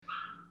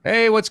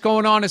Hey, what's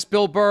going on? It's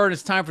Bill Burr.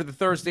 It's time for the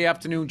Thursday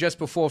afternoon just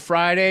before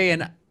Friday,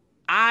 and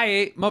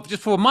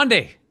just for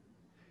Monday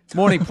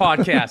morning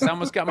podcast. I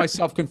almost got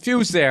myself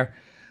confused there.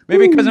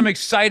 Maybe because I'm Woo.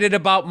 excited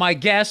about my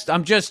guest.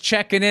 I'm just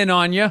checking in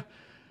on you.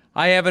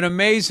 I have an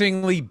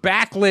amazingly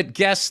backlit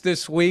guest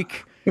this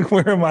week.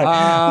 Where am I?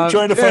 I'm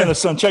trying to find Yeah, the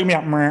sun. Check me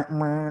out. Meh,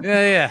 meh.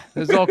 yeah.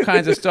 There's all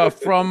kinds of stuff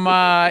from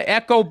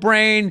Echo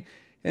Brain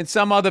and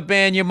some other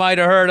band you might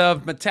have heard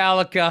of,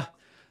 Metallica,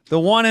 the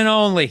one and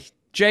only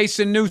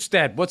Jason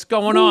Newsted. What's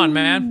going on,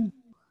 man? Woo.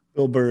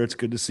 Bill Burr, it's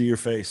good to see your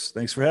face.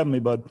 Thanks for having me,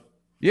 bud.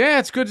 Yeah,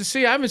 it's good to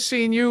see you. I haven't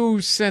seen you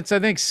since I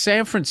think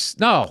San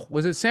Francisco. No,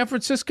 was it San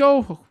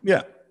Francisco?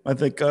 Yeah, I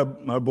think our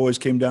boys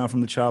came down from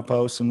the Chop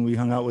House and we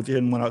hung out with you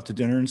and went out to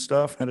dinner and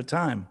stuff. Had a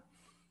time.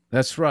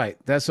 That's right.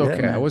 That's Yeah, okay.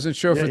 I man. wasn't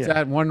sure if Yeah, it's yeah.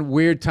 that one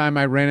weird time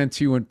I ran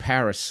into you in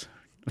Paris.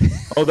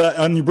 Oh, that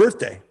on your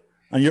birthday.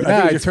 I Yeah, think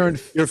I it was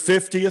turned your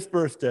 50th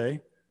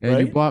birthday, and you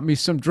right? bought me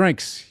some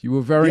drinks. You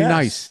were very Yes.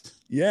 nice.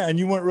 Yeah, and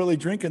you weren't really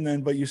drinking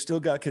then, but you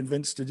still got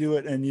convinced to do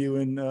it. And you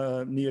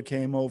and Nia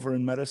came over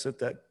and met us at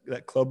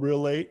that club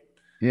real late.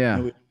 Yeah.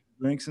 And we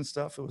drinks and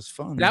stuff. It was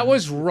fun, That man.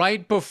 was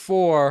right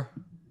before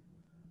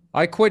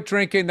I quit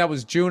drinking. That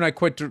was June. I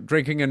quit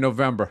drinking in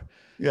November.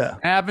 Yeah,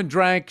 I haven't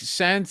drank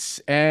since,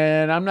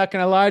 and I'm not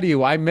going to lie to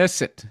you. I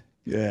miss it.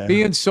 yeah.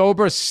 Being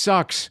sober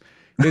sucks.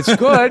 It's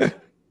good.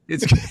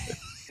 It's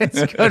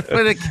it's good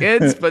for the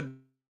kids, but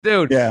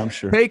dude, Yeah, I'm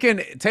sure.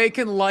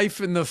 taking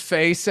life in the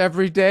face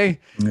every day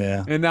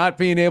Yeah. and not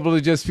being able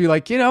to just be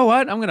like, you know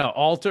what, I'm gonna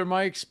alter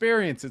my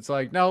experience. It's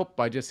like, nope,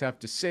 I just have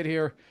to sit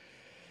here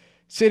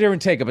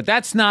and take it. But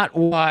that's not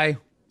why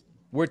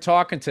we're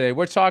talking today.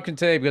 We're talking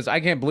today because I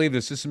can't believe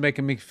this. This is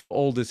making me feel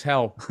old as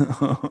hell.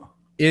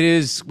 It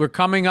is. We're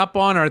coming up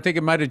on, or I think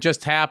it might have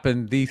just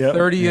happened, the Yep. Yeah.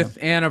 30th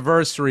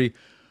anniversary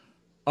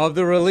of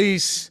the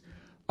release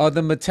of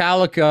the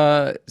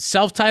Metallica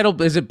self-titled.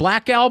 Is it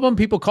Black Album?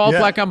 People call it Yeah.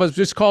 Black Album. It's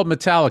just called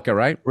Metallica,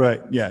 right?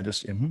 Right. Yeah.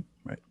 Just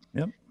right.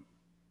 Yep.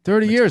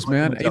 30 years,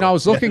 man. You know, I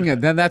was looking Yeah.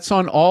 at then that's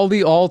on all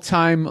the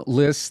all-time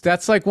lists.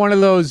 That's like one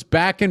of those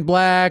Back in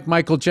Black,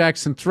 Michael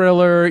Jackson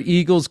Thriller,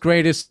 Eagles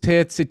greatest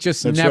hits. It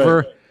just That's never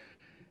right.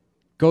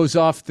 goes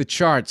off the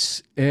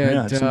charts. Yeah.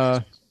 And It's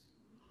amazing.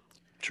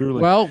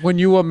 Truly. well, when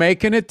you were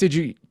making it,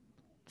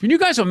 when you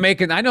guys were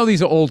making, I know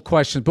these are old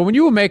questions, but when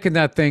you were making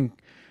that thing,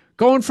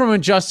 going from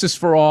Injustice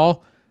for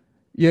All,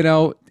 you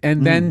know,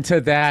 and then to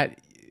that,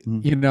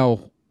 you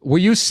know, were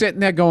you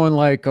sitting there going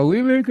like, are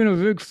we making a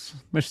big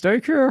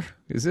mistake here?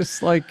 Is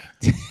this like,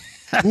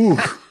 Ooh.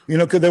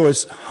 Because there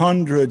was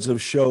hundreds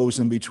of shows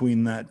in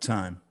between that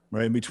time,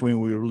 right? In between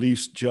we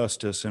released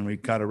Justice and we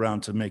got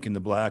around to making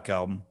the Black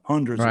Album.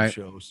 Hundreds of right,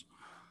 shows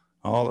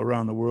all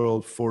around the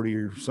world, 40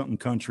 or something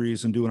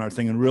countries, and doing our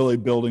thing and really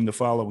building the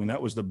following.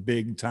 That was the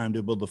big time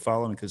to build the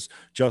following because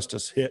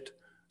Justice hit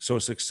so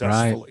right,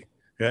 successfully.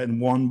 Yeah,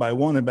 and one by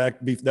one, and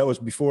that was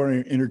before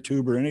any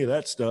Intertube or any of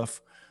that stuff.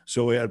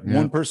 So we had yeah.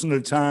 one person at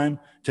a time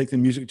take the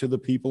music to the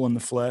people in the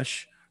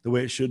flesh, the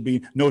way it should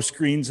be. No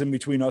screens in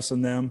between us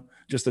and them,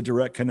 just a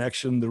direct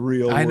connection, the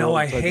real I know, world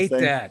I type of hate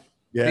thing. that.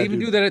 They Yeah, even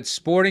do dude. that at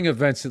sporting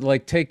events. That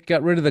like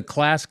got rid of the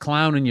class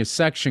clown in your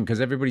section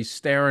because everybody's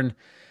staring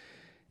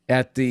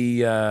at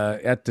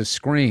the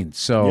screen.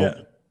 So Yeah.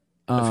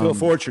 I feel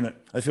fortunate.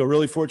 I feel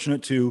really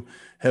fortunate to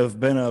have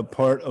been a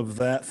part of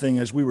that thing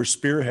as we were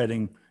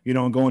spearheading,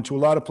 and going to a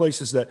lot of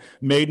places that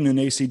Maiden and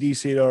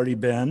AC/DC had already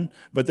been,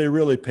 but they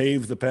really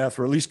paved the path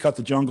or at least cut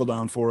the jungle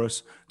down for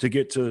us to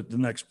get to the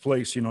next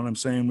place. You know what I'm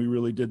saying? We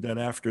really did that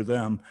after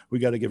them. We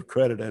got to give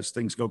credit as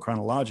things go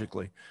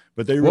chronologically,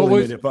 but they what really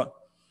made was it. But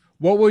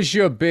what was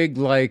your big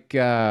like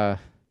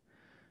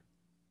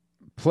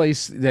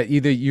place that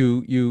either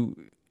you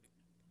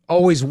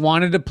always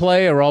wanted to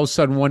play, or all of a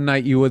sudden one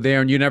night you were there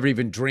and you never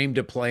even dreamed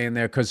of playing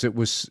there because it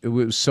was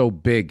so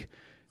big?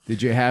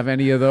 Did you have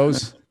any of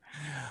those?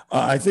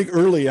 I think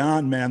early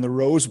on, man, the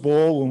Rose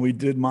Bowl when we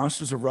did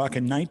Monsters of Rock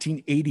in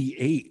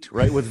 1988,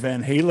 right, with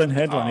Van Halen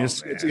headline.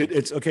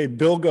 It's okay.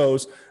 Bill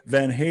goes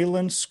Van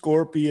Halen,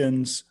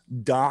 Scorpions,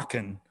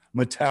 Dokken,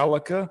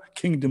 Metallica,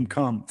 Kingdom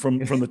Come from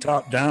the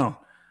top down.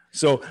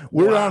 So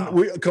we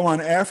come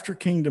on after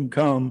Kingdom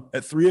Come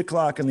at 3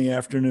 o'clock in the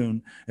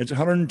afternoon. It's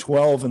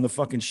 112 in the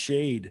fucking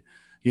shade,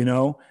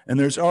 and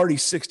there's already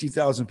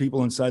 60,000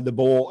 people inside the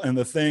bowl. And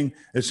the thing,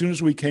 as soon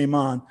as we came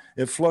on,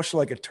 it flushed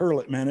like a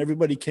turlet, man.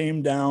 Everybody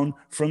came down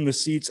from the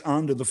seats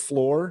onto the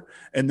floor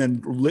and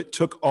then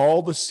took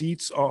all the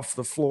seats off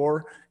the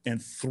floor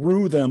and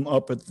threw them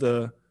up at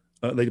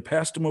they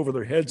passed them over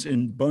their heads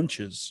in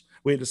bunches.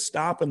 We had to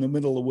stop in the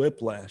middle of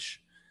Whiplash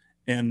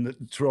and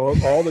throw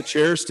all the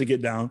chairs to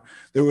get down.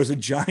 There was a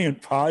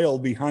giant pile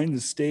behind the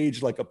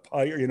stage, like a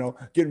pyre,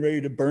 getting ready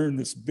to burn,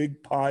 this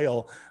big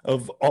pile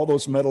of all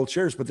those metal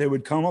chairs, but they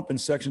would come up in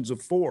sections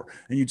of 4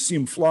 and you'd see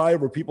them fly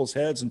over people's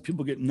heads and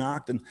people get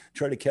knocked and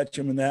try to catch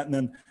them in that. And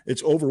then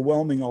it's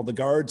overwhelming all the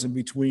guards in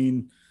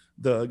between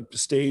the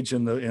stage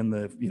and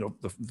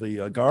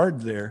the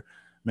guard there,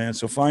 man.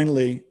 So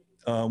finally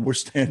we're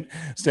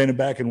standing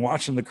back and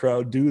watching the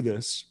crowd do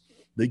this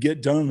They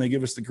get done. They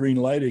give us the green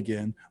light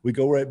again. We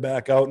go right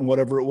back out and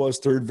whatever it was,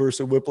 third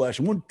verse of Whiplash,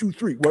 and 1, 2,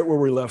 3, right where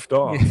we left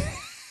off.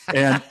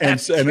 And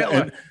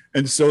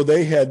so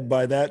they had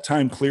by that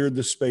time cleared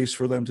the space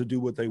for them to do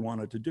what they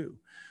wanted to do.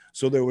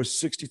 So there was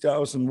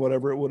 60,000,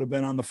 whatever it would have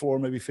been on the floor,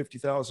 maybe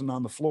 50,000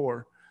 on the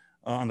floor,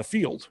 on the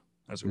field,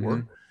 as it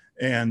were.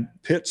 And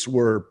pits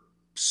were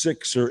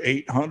 600 or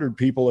 800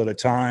 people at a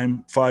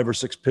time, 5 or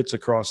 6 pits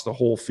across the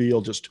whole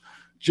field,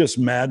 just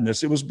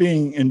madness. It was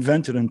being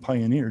invented and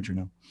pioneered,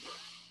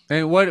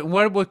 And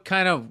what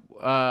kind of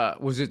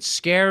was it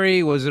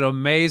scary? Was it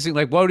amazing?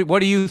 Like what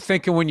are you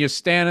thinking when you're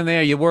standing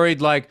there? You're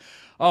worried like,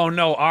 oh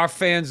no, our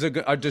fans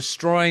are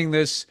destroying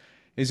this.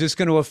 Is this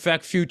going to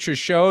affect future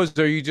shows?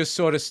 Or are you just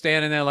sort of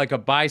standing there like a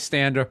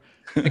bystander?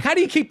 Like, how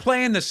do you keep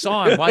playing the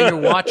song while you're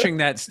watching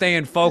that,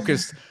 staying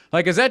focused?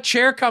 Like, is that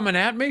chair coming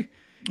at me?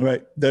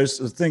 Right. There's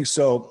the thing.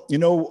 So, you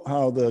know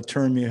how the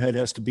term your head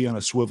has to be on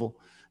a swivel,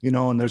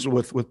 and there's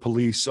with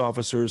police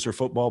officers or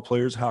football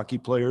players, hockey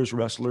players,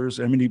 wrestlers,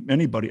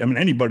 anybody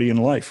in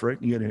life,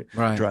 right? You got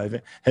to drive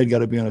it. Head got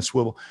to be on a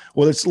swivel.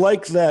 Well, it's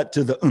like that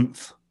to the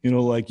nth,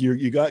 like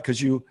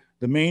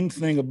the main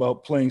thing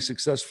about playing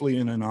successfully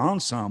in an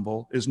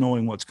ensemble is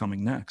knowing what's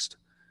coming next.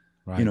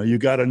 Right. You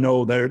got to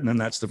know there, and then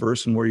that's the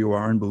verse and where you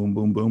are, and boom,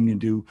 boom, boom. You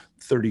do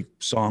 30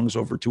 songs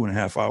over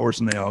 2.5 hours,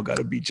 and they all got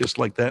to be just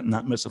like that and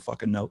not miss a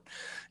fucking note.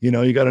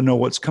 You got to know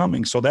what's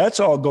coming. So that's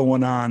all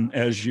going on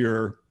as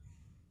your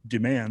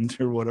demand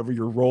or whatever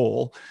your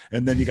role.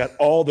 And then you got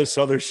all this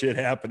other shit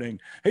happening.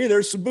 Hey,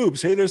 there's some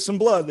boobs. Hey, there's some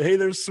blood. Hey,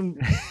 there's some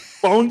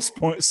bones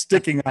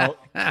sticking out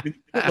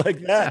like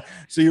that.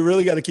 So you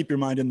really got to keep your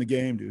mind in the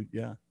game, dude.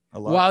 Yeah.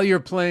 While you're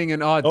playing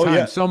an odd time.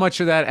 Yeah. So much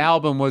of that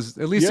album was,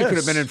 at least it could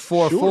have been in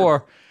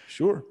 4/4.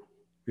 Sure.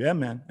 Yeah,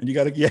 man. And you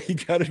got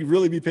to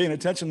really be paying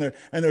attention there.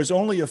 And there's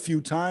only a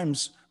few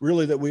times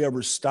really that we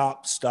ever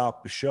stopped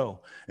the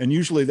show. And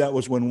usually that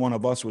was when one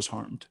of us was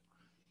harmed.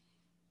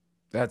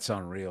 That's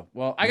unreal.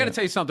 Well, I got to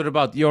tell you something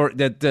about the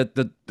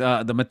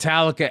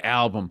Metallica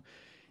album.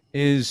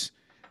 There's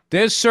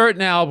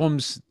certain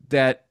albums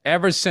that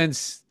ever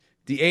since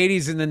the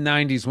 80s and the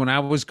 90s, when I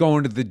was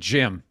going to the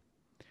gym,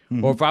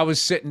 or if I was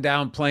sitting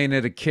down playing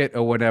at a kit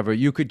or whatever,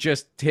 you could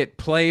just hit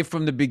play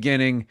from the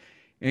beginning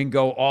and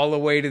go all the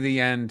way to the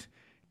end,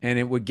 and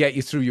it would get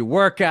you through your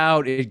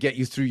workout. It'd get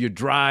you through your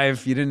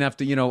drive. You didn't have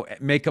to,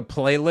 make a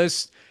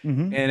playlist.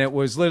 And it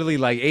was literally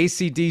like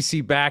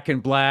AC/DC, Back in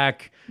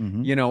Black,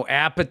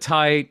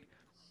 Appetite,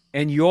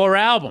 and your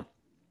album.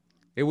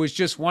 It was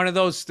just one of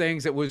those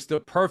things that was the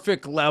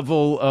perfect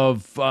level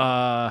of,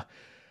 I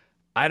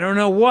don't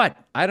know what.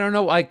 I don't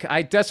know.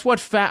 That's what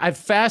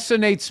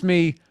fascinates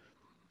me.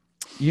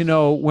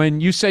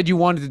 When you said you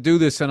wanted to do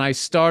this, and I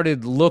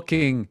started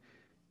looking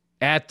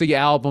at the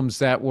albums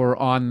that were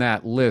on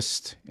that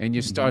list, and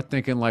you start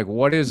thinking, like,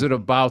 what is it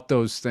about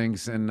those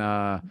things? And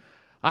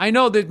I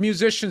know that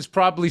musicians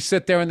probably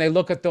sit there and they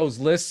look at those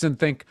lists and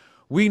think,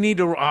 we need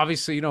to,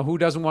 obviously, who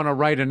doesn't want to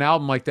write an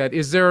album like that?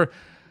 Is there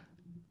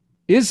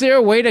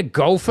a way to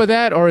go for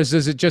that? Or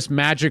does it just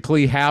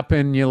magically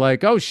happen? You're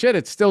like, oh shit,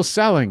 it's still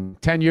selling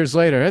 10 years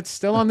later. It's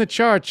still on the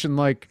charts. And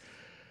like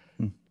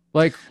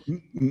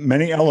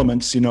many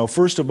elements,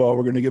 first of all,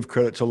 we're going to give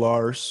credit to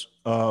Lars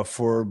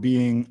for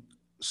being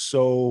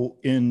so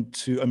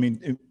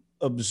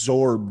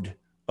absorbed,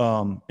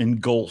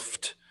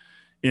 engulfed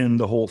in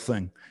the whole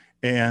thing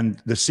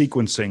and the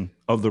sequencing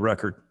of the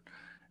record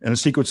and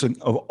the sequencing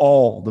of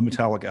all the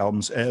Metallica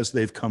albums as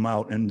they've come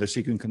out, and the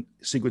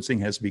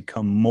sequencing has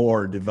become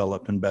more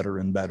developed and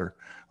better.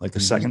 Like the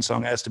second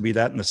song has to be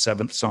that, and the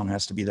seventh song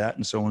has to be that,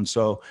 and so and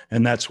so.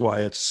 And that's why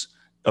it's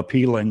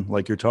appealing,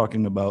 like you're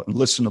talking about, and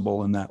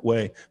listenable in that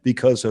way,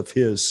 because of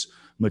his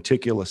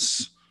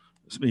meticulous,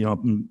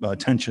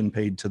 attention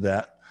paid to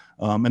that.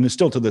 And it's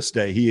still to this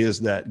day, he is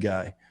that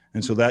guy.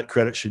 And so that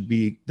credit should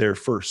be there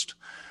first.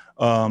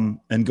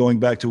 And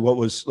going back to what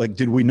was like,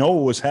 did we know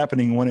what was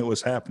happening when it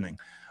was happening?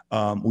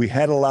 We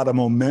had a lot of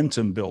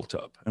momentum built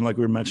up. And like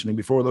we were mentioning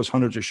before, those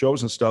hundreds of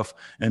shows and stuff,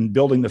 and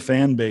building the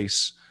fan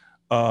base,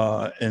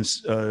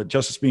 and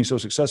Justice being so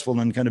successful, and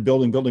then kind of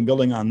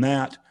building on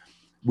that.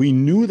 We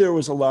knew there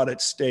was a lot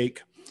at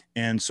stake,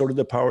 and so did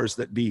the powers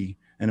that be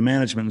and the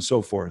management and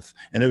so forth.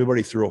 And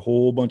everybody threw a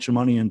whole bunch of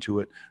money into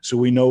it. So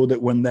we know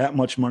that when that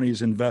much money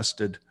is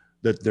invested,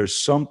 that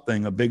there's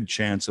a big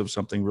chance of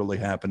something really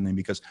happening,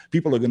 because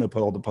people are going to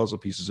put all the puzzle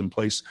pieces in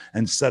place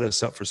and set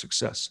us up for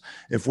success.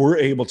 If we're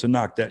able to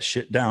knock that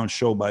shit down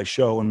show by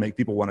show and make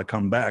people want to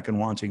come back and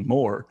wanting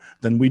more,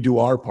 then we do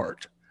our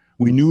part.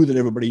 We knew that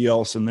everybody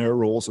else in their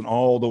roles, and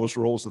all those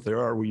roles that there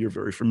are, you're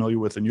very familiar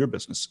with in your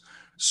business.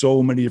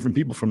 So many different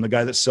people, from the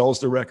guy that sells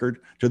the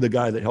record to the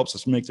guy that helps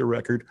us make the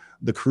record,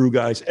 the crew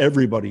guys,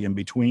 everybody in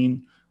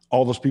between,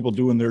 all those people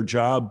doing their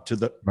job to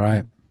the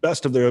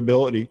best of their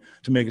ability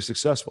to make it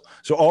successful.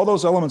 So all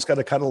those elements got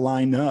to kind of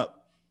line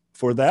up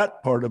for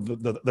that part of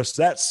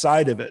that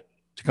side of it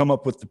to come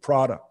up with the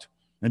product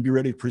and be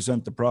ready to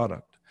present the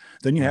product.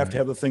 Then you have to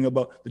have the thing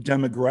about the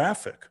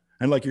demographic.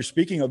 And like you're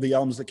speaking of the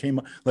albums that came,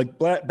 like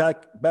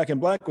Back in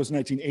Black was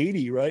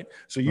 1980, right?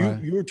 So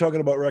you were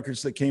talking about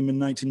records that came in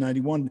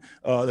 1991.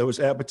 There was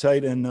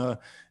Appetite and a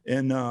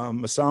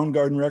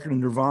Soundgarden record, and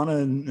Nirvana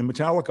and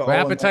Metallica. Well,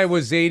 Appetite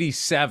was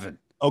 87.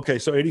 Okay,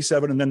 so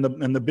 87, and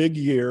then the big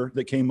year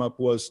that came up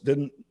was,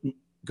 didn't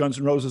Guns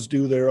N' Roses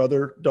do their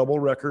other double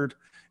record,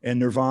 and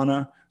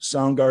Nirvana,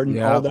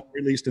 Soundgarden, all that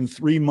released in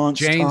 3 months.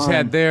 James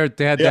time. had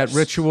that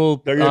Ritual.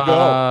 There you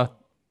go.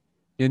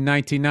 In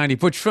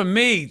 1990, which for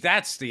me,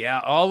 that's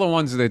all the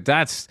ones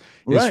that's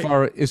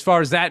right. as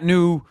far as that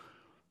new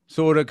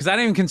sort of, because I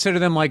didn't even consider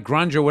them like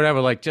grunge or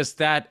whatever. Like just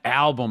that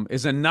album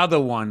is another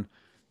one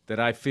that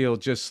I feel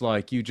just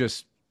like you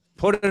just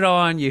put it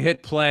on, you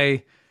hit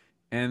play,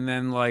 and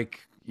then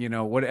like, you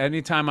know,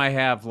 anytime I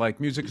have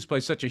like music has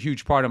played such a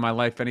huge part of my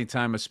life,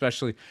 anytime,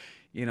 especially,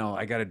 you know,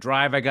 I got a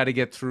drive I got to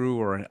get through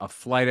or a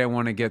flight I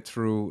want to get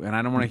through, and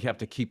I don't want to have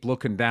to keep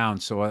looking down.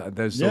 So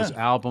there's those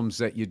albums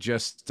that you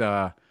just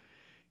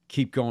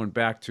keep going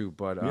back to,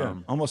 but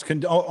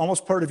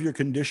almost part of your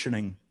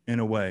conditioning in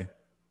a way.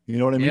 You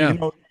know what I mean?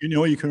 Yeah. You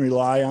know you can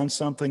rely on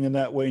something in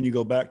that way, and you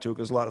go back to it,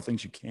 because a lot of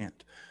things you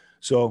can't.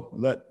 So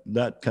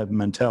that type of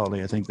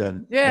mentality, I think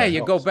that you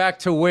helps. go back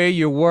to where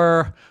you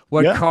were,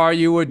 what car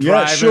you were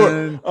driving. Yeah,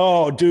 sure.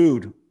 Oh,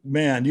 dude,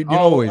 man, you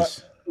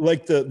always know,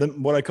 like the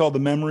what I call the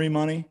memory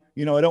money.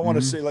 You know, I don't want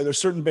to say, like, there's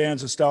certain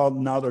bands that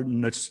now they're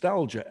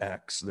nostalgia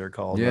acts, they're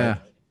called. Yeah.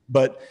 Right?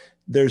 But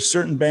there's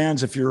certain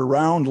bands, if you're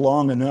around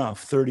long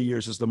enough, 30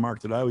 years is the mark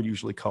that I would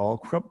usually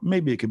call,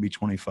 maybe it could be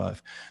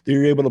 25, that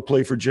you're able to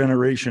play for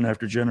generation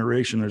after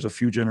generation. There's a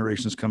few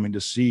generations coming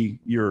to see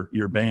your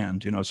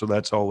band, you know, so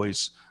that's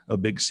always a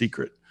big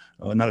secret.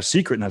 Not a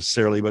secret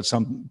necessarily, but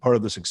some part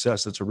of the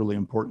success that's a really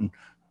important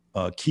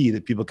key,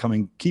 that people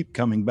keep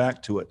coming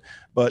back to it.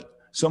 But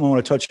something I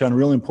want to touch on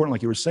really important,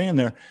 like you were saying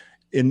there,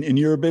 in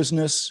your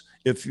business,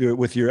 if you're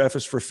with your F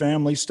is for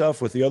Family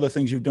stuff, with the other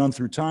things you've done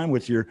through time,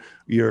 with your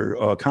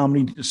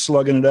comedy,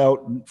 slugging it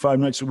out 5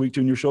 nights a week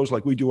doing your shows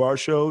like we do our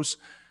shows,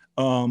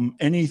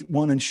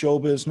 anyone in show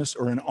business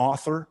or an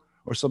author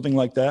or something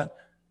like that,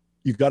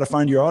 you've got to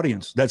find your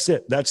audience. That's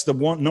it. That's the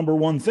number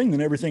one thing. Then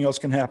everything else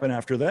can happen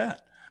after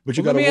that. But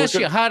you got to work. Let me ask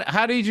you,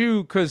 how did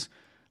you? Because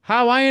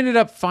how I ended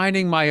up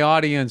finding my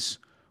audience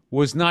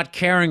was not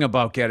caring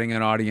about getting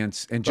an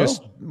audience and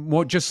just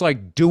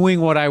like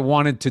doing what I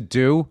wanted to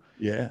do.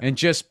 Yeah. And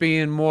just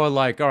being more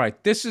like, all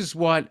right, this is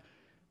what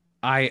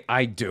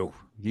I do.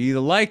 You either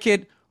like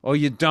it or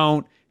you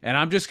don't. And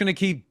I'm just going to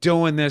keep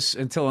doing this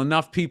until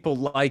enough people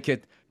like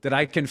it that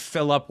I can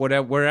fill up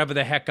wherever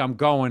the heck I'm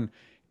going.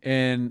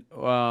 And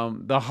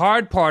the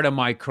hard part of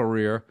my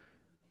career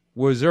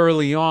was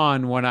early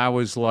on when I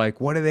was like,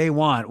 what do they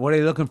want? What are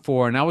they looking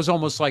for? And I was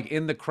almost like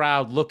in the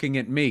crowd looking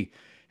at me.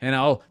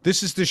 And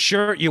this is the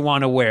shirt you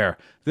want to wear.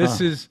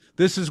 This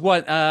is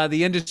what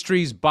the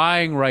industry's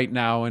buying right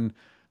now. And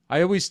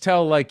I always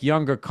tell like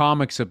younger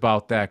comics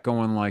about that,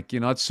 going like,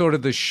 you know, it's sort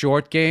of the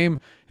short game,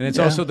 and it's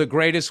also the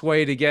greatest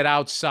way to get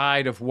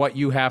outside of what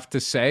you have to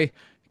say,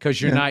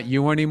 because you're not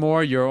you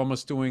anymore. You're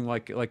almost doing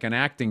like an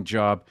acting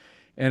job.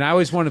 And I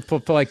always wanted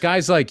for like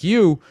guys like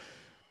you,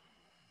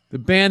 the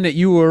band that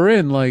you were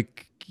in,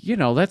 like, you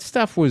know, that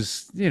stuff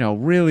was, you know,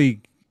 really,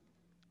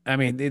 I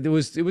mean, it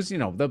was, you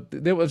know,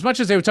 as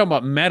much as they were talking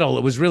about metal,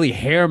 it was really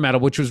hair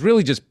metal, which was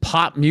really just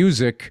pop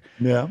music.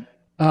 Yeah.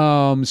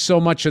 So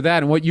much of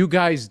that, and what you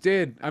guys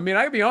did, I mean,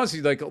 I can be honest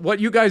with you, like what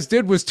you guys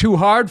did was too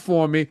hard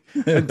for me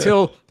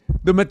until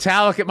the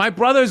Metallica. My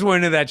brothers were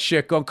into that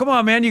shit, going, come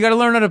on, man, you got to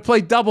learn how to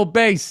play double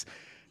bass.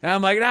 And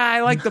I'm like,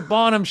 I like the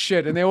Bonham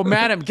shit. And they were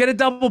mad at me, get a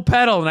double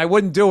pedal. And I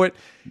wouldn't do it.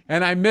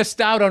 And I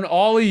missed out on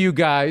all of you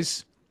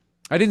guys.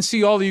 I didn't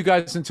see all of you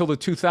guys until the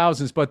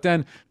 2000s, but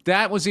then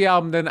that was the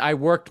album. Then I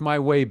worked my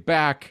way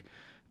back,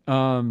 you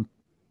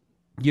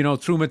know,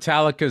 through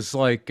Metallica's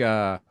like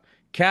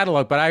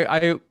catalog. But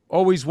I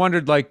always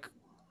wondered, like,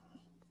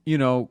 you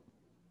know,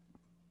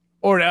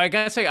 or I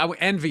gotta say, I'm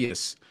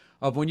envious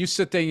of when you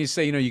sit there and you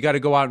say, you know, you got to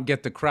go out and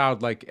get the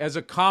crowd. Like as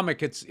a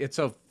comic, it's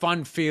a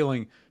fun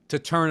feeling to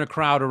turn a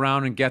crowd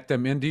around and get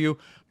them into you.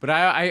 But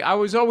I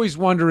was always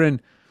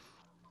wondering,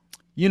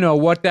 you know,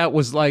 what that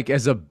was like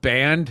as a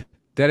band,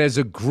 that as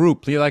a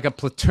group, you're like a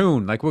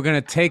platoon, like we're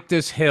gonna take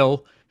this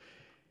hill,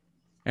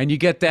 and you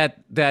get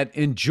that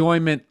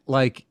enjoyment,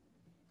 like.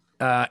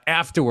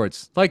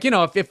 Afterwards, like, you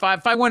know, if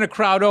I win a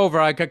crowd over,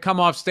 I could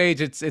come off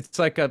stage. It's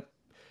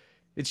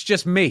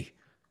just me.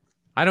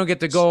 I don't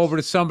get to go over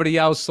to somebody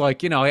else.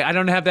 Like, you know, I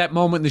don't have that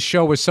moment in the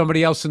show where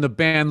somebody else in the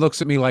band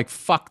looks at me like,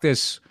 fuck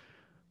this.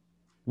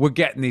 We're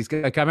getting these.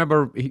 Like, I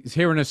remember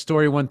hearing a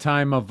story one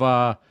time of,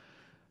 I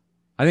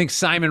think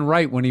Simon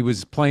Wright, when he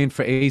was playing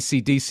for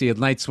AC/DC at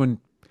nights when,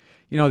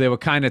 you know, they were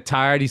kind of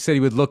tired. He said he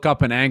would look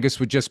up and Angus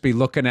would just be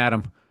looking at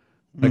him.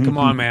 Like, come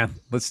on, man,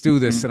 let's do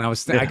this. And I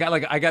was, I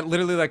got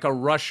literally like a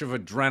rush of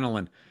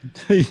adrenaline.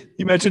 You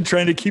imagine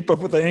trying to keep up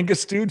with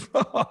Angus, dude.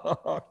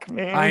 Fuck,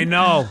 man. I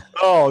know.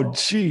 Oh,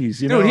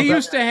 geez. You know, he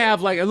used to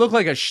have like, it looked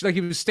like like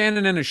he was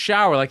standing in a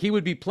shower. Like he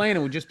would be playing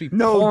and would just be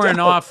pouring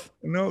off.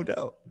 No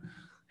doubt.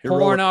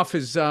 Pouring off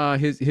his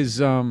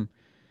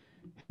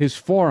His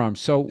forearm.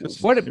 So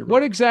Just-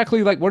 what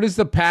exactly, like, what is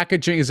the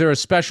packaging? Is there a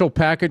special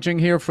packaging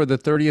here for the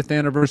 30th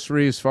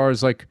anniversary as far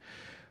as like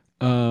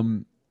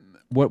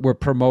what we're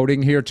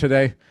promoting here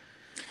today?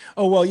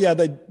 Oh, well, yeah,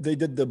 they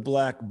did the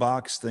black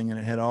box thing, and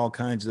it had all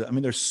kinds of, I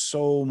mean, there's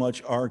so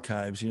much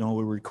archives, we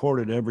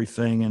recorded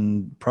everything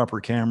and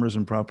proper cameras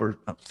and proper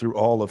through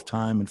all of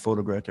time and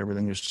photographed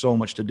everything. There's so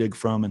much to dig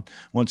from. And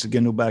once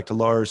again, go back to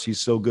Lars.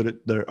 He's so good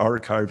at the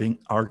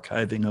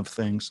archiving of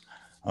things.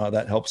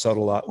 That helps out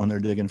a lot when they're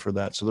digging for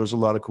that. So there's a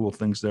lot of cool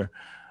things there.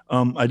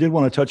 I did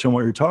want to touch on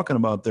what you're talking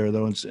about there,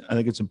 though. I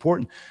think it's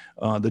important.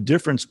 The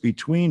difference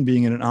between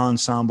being in an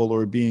ensemble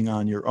or being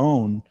on your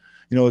own,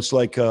 it's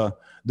like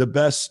the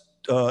best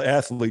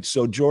athletes.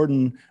 So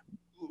Jordan,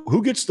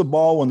 who gets the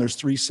ball when there's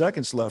 3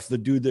 seconds left? The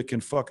dude that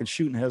can fucking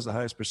shoot and has the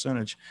highest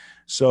percentage.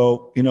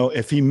 So,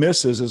 if he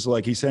misses, it's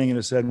like he's hanging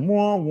his head,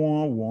 wah,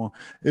 wah, wah.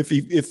 If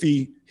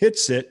he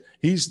hits it,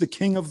 he's the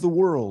king of the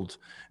world.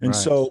 And Right.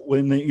 so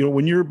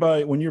when you're by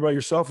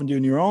yourself and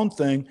doing your own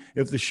thing,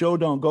 if the show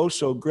don't go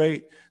so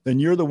great, then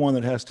you're the one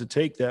that has to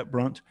take that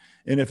brunt.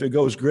 And if it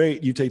goes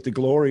great, you take the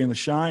glory and the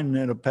shine and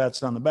then a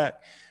pats on the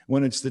back.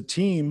 When it's the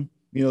team,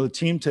 the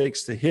team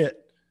takes the hit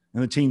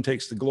and the team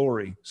takes the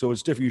glory. So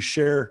it's different.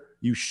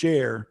 You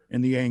share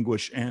in the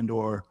anguish and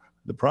or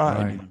the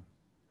pride. Right.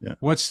 Yeah.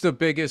 What's the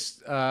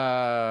biggest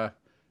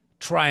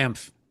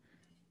triumph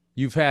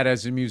you've had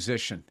as a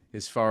musician,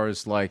 as far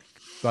as like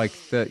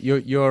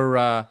your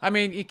I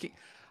mean,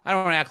 I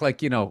don't act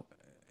like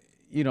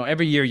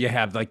every year you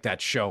have like that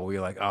show where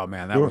you're like, oh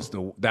man, that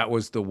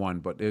was the one.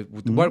 But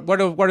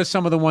what are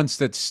some of the ones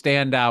that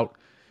stand out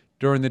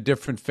during the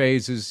different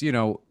phases?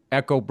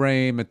 Echo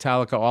Brain,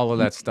 Metallica, all of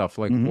that stuff.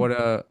 Like what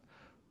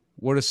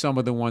are some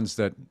of the ones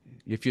that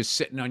if you're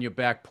sitting on your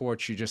back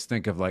porch, you just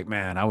think of like,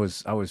 man, I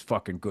was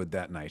fucking good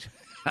that night.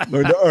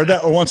 or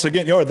once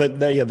again,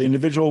 the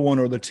individual one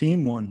or the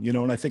team one,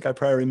 and I think I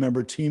probably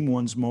remember team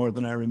ones more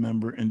than I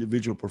remember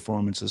individual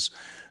performances.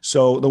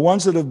 So the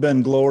ones that have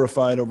been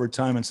glorified over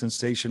time and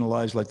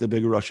sensationalized, like the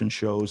Big Russian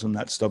shows and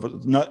that stuff,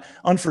 not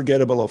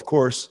unforgettable, of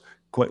course,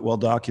 quite well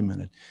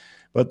documented.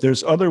 But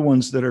there's other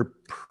ones that are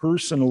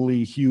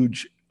personally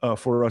huge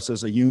for us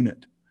as a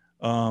unit.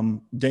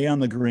 Day on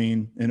the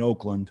Green in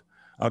Oakland,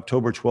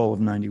 October 12 of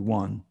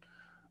 91.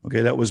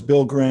 Okay, that was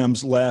Bill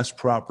Graham's last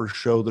proper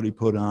show that he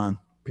put on,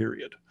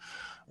 period.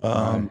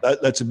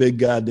 That's a big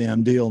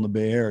goddamn deal in the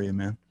Bay Area,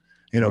 man.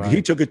 Right.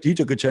 He took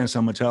a chance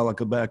on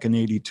Metallica back in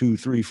 82,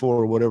 3,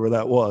 4, whatever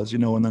that was,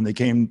 and then they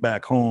came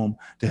back home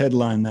to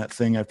headline that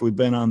thing after we'd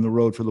been on the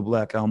road for the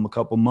Black Album a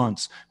couple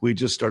months. We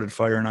just started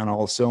firing on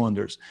all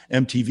cylinders.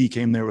 MTV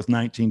came there with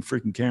 19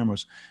 freaking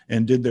cameras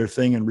and did their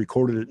thing and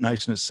recorded it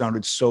nice, and it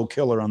sounded so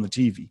killer on the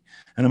TV.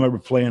 And I remember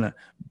playing a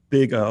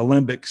big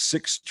alembic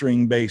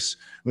 6-string bass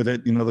with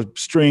it, the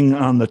string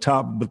on the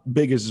top, but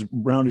big as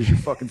round as your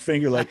fucking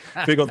finger, like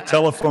big old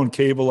telephone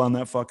cable on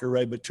that fucker,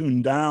 right? But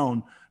tuned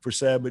down for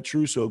sad but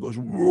true, so it goes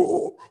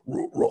roll,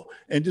 roll, roll,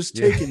 and just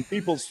taking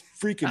people's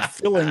freaking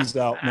fillings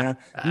out, man.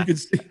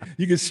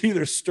 You can see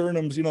their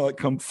sternums, like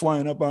come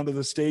flying up onto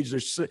the stage.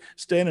 They're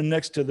standing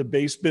next to the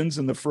bass bins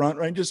in the front,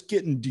 right, just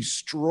getting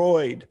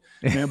destroyed,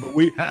 man. But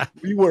we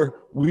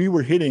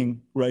were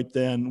hitting right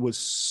then with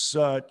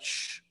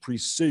such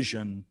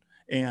precision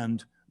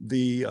and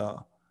the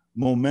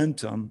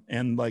momentum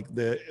and like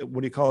the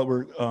what do you call it?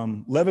 We're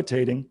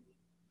levitating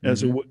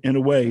in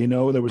a way,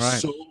 there was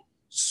right.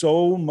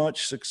 so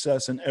much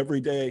success, and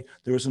every day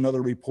there was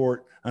another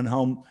report on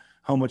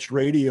how much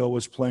radio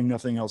was playing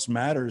Nothing Else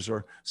Matters,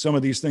 or some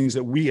of these things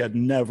that we had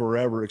never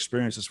ever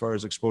experienced as far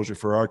as exposure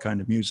for our kind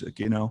of music,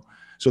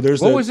 So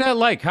there's what was that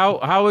like?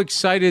 How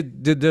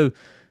excited did the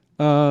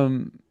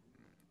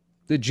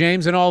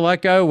James and all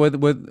that guy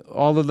with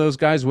all of those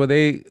guys, were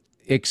they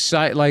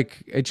excited?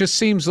 Like, it just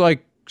seems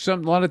like a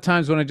lot of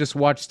times when I just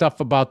watch stuff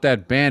about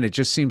that band, it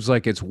just seems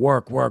like it's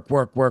work. I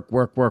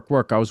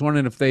was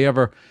wondering if they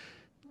ever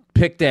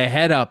picked their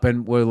head up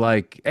and were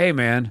like, hey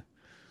man,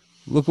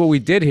 look what we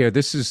did here.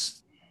 This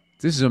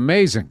is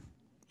amazing.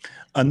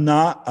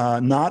 Not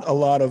a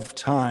lot of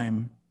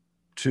time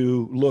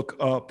to look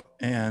up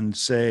and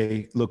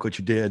say, look what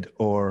you did,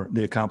 or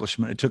the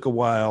accomplishment. It took a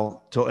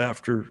while till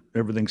after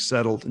everything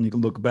settled and you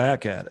can look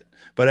back at it.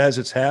 But as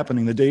it's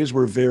happening, the days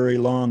were very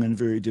long and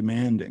very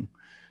demanding.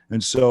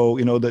 And so,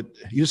 that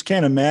you just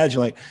can't imagine,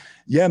 like,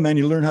 yeah, man,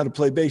 you learn how to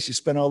play bass. You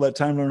spent all that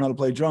time learning how to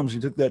play drums.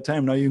 You took that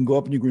time. Now you can go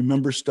up and you can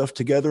remember stuff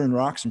together and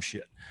rock some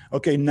shit.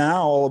 Okay,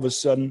 now all of a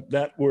sudden,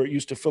 that where it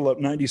used to fill up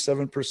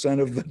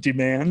 97% of the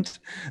demand,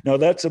 now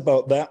that's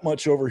about that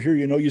much over here.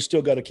 You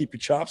still got to keep your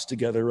chops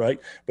together, right?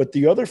 But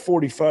the other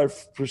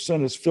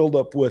 45% is filled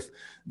up with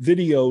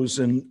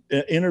videos and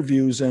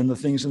interviews and the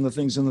things and the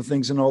things and the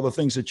things and all the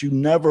things that you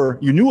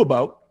knew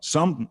about,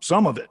 some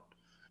of it.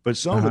 But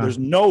some of it, there's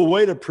no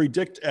way to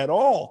predict at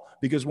all,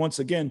 because once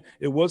again,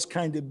 it was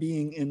kind of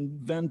being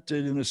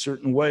invented in a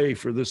certain way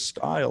for this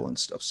style and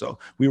stuff. So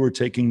we were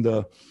taking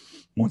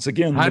once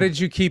again. How did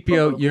you keep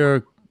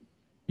your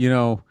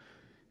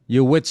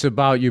wits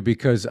about you?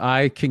 Because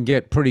I can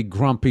get pretty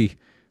grumpy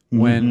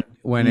when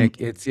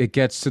it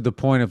gets to the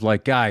point of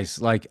like,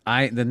 guys, like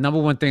the number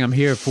one thing I'm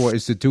here for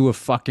is to do a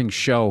fucking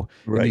show.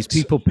 Right. And these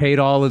people paid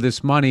all of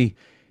this money,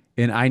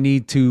 and I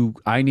need to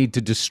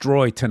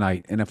destroy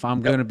tonight. And if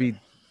I'm gonna be,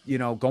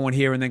 going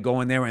here and then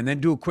going there and then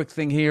do a quick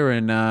thing here,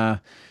 and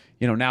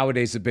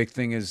nowadays the big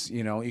thing is,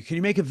 can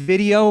you make a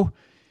video?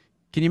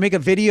 Can you make a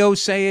video,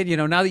 say it?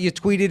 Now that you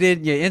tweeted it,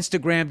 you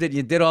Instagrammed it,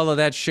 you did all of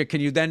that shit,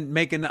 can you then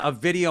make a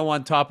video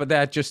on top of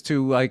that just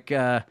to like,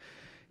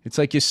 it's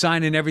like you're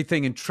signing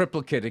everything in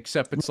triplicate,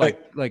 except it's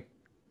like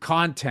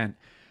content.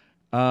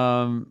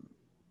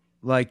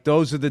 Like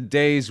those are the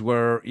days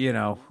where,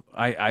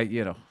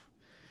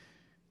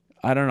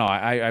 I don't know.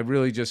 I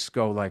really just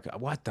go like,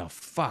 what the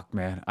fuck,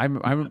 man?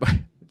 I'm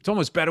it's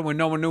almost better when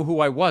no one knew who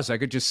I was. I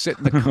could just sit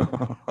in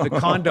the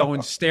condo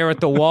and stare at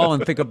the wall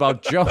and think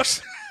about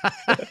jokes.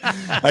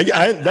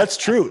 That's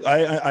true.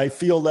 I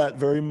feel that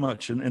very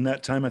much. And in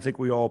that time, I think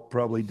we all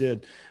probably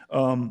did.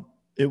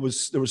 There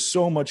was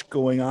so much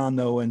going on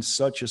though, and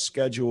such a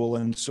schedule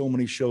and so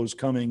many shows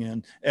coming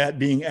and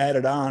being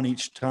added on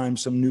each time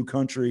some new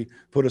country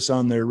put us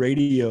on their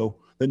radio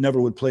that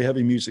never would play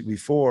heavy music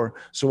before.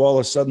 So all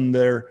of a sudden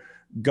their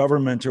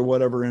government or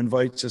whatever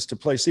invites us to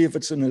play. See if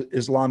it's an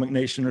Islamic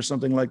nation or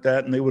something like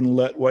that, and they wouldn't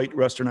let white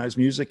westernized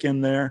music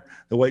in there,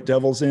 the white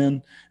devils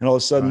in, and all of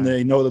a sudden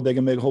they know that they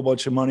can make a whole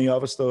bunch of money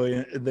off us,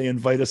 though they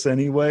invite us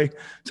anyway,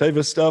 type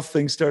of stuff.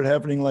 Things start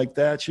happening like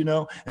that,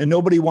 and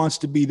nobody wants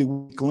to be the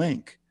weak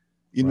link.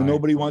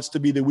 Nobody wants to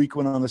be the weak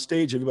one on the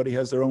stage. Everybody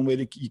has their own way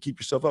to keep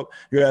yourself up.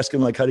 You're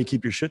asking like, how do you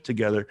keep your shit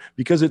together?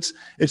 Because it's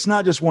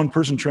not just one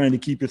person trying to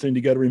keep your thing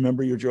together.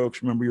 Remember your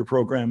jokes, remember your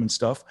program and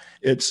stuff.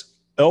 It's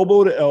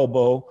elbow to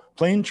elbow,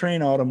 plane,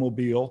 train,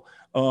 automobile,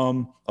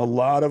 a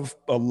lot of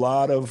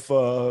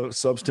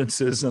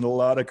substances and a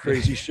lot of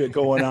crazy shit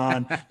going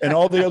on, and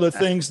all the other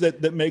things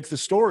that make the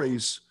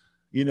stories,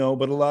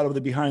 but a lot of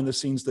the behind the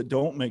scenes that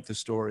don't make the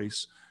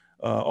stories.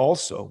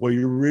 Also, where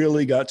you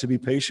really got to be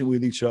patient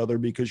with each other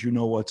because you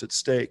know what's at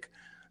stake.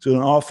 So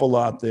an awful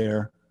lot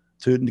there,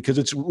 because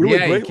it's really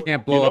great. You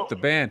can't blow up the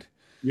band.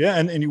 Yeah,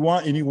 and you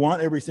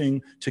want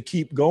everything to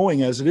keep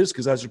going as it is,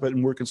 because that's what we've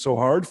been working so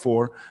hard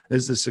for,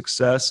 is the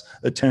success,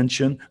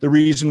 attention. The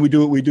reason we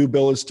do what we do,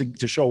 Bill, is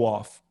to show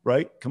off,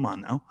 right? Come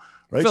on now.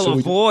 Right? Fill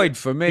a void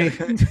for me.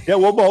 Yeah,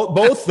 well,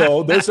 both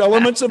though. There's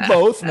elements of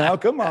both now.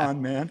 Come on,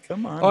 man.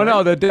 Come on. Oh, right?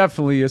 No, there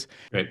definitely is.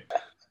 Right.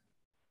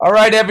 All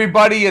right,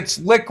 everybody, it's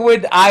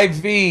Liquid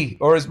IV,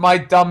 or as my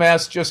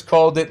dumbass just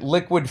called it,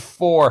 Liquid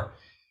 4.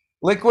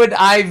 Liquid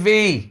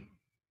IV.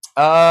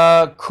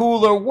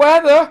 Cooler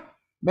weather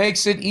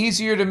makes it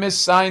easier to miss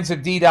signs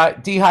of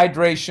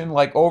dehydration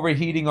like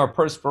overheating or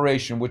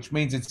perspiration, which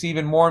means it's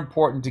even more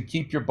important to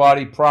keep your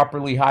body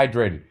properly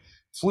hydrated.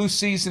 Flu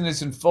season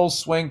is in full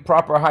swing.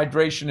 Proper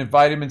hydration and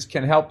vitamins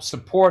can help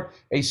support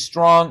a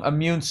strong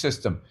immune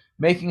system.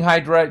 Making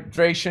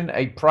hydration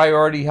a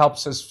priority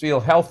helps us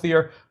feel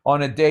healthier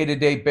on a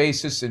day-to-day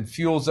basis and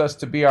fuels us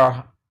to be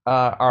our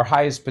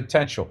highest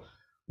potential.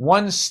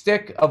 1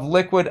 stick of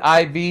Liquid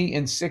IV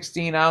in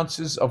 16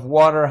 ounces of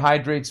water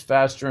hydrates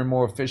faster and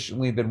more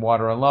efficiently than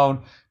water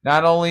alone.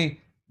 Not only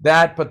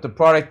that, but the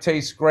product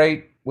tastes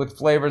great with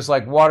flavors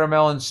like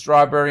watermelon,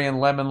 strawberry, and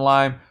lemon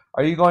lime.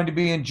 Are you going to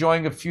be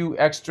enjoying a few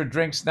extra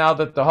drinks now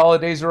that the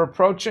holidays are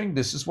approaching?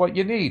 This is what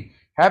you need.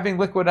 Having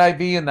Liquid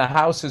IV in the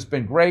house has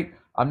been great.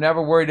 I'm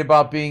never worried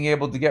about being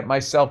able to get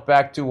myself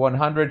back to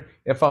 100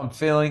 if I'm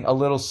feeling a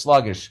little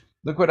sluggish.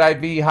 Liquid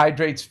IV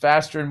hydrates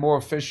faster and more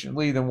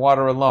efficiently than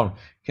water alone.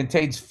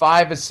 Contains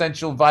 5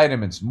 essential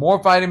vitamins,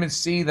 more vitamin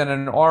C than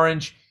an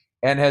orange,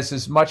 and has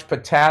as much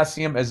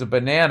potassium as a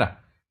banana.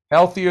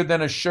 Healthier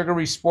than a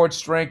sugary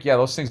sports drink. Yeah,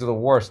 those things are the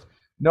worst.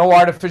 No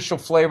artificial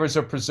flavors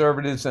or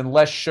preservatives, and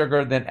less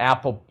sugar than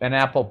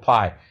apple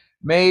pie.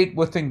 Made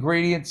with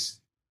ingredients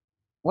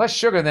less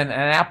sugar than an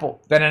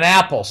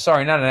apple.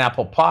 Sorry, not an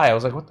apple pie. I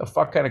was like, what the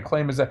fuck kind of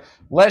claim is that?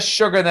 Less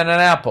sugar than an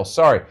apple.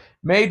 Sorry.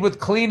 Made with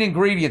clean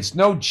ingredients,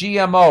 no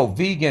GMO,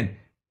 vegan,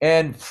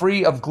 and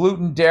free of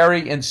gluten,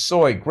 dairy, and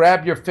soy.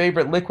 Grab your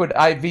favorite Liquid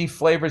IV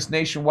flavors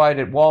nationwide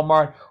at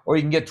Walmart, or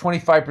you can get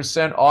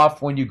 25%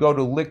 off when you go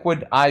to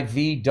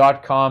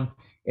liquidiv.com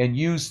and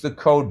use the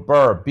code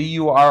BURR,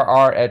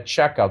 B-U-R-R, at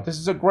checkout. This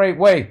is a great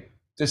way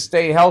to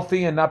stay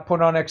healthy and not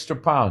put on extra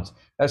pounds.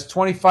 That's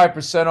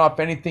 25% off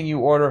anything you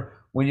order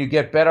when you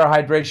get better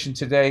hydration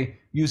today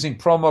using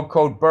promo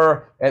code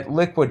BURR at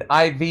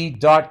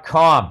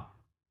liquidiv.com.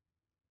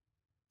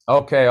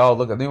 Okay,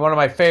 look at me. One of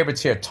my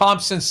favorites here,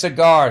 Thompson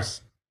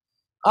Cigars.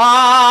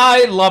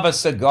 I love a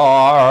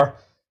cigar.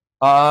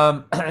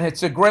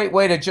 It's a great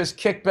way to just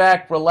kick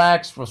back,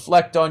 relax,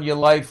 reflect on your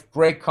life,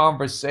 great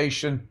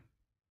conversation,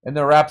 and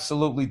they're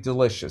absolutely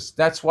delicious.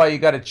 That's why you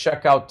got to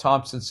check out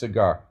Thompson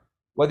Cigar.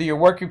 Whether you're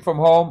working from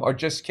home or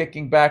just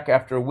kicking back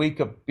after a week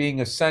of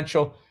being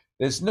essential,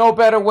 there's no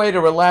better way to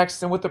relax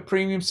than with a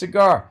premium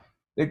cigar.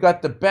 They've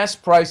got the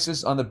best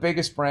prices on the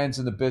biggest brands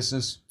in the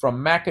business,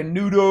 from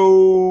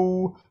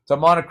Macanudo to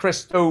Monte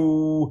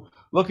Cristo.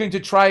 Looking to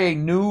try a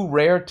new,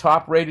 rare,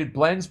 top-rated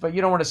blends, but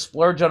you don't want to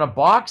splurge on a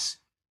box?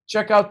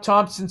 Check out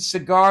Thompson's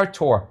Cigar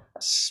Tour.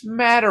 A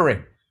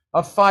smattering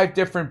of 5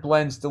 different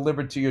blends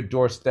delivered to your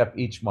doorstep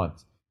each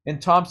month. In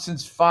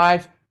Thompson's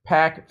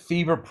 5-pack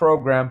fever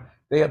program,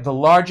 they have the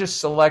largest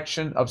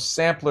selection of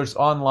samplers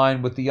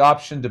online with the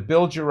option to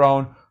build your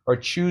own or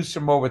choose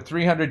from over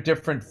 300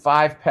 different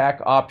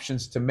 5-pack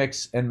options to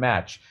mix and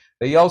match.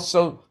 They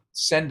also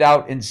send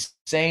out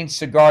insane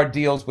cigar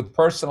deals with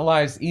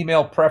personalized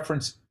email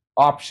preference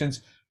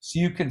options so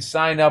you can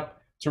sign up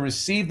to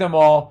receive them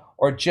all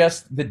or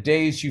just the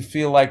days you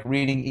feel like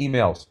reading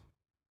emails.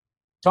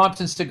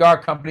 Thompson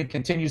Cigar Company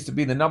continues to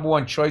be the number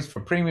one choice for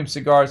premium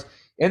cigars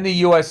in the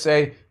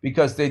USA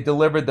because they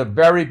deliver the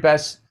very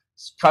best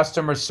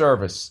customer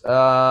service.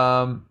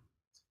 I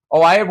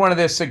had one of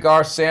their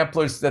cigar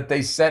samplers that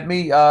they sent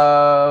me,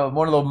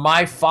 one of the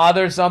My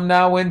Fathers I'm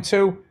now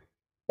into.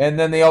 And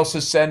then they also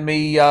send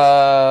me,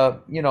 the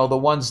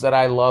ones that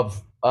I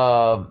love.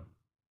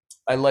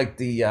 I like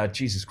the,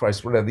 Jesus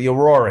Christ, whatever, the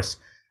Auroras.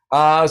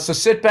 So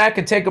sit back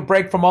and take a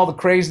break from all the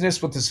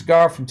craziness with the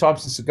cigar from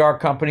Thompson Cigar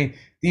Company.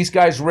 These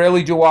guys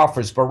rarely do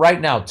offers, but right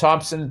now,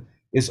 Thompson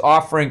is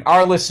offering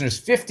our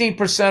listeners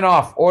 15%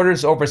 off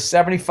orders over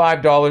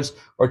 $75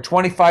 or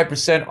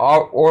 25%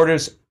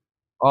 orders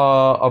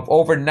of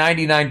over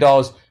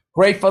 $99.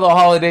 Great for the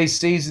holiday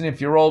season if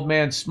your old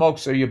man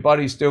smokes or your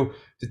buddies do.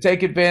 To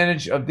take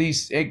advantage of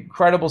these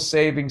incredible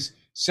savings,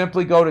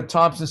 simply go to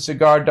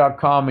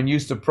thompsoncigar.com and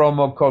use the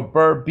promo code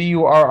BURR,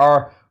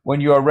 B-U-R-R, when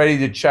you are ready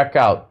to check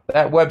out.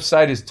 That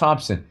website is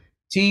Thompson,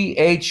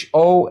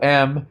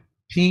 THOMPSON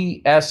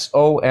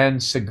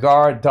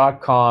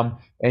cigar.com,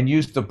 and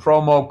use the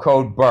promo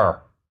code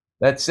BURR.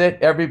 That's it,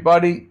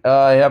 everybody.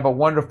 Have a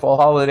wonderful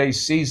holiday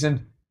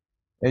season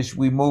as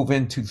we move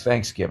into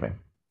Thanksgiving.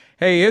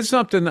 Hey, here's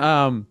something,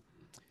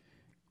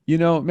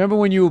 remember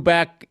when you were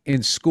back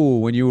in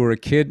school, when you were a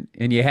kid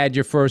and you had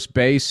your first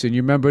bass and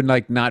you remember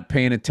like not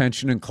paying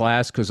attention in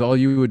class because all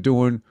you were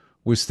doing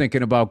was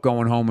thinking about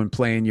going home and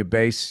playing your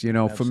bass.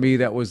 Absolutely. For me,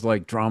 that was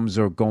like drums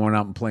or going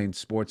out and playing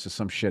sports or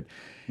some shit.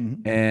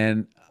 Mm-hmm.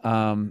 And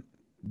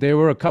there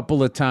were a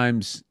couple of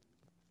times,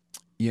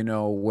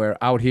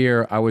 where out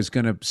here I was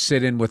going to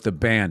sit in with the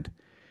band.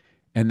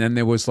 And then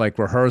there was like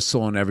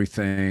rehearsal and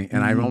everything.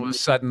 And I all of a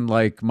sudden,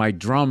 like my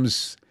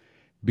drums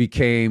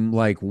became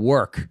like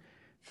work.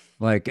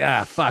 Like,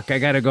 fuck, I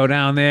got to go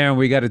down there and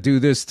we got to do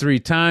this 3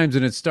 times.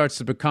 And it starts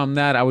to become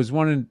that. I was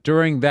wondering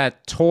during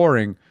that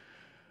touring,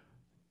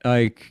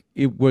 like,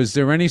 was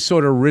there any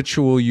sort of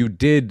ritual you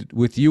did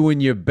with you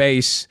and your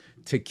bass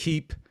to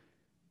keep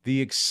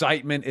the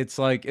excitement? It's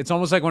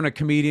almost like when a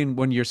comedian,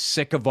 when you're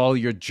sick of all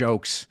your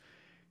jokes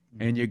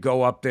and you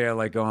go up there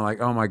like going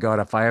like, oh my God,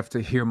 if I have to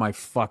hear my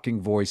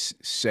fucking voice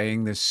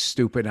saying this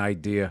stupid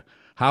idea,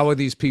 how are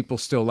these people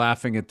still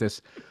laughing at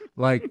this?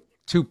 Like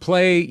to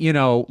play,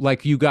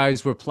 like you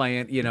guys were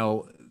playing,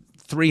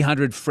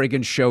 300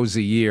 friggin' shows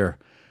a year.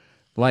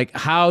 Like,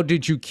 how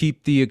did you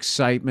keep the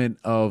excitement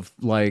of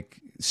like,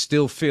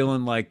 still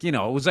feeling like, it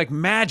was like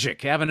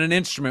magic. Having an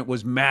instrument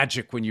was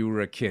magic when you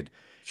were a kid.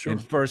 Sure.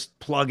 And first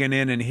plugging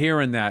in and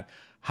hearing that.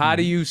 How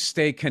do you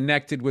stay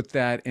connected with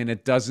that and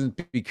it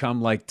doesn't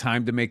become like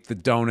time to make the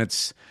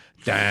donuts?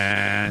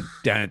 Dun,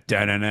 dun,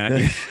 dun, dun,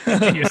 dun.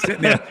 And you're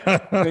sitting there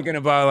thinking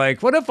about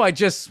like, what if I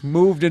just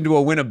moved into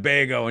a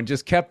Winnebago and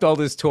just kept all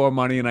this tour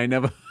money and I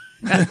never,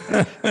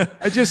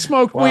 I just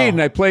smoked weed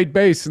and I played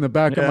bass in the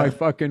back of my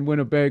fucking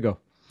Winnebago.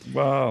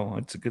 Wow,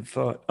 that's a good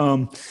thought.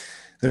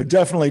 There are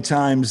definitely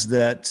times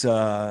that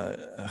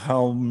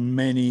how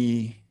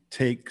many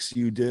takes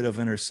you did of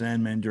Enter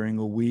Sandman during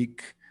a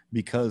week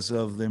because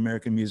of the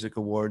American Music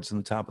Awards and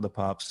the Top of the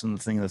Pops and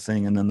the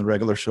thing, and then the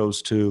regular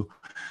shows too.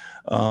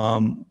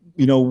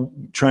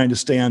 Trying to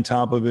stay on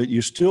top of it.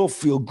 You still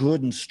feel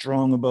good and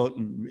strong about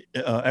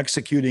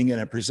executing it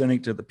and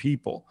presenting to the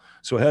people.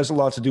 So it has a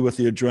lot to do with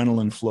the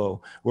adrenaline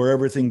flow, where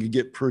everything could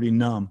get pretty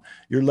numb.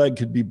 Your leg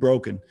could be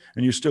broken,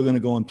 and you're still going to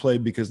go and play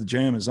because the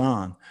jam is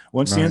on.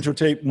 Once the intro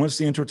tape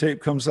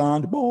comes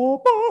on,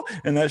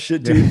 and that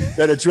shit, dude,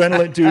 that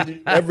adrenaline,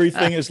 dude,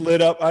 everything is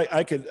lit up.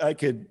 I could,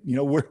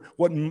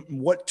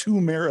 what 2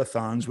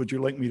 marathons would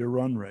you like me to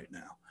run right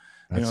now?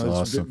 That's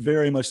awesome. It's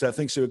very much that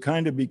thing. So it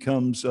kind of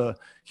becomes a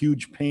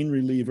huge pain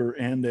reliever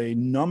and a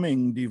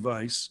numbing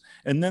device.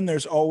 And then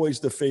there's always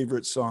the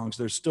favorite songs.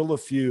 There's still a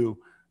few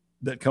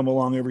that come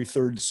along every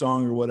third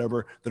song or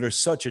whatever that are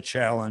such a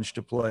challenge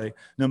to play,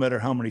 no matter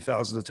how many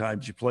thousands of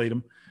times you played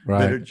them. Right.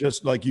 That are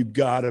just like, you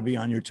got to be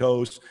on your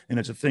toes. And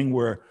it's a thing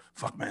where,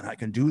 fuck, man, I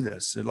can do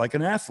this. Like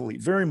an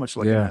athlete, very much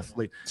like an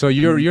athlete. So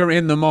you're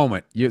in the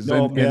moment.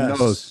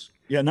 Those.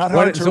 Yeah, not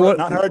hard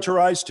to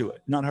rise to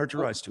it. Not hard to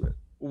rise to it.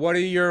 What are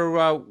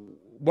your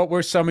what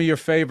were some of your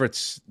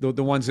favorites? The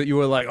ones that you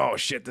were like, oh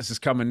shit, this is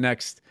coming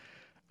next.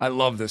 I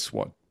love this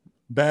one.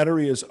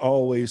 Battery is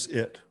always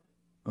it.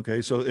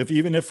 Okay, so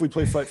even if we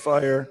play Fight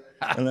Fire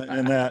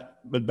and that,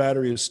 but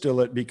Battery is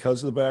still it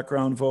because of the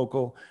background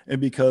vocal and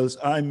because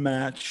I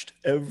matched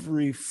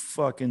every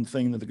fucking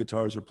thing that the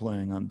guitars are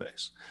playing on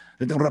bass.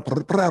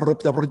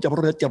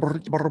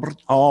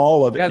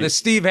 All of it. Yeah, the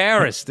Steve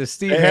Harris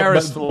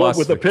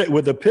philosophy.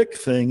 With the pick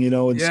thing,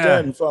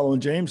 instead and following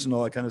James and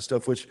all that kind of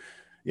stuff, which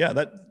yeah,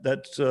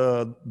 that's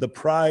the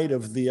pride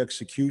of the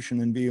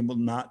execution and being able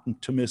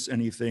not to miss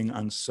anything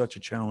on such a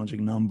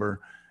challenging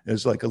number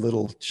is like a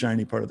little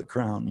shiny part of the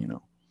crown, you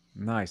know.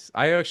 Nice.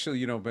 I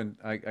actually,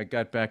 I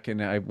got back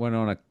and I went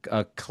on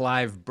a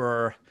Clive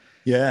Burr,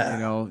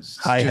 Yeah,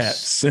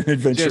 hi-hats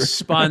adventure. just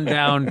spun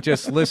down,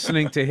 just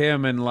listening to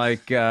him and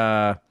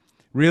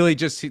really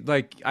just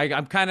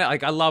I'm kind of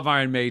like, I love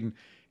Iron Maiden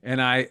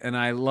and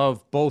I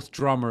love both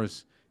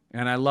drummers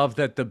and I love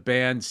that the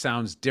band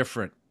sounds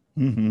different.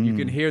 You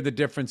can hear the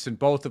difference in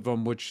both of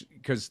them,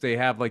 because they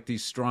have like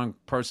these strong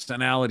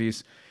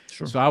personalities.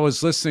 Sure. So I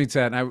was listening to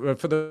that, and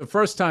for the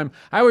first time,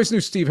 I always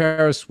knew Steve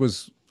Harris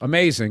was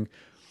amazing,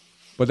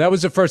 but that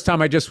was the first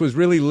time I just was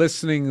really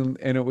listening,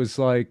 and it was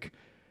like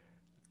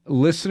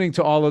listening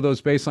to all of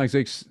those bass lines.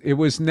 It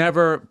was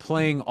never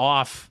playing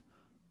off,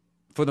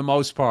 for the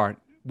most part,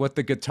 what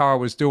the guitar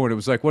was doing. It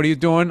was like, what are you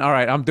doing? All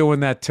right, I'm doing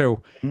that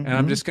too, and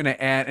I'm just going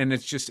to add, and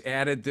it's just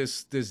added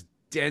this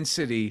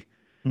density.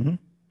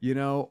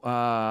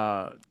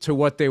 To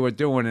what they were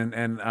doing.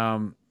 And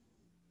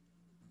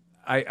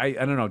I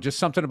don't know, just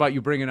something about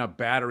you bringing up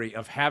Battery,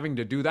 of having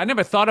to do that. I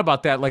never thought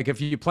about that. Like,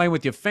 if you're playing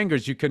with your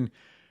fingers, you can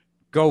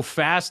go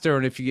faster.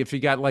 And if you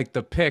got like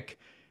the pick,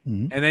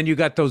 and then you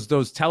got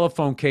those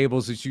telephone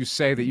cables, as you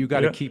say, that you got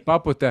to keep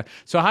up with that.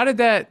 So how did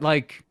that,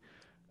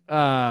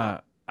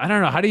 I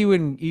don't know, how do you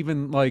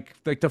even like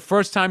the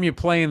first time you're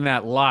playing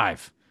that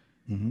live,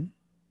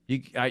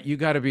 you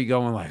got to be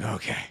going like,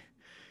 okay,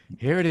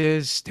 here it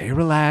is. Stay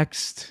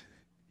relaxed.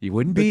 You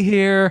wouldn't be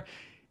here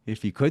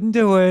if you couldn't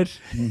do it.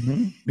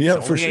 Yeah,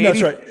 for sure. That's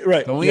right.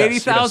 Right. It's only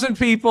 80,000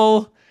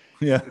 people.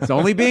 Yeah. It's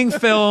only being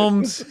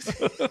filmed.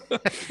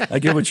 I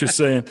get what you're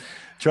saying.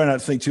 Try not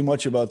to think too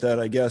much about that,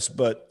 I guess.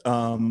 But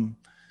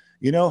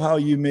you know how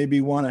you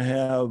maybe want to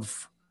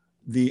have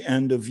the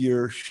end of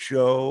your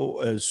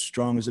show as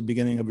strong as the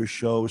beginning of your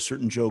show,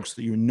 certain jokes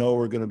that you know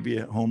are going to be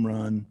a home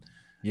run.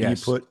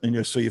 Yes.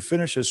 So you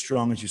finish as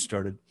strong as you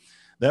started.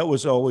 That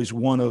was always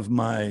one of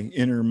my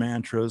inner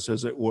mantras,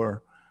 as it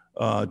were,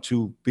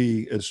 to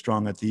be as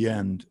strong at the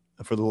end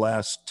for the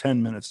last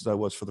 10 minutes as I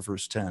was for the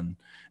first 10.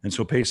 And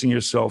so pacing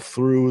yourself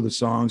through the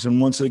songs. And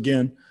once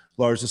again,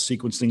 Lars'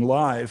 sequencing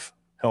live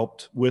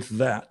helped with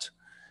that.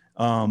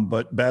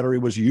 But Battery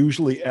was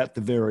usually at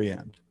the very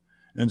end.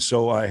 And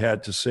so I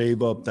had to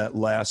save up that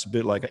last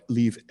bit, like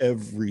leave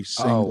every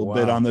single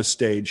bit on the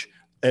stage,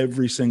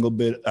 every single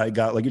bit I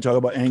got. Like you talk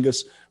about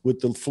Angus with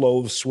the flow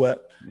of sweat.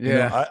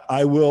 Yeah.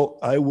 I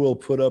will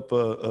put up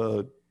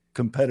a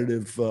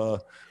competitive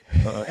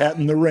hat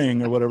in the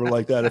ring or whatever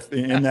like that, if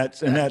in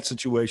that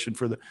situation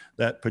for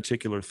that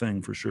particular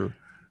thing, for sure.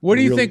 What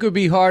do you think would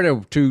be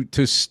harder,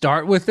 to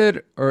start with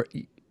it, or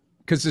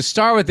because to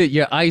start with it,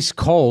 you're ice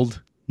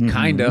cold,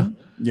 kinda.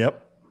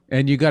 Yep.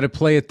 And you got to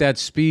play at that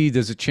speed.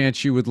 There's a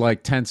chance you would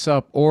like tense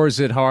up, or is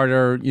it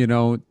harder,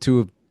 to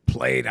have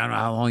played? I don't know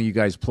how long you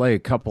guys play, a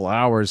couple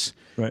hours.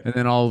 Right. And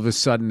then all of a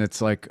sudden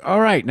it's like,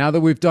 all right, now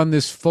that we've done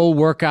this full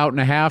workout and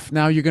a half,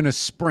 now you're going to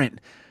sprint,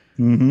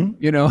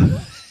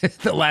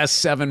 the last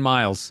 7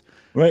 miles.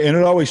 Right. And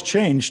it always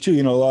changed too.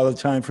 A lot of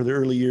the time for the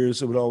early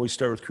years, it would always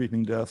start with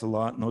Creeping Death a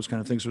lot and those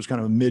kind of things. So it was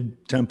kind of a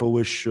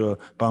mid-tempo-ish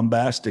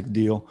bombastic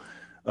deal.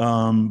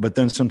 But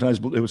then sometimes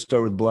it would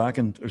start with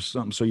Blackened or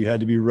something. So you had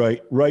to be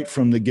right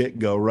from the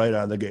get-go, right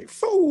out of the gate.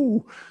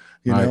 Foo!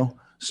 You know?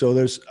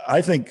 So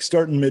I think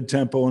starting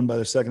mid-tempo and by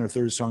the second or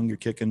third song you're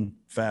kicking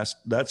fast.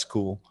 That's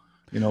cool,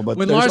 But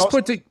when Lars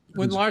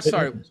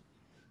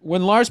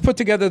put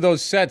together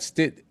those sets,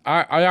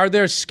 are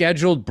there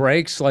scheduled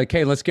breaks? Like,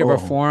 hey, let's give our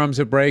forearms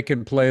a break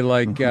and play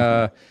like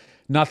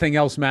nothing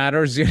else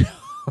matters.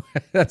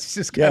 That's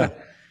just kind of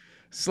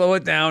slow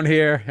it down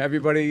here.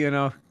 Everybody,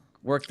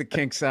 work the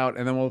kinks out,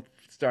 and then we'll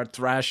start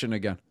thrashing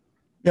again.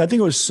 Yeah, I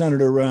think it was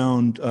centered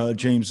around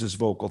James's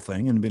vocal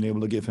thing and being able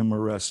to give him a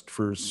rest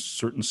for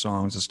certain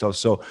songs and stuff.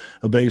 So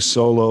a bass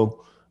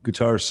solo,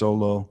 guitar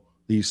solo,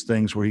 these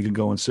things where he could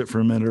go and sit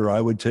for a minute, or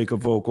I would take a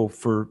vocal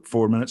for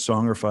 4-minute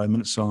song or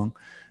 5-minute song,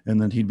 and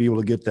then he'd be able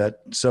to get that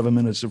 7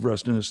 minutes of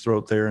rest in his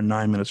throat there and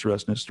 9 minutes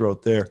rest in his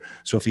throat there.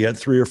 So if he had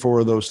 3 or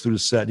 4 of those through the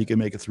set, he could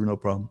make it through no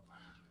problem.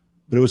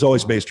 But it was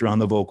always based around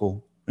the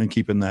vocal and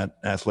keeping that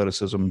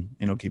athleticism,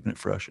 keeping it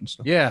fresh and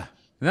stuff. Yeah.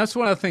 And that's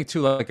one other thing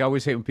too. Like, I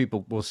always hate when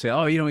people will say,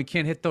 "Oh, we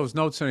can't hit those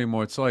notes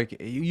anymore." It's like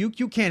you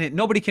can't hit.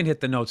 Nobody can hit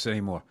the notes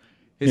anymore.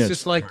 It's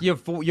just like your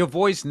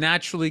voice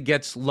naturally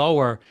gets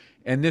lower,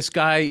 and this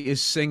guy is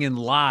singing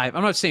live.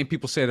 I'm not saying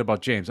people say it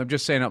about James. I'm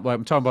just saying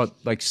I'm talking about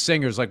like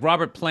singers. Like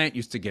Robert Plant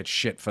used to get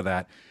shit for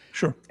that.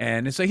 Sure.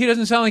 And it's like he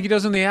doesn't sound like he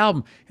does on the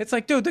album. It's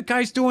like, dude, the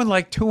guy's doing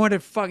like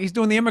 200. He's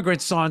doing the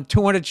Immigrants on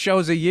 200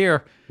 shows a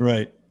year.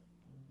 Right.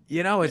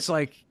 It's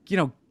like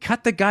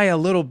cut the guy a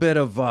little bit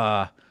of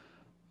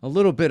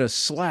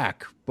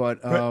slack,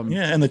 but right.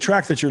 Yeah, and the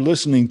track that you're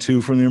listening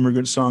to from the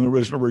Immigrant Song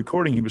original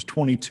recording, he was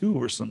 22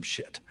 or some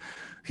shit.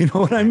 You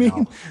know what I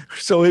mean?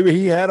 So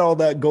he had all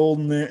that gold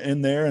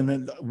in there, and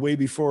then way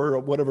before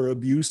whatever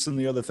abuse and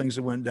the other things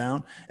that went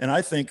down. And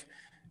I think,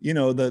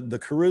 the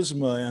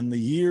charisma and the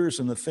years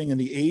and the thing and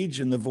the age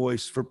and the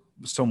voice for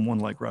someone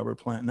like Robert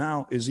Plant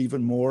now is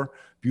even more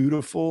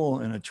beautiful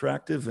and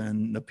attractive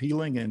and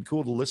appealing and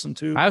cool to listen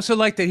to. I also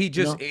like that he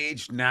just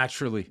aged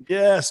naturally.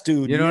 Yes,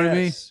 dude. You know what I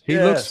mean? He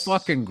looks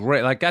fucking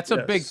great. Like that's a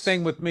big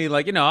thing with me.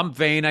 Like, I'm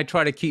vain. I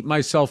try to keep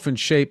myself in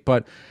shape,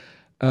 but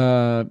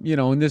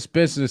in this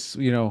business,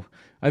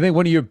 I think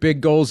one of your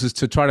big goals is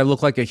to try to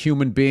look like a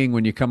human being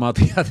when you come out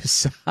the other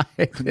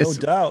side. No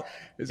doubt.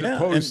 As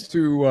opposed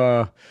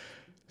to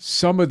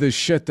some of the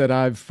shit that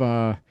I've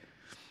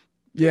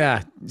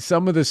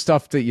some of the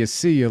stuff that you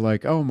see, you're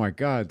like, oh my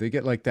God, they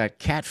get like that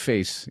cat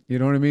face. You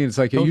know what I mean? It's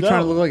like, are you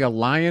trying to look like a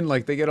lion?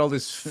 Like they get all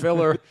this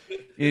filler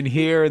in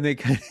here and they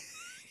kind of,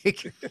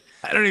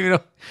 I don't even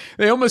know.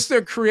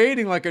 They're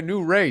creating like a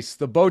new race,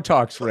 the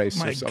Botox race.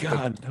 Oh my or something.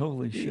 God,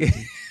 holy shit.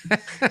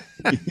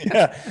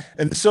 Yeah.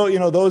 And so,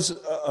 those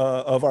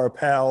of our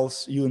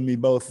pals, you and me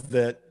both,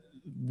 that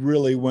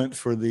really went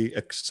for the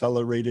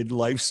accelerated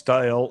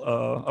lifestyle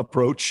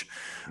approach.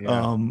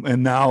 Yeah.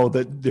 And now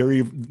that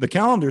the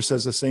calendar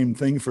says the same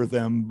thing for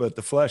them, but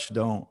the flesh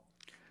don't.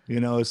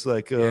 It's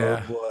like,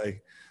 oh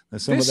boy.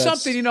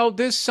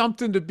 There's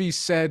something to be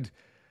said.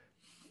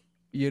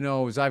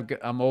 As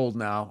I'm old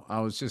now,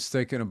 I was just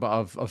thinking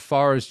about as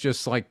far as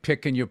just like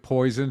picking your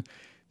poison.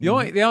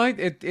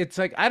 It's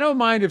like, I don't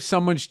mind if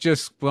someone's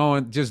just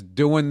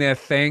doing their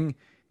thing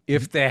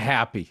if they're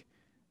happy.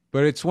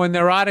 But it's when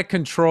they're out of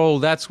control,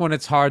 that's when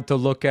it's hard to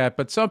look at.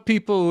 But some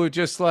people who are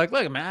just like,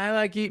 look, man, I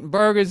like eating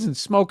burgers and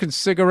smoking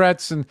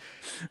cigarettes, and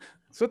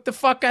it's what the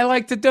fuck I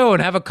like to do,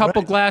 and have a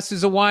couple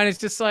glasses of wine. It's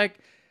just like,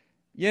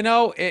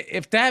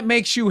 if that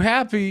makes you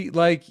happy,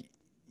 like,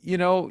 you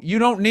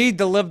don't need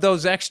to live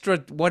those extra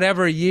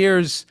whatever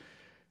years,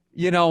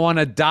 on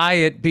a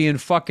diet being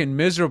fucking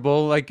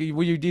miserable. Like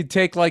you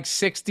take like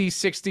 60,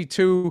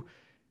 62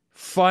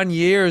 fun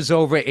years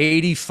over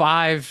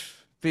 85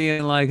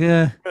 being like,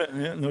 yeah,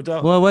 no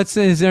doubt. Well,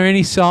 is there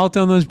any salt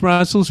on those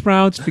Brussels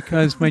sprouts?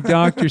 Because my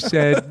doctor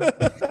said.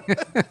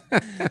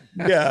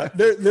 Yeah,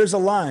 there's a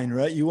line,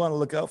 right? You want to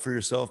look out for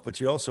yourself, but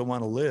you also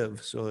want to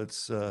live. So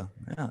it's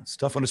it's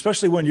tough one,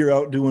 especially when you're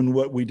out doing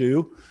what we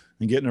do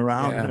and getting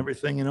around and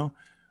everything.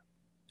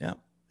 Yeah,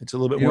 it's a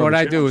little bit. What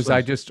I do is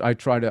I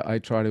try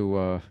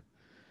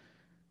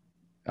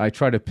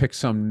to pick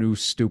some new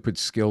stupid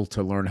skill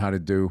to learn how to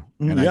do.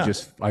 And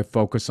I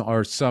focus on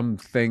or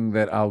something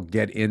that I'll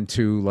get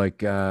into, like,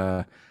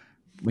 Dean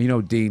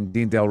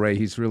Del Rey,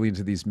 he's really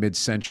into these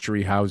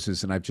mid-century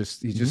houses. And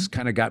he just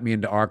kind of got me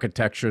into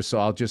architecture. So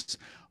I'll just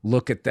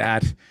look at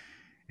that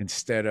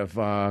instead of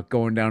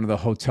going down to the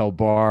hotel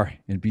bar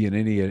and be an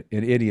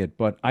idiot.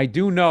 But I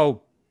do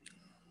know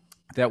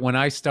that when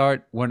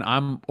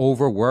I'm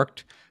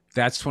overworked,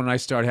 that's when I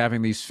start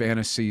having these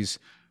fantasies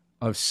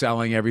of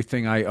selling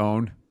everything I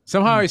own.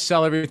 Somehow I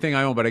sell everything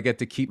I own, but I get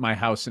to keep my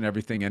house and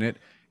everything in it.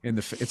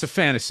 It's a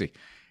fantasy.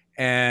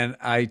 And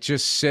I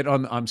just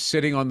I'm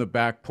sitting on the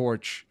back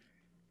porch,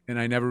 and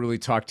I never really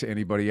talk to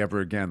anybody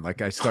ever again.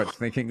 Like I start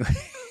thinking,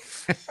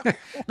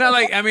 not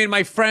like, I mean,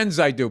 my friends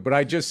I do, but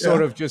I just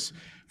sort of just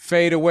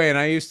fade away. And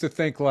I used to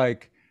think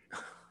like,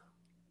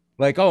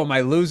 oh, am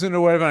I losing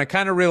or whatever? And I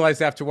kind of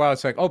realized after a while,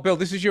 it's like, oh, Bill,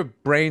 this is your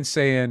brain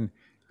saying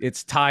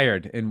it's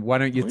tired. And why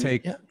don't you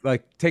take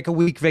a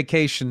week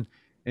vacation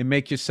and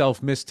make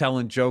yourself miss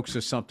telling jokes or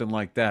something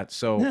like that.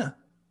 So,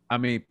 I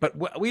mean,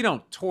 but we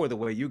don't tour the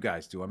way you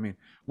guys do. I mean,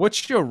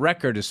 what's your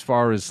record as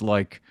far as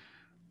like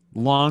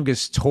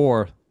longest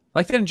tour?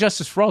 Like that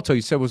Injustice for All tour,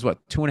 you said was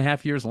what,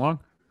 2.5 years long?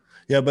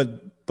 Yeah,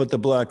 but the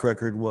Black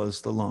record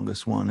was the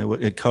longest one.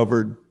 It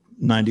covered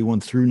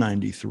 91 through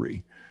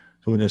 93.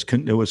 So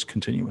it was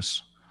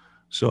continuous.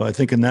 So I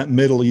think in that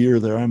middle year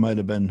there, I might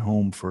have been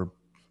home for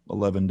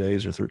 11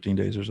 days or 13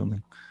 days or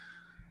something.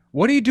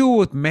 What do you do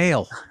with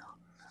mail?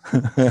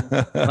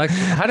 Like,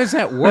 how does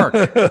that work?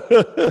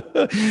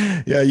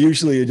 Yeah,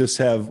 usually you just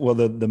have,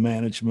 the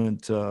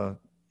management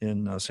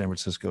in San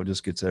Francisco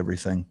just gets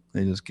everything.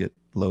 They just get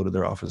loaded.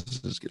 Their offices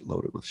just get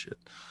loaded with shit.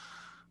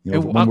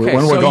 When we're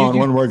gone,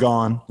 when we're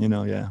gone.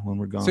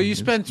 So you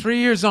spend 3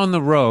 years on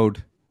the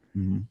road.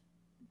 Mm-hmm.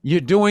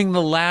 You're doing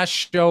the last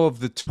show of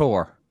the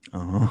tour.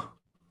 Uh-huh.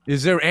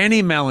 Is there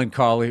any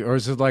melancholy, or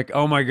is it like,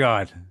 oh my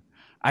God,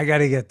 I got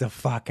to get the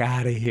fuck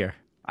out of here.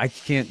 I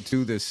can't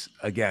do this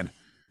again.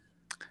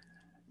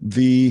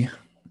 The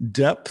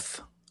depth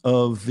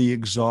of the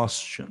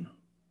exhaustion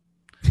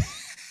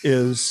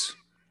is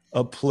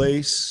a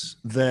place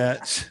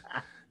that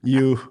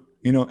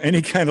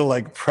any kind of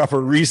like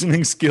proper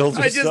reasoning skills.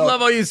 I just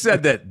love how you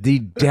said that. The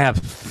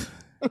depth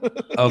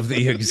of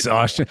the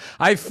exhaustion.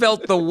 I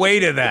felt the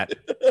weight of that.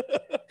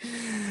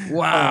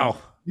 Wow.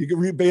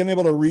 You being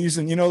able to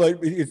reason,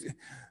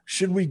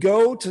 should we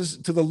go to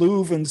the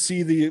Louvre and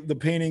see the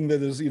painting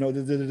that is,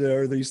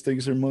 or these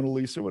things are Mona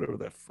Lisa or whatever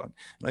that fuck.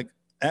 Like,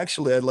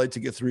 actually, I'd like to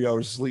get 3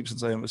 hours of sleep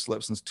since I haven't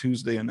slept since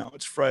Tuesday and now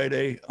it's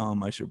Friday.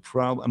 I should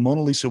probably,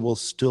 Mona Lisa will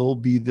still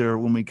be there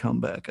when we come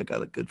back. I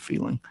got a good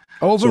feeling.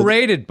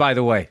 Overrated, by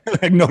the way.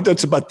 No,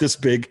 that's about this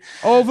big.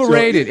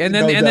 Overrated. So, and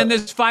then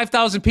there's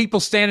 5,000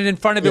 people standing in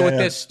front of it with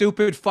their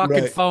stupid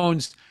fucking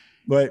phones.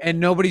 Right. and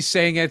nobody's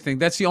saying anything.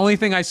 That's the only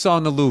thing I saw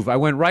in the Louvre. I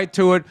went right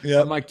to it.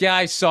 Yep. I'm like, yeah,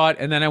 I saw it,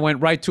 and then I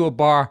went right to a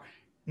bar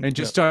and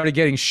just started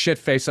getting shit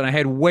faced, and I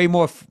had way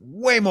more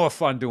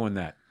fun doing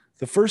that.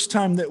 The first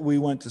time that we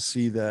went to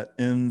see that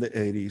in the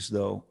 80s,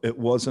 though, it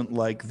wasn't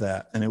like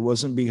that. And it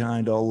wasn't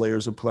behind all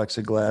layers of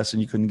plexiglass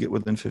and you couldn't get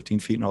within 15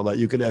 feet and all that.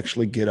 You could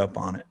actually get up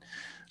on it.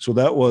 So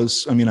that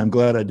was, I mean, I'm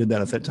glad I did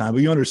that at that time,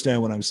 but you understand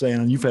what I'm saying.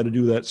 And you've had to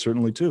do that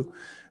certainly too.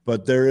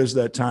 But there is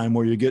that time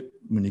where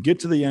when you get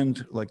to the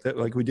end like that,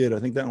 like we did, I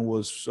think that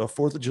was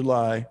 4th of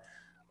July,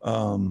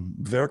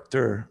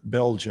 Werchter,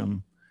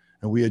 Belgium.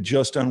 And we had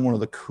just done one of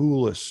the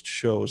coolest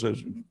shows.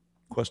 There's a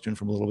question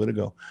from a little bit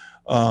ago.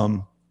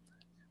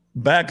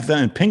 Back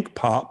then, Pink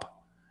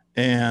Pop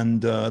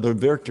and the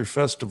Werchter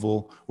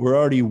Festival were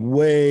already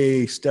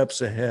way steps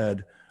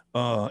ahead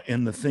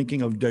in the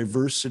thinking of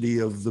diversity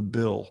of the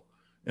bill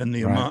and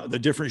the amount, the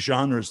different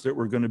genres that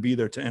were going to be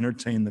there to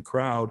entertain the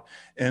crowd,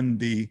 and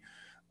the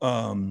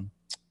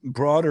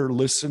broader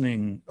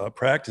listening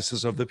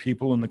practices of the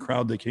people in the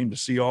crowd that came to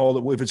see all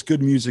that. If it's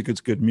good music,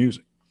 it's good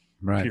music.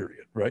 Right.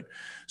 Period. Right.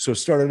 So it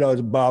started out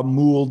as Bob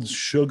Mould's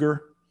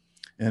Sugar,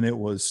 and it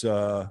was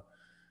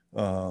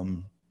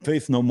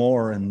Faith No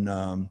More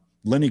and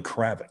Lenny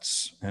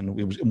Kravitz, and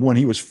it was when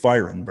he was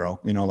firing, bro.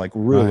 You know, like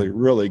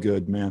really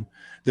good, man.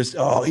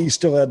 He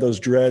still had those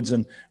dreads,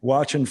 and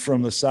watching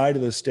from the side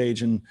of the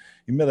stage, and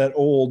you remember that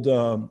old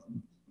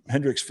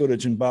Hendrix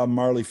footage and Bob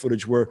Marley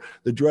footage where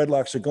the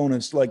dreadlocks are going.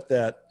 It's like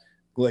that,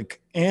 like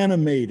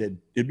animated.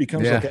 It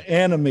becomes like an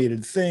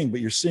animated thing,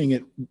 but you're seeing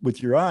it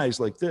with your eyes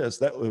like this.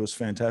 That was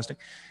fantastic.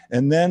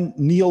 And then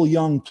Neil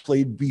Young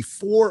played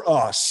before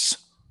us.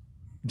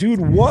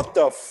 Dude, what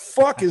the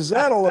fuck is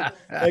that all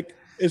like?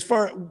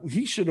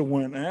 He should have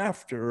went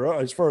after,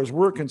 as far as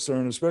we're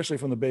concerned, especially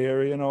from the Bay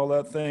Area and all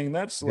that thing.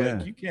 That's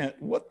like, you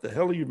can't, what the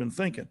hell have you been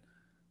thinking?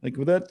 Like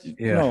with that,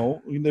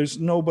 no, there's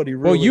nobody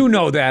really. Well, you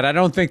know that. I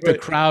don't think the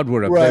crowd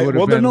would have. Right. They would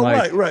have been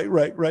like,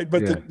 right.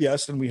 But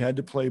yes, and we had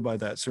to play by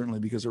that, certainly,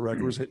 because the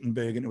record was hitting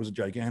big and it was a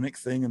gigantic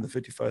thing. And the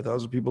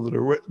 55,000 people that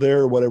are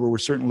there or whatever were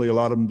certainly a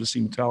lot of them to see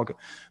Metallica.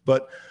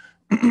 But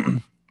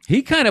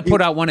he kind of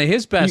put out one of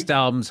his best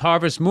albums,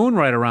 Harvest Moon,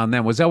 right around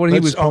then. Was that what he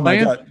was playing? Oh my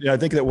God. Yeah, I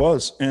think it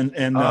was. And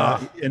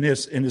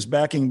his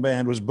backing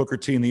band was Booker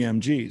T and the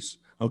MGs.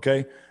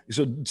 Okay.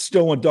 So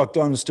still when Duck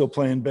Dunn is still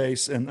playing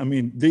bass. And I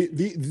mean,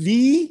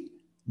 the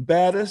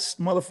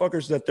baddest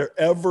motherfuckers that there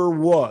ever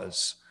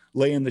was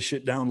laying the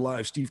shit down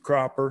live. Steve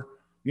Cropper,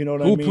 you know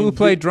what I mean? Who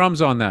played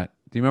drums on that?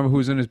 Do you remember who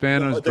was in his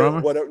band as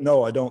drummer?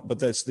 No, I don't.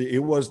 But it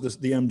was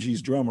the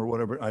MG's drummer,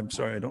 whatever. I'm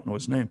sorry, I don't know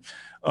his name.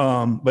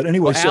 But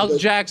anyway, Al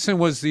Jackson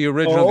was the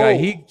original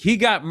guy. He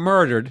got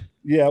murdered.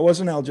 Yeah, it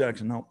wasn't Al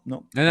Jackson. No.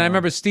 And I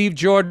remember Steve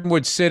Jordan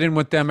would sit in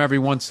with them every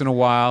once in a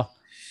while.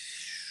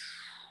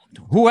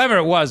 Whoever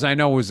it was, I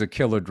know was a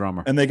killer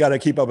drummer. And they got to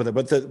keep up with it.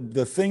 But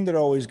the thing that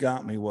always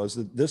got me was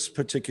that this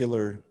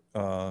particular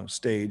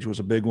stage was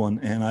a big one.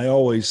 And I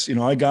always,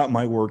 I got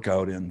my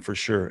workout in for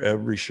sure,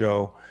 every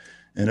show.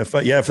 And if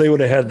they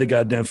would have had the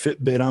goddamn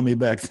Fitbit on me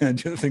back then,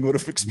 the thing would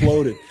have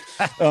exploded.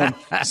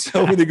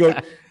 So they go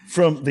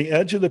from the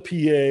edge of the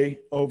PA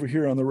over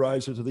here on the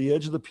riser to the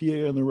edge of the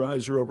PA on the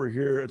riser over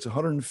here. It's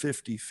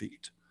 150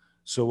 feet.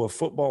 So a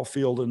football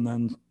field, and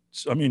then,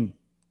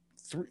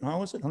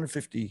 how is it?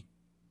 150.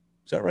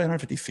 Is that right?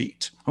 150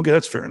 feet. Okay,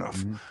 that's fair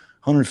enough.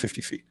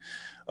 150 feet.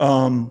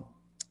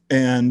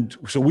 And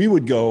so we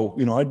would go,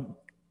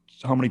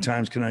 how many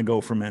times can I go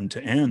from end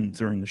to end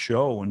during the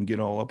show and get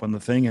all up on the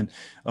thing, and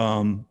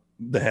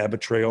the habit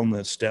trail and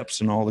the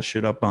steps and all the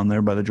shit up on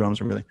there by the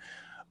drums and everything.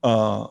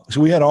 So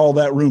we had all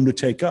that room to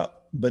take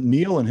up. But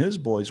Neil and his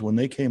boys, when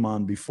they came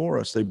on before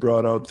us, they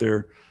brought out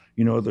their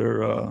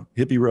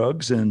hippie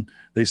rugs, and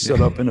they set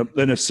up in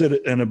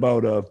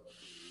about a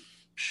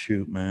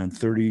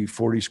 30,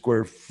 40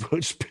 square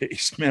foot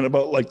space, man,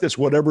 about like this.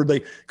 Whatever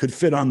they could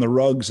fit on the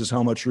rugs is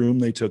how much room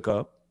they took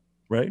up.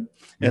 Right.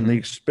 And the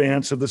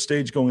expanse of the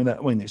stage going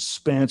that way, and the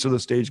expanse of the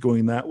stage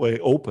going that way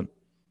open.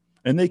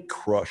 And they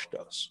crushed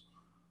us.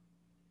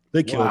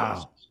 They killed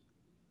us.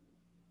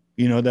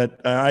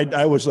 That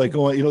I was like,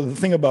 the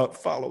thing about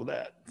follow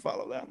that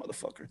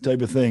motherfucker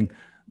type of thing.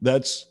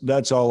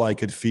 That's all I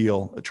could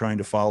feel trying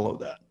to follow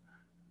that,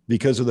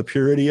 because of the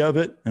purity of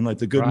it and like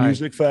the good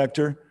music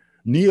factor.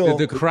 Neil,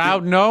 did the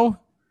crowd know?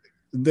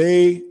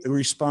 They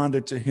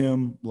responded to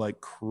him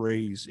like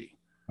crazy.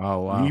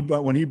 Oh wow!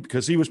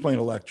 Because he was playing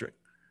electric.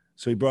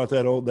 So he brought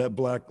that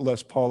black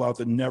Les Paul out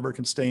that never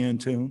can stay in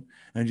tune,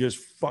 and just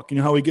fucking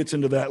how he gets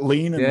into that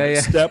lean and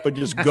step and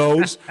just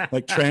goes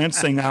like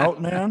trancing out,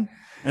 man.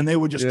 And they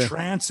would just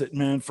trance it,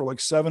 man, for like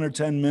 7 or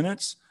 10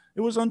 minutes.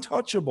 It was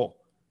untouchable.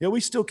 Yeah, we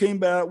still came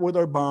back with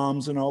our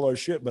bombs and all our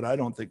shit, but I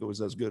don't think it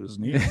was as good as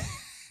Neil.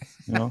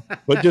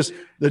 But just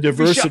the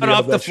diversity. We shut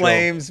off the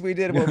flames. We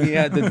did what we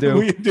had to do.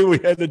 we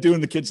had to do,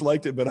 and the kids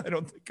liked it, but I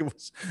don't think it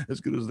was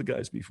as good as the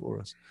guys before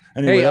us.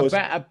 Anyway,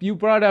 you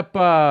brought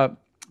up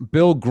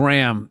Bill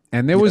Graham,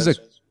 and there was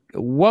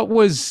what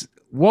was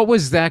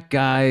that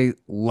guy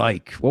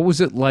like? What was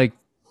it like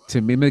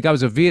to me? I mean, the guy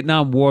was a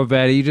Vietnam War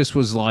vet. He just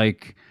was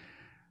like,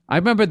 I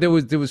remember there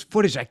was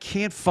footage. I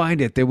can't find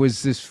it. There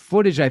was this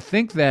footage. I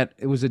think that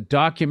it was a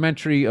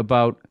documentary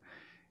about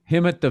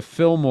him at the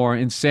Fillmore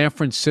in San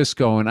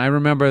Francisco. And I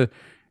remember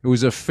it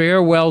was a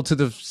farewell to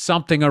the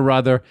something or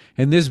other.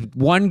 And this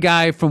one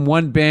guy from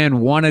one band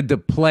wanted to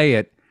play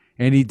it,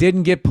 and he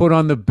didn't get put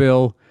on the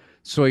bill.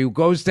 So he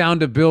goes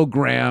down to Bill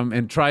Graham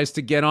and tries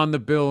to get on the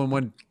bill. And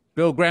when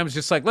Bill Graham's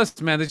just like,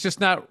 listen, man, there's just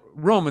not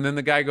room. And then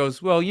the guy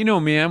goes, well,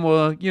 man,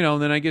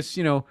 then I guess,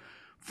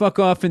 fuck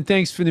off and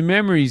thanks for the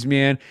memories,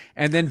 man.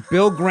 And then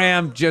Bill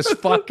Graham just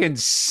fucking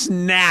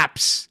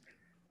snaps.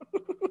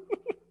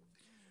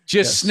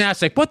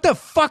 Snaps like, what the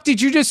fuck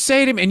did you just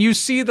say to him? And you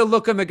see the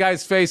look on the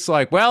guy's face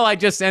like, well, I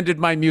just ended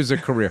my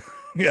music career.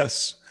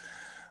 Yes.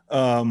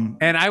 And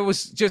I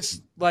was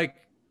just like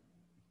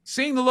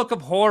seeing the look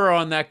of horror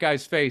on that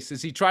guy's face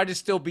as he tried to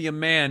still be a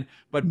man,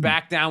 but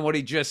back down what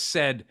he just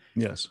said.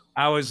 Yes.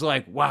 I was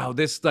like, wow,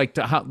 this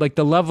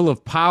the level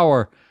of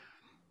power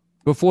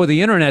before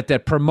the internet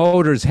that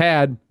promoters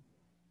had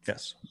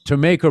to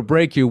make or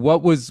break you.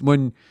 What was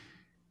when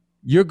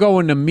you're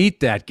going to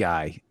meet that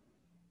guy,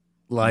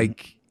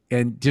 like,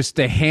 and just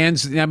the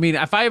hands. I mean,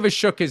 if I ever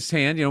shook his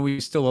hand, we were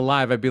still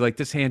alive, I'd be like,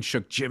 this hand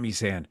shook Jimmy's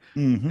hand.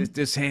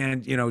 This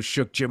hand,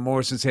 shook Jim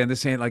Morrison's hand.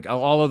 This hand, like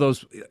all of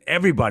those,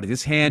 everybody,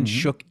 this hand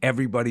shook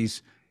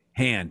everybody's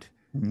hand.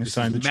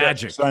 Sign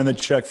the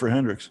check for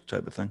Hendrix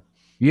type of thing.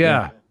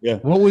 Yeah.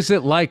 What was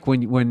it like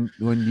when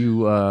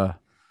you,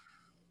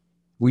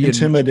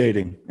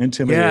 intimidating.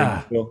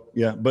 Yeah.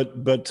 Yeah.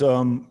 But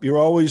you're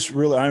always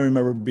really, I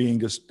remember being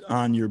just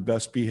on your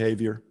best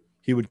behavior.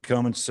 He would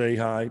come and say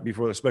hi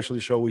before, especially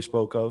the show we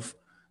spoke of.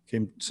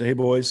 Came say, hey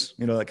boys,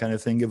 that kind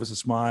of thing. Give us a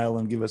smile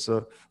and give us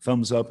a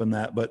thumbs up and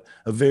that. But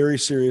a very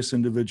serious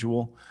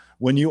individual.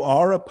 When you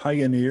are a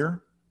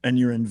pioneer and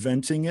you're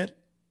inventing it,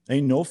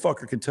 ain't no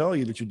fucker can tell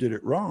you that you did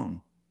it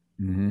wrong.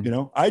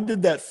 I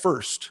did that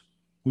first.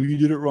 Well, you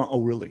did it wrong.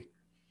 Oh, really?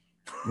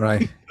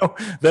 Right.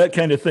 That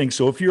kind of thing.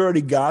 So if you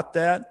already got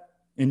that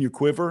in your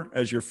quiver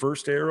as your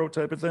first arrow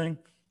type of thing,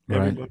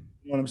 everybody,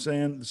 you know what I'm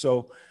saying?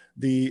 So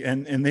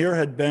and there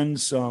had been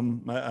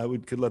some,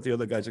 could let the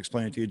other guys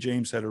explain it to you.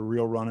 James had a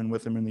real run-in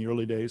with him in the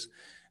early days.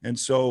 And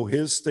so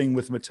his thing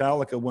with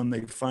Metallica, when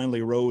they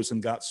finally rose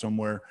and got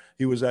somewhere,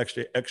 he was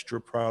actually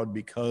extra proud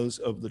because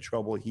of the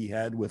trouble he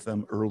had with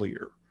them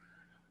earlier.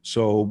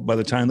 So by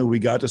the time that we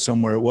got to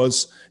somewhere, it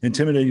was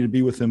intimidating to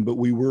be with him, but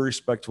we were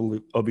respectful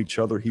of each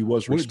other. He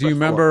was respectful. Do you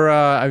remember,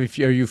 are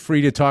you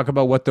free to talk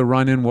about what the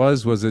run-in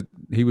was? Was it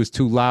he was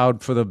too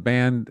loud for the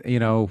band,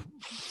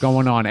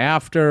 going on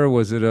after?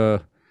 Was it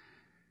a...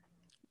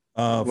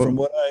 From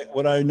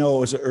what I know, it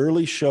was an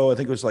early show. I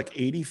think it was like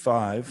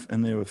 85,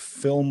 and they were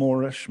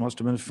Fillmore-ish, must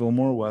have been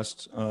Fillmore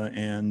West,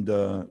 and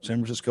San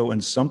Francisco,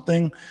 and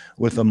something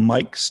with a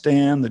mic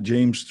stand that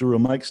James threw a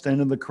mic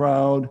stand in the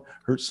crowd,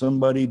 hurt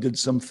somebody, did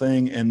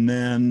something, and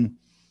then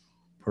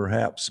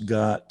perhaps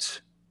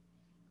got,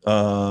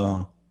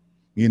 what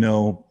do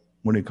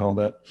you call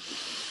that?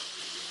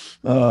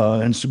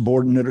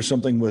 Insubordinate or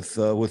something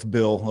with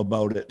Bill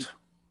about it.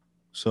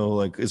 So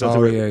like, is that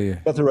is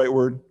that the right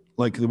word?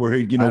 Like where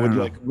he, would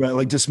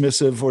like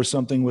dismissive or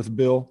something with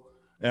Bill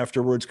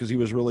afterwards because he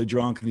was really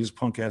drunk and he's a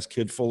punk ass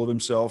kid full of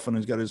himself and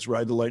he's got his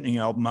Ride the Lightning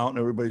album out and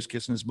everybody's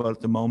kissing his butt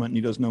at the moment and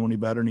he doesn't know any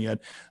better and he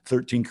had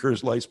 13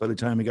 Coors Lights by the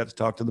time he got to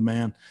talk to the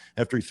man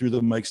after he threw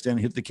the mic stand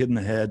and hit the kid in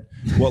the head.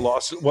 What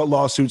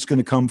lawsuit's going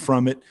to come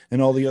from it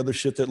and all the other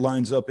shit that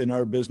lines up in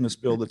our business,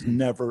 Bill, that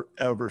never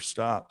ever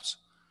stops.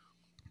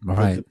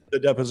 Right. The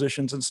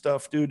depositions and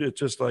stuff, dude. It's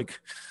just like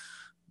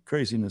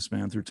craziness,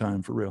 man, through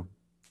time for real.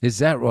 Is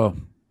that well?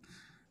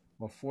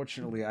 Well,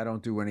 fortunately, I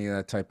don't do any of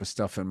that type of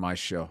stuff in my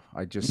show.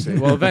 I just say,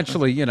 well,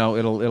 eventually,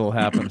 it'll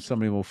happen.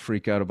 Somebody will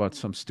freak out about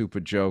some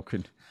stupid joke,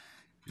 and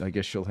I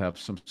guess you'll have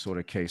some sort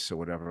of case or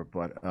whatever.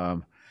 But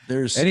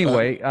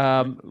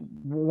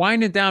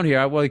winding down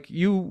here, like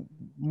you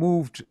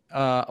moved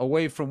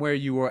away from where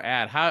you were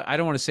at. How I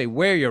don't want to say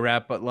where you're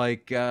at, but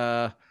like,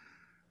 because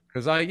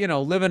I,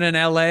 living in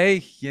LA,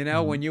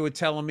 when you were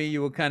telling me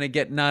you were kind of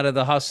getting out of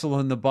the hustle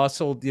and the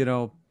bustle,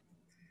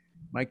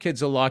 my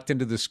kids are locked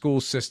into the school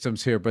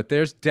systems here, but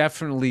there's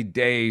definitely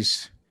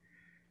days,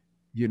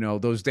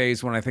 those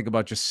days when I think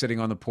about just sitting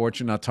on the porch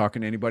and not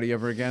talking to anybody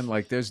ever again.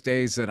 Like there's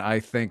days that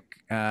I think,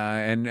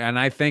 and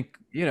I think,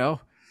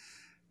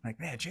 like,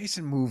 man,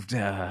 Jason moved,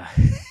 that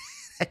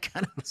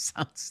kind of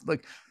sounds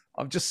like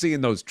I'm just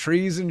seeing those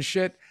trees and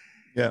shit.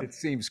 Yeah. It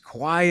seems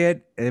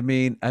quiet. I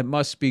mean, it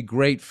must be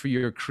great for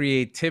your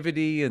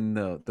creativity and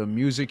the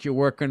music you're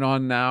working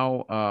on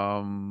now.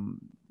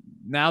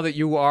 Now that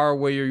you are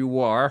where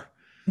you are,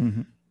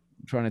 I'm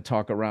trying to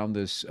talk around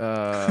this.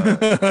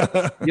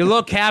 You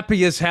look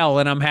happy as hell,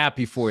 and I'm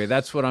happy for you.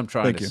 That's what I'm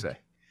trying to say.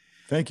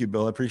 Thank you,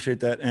 Bill. I appreciate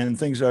that. And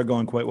things are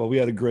going quite well. We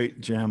had a great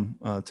jam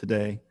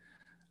today.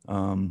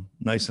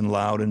 Nice and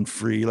loud and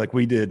free like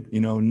we did.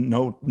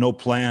 No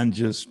plan,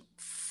 just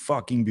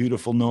fucking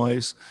beautiful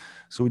noise.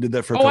 So we did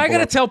that for a couple I got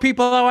to tell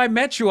people how I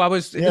met you. I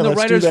was in the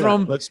writers'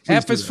 room,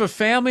 F is for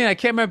Family. And I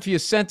can't remember if you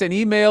sent an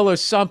email or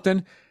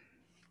something.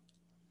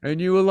 And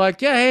you were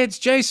like, yeah, hey, it's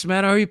Jason,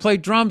 man. I heard you play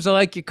drums. I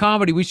like your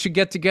comedy. We should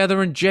get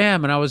together and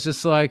jam. And I was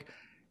just like,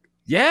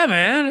 yeah,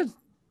 man.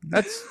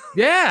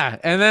 Yeah.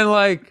 And then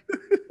like,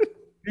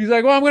 he's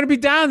like, well, I'm going to be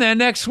down there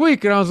next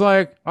week. And I was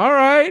like, all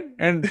right.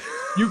 And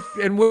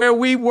where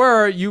we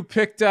were, you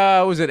picked,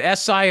 was it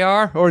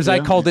SIR? Or as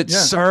I called it,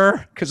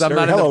 Sir? Because I'm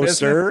not in the business.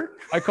 Sir.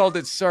 I called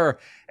it Sir.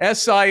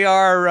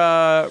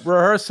 SIR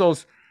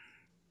rehearsals.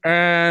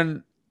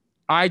 And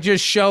I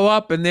just show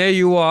up and there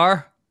you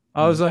are.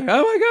 I was like,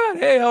 oh my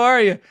God, hey, how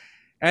are you?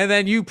 And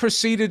then you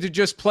proceeded to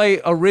just play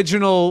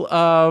original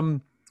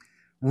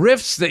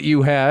riffs that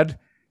you had.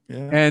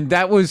 Yeah. And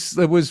it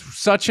was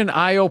such an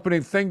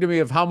eye-opening thing to me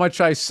of how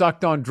much I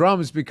sucked on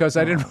drums, because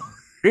I didn't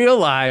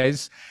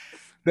realize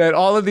that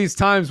all of these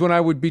times when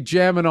I would be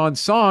jamming on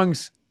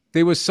songs,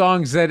 they were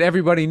songs that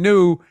everybody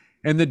knew,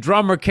 and the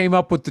drummer came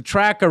up with the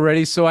track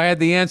already, so I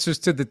had the answers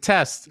to the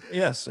test.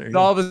 Yes, sir. And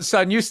all of a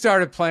sudden, you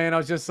started playing. I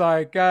was just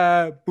like,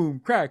 boom,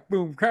 crack,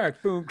 boom,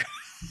 crack, boom.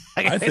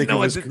 I think it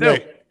was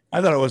great. I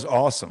thought it was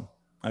awesome.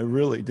 I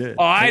really did.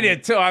 Oh, I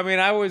did too. I mean,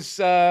 I was,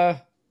 I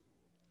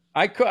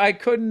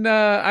couldn't,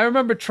 I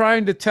remember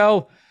trying to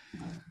tell,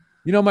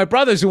 my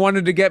brothers who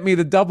wanted to get me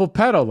the double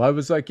pedal. I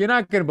was like, you're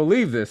not going to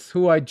believe this,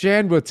 who I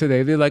jammed with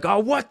today. They're like, oh,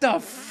 what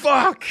the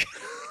fuck?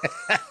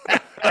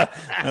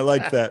 I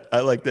like that.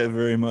 I like that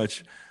very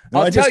much.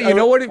 I'll tell you,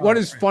 what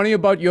is funny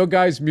about your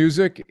guys'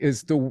 music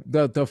is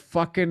the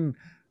fucking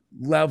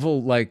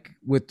level, like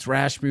with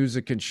thrash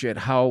music and shit,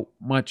 how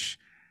much,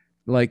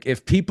 like,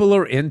 if people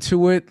are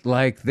into it,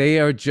 like, they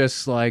are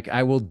just like,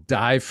 I will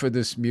die for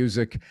this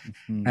music.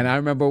 Mm-hmm. And I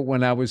remember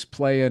when I was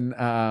playing,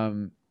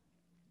 I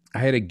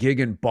had a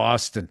gig in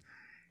Boston,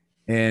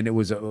 and it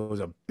was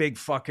a big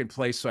fucking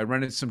place. So I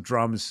rented some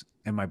drums,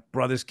 and my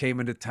brothers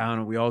came into town,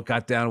 and we all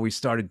got down and we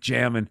started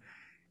jamming.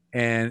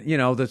 And,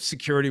 the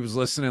security was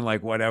listening,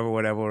 like,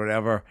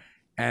 whatever.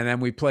 And then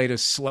we played a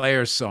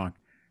Slayer song.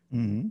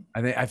 Mm-hmm.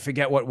 I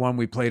forget what one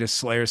we played, a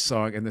Slayer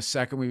song, and the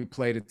second we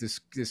played it,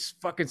 this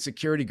fucking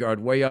security guard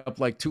way up,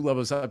 like 2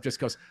 levels up, just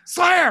goes,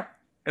 Slayer,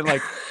 and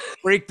like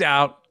freaked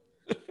out.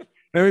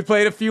 Then we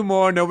played a few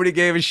more, nobody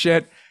gave a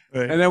shit,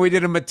 right. And then we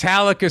did a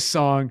Metallica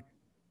song,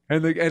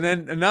 and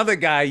then another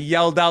guy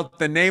yelled out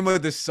the name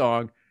of the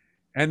song,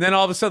 and then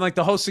all of a sudden, like,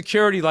 the whole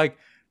security, like,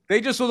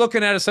 they just were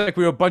looking at us like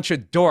we were a bunch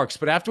of dorks.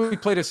 But after we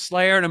played a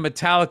Slayer and a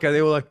Metallica,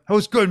 they were like, that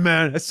was good,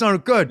 man. That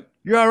sounded good.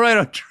 You're all right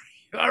on.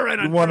 All right,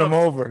 you won them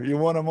over. You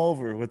won them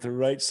over with the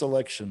right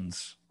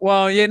selections.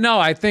 Well,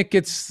 I think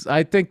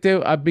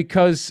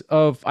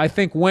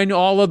when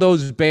all of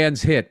those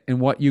bands hit and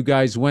what you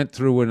guys went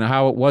through and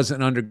how it was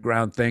an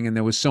underground thing, and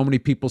there was so many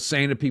people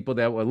saying to people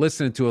that were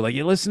listening to it, like,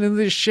 you're listening to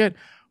this shit?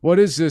 What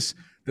is this?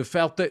 The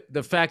fact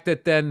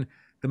that then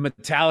the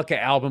Metallica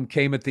album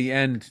came at the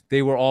end,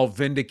 they were all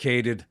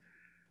vindicated.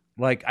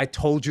 Like, I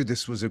told you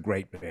this was a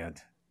great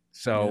band.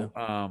 So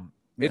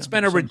it's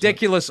been a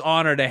ridiculous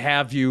honor to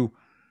have you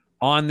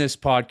on this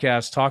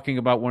podcast talking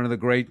about one of the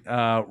great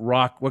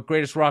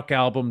greatest rock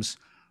albums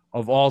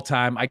of all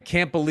time. I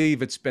can't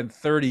believe it's been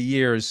 30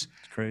 years.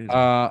 It's crazy.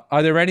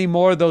 Are there any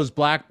more of those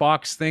black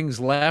box things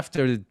left,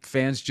 or did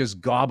fans just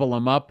gobble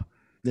them up?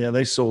 Yeah,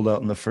 they sold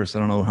out in the first, I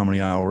don't know how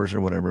many hours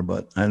or whatever,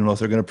 but I don't know if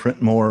they're going to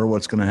print more or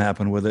what's going to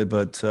happen with it.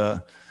 But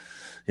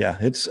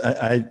it's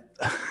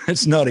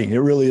it's nutty. It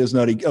really is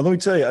nutty. Let me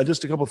tell you,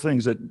 just a couple of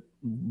things that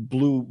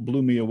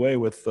blew me away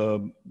with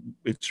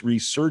its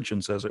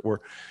resurgence, as it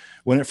were.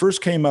 When it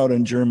first came out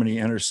in Germany,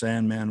 Enter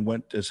Sandman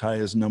went as high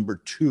as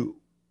number 2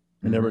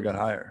 and never got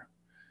higher.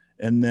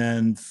 And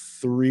then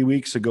 3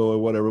 weeks ago or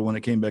whatever, when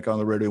it came back on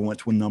the radio, it went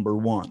to number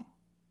 1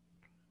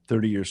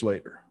 30 years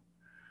later.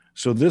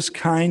 So this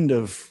kind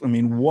of,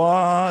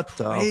 what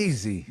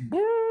crazy.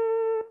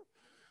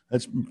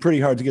 That's pretty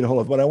hard to get a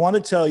hold of. But I want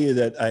to tell you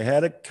that I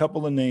had a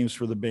couple of names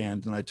for the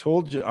band, and I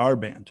told you our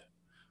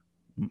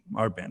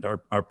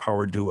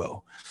power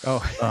duo.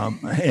 Oh,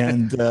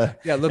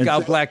 look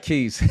out, Black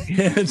Keys.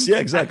 Yeah,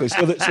 exactly.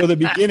 So the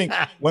beginning,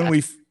 when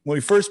we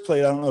first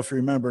played, I don't know if you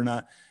remember or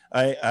not,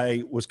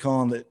 I was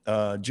calling it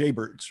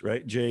Jaybirds,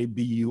 right?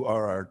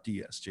 Jburrds,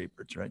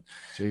 Jaybirds, right?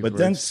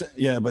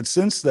 Jaybirds. But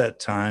since that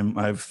time,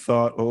 I've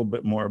thought a little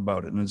bit more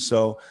about it, and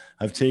so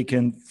I've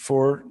taken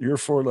your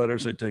 4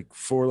 letters. I take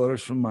 4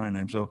 letters from my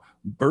name, so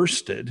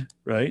Bursted,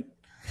 right?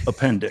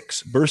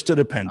 Appendix, Bursted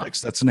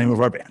Appendix. That's the name of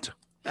our band.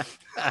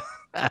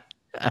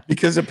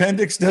 Because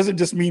appendix doesn't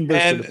just mean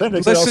bursted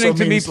appendix. Listening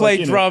to me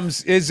play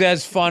drums is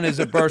as fun as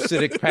a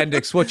bursted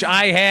appendix, which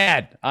I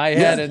had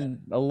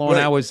when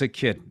I was a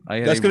kid.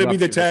 That's going to be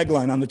the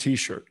tagline on the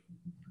T-shirt.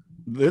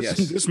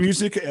 This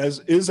music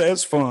is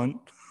as fun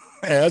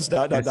as ...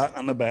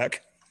 on the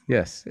back.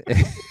 Yes.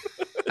 And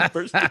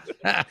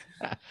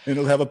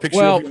it'll have a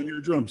picture of you on your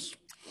drums.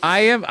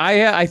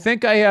 I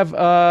think I have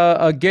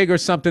a gig or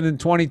something in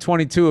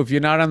 2022 if you're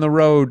not on the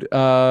road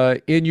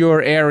in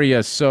your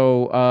area.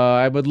 So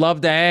I would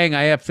love to hang.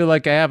 I feel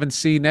like I haven't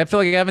seen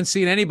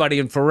anybody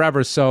in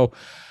forever. So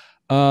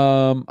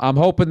I'm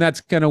hoping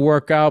that's going to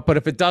work out. But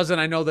if it doesn't,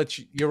 I know that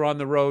you're on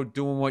the road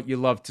doing what you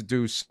love to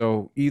do.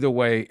 So either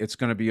way, it's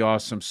going to be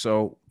awesome.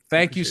 So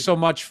Thank you so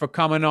much for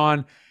coming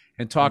on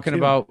and talking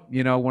about,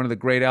 one of the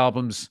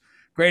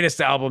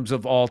greatest albums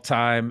of all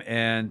time.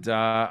 And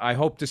I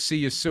hope to see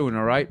you soon.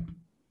 All right.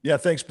 Yeah.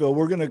 Thanks, Bill.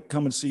 We're going to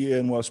come and see you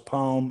in West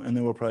Palm, and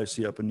then we'll probably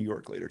see you up in New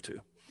York later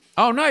too.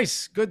 Oh,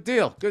 nice. Good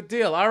deal. Good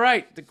deal. All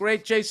right. The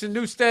great Jason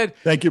Newsted.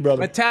 Thank you,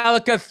 brother.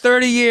 Metallica,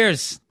 30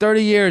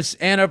 years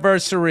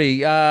anniversary.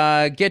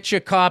 Get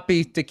your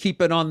copy to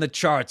keep it on the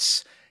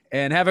charts.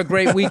 And have a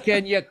great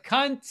weekend, you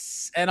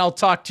cunts. And I'll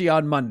talk to you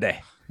on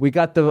Monday. We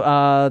got the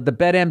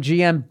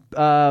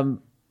BetMGM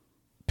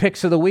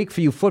picks of the week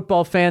for you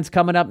football fans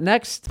coming up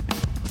next.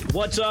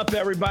 What's up,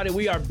 everybody?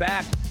 We are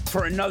back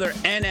for another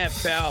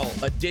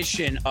NFL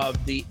edition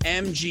of the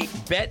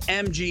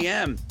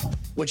BetMGM,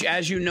 which,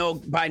 as you know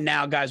by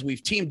now, guys,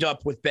 we've teamed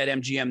up with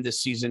BetMGM this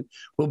season.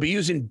 We'll be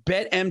using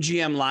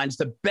BetMGM lines,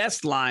 the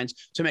best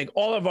lines, to make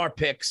all of our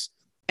picks,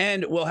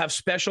 and we'll have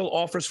special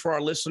offers for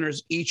our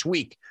listeners each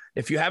week.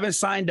 If you haven't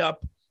signed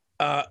up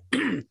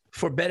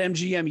for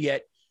BetMGM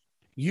yet,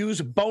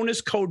 use bonus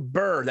code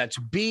BURR, that's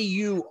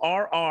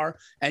BURR,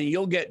 and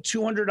you'll get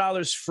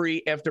 $200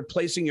 free after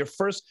placing your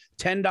first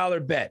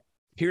 $10 bet.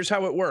 Here's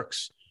how it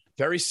works.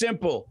 Very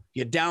simple.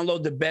 You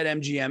download the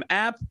BetMGM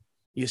app,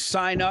 you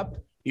sign up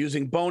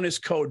using bonus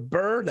code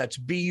BURR, that's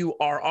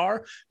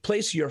BURR,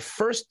 place your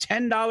first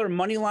 $10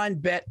 money line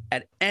bet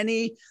at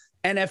any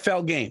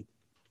NFL game.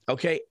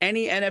 Okay,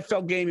 any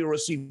NFL game, you'll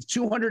receive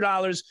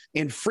 $200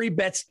 in free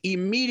bets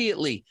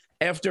immediately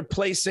after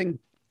placing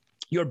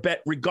your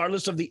bet,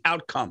 regardless of the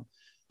outcome.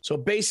 So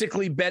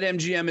basically,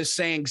 BetMGM is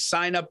saying,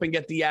 sign up and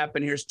get the app,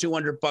 and here's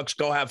 $200.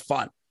 Go have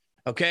fun.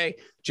 Okay?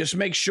 Just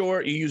make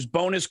sure you use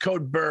bonus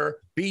code BURR,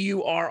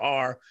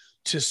 BURR,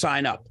 to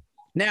sign up.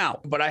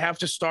 Now, but I have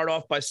to start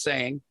off by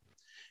saying,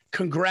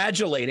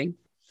 congratulating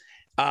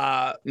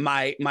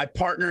my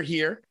partner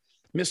here,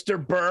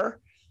 Mr. Burr,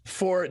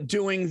 for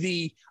doing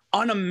the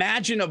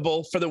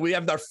unimaginable. We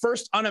have our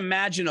first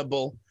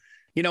unimaginable.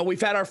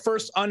 We've had our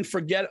first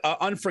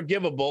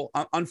unforgivable.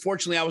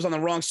 Unfortunately, I was on the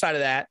wrong side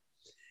of that.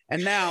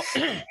 And now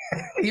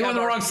you're on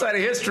the wrong side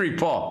of history,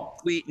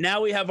 Paul. We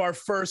have our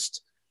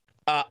first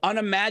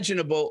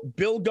unimaginable.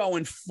 Bill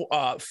going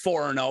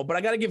 4-0, but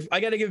I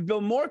gotta give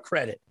Bill more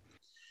credit.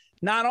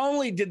 Not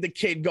only did the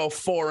kid go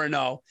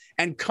 4-0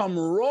 and come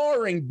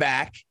roaring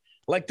back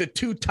like the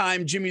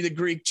two-time Jimmy the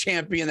Greek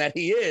champion that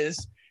he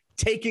is,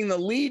 taking the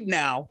lead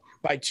now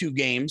by 2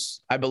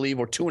 games, I believe,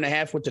 or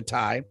 2.5 with the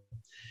tie.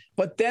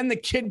 But then the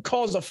kid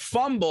calls a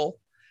fumble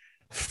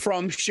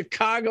from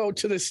Chicago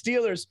to the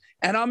Steelers,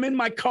 and I'm in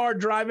my car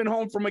driving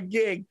home from a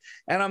gig,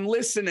 and I'm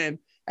listening,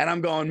 and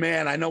I'm going,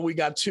 man, I know we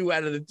got 2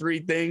 out of the 3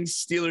 things.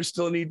 Steelers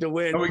still need to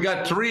win. We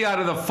got 3 out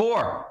of the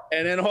 4.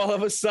 And then all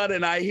of a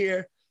sudden I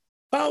hear,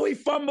 oh, he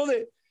fumbled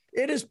it.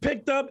 It is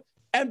picked up,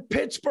 and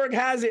Pittsburgh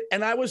has it.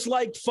 And I was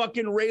like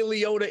fucking Ray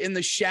Liotta in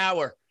the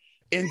shower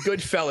in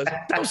Goodfellas.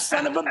 Those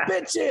son of a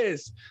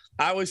bitches.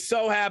 I was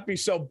so happy.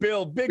 So,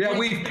 Bill,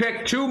 we've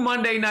picked 2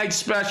 Monday night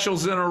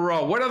specials in a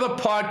row. What other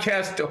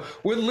podcasts do?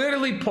 We're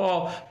literally,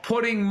 Paul,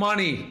 putting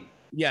money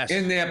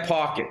in their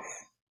pocket.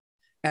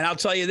 And I'll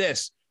tell you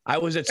this. I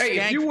was at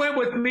if you went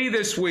with me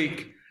this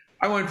week,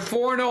 I went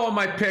 4-0 on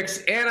my picks,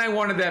 and I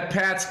wanted that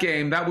Pats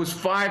game. That was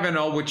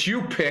 5-0, which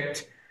you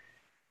picked,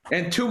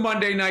 and 2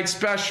 Monday night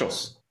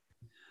specials.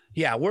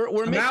 Yeah,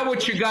 we're now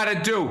what you got to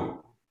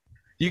do,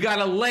 you got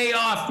to lay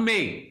off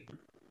me.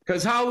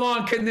 Because how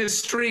long can this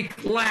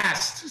streak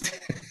last?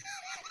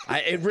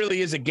 It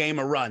really is a game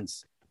of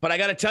runs. But I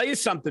got to tell you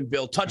something,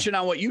 Bill, touching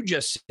on what you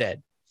just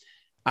said.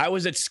 I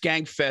was at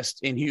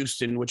Skankfest in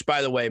Houston, which,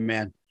 by the way,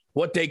 man,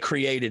 what they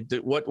created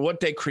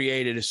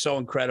is so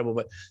incredible.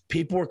 But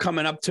people were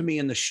coming up to me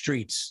in the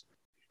streets,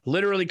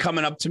 literally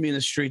coming up to me in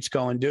the streets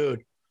going,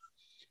 dude,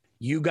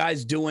 you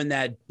guys doing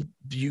that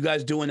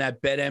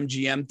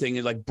BetMGM thing,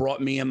 it like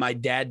brought me and my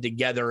dad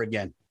together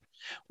again.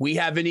 We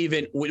haven't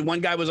even,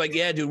 one guy was like,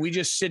 yeah, dude, we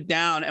just sit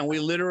down and we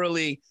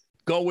literally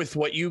go with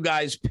what you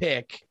guys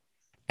pick.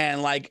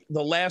 And like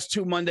the last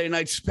 2 Monday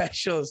night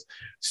specials.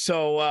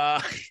 So,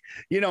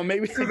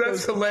 maybe.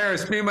 That's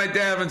hilarious. Me and my dad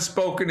haven't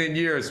spoken in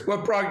years.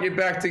 What brought you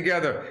back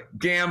together?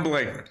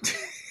 Gambling.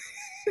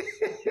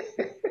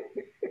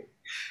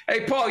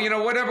 Hey, Paul,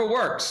 whatever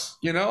works.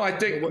 I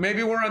think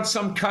maybe we're on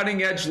some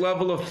cutting edge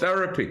level of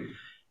therapy.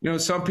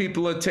 Some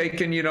people are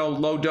taking,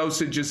 low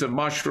dosages of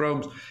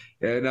mushrooms.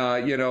 And,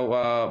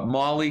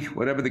 Molly,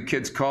 whatever the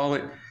kids call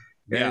it.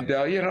 And,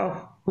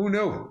 who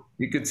knew?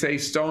 You could say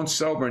stone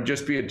sober and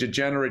just be a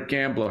degenerate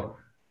gambler.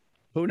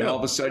 Who knew? And all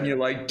of a sudden you're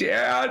like,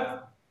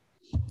 Dad,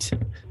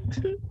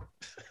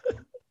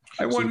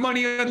 I won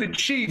money on the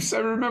Chiefs. I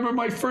remember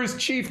my first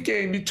Chief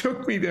game. You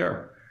took me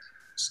there.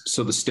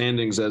 So the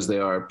standings as they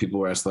are, people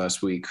were asked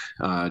last week,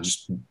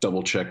 just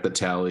double check the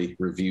tally,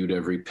 reviewed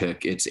every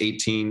pick. It's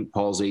 18.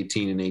 Paul's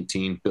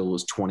 18-18. Bill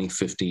was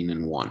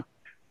 20-15-1.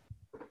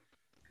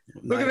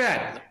 Look at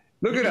that.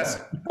 Look at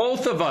us.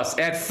 Both of us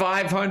at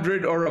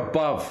 500 or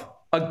above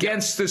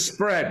against the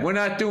spread. We're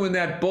not doing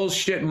that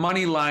bullshit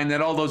money line that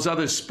all those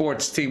other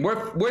sports teams.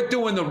 We're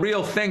doing the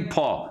real thing,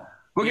 Paul.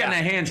 We're getting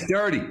our hands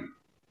dirty.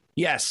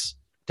 Yes.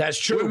 That's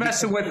true. We're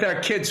messing with our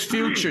kids'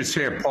 futures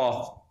here,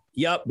 Paul.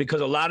 Yep, because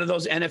a lot of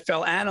those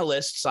NFL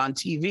analysts on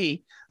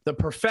TV, the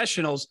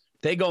professionals,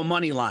 they go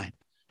money line.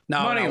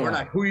 We're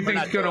not. Who do you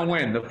think's going to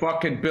win? The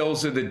fucking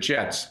Bills or the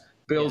Jets?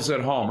 Bills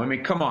at home. I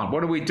mean, come on.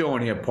 What are we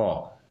doing here,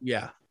 Paul?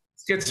 Yeah.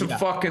 Let's get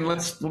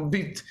some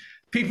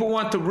people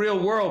want the real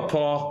world,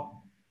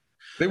 Paul.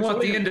 They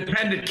want the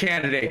independent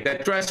candidate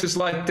that dresses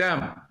like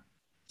them.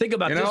 Think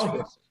about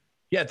this.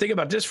 Yeah, think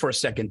about this for a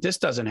second. This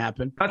doesn't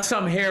happen. Not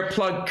some hair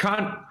plug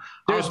cunt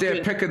out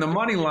there picking the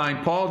money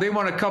line, Paul. They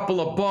want a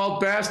couple of bald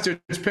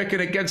bastards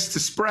picking against the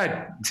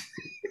spread.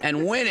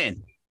 And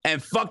winning.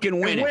 And fucking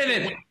winning.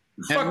 Winning.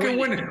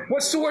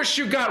 What's the worst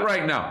you got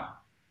right now?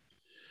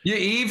 You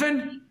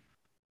even?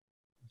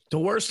 The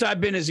worst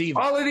I've been is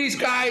even. All of these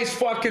guys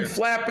fucking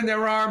flapping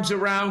their arms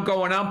around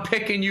going, I'm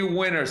picking you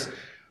winners.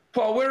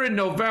 Paul, we're in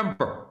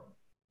November.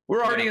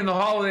 We're already in the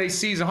holiday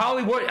season.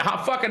 Halloween's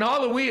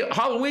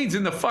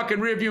in the fucking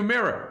rearview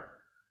mirror.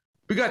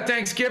 We got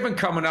Thanksgiving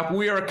coming up.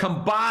 We are a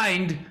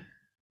combined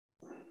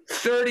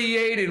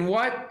 38 and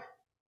what?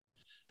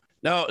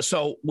 No,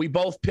 so we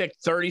both picked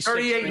 36.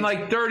 38 and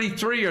like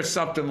 33 or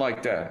something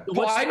like that.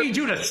 Well, I need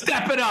you to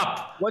step it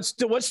up. What's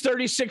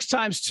 36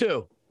 times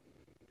 2?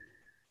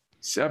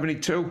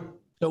 72.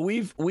 So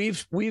we've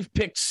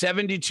picked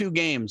 72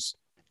 games,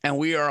 and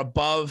we are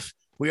above.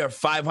 We are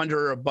 500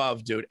 or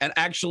above, dude. And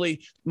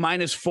actually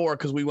 -4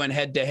 because we went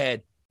head to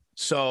head.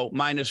 So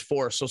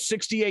 -4. So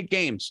 68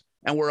 games,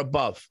 and we're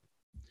above.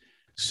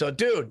 So,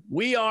 dude,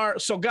 we are.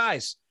 So,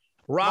 guys.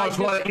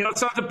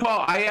 Something,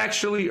 Paul. I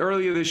actually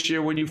earlier this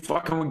year, when you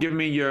fucking would give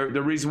me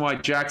the reason why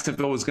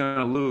Jacksonville was going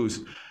to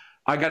lose,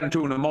 I got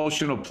into an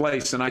emotional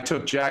place and I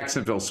took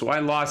Jacksonville, so I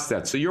lost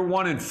that. So you're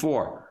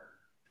 1-4.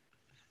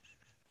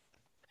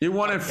 You're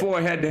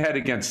 1-4 head to head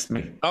against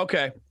me.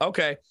 Okay.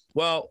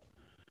 Well,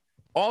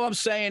 all I'm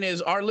saying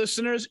is, our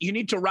listeners, you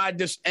need to ride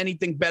this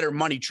anything better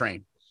money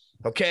train.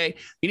 Okay,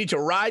 you need to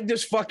ride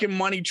this fucking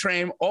money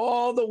train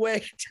all the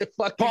way to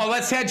fucking. Paul,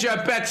 let's hedge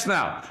our bets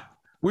now.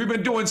 We've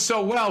been doing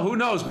so well. Who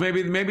knows?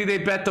 Maybe they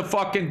bet the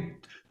fucking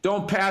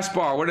don't pass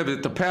bar, whatever,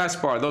 the pass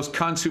bar. Those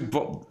cunts who.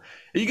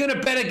 Are you going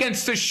to bet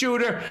against the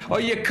shooter, or are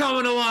you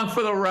coming along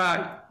for the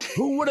ride?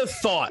 Who would have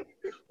thought?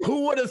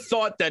 Who would have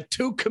thought that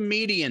two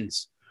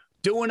comedians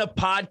doing a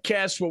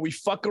podcast where we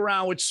fuck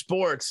around with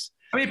sports?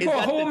 I mean,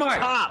 Paul, who am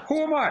I?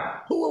 Who am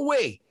I? Who are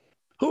we?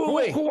 Who are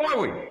we? Who are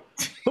we?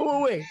 Who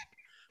are we?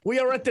 We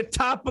are at the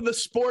top of the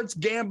sports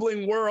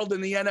gambling world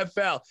in the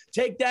NFL.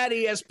 Take that,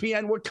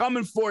 ESPN. We're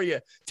coming for you.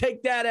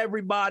 Take that,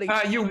 everybody.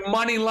 You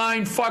money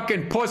line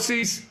fucking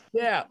pussies.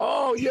 Yeah.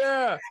 Oh,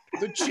 yeah.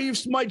 The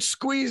Chiefs might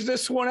squeeze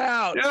this one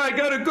out. Yeah, I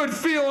got a good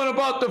feeling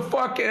about the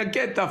fucking.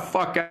 Get the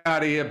fuck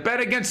out of here. Bet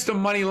against the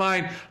money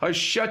line or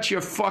shut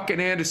your fucking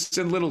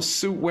Anderson little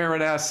suit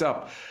wearing ass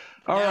up.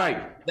 All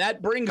right.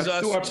 That brings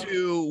us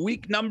to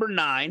week number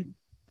 9.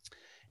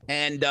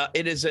 And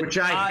it is which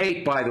I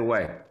hate, by the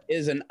way.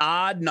 Is an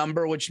odd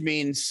number, which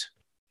means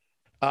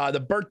the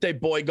birthday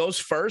boy goes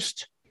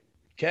first.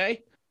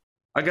 Okay.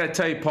 I got to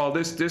tell you, Paul,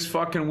 this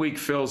fucking week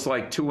feels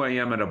like 2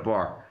 a.m. at a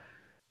bar.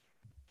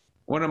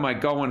 What am I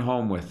going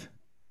home with?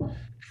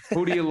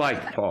 Who do you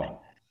like,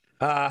 Paul?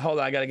 Hold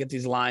on. I got to get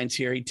these lines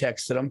here. He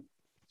texted them.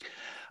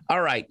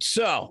 All right.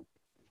 So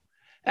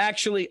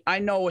actually, I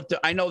know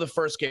the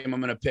first game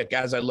I'm going to pick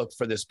as I look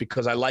for this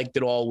because I liked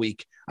it all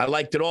week.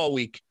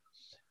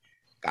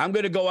 I'm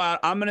going to go out.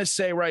 I'm going to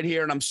say right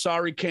here, and I'm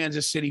sorry,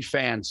 Kansas City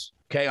fans.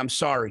 Okay, I'm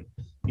sorry.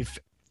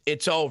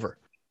 It's over.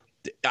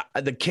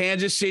 The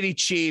Kansas City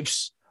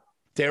Chiefs,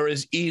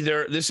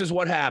 this is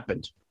what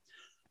happened.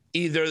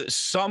 Either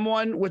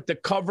someone with the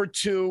cover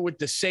 2 with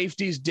the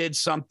safeties did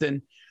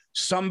something,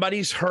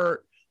 somebody's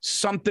hurt,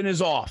 something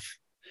is off.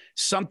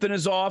 Something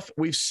is off.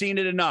 We've seen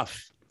it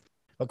enough.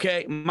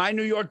 Okay, my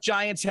New York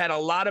Giants had a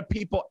lot of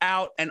people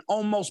out and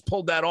almost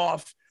pulled that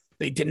off.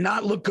 They did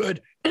not look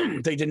good.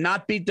 They did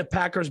not beat the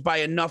Packers by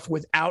enough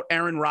without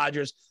Aaron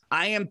Rodgers.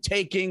 I am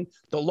taking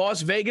the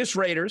Las Vegas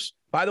Raiders.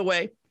 By the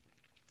way,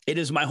 it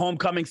is my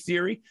homecoming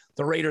theory.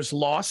 The Raiders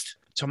lost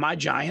to my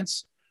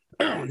Giants.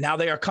 Now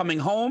they are coming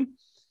home,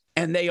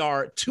 and they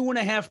are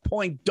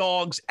 2.5-point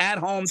dogs at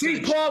home.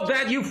 See, Paul,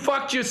 that you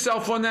fucked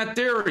yourself on that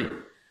theory.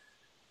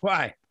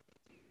 Why?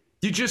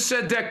 You just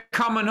said they're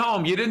coming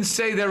home. You didn't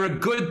say they're a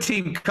good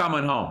team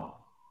coming home.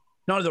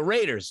 No, the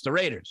Raiders. The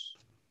Raiders.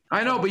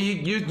 I know, but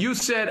you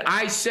said,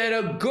 I said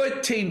a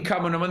good team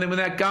coming home, and then when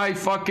that guy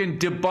fucking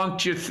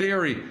debunked your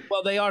theory.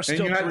 Well, they are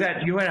still.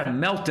 And you had a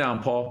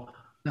meltdown, Paul.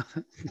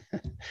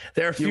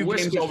 There are a few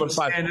games over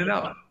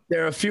 500.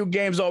 There are a few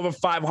games over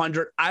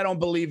 500. I don't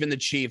believe in the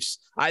Chiefs.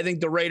 I think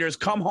the Raiders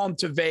come home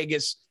to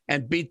Vegas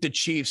and beat the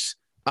Chiefs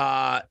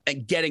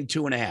and getting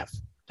 2.5.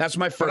 That's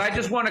my first. But I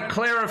just want to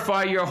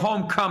clarify your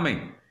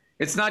homecoming.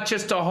 It's not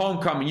just a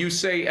homecoming. You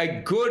say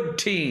a good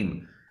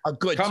team. A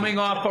good coming team.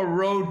 Off a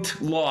road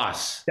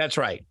loss. That's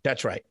right.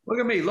 That's right. Look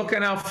at me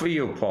looking out for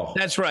you, Paul.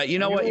 That's right. You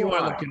know what? You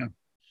are looking out.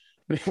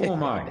 Who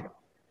am I?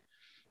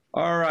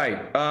 All right.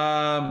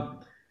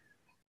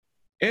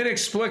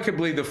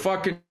 Inexplicably, the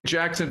fucking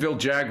Jacksonville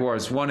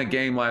Jaguars won a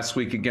game last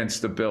week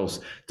against the Bills.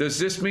 Does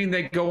this mean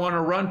they go on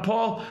a run,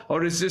 Paul? Or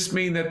does this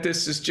mean that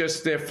this is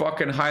just their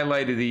fucking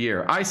highlight of the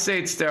year? I say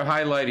it's their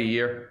highlight of the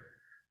year.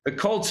 The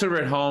Colts are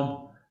at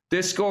home.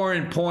 They're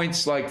scoring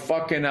points like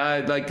fucking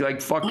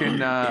Dominique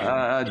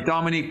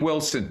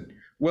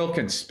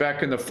Wilkins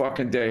back in the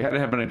fucking day. Had to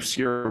have an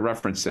obscure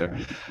reference there.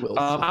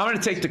 I'm going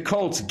to take the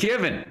Colts,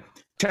 given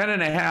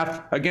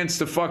 10.5 against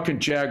the fucking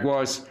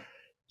Jaguars.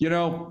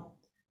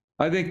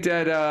 I think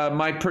that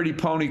my pretty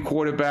pony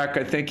quarterback,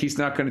 I think he's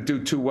not going to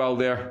do too well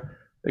there.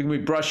 They're going to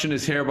be brushing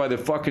his hair by the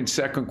fucking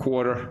second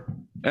quarter.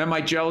 Am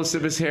I jealous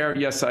of his hair?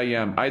 Yes, I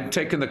am. I'm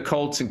taking the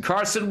Colts and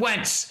Carson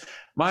Wentz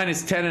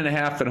minus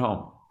 10.5 at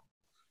home.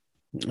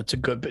 That's a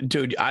good,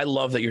 dude. I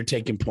love that you're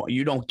taking points.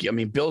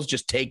 Bill's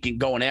just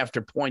going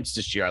after points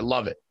this year. I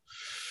love it.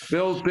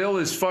 Bill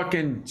is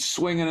fucking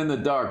swinging in the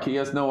dark. He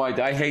has no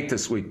idea. I hate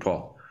this week,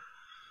 Paul.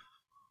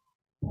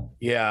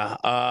 Yeah.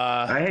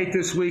 I hate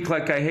this week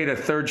like I hate a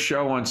third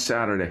show on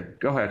Saturday.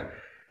 Go ahead.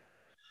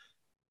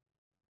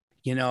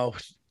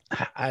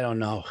 I don't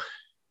know.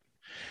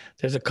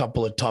 There's a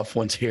couple of tough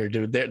ones here,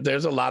 dude.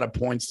 There's a lot of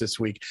points this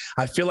week.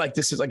 I feel like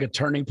this is like a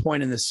turning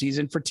point in the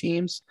season for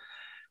teams.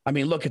 I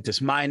mean, look at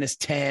this: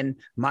 -10,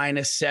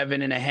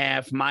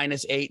 -7.5,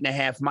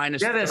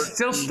 -8.5, Yeah, they're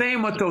still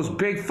staying with those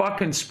big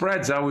fucking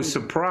spreads. I was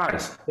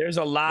surprised. There's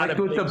a lot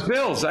with the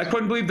Bills. I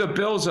couldn't believe the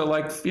Bills are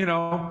like,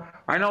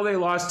 I know they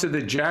lost to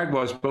the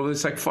Jaguars, but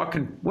it's like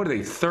fucking, what are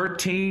they,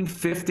 13,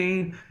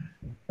 15?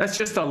 That's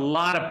just a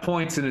lot of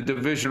points in a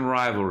division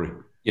rivalry.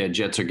 Yeah,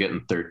 Jets are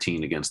getting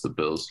 13 against the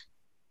Bills.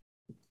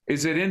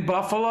 Is it in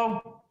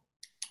Buffalo?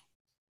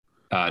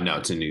 No,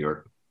 it's in New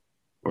York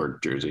or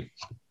Jersey.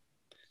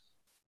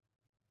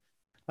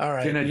 All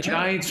right. Can a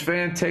Giants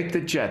fan take the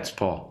Jets,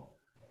 Paul?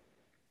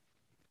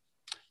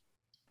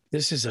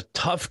 This is a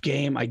tough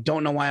game. I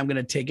don't know why I'm going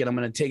to take it. I'm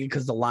going to take it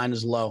because the line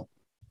is low.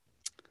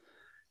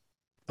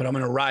 But I'm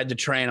going to ride the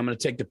train. I'm going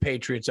to take the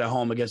Patriots at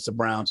home against the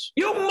Browns.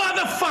 You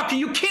motherfucker.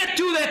 You can't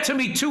do that to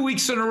me 2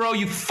 weeks in a row,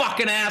 you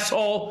fucking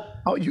asshole.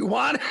 Oh, you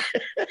want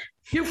it?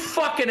 You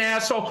fucking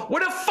asshole.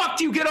 Where the fuck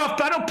do you get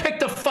off? I don't pick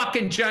the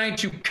fucking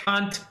Giants, you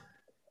cunt.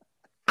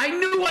 I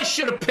knew I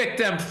should have picked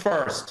them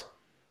first.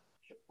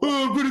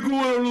 Oh, I'm going to go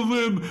out on a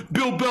limb.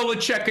 Bill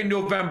Belichick in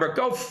November.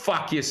 Go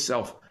fuck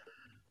yourself.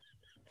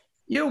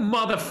 You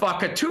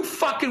motherfucker. 2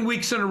 fucking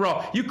weeks in a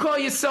row. You call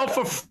yourself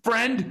a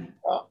friend?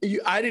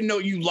 I didn't know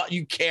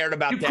you cared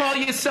about that. You call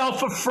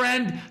yourself a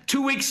friend?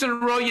 2 weeks in a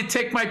row, you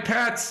take my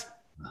pets?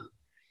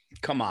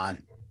 Come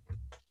on.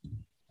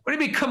 What do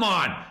you mean, come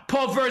on?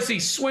 Paul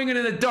Virzi swinging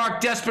in the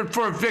dark, desperate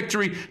for a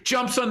victory,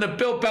 jumps on the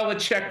Bill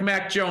Belichick,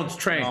 Mac Jones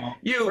train. No.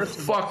 You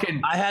fucking,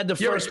 I had the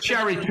you're first a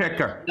cherry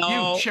picker.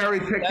 No, you cherry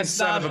picking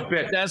son of a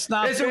bitch. That's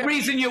not There's fair. a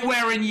reason you're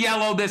wearing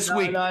yellow this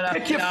week.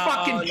 Pick your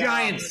fucking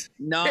Giants.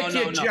 Pick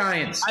your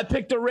Giants. I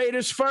picked the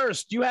Raiders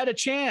first. You had a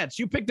chance.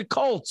 You picked the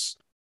Colts.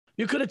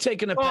 You could have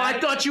taken a I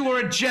thought you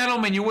were a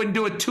gentleman. You wouldn't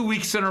do it 2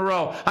 weeks in a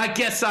row. I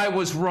guess I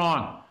was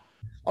wrong.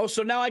 Oh,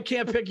 so now I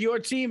can't pick your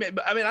team.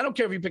 I mean, I don't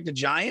care if you pick the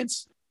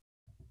Giants.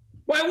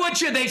 Why would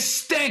you? They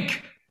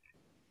stink.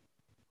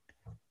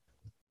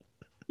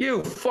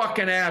 You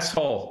fucking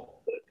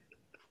asshole.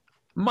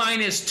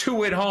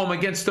 -2 at home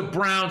against the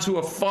Browns, who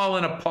are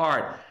falling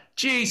apart.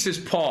 Jesus,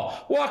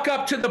 Paul. Walk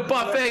up to the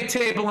buffet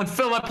table and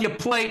fill up your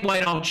plate, why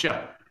don't you?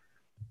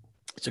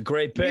 It's a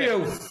great pick.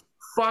 You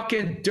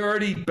fucking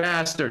dirty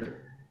bastard.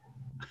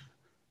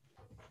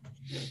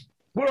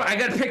 Well, I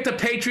got to pick the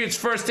Patriots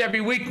first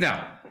every week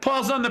now.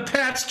 Paul's on the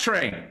Pats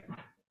train.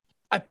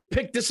 I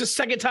picked this the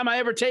second time I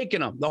ever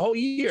taken them the whole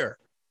year.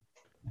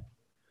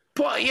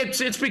 Paul,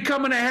 it's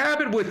becoming a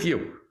habit with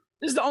you.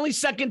 This is the only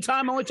second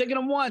time. I'm only taking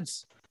them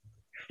once.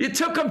 You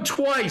took them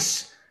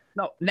twice.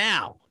 No,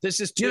 now. This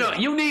is two.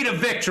 You need a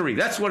victory.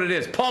 That's what it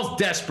is. Paul's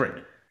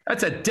desperate.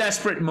 That's a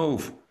desperate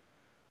move.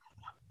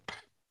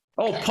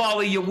 Oh,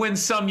 Paulie, you win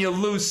some, you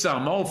lose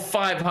some. Oh,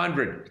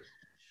 500.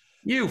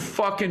 You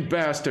fucking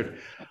bastard.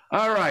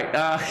 All right.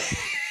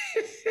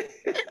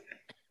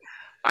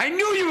 I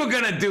knew you were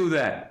going to do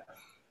that.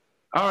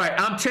 All right,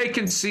 I'm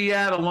taking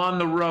Seattle on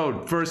the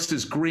road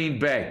versus Green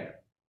Bay.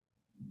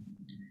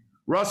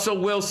 Russell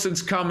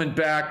Wilson's coming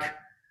back.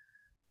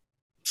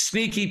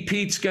 Sneaky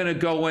Pete's going to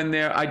go in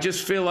there. I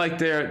just feel like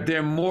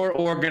they're more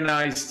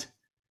organized.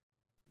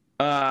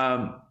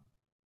 Aaron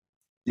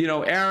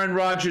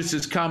Rodgers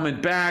is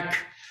coming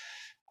back.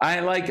 I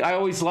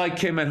always like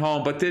him at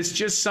home, but there's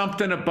just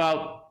something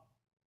about,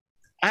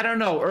 I don't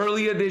know,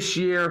 earlier this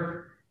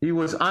year, he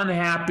was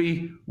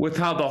unhappy with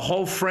how the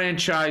whole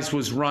franchise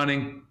was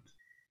running.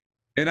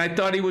 And I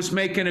thought he was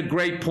making a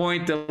great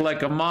point that,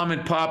 like a mom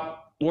and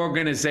pop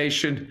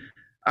organization,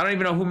 I don't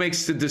even know who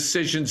makes the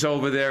decisions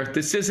over there.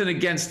 This isn't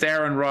against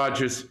Aaron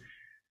Rodgers,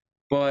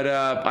 but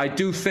I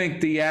do think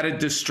the added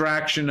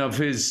distraction of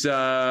his,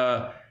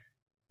 COVID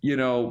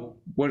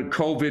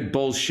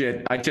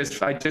bullshit. I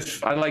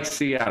like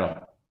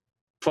Seattle.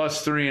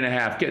 Plus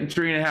 3.5, getting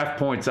 3.5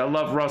 points. I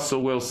love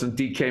Russell Wilson,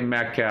 DK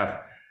Metcalf,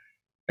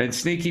 and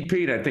Sneaky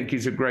Pete. I think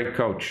he's a great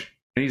coach.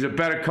 And he's a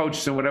better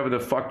coach than whatever the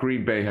fuck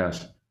Green Bay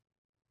has.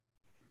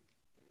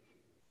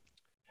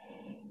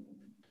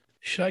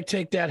 Should I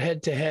take that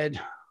head-to-head?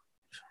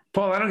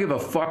 Paul, I don't give a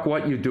fuck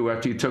what you do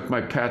after you took my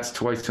Pats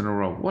twice in a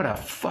row. What a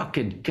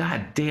fucking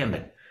goddamn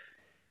it.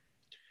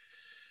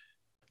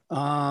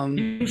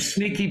 You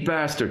sneaky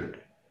bastard.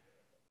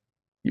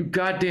 You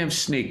goddamn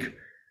sneak.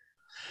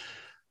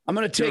 I'm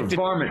going to take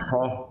varmint,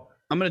 Paul.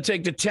 I'm going to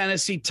take the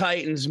Tennessee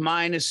Titans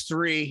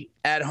 -3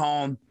 at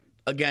home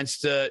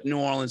against the New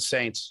Orleans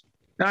Saints.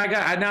 Now I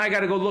got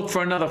to go look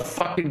for another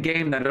fucking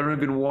game that I don't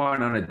even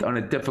want on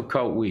a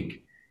difficult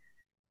week.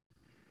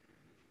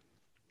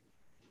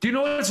 Do you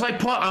know what it's like,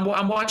 Paul?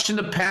 I'm watching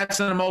the Pats,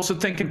 and I'm also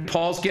thinking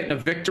Paul's getting a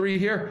victory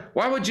here.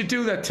 Why would you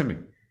do that to me?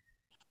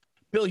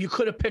 Bill, you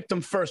could have picked them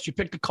first. You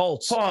picked the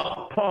Colts.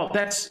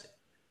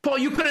 Paul,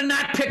 you could have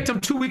not picked them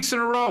 2 weeks in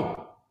a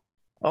row.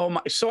 Oh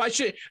my! So I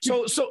should.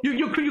 So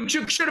you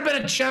should have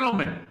been a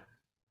gentleman.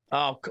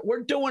 Oh,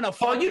 we're doing a.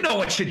 Paul, you know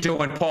what you're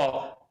doing,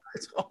 Paul.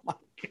 Oh my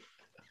God.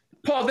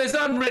 Paul, there's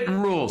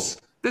unwritten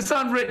rules. There's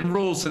unwritten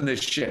rules in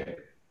this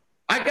shit.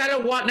 I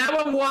gotta watch. Now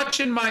I'm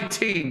watching my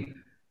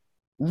team,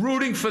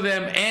 rooting for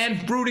them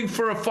and rooting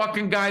for a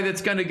fucking guy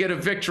that's going to get a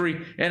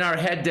victory in our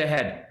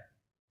head-to-head.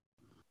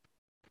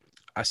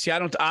 I see. I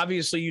don't.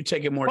 Obviously, you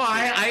take it more. Well,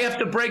 I have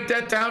to break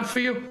that down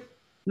for you.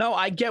 No,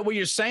 I get what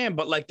you're saying,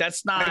 but like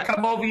that's not. I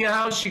come over your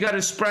house, you got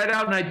to spread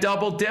out, and I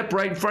double dip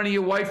right in front of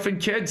your wife and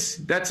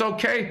kids. That's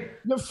okay.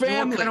 The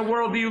family. What kind of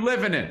world are you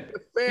living in?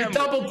 You're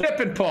double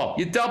dipping, Paul.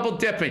 You're double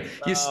dipping.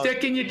 You're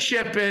sticking your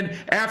chip in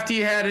after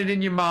you had it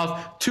in your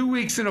mouth 2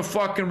 weeks in a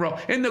fucking row.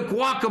 And the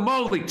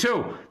guacamole,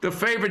 too. The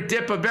favorite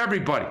dip of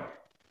everybody.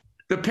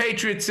 The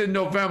Patriots in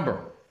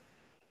November.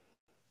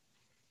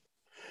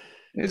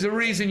 There's a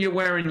reason you're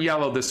wearing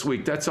yellow this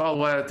week. That's all.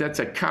 That's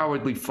a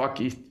cowardly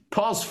fucky.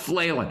 Paul's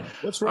flailing.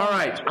 What's wrong? All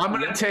right, I'm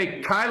going to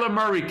take Kyler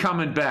Murray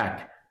coming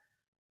back.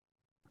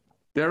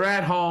 They're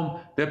at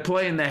home. They're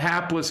playing the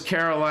hapless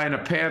Carolina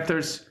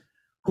Panthers,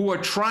 who are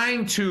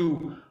trying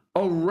to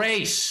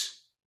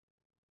erase.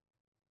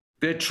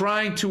 They're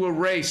trying to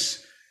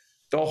erase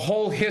the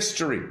whole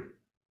history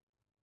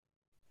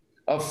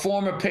of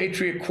former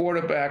Patriot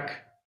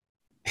quarterback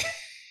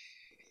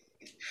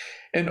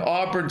an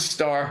Auburn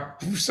star.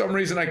 For some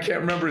reason, I can't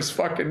remember his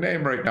fucking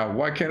name right now.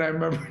 Why can't I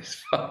remember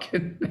his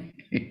fucking name?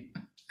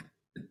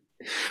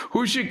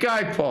 Who's your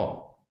guy,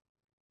 Paul?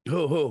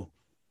 Who?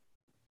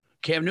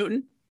 Cam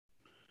Newton?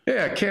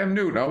 Yeah, Cam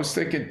Newton. I was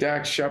thinking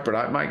Dak Shepard.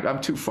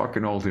 I'm too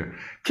fucking old here.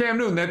 Cam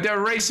Newton, they're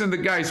erasing the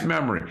guy's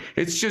memory.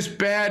 It's just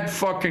bad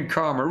fucking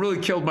karma. It really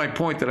killed my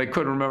point that I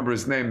couldn't remember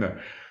his name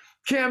there.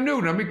 Cam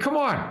Newton, I mean, come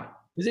on.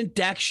 Isn't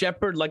Dak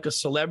Shepard like a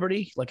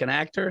celebrity, like an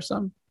actor or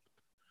something?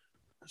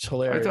 It's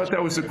hilarious. I thought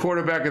that was the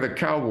quarterback of the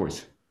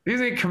Cowboys.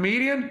 Isn't he a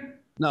comedian?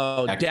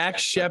 No, Dak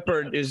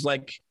Shepard is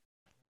like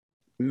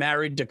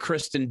married to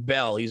Kristen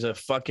Bell. He's a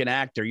fucking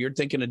actor. You're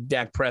thinking of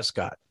Dak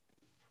Prescott.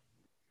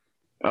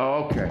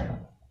 Oh, okay.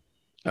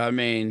 I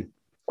mean,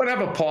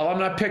 whatever, Paul. I'm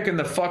not picking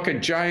the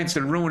fucking Giants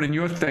and ruining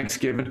your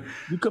Thanksgiving.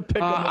 You could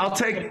pick. I'll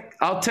take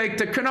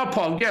the. No,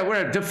 Paul. Yeah,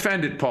 whatever.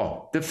 Defend it,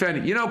 Paul. Defend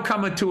it. You don't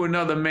come into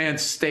another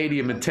man's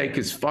stadium and take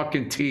his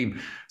fucking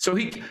team. So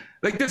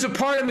there's a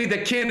part of me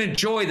that can't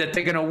enjoy that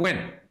they're gonna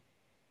win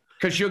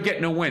because you're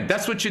getting a win.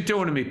 That's what you're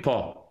doing to me,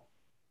 Paul.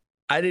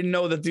 I didn't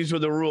know that these were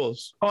the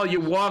rules. Oh,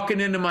 you're walking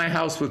into my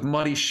house with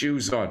muddy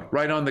shoes on,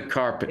 right on the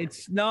carpet.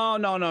 It's no.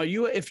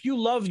 If you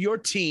love your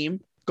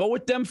team, go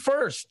with them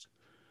first.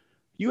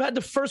 You had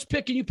the first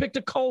pick and you picked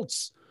the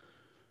Colts.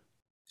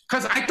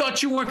 Because I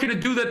thought you weren't going to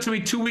do that to me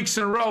 2 weeks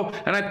in a row,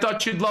 and I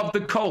thought you'd love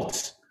the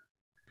Colts.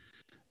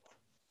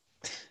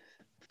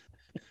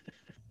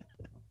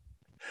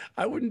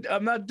 I wouldn't.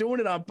 I'm not doing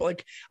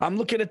it. I'm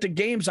looking at the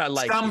games I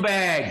like.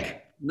 Scumbag.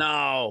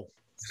 No.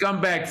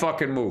 Scumbag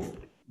fucking move.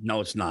 No,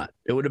 it's not.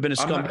 It would have been a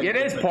scumbag. It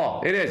is,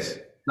 Paul. It is.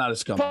 Not a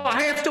scumbag. Paul,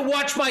 I have to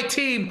watch my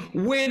team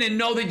win and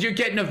know that you're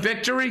getting a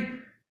victory.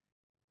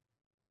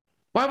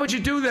 Why would you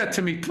do that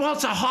to me? Well,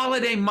 it's a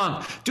holiday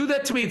month. Do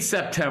that to me in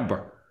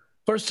September.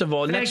 First of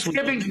all,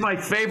 Thanksgiving's my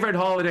favorite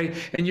holiday,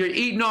 and you're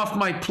eating off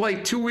my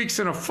plate 2 weeks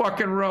in a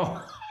fucking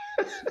row.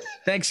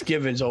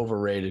 Thanksgiving's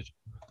overrated.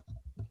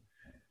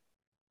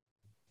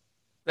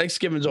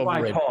 Thanksgiving's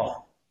overrated. Why,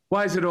 Paul?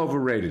 Why is it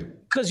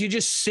overrated? Because you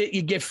just sit,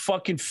 you get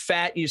fucking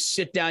fat, you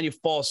sit down, you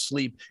fall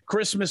asleep.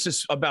 Christmas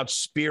is about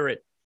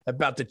spirit,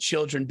 about the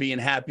children being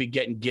happy,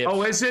 getting gifts.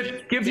 Oh, is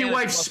it? Give your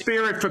wife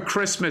spirit for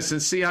Christmas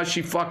and see how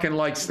she fucking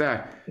likes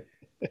that.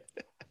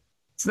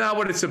 It's not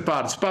what it's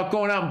about. It's about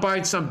going out and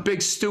buying some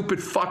big,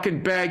 stupid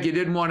fucking bag you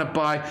didn't want to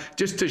buy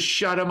just to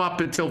shut them up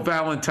until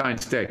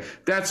Valentine's Day.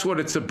 That's what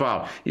it's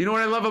about. You know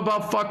what I love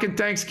about fucking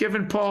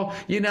Thanksgiving, Paul?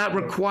 You're not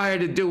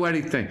required to do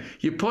anything.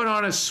 You put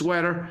on a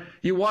sweater.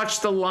 You watch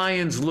the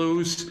Lions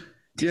lose.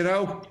 You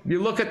know?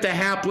 You look at the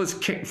hapless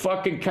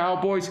fucking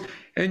Cowboys,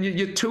 and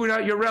you tune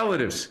out your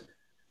relatives.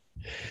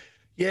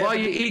 Yeah. While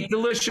you eat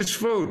delicious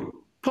food.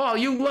 Paul,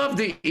 you love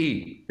to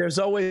eat. There's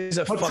always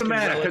a What's the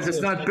matter? Because it's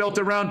not built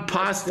around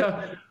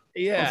pasta?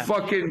 Yeah. Or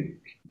fucking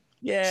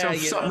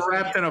something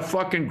wrapped in a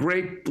fucking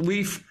grape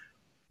leaf?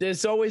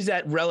 There's always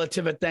that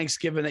relative at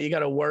Thanksgiving that you got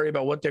to worry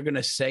about what they're going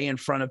to say in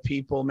front of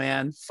people,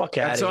 man. Fuck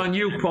out of That's here. on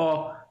you,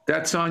 Paul.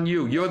 That's on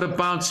you. You're the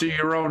bouncer of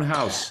your own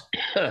house.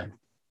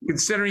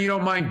 Considering you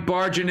don't mind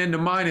barging into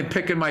mine and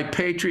picking my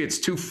Patriots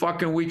 2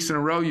 fucking weeks in a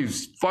row, you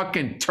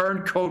fucking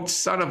turncoat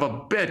son of a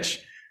bitch.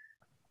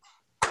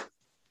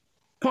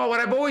 Paul, what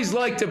I've always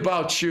liked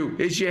about you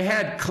is you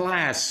had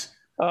class.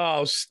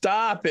 Oh,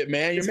 stop it,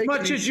 man. As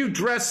much as you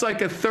dress like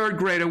a third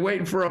grader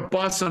waiting for a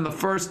bus on the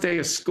first day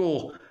of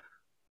school.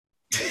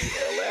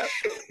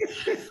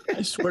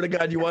 I swear to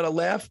God, you want to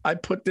laugh? I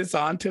put this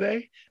on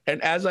today,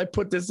 and as I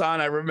put this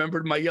on, I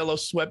remembered my yellow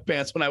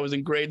sweatpants when I was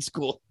in grade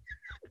school.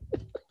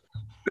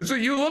 So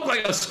you look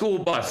like a school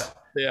bus.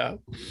 Yeah.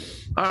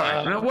 All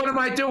right. Now, what am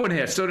I doing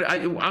here? So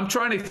I'm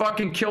trying to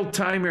fucking kill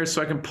time here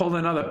so I can pull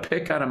another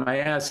pick out of my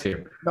ass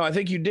here. No, I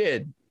think you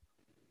did.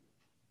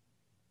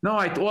 No,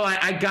 I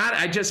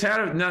just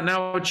had it.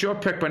 Now it's your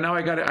pick, but now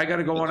I got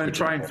to go on and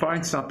try and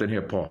find something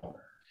here, Paul.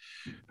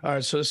 All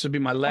right, so this would be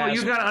my last. Oh,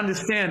 you got to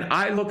understand,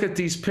 I look at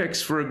these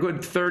picks for a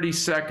good 30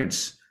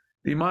 seconds,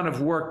 the amount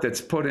of work that's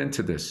put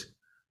into this.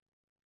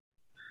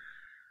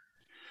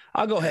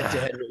 I'll go head to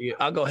head with you.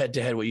 I'll go head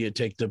to head with you.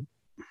 Take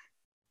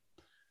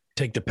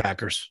the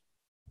Packers.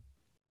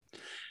 I'm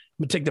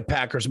gonna take the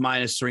Packers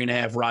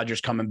 -3.5. Rodgers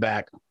coming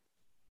back.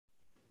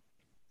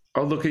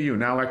 Oh, look at you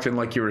now acting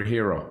like you're a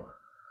hero.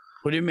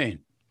 What do you mean?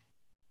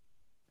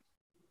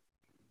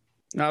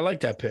 I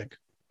like that pick.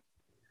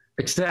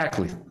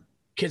 Exactly.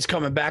 Kid's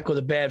coming back with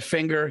a bad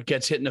finger,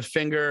 gets hit in the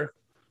finger,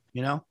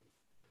 you know?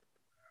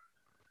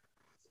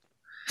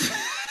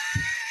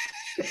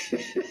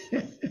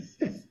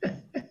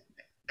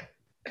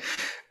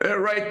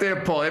 Right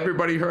there, Paul.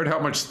 Everybody heard how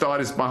much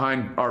thought is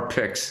behind our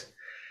picks.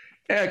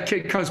 Yeah,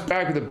 kid comes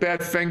back with a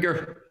bad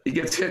finger. He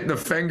gets hit in the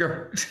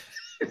finger.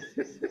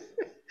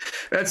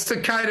 That's the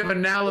kind of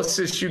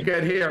analysis you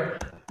get here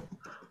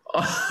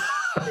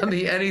on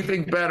the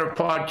Anything Better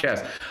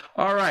podcast.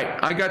 All right,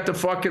 I got the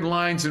fucking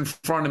lines in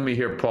front of me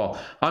here, Paul.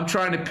 I'm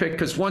trying to pick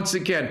because once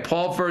again,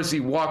 Paul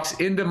Virzi walks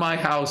into my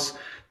house,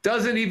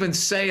 doesn't even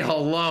say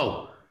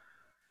hello,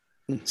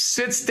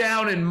 sits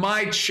down in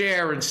my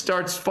chair and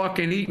starts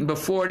fucking eating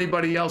before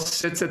anybody else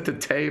sits at the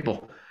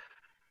table.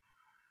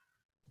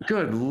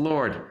 Good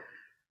Lord.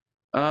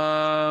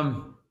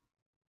 Oh,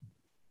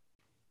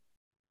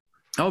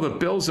 the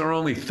Bills are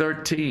only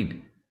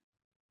 13.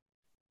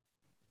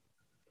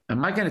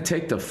 Am I going to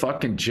take the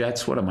fucking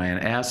Jets? What am I, an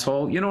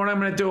asshole? You know what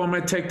I'm going to do? I'm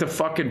going to take the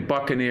fucking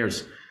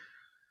Buccaneers.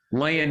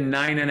 Laying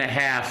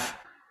 9.5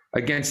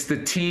 against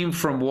the team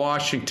from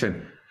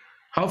Washington.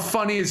 How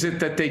funny is it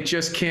that they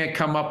just can't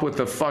come up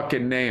with a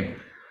fucking name?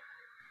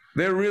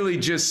 They're really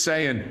just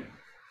saying,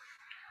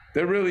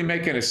 they're really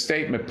making a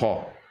statement,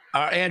 Paul.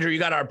 Andrew, you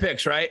got our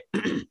picks, right?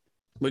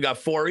 We got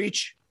 4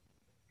 each.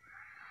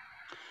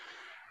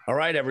 All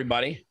right,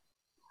 everybody.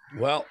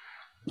 Well,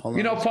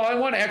 you know, Paul, I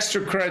want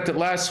extra credit that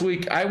last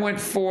week I went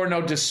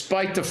 4-0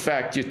 despite the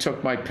fact you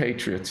took my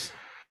Patriots.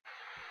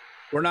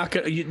 We're not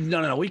going to –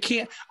 no, we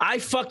can't. I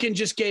fucking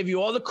just gave you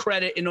all the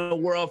credit in the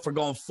world for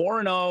going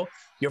 4-0,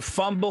 your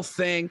fumble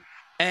thing.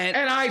 And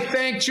I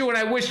thanked you and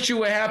I wished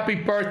you a happy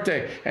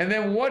birthday. And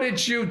then what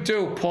did you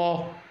do,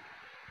 Paul?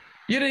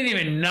 You didn't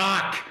even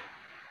knock.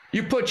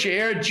 You put your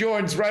Air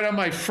Jordans right on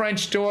my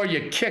French door.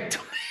 You kicked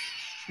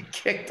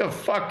the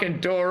fucking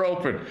door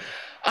open.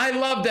 I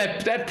love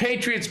that. That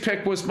Patriots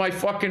pick was my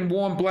fucking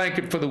warm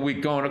blanket for the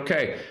week going,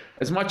 okay,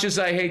 as much as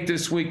I hate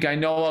this week, I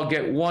know I'll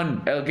get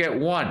one.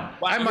 Wow,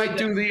 I might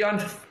do the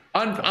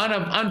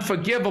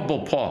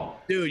unforgivable, Paul.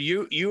 Dude,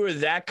 you were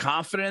that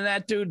confident in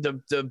that, dude.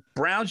 The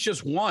Browns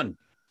just won.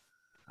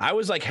 I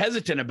was like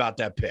hesitant about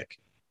that pick.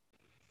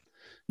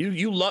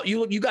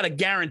 You got a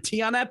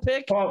guarantee on that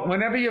pick? Paul,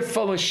 whenever you're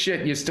full of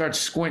shit, you start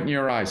squinting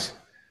your eyes.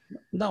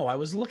 No, I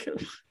was looking.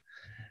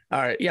 All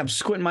right. Yeah, I'm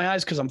squinting my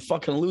eyes because I'm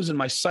fucking losing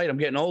my sight. I'm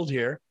getting old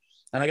here,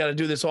 and I got to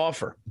do this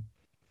offer.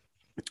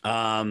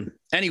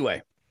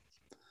 Anyway.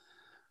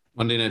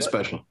 Monday Night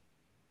Special.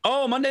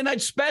 Oh, Monday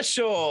Night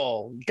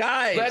Special.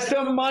 Guys. Let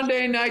the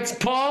Monday nights,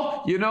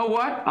 Paul, you know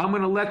what? I'm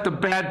going to let the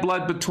bad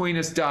blood between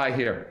us die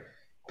here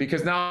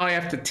because now I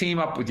have to team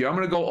up with you. I'm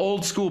going to go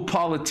old school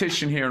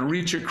politician here and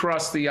reach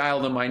across the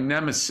aisle to my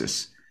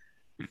nemesis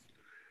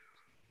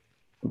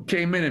who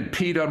came in and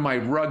peed on my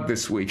rug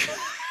this week.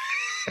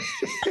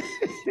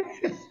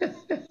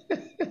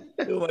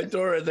 My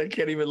Torres, I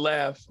can't even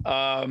laugh.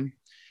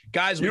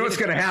 Guys, you know what's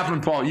going to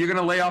happen, Paul? You're going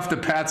to lay off the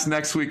Pats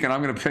next week, and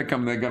I'm going to pick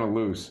them. They're going to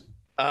lose.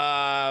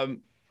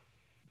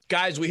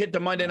 Guys, we hit the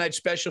Monday Night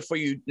Special for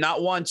you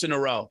not once in a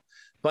row,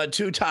 but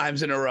 2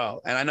 times in a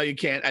row. And I know you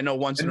can't. I know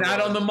once in a row.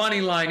 Not on the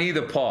money line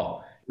either,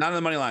 Paul. Not on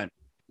the money line.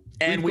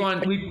 And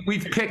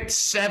we've picked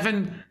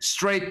 7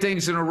 straight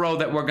things in a row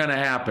that were going to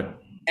happen.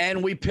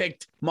 And we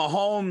picked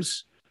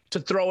Mahomes to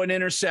throw an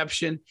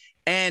interception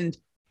and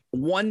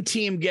one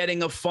team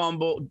getting a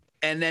fumble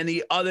and then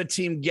the other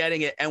team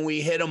getting it, and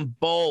we hit them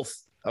both,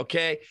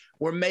 okay?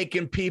 We're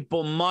making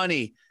people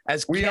money.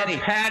 As we are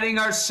patting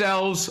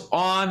ourselves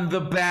on the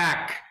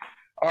back.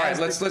 All right,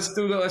 let's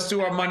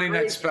do our Monday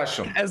night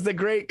special. As the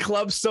great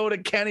Club Soda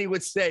Kenny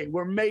would say,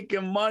 we're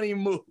making money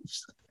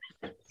moves.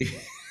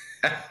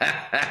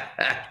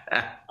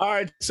 All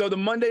right, so the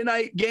Monday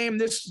night game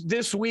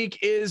this week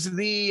is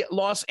the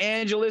Los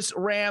Angeles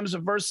Rams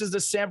versus the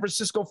San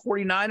Francisco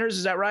 49ers.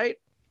 Is that right?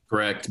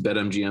 Correct.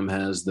 BetMGM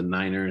has the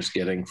Niners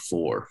getting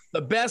 4.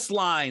 The best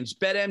lines,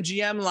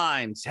 BetMGM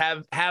lines,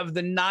 have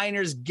the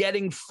Niners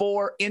getting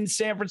 4 in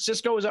San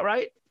Francisco. Is that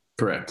right?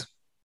 Correct.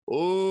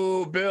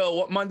 Oh, Bill,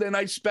 what Monday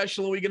night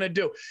special are we going to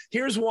do?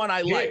 Here's one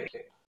I like.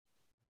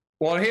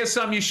 Well, here's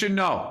something you should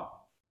know.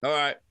 All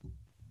right.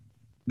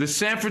 The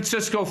San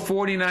Francisco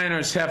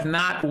 49ers have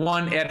not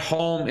won at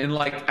home in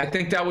I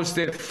think that was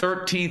their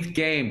 13th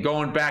game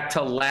going back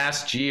to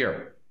last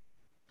year.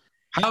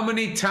 How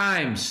many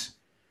times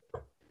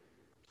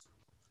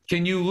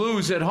can you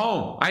lose at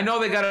home? I know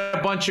they got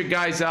a bunch of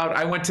guys out.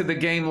 I went to the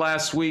game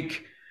last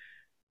week.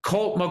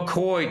 Colt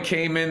McCoy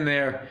came in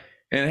there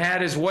and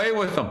had his way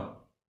with them.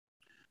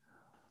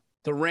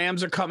 The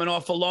Rams are coming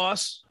off a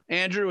loss.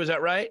 Andrew, is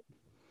that right?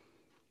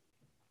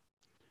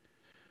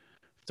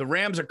 The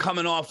Rams are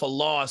coming off a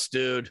loss,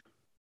 dude.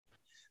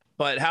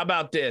 But how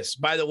about this?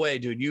 By the way,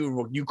 dude,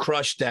 you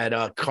crushed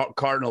that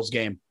Cardinals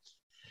game.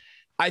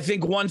 I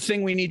think one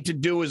thing we need to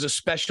do is a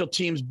special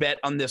teams bet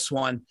on this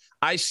one.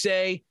 I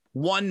say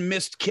one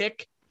missed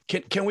kick.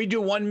 Can we do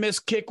one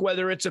missed kick,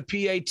 whether it's a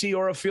PAT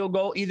or a field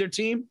goal, either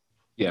team?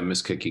 Yeah,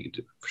 missed kick you could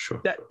do for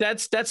sure.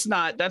 That's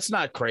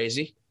not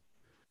crazy.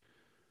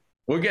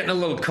 We're getting a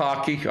little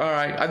cocky. All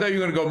right. I thought you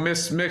were going to go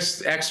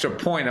miss extra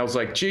point. I was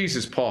like,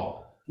 Jesus,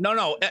 Paul.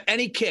 No.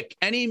 Any kick,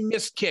 any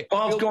missed kick.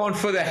 Paul's going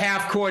for the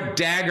half-court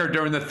dagger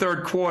during the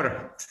third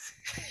quarter.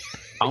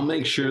 I'll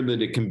make sure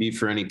that it can be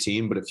for any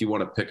team, but if you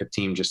want to pick a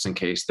team just in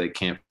case they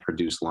can't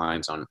produce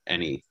lines on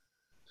any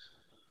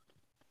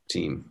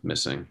team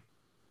missing.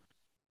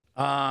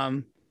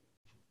 Do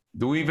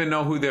we even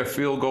know who their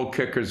field goal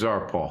kickers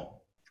are,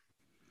 Paul?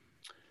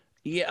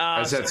 Yeah.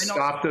 Has that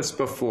stopped us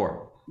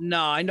before?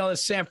 No, I know the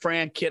San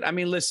Fran kid. I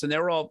mean, listen,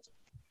 they're all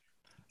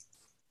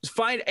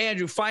find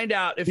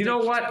out if you know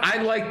what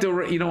I like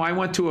I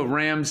went to a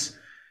Rams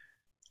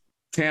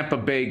Tampa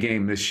Bay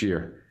game this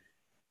year,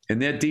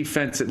 and their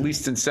defense, at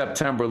least in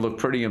September, looked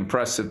pretty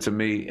impressive to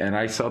me. And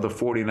I saw the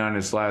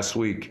 49ers last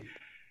week,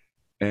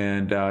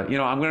 and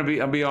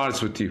I'll be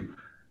honest with you.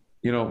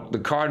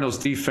 The Cardinals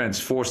defense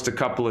forced a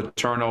couple of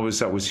turnovers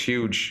that was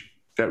huge,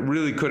 that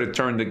really could have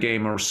turned the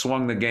game or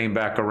swung the game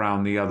back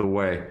around the other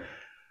way.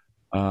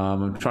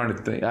 I'm trying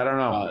to think. I don't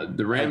know.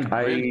 The Rams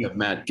have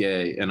Matt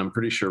Gay, and I'm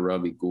pretty sure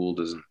Robbie Gould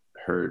isn't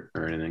hurt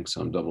or anything,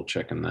 so I'm double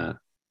checking that.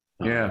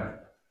 Yeah,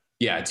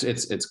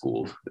 it's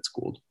Gould. It's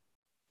Gould.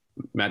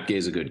 Matt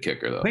Gay's a good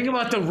kicker, though. The thing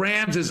about the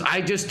Rams is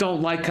I just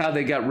don't like how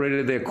they got rid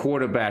of their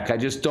quarterback. I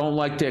just don't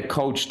like their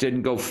coach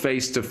didn't go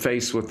face to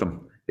face with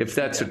them. If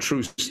that's a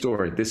true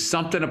story, there's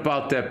something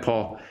about that,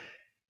 Paul.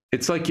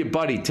 It's like your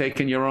buddy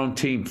taking your own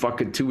team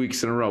fucking 2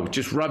 weeks in a row. It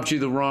just rubs you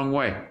the wrong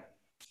way.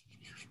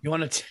 You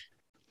want to?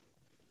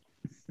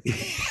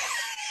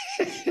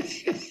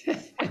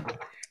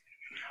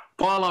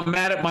 Paul, I'm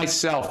mad at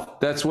myself.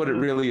 That's what it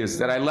really is.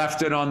 That I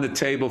left it on the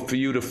table for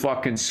you to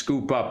fucking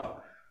scoop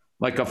up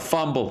like a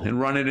fumble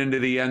and run it into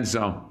the end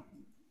zone.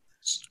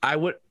 I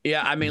would.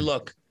 Yeah. I mean,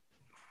 look,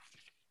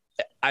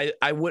 I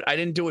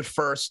didn't do it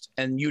first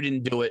and you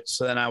didn't do it.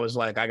 So then I was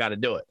like, I got to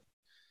do it.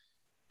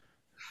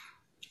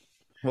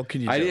 What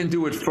can you do? I didn't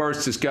do it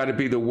first. It's got to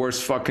be the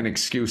worst fucking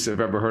excuse I've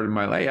ever heard in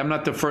my life. Hey, I'm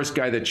not the first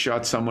guy that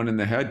shot someone in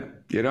the head,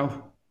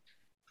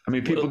 I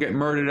mean, people get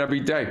murdered every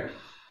day.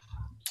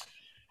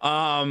 What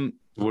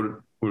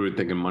are we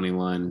thinking? Money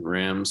line,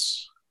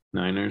 Rams,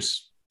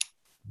 Niners?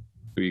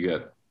 Who you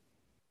got?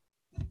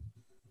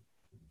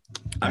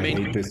 I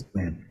mean,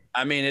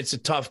 it's a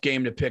tough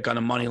game to pick on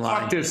a money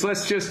line. Fuck this.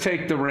 Let's just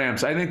take the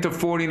Rams. I think the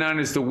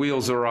 49ers, the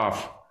wheels are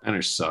off.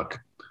 Niners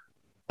suck.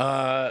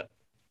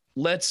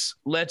 Let's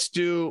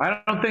do.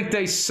 I don't think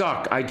they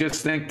suck. I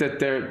just think that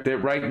they're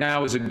right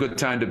now is a good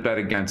time to bet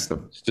against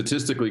them.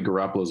 Statistically,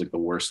 Garoppolo is like the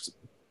worst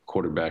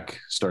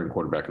starting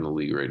quarterback in the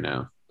league right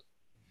now.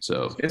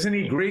 So isn't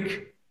he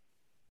Greek?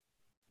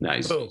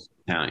 Nice.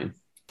 Italian.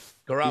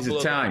 Garoppolo. He's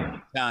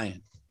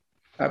Italian.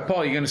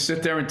 Paul, you going to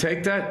sit there and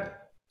take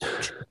that?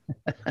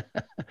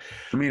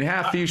 I mean,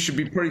 half of you should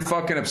be pretty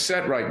fucking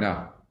upset right now.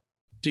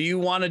 What do you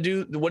want to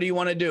do? Do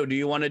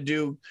you want to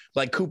do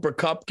like Cooper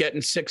Kupp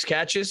getting 6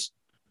 catches?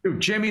 Dude,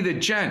 Jimmy the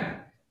Gent.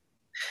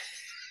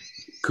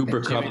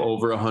 Cooper Kupp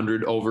over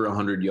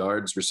 100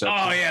 yards reception.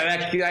 Oh yeah,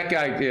 that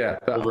guy. Yeah.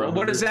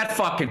 What does that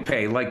fucking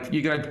pay? Like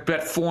you gonna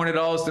bet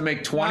 $400 to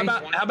make 20?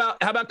 How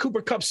about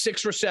Cooper Kupp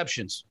 6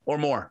 receptions or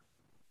more?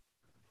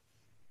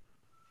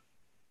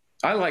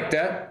 I like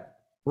that.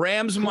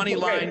 Rams money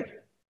line.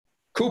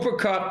 Cooper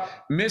Kupp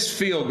missed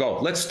field goal.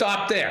 Let's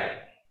stop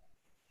there.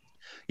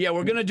 Yeah,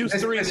 we're gonna do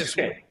 3 this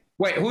week.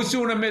 Wait,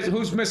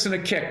 who's missing a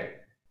kick?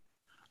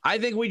 I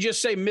think we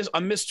just say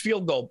a missed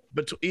field goal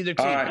between either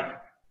team. All right.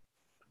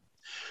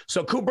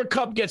 So Cooper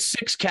Kupp gets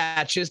 6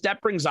 catches. That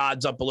brings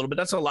odds up a little bit.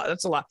 That's a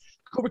lot.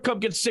 Cooper Kupp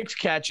gets 6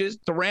 catches.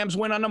 The Rams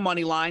win on the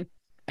money line.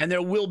 and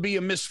there will be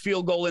a missed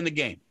field goal in the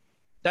game.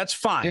 That's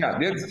fine. Yeah,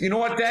 you know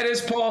what that is,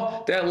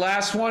 Paul? That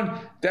last one,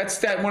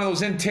 that's one of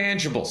those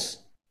intangibles.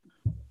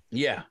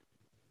 Yeah.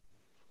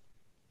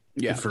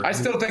 Yeah. I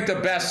still think the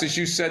best is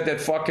you said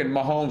that fucking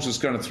Mahomes was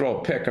going to throw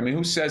a pick. I mean,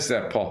 who says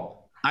that,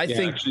 Paul? I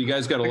think actually, you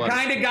guys got a lot. The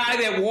kind of guy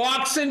that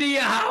walks into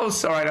your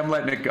house. All right, I'm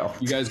letting it go.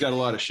 You guys got a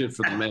lot of shit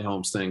for the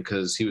Mahomes thing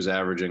because he was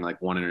averaging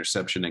like 1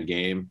 interception a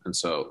game, and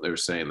so they were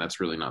saying that's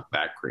really not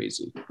that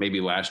crazy. Maybe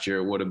last year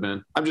it would have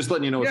been. I'm just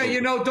letting you know.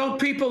 Yeah, don't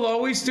people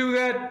always do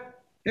that?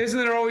 Isn't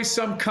there always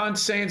some cunt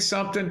saying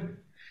something?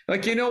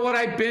 Like, you know what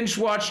I binge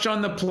watched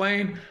on the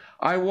plane?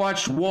 I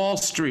watched Wall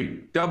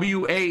Street,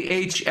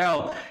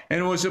 WAHL, and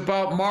it was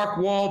about Mark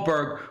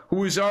Wahlberg, who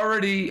was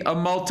already a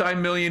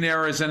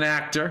multimillionaire as an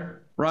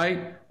actor,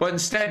 right? But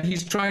instead,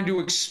 he's trying to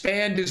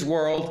expand his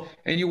world,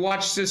 and you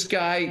watch this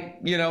guy,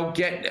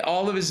 get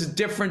all of his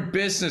different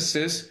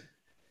businesses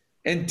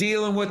and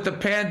dealing with the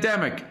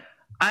pandemic.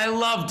 I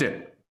loved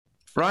it,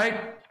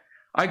 right?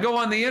 I go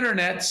on the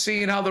internet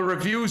seeing how the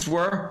reviews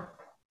were.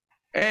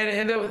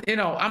 And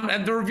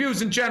the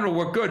reviews in general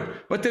were good,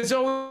 but there's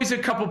always a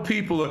couple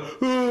people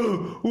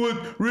that,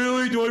 what,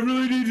 really? Do I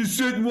really need to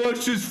sit and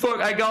watch this fuck?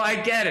 I go, I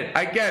get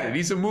it.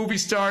 He's a movie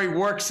star. He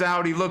works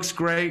out. He looks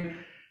great.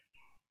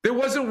 There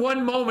wasn't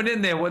one moment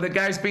in there where the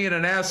guy's being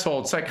an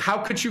asshole. It's like, how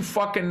could you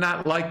fucking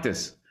not like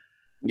this?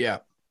 Yeah.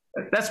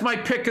 That's my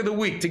pick of the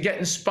week to get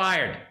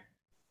inspired.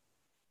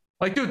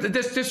 Like, dude,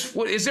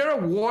 is there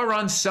a war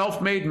on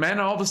self-made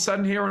men all of a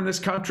sudden here in this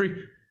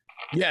country?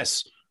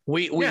 Yes.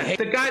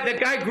 The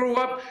guy grew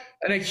up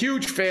in a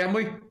huge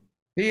family.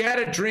 He had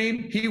a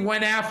dream. He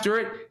went after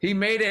it. He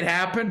made it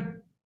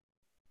happen.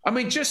 I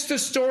mean, just the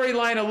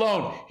storyline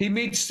alone. He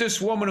meets this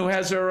woman who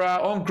has her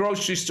own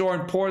grocery store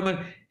in Portland.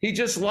 He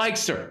just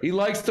likes her. He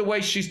likes the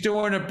way she's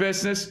doing her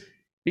business.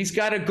 He's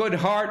got a good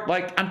heart.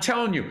 Like, I'm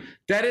telling you,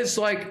 that is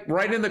like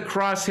right in the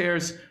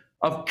crosshairs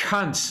of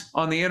cunts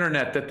on the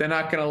internet that they're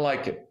not going to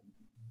like it.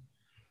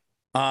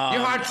 Your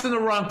heart's in the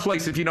wrong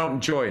place if you don't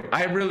enjoy it.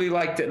 I really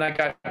liked it and I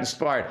got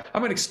inspired.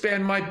 I'm going to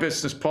expand my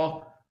business,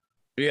 Paul.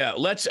 Yeah,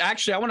 let's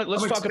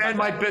talk about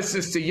my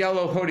business to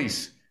yellow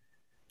hoodies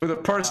for the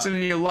person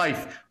in your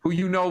life who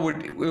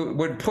would,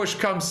 when push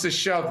comes to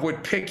shove,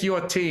 would pick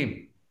your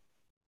team.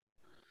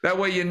 That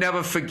way you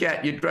never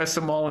forget. You dress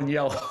them all in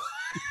yellow.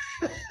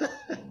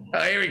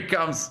 Here he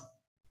comes.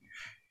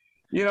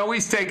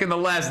 He's taking the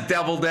last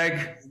deviled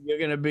egg. You're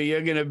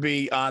gonna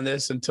be on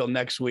this until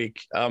next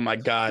week. Oh my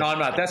God. No, I'm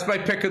not. That's my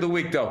pick of the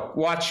week, though.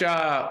 Watch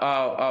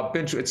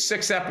binge. It's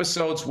 6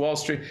 episodes. Wall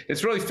Street.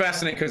 It's really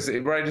fascinating because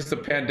right as the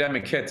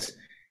pandemic hits,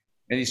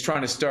 and he's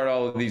trying to start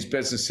all of these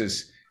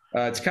businesses,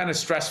 it's kind of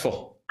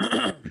stressful.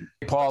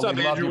 Paul, what's up,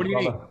 Andrew? What do you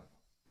need? All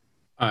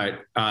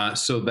right.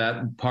 So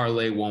that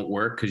parlay won't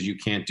work because you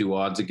can't do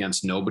odds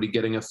against nobody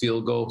getting a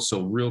field goal.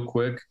 So real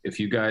quick, if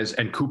you guys,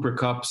 and Cooper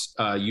Kupp's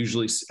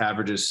usually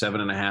averages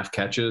 7.5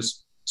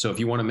 catches. So if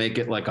you want to make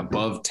it like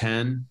above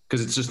 10,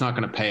 because it's just not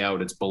going to pay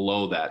out, it's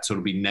below that. So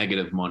it'll be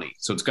negative money.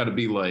 So it's got to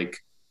be like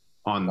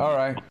on.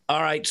 All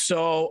right.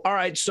 So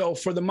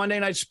for the Monday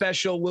night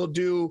special, we'll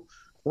do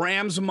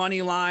Rams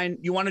money line.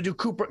 You want to do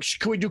Cooper?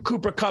 Can we do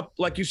Cooper Kupp,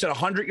 like you said,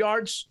 100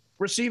 yards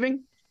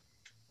receiving?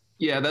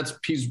 Yeah,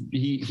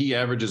 he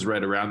averages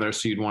right around there.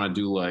 So you'd want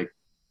to do like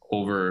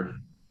over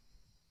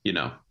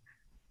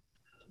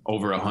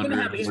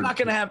 100. He's not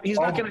going to have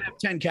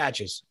 10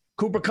 catches.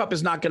 Cooper Kupp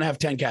is not going to have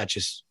 10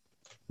 catches.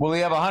 Will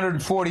he have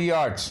 140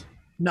 yards?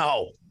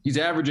 No. He's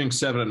averaging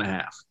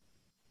 7.5.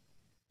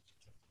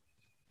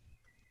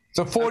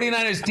 So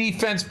 49ers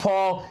defense,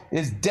 Paul,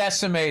 is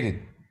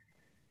decimated.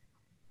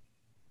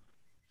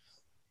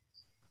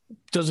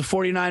 Does the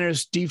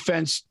 49ers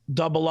defense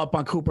double up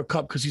on Cooper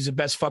Kupp because he's the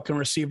best fucking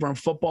receiver in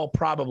football?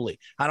 Probably.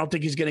 I don't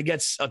think he's going to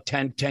get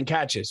 10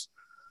 catches.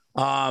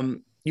 How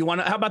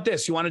about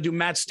this? You want to do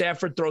Matt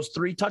Stafford throws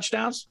 3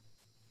 touchdowns?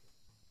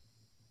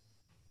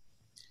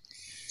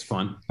 It's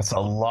fun. That's a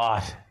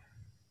lot.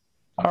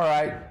 All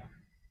right.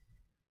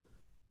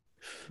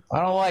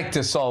 I don't like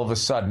this all of a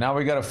sudden. Now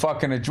we got to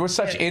fucking... We're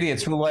such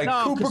idiots who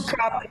Cooper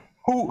Kupp,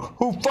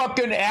 who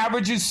fucking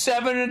averages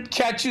 7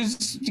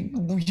 catches.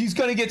 He's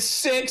going to get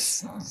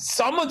 6.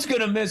 Someone's going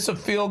to miss a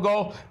field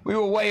goal. We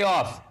were way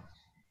off.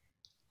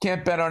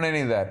 Can't bet on any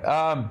of that.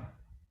 All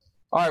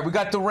right, we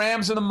got the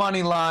Rams in the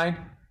money line.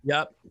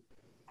 Yep.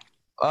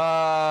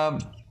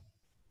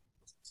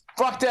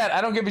 Fuck that.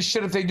 I don't give a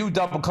shit if they do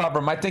double cover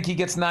him. I think he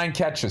gets 9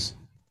 catches.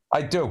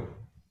 I do.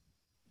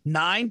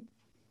 9?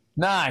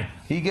 9.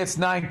 He gets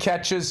 9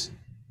 catches.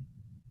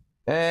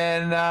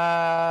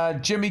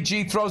 And Jimmy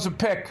G throws a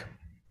pick.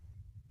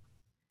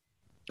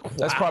 Wow.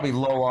 That's probably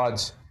low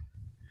odds.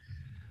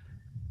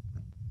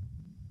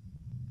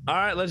 All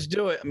right, let's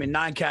do it. I mean,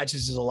 9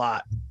 catches is a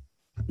lot.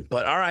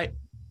 But all right.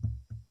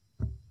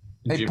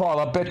 Hey, Paul,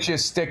 I'll bet you a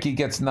stick he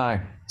gets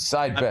 9.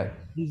 Side bet.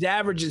 He's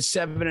averaging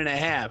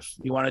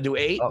 7.5. You want to do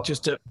 8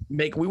 just to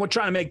make? We were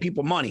trying to make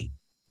people money.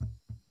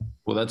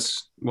 Well,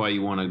 that's why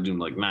you want to do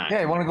like 9.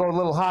 Yeah, you want to go a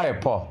little higher,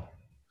 Paul.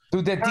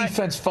 Dude, their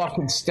defense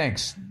fucking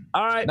stinks.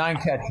 All right. 9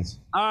 catches.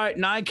 All right,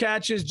 9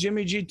 catches.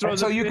 Jimmy G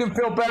throws. So you can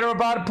feel better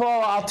about it,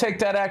 Paul? I'll take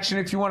that action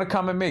if you want to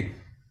come at me.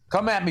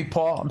 Come at me,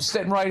 Paul. I'm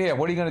sitting right here.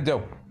 What are you going to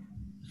do?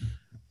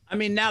 I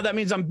mean, now that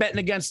means I'm betting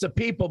against the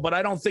people, but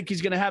I don't think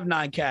he's going to have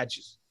 9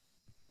 catches.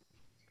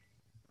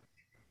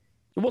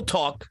 We'll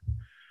talk.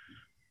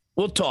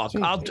 We'll talk.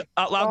 I'll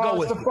go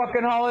with it. It's the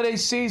fucking holiday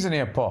season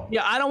here, Paul.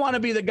 Yeah, I don't want to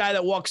be the guy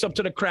that walks up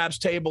to the craps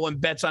table and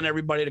bets on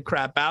everybody to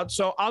crap out,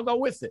 so I'll go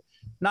with it.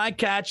 9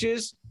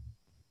 catches,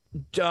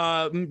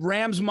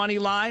 Rams money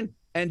line,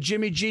 and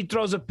Jimmy G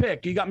throws a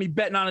pick. You got me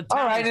betting on a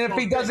All right, and if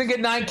he doesn't get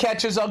 9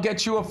 catches, I'll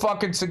get you a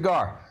fucking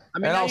cigar.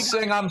 And I'll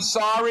sing I'm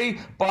Sorry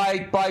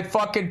by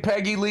fucking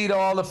Peggy Lee to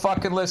all the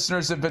fucking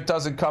listeners if it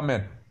doesn't come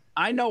in.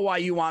 I know why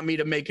you want me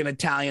to make an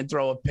Italian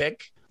throw a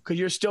pick, because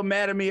you're still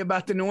mad at me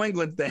about the New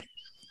England thing.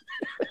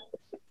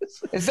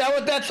 Is that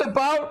what that's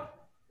about?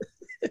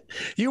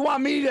 You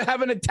want me to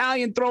have an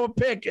Italian throw a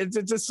pick.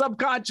 It's a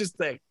subconscious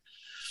thing.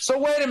 So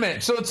wait a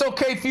minute. So it's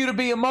okay for you to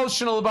be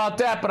emotional about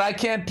that, but I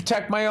can't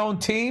protect my own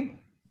team?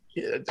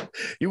 Yeah,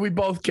 we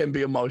both can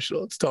be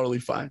emotional. It's totally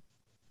fine.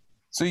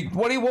 So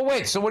what do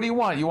you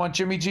want? You want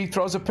Jimmy G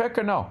throws a pick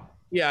or no?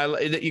 Yeah,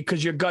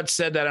 because your gut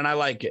said that, and I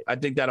like it. I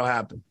think that'll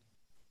happen.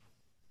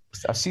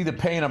 I see the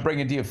pain I'm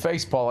bringing to your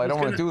face, Paul. I don't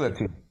want to do that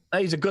to you.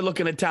 He's a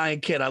good-looking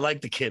Italian kid. I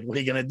like the kid. What are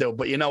you going to do?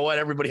 But you know what?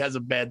 Everybody has a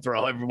bad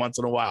throw every once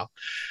in a while.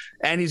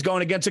 And he's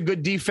going against a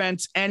good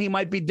defense, and he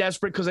might be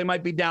desperate because they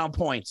might be down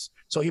points.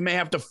 So he may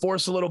have to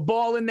force a little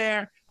ball in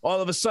there. All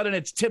of a sudden,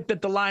 it's tipped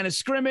at the line of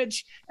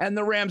scrimmage, and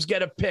the Rams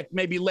get a pick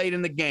maybe late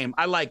in the game.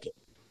 I like it.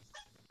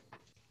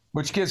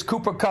 Which gives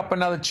Cooper Kupp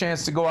another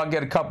chance to go out and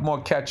get a couple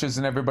more catches,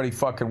 and everybody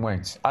fucking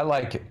wins. I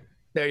like it.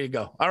 There you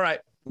go. All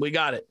right. We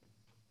got it.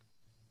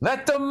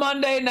 Let the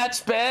Monday Night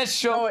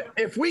Special. So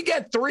if we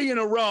get 3 in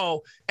a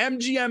row,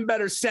 MGM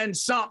better send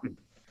something.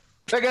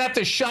 They're going to have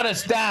to shut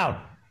us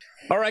down.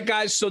 All right,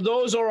 guys. So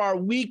those are our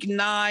Week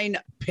 9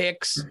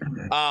 picks.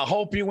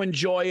 Hope you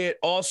enjoy it.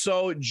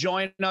 Also,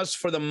 join us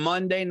for the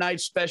Monday Night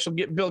Special.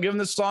 Bill, give him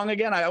the song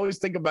again. I always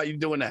think about you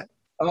doing that.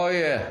 Oh,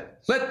 yeah.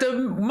 Let the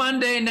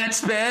Monday Night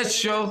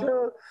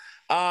Special.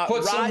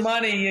 Put some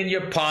money in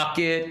your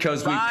pocket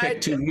because we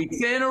picked 2 weeks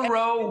in a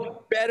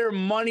row. Better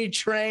money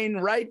train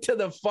right to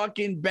the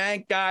fucking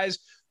bank, guys,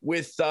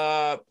 with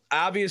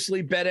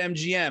obviously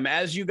BetMGM.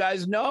 As you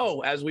guys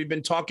know, as we've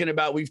been talking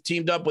about, we've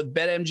teamed up with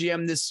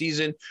BetMGM this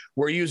season.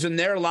 We're using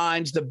their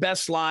lines, the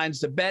best lines,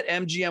 the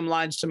BetMGM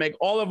lines to make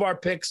all of our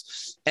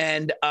picks.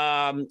 And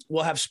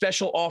we'll have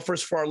special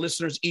offers for our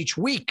listeners each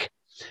week.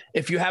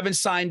 If you haven't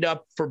signed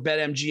up for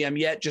BetMGM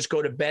yet, just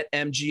go to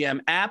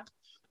BetMGM app.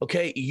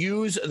 Okay,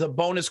 use the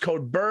bonus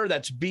code BURR,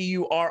 that's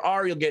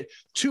BURR. You'll get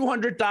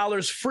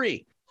 $200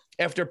 free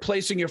after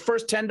placing your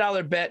first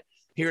 $10 bet.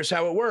 Here's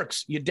how it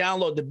works. You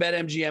download the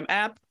BetMGM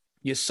app,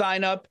 you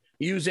sign up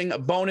using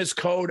bonus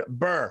code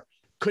BURR.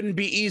 Couldn't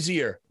be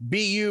easier.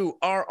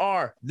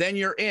 BURR, then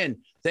you're in.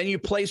 Then you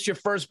place your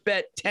first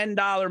bet,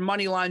 $10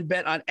 money line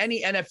bet on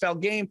any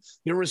NFL game.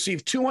 You'll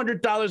receive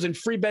 $200 in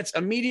free bets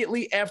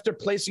immediately after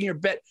placing your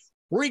bet,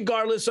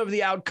 regardless of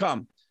the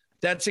outcome.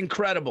 That's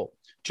incredible.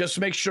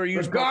 Just make sure you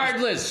use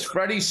regardless.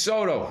 Freddie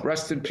Soto,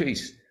 rest in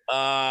peace.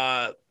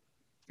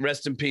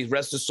 Rest in peace.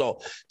 Rest his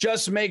soul.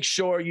 Just make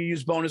sure you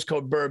use bonus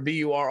code BURR,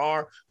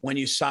 BURR, when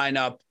you sign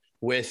up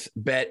with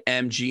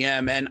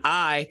BetMGM. And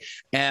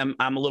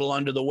I'm a little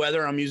under the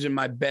weather. I'm using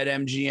my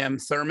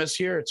BetMGM thermos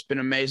here. It's been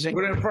amazing.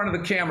 Put it in front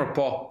of the camera,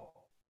 Paul.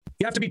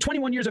 You have to be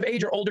 21 years of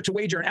age or older to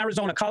wager in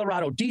Arizona,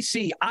 Colorado,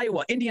 D.C.,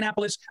 Iowa,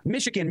 Indianapolis,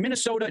 Michigan,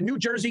 Minnesota, New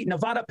Jersey,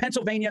 Nevada,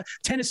 Pennsylvania,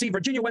 Tennessee,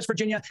 Virginia, West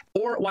Virginia,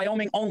 or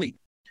Wyoming only.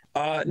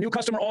 New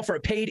customer offer,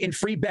 paid in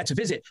free bets.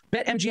 Visit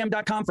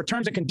BetMGM.com for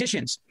terms and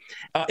conditions.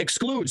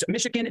 Excludes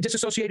Michigan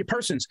disassociated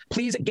persons.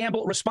 Please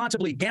gamble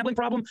responsibly. Gambling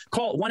problem?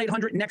 Call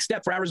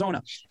 1-800-NEXT-STEP for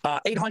Arizona.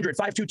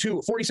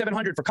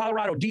 800-522-4700 for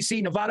Colorado,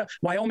 D.C., Nevada,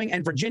 Wyoming,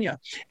 and Virginia.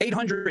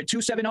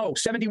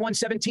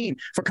 800-270-7117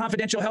 for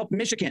confidential help,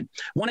 Michigan.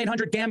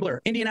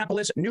 1-800-GAMBLER,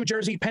 Indianapolis, New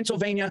Jersey,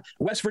 Pennsylvania,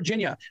 West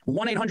Virginia.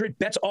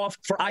 1-800-BETS-OFF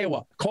for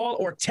Iowa. Call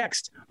or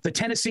text the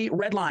Tennessee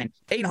Red Line.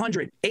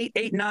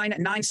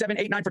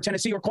 800-889-9789 for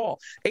Tennessee, or call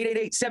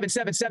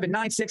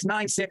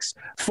 888-777-9696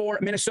 for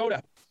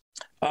Minnesota.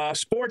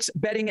 Sports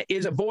betting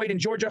is void in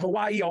Georgia,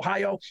 Hawaii,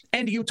 Ohio,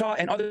 and Utah,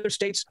 and other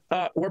states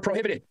were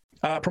prohibited.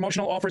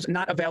 Promotional offers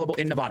not available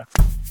in Nevada.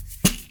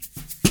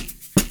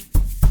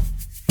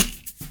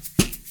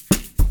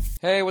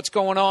 Hey, what's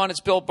going on? It's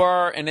Bill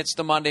Burr, and it's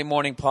the Monday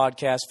Morning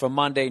Podcast for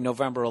Monday,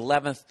 November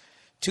 11th,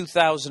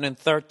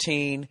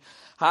 2013.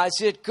 How's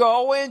it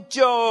going,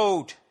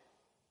 dude?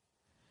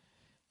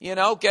 You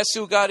know, guess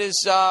who got his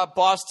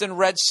Boston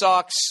Red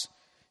Sox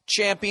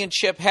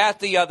championship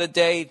hat the other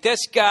day?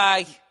 This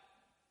guy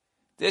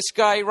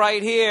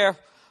right here.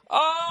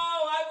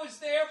 Oh, I was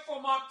there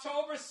from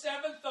October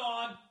 7th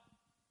on.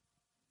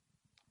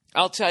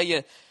 I'll tell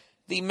you,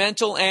 the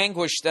mental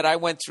anguish that I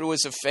went through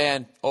as a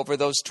fan over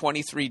those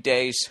 23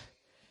 days,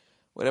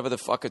 whatever the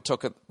fuck it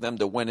took them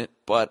to win it.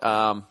 But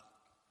I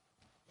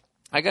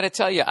got to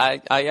tell you,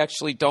 I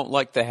actually don't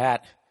like the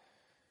hat.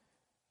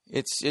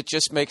 It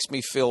just makes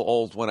me feel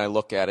old when I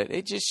look at it.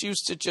 It just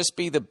used to just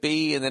be the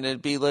B, and then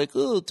it'd be like,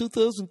 oh,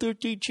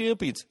 2013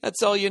 champions.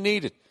 That's all you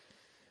needed.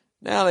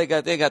 Now they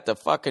got the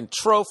fucking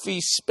trophy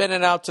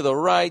spinning out to the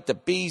right, the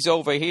B's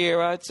over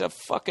here. It's a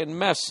fucking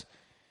mess.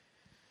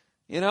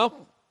 You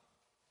know?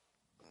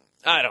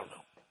 I don't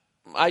know.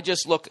 I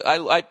just look.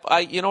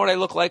 I you know what I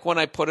look like when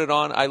I put it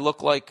on? I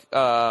look like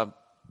I'm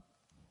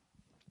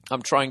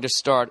trying to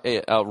start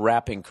a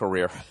rapping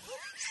career.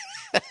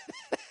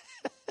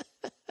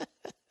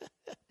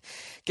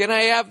 Can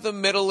I have the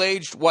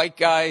middle-aged white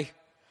guy?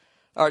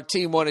 Our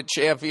team won a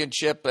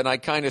championship, and I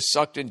kind of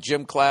sucked in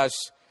gym class,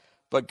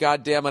 but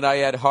goddamn it, I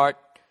had heart.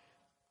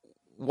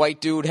 White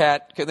dude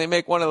hat. Can they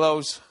make one of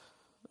those?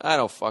 I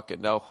don't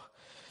fucking know.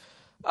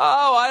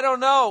 Oh, I don't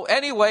know.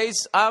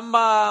 Anyways, I'm,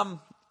 not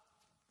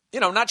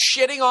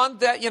shitting on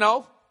that,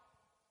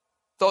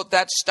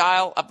 that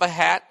style of a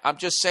hat. I'm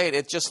just saying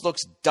it just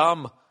looks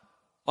dumb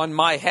on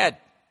my head.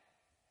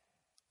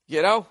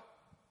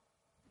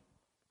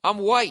 I'm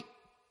white.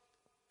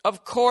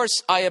 Of course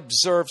I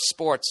observe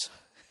sports.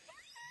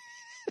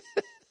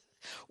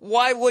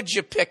 Why would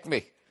you pick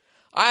me?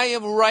 I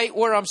am right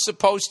where I'm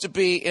supposed to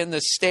be in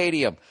the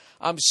stadium.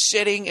 I'm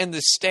sitting in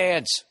the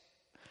stands.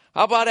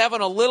 How about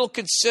having a little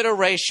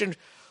consideration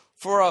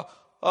for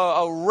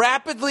a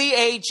rapidly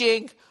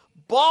aging,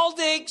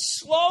 balding,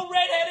 slow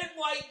red-headed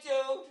white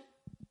dude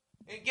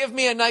and give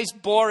me a nice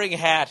boring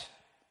hat?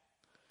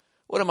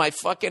 What am I,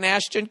 fucking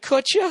Ashton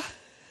Kutcher?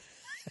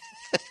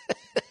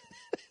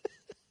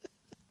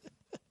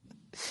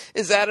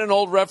 Is that an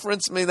old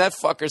reference? I mean, that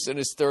fucker's in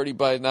his 30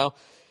 by now.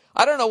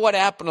 I don't know what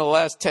happened in the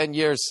last 10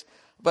 years,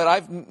 but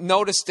I've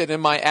noticed it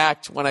in my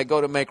act when I go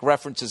to make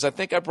references. I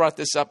think I brought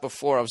this up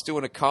before. I was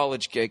doing a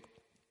college gig.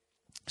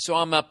 So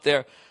I'm up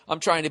there. I'm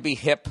trying to be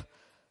hip.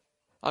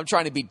 I'm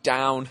trying to be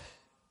down.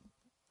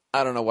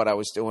 I don't know what I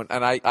was doing.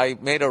 And I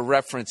made a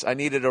reference. I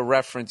needed a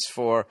reference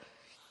for,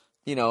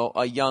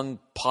 a young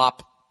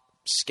pop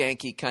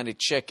skanky kind of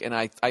chick, and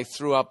I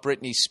threw out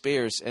Britney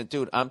Spears, and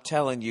dude, I'm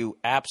telling you,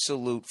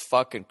 absolute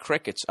fucking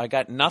crickets. I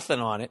got nothing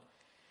on it,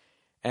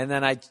 and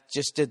then I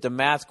just did the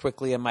math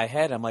quickly in my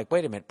head. I'm like,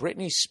 wait a minute,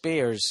 Britney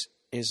Spears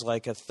is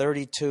like a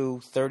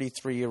 32,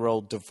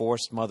 33-year-old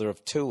divorced mother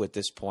of two at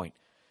this point.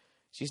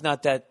 She's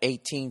not that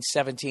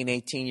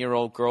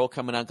 18-year-old girl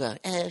coming out going,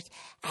 I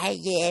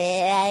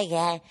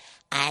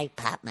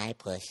pop my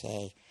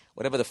pussy.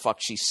 Whatever the fuck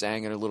she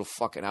sang in her little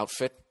fucking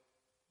outfit,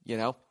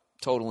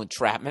 total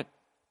entrapment.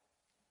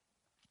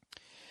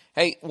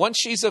 Hey, once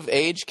she's of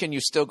age, can you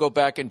still go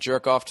back and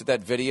jerk off to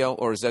that video,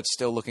 or is that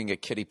still looking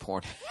at kiddie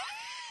porn?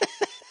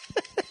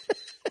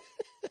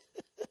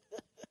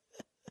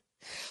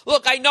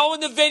 Look, I know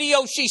in the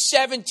video she's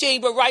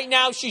 17, but right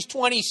now she's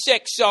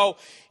 26. So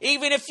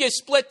even if you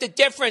split the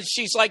difference,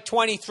 she's like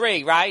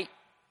 23, right?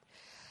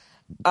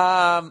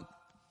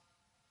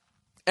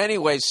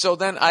 Anyways, so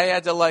then I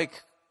had to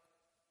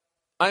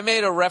I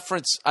made a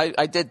reference.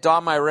 I did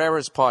Dom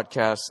Irera's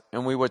podcast,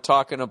 and we were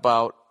talking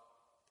about,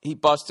 he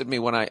busted me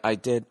when I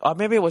did,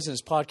 maybe it wasn't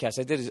his podcast.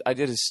 I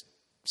did his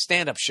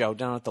stand-up show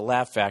down at the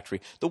Laugh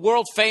Factory. The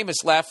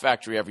world-famous Laugh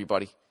Factory,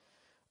 everybody.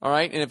 All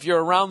right? And if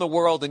you're around the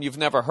world and you've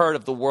never heard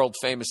of the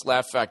world-famous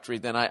Laugh Factory,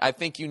 then I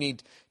think you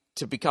need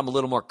to become a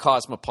little more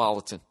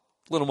cosmopolitan,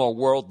 a little more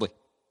worldly.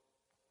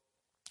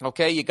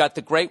 Okay? You got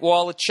the Great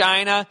Wall of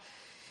China.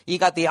 You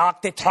got the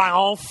Arc de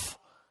Triomphe.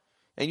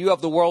 And you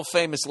have the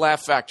world-famous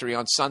Laugh Factory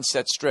on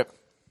Sunset Strip.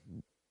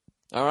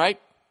 All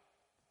right?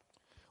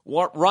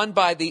 Run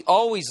by the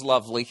always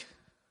lovely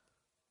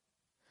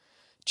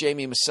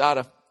Jamie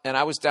Masada. And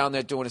I was down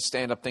there doing a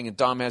stand-up thing, and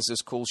Dom has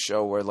this cool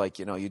show where,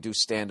 you do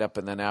stand-up,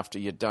 and then after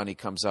you're done, he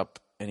comes up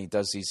and he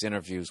does these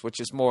interviews, which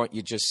is more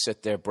you just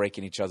sit there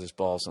breaking each other's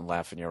balls and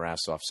laughing your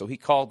ass off. So he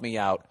called me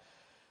out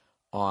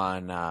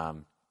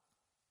on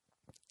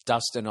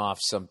dusting off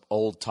some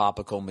old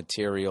topical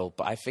material,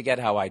 but I forget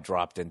how I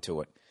dropped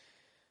into it.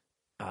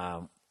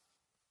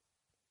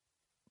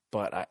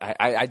 But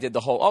I did the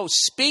whole,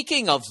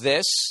 speaking of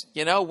this,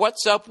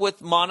 what's up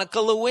with Monica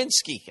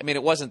Lewinsky? I mean,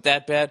 it wasn't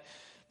that bad,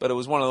 but it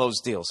was one of those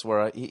deals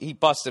where he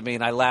busted me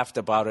and I laughed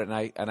about it.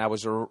 And I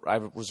was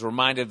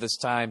reminded this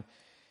time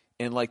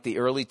in the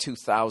early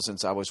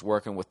 2000s, I was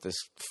working with this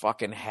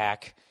fucking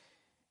hack,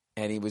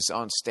 and he was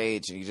on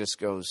stage and he just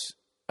goes,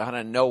 out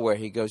of nowhere,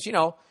 he goes,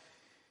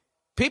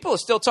 people are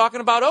still talking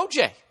about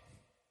OJ.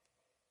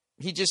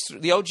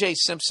 The O.J.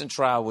 Simpson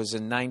trial was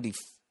in 94.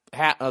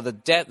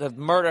 The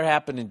murder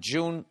happened in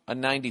June of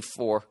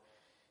 94,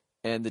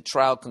 and the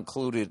trial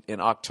concluded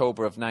in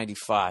October of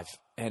 95.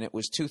 And it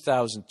was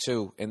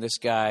 2002, and this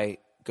guy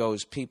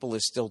goes, people are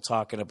still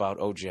talking about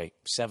O.J.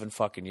 7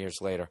 fucking years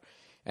later.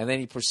 And then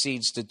he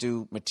proceeds to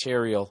do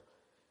material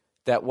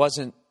that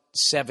wasn't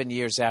 7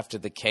 years after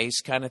the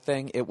case kind of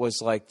thing. It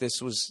was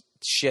this was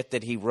shit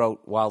that he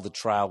wrote while the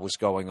trial was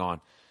going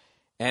on.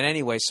 And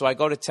anyway, so I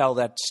go to tell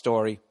that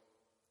story.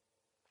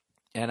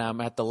 And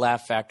I'm at the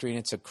Laugh Factory, and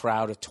it's a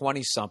crowd of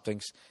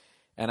 20-somethings.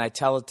 And I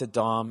tell it to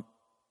Dom,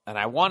 and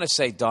I want to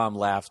say Dom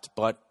laughed,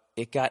 but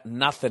it got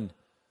nothing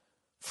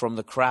from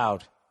the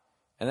crowd.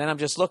 And then I'm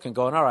just looking,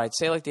 going, all right,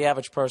 say like the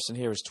average person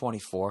here is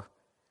 24.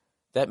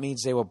 That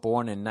means they were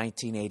born in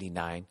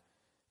 1989.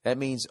 That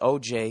means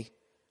OJ,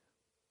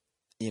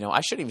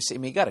 I shouldn't even say,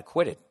 he got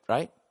acquitted,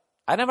 right?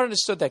 I never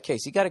understood that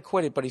case. He got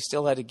acquitted, but he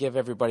still had to give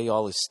everybody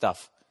all his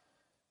stuff.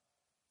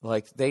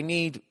 Like, they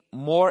need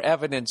more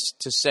evidence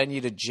to send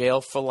you to jail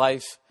for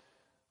life,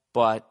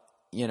 but,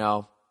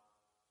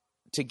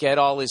 to get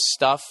all his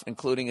stuff,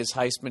 including his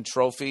Heisman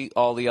Trophy,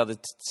 all the other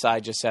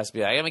side just has to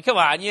be like, come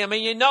on, he did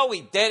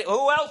it.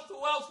 Who else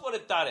would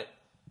have done it?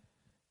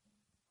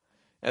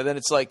 And then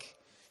it's like,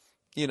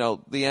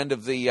 the end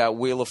of the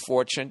Wheel of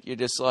Fortune. You're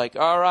just like,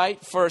 all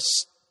right, for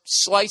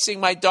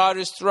slicing my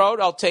daughter's throat,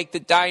 I'll take the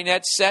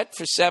dinette set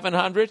for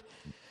 $700.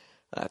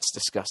 That's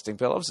disgusting,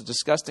 Bill. That was a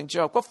disgusting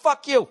joke. Well,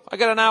 fuck you. I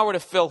got an hour to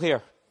fill here.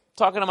 I'm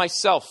talking to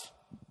myself.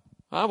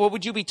 What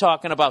would you be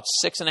talking about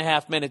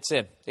 6.5 minutes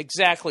in?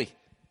 Exactly.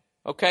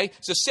 Okay?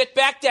 So sit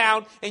back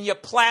down in your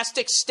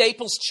plastic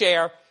Staples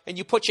chair and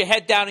you put your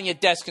head down on your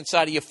desk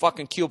inside of your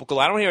fucking cubicle.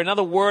 I don't hear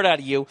another word out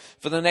of you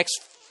for the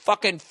next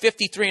fucking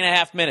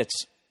 53.5 minutes.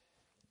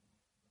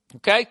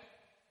 Okay?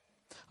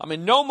 I'm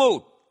in no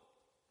mood.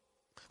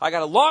 I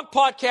got a long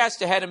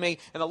podcast ahead of me,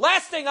 and the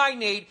last thing I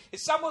need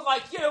is someone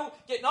like you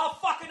getting all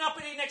fucking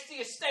uppity next to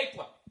your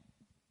stapler.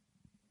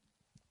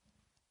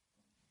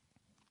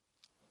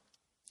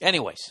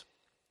 Anyways.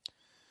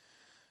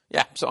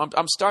 Yeah, so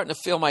I'm starting to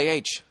feel my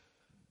age.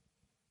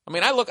 I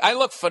mean, I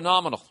look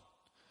phenomenal,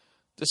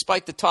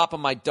 despite the top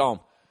of my dome.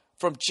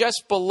 From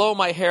just below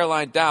my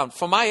hairline down,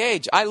 for my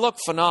age, I look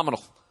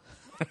phenomenal.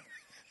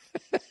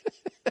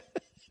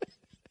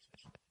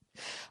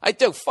 I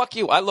do. Fuck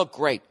you. I look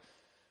great.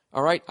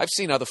 All right? I've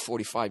seen other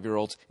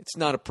 45-year-olds. It's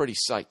not a pretty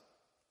sight.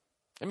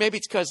 And maybe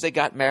it's because they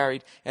got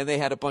married and they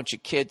had a bunch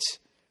of kids,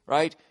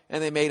 right?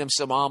 And they made them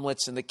some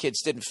omelets and the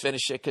kids didn't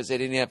finish it because they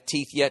didn't have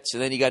teeth yet. So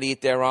then you got to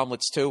eat their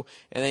omelets too.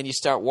 And then you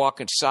start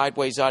walking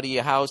sideways out of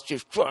your house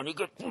just trying to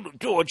get through the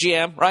door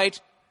jam,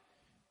 right?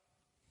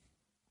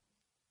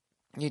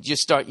 You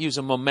just start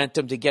using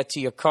momentum to get to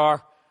your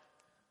car,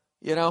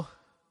 You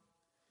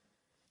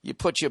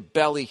put your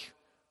belly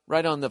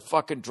right on the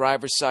fucking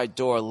driver's side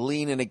door,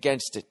 leaning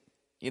against it.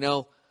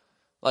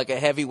 Like a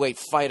heavyweight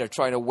fighter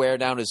trying to wear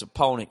down his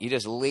opponent. You're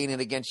just leaning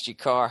against your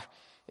car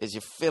as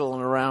you're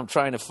fiddling around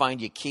trying to find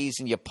your keys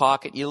in your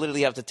pocket. You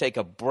literally have to take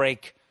a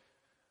break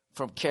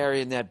from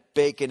carrying that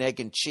bacon, egg,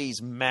 and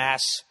cheese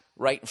mass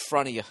right in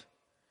front of you.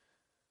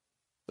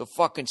 The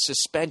fucking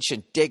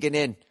suspension digging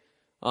in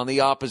on the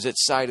opposite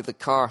side of the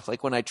car,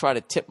 like when I try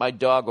to tip my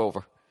dog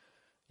over,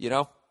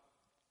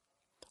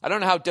 I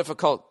don't know how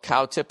difficult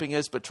cow tipping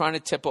is, but trying to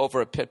tip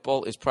over a pit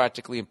bull is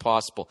practically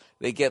impossible.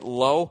 They get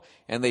low,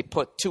 and they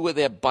put two of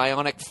their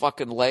bionic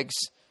fucking legs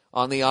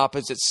on the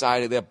opposite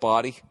side of their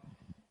body.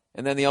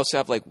 And then they also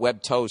have, like,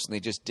 webbed toes, and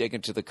they just dig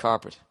into the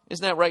carpet.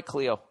 Isn't that right,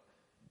 Cleo?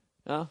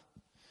 Huh?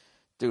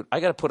 Dude, I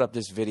got to put up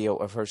this video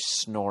of her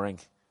snoring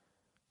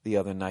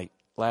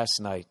last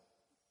night.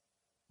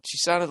 She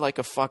sounded like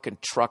a fucking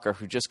trucker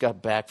who just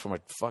got back from a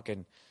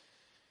fucking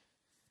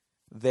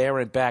there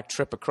and back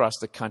trip across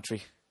the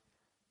country.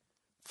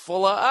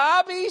 Full of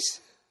obbies.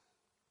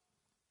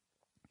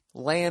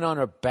 Laying on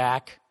her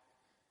back.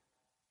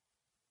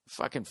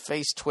 Fucking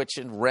face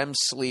twitching, REM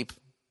sleep,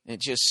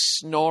 and just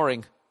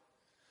snoring.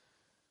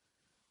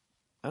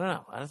 I don't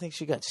know. I don't think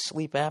she got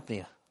sleep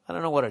apnea. I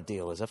don't know what her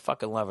deal is. I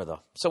fucking love her,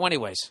 though. So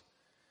anyways.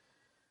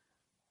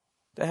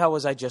 The hell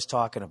was I just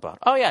talking about?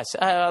 Oh, yes.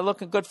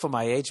 Looking good for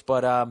my age,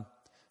 but I'm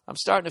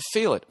starting to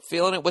feel it.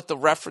 Feeling it with the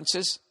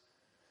references.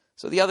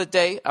 So the other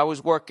day, I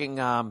was working...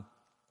 what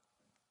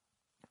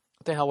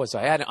the hell was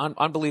I? I had an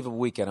unbelievable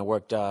weekend. I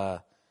worked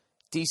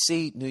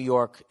D.C., New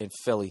York, and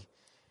Philly.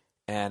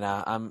 And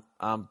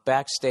I'm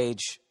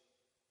backstage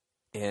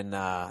in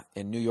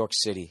New York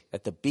City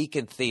at the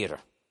Beacon Theater.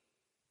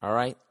 All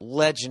right?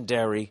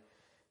 Legendary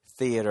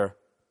theater.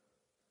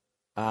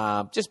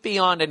 Just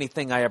beyond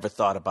anything I ever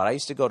thought about. I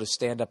used to go to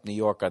stand-up New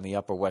York on the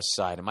Upper West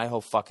Side, and my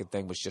whole fucking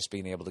thing was just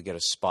being able to get a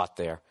spot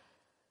there.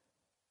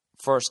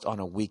 First on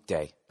a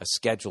weekday, a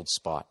scheduled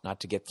spot, not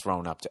to get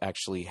thrown up, to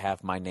actually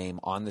have my name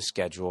on the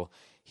schedule.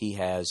 He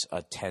has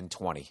a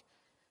 10:20,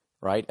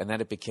 right? And then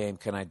it became,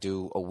 can I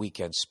do a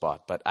weekend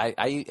spot? But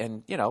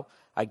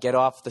I'd get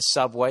off the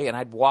subway and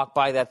I'd walk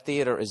by that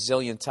theater a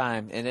zillion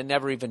times, and it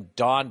never even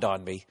dawned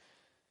on me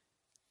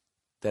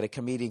that a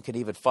comedian could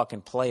even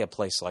fucking play a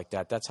place like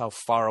that. That's how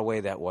far away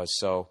that was.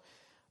 So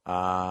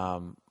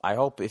I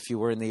hope if you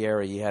were in the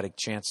area, you had a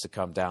chance to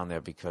come down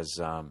there,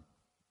 because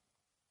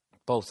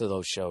both of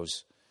those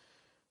shows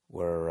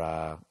were,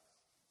 I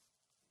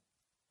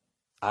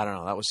don't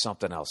know, that was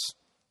something else.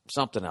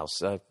 Something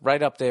else.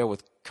 Right up there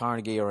with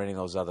Carnegie or any of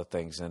those other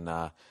things. And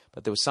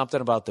but there was something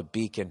about the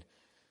Beacon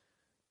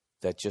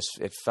that just,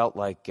 it felt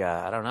like,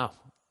 I don't know,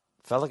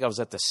 it felt like I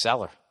was at the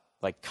Cellar,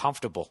 like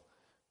comfortable.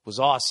 It was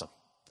awesome.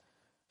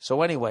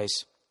 So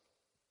anyways,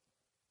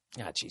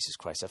 Jesus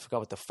Christ, I forgot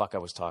what the fuck I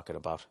was talking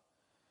about.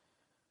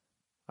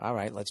 All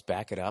right, let's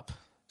back it up.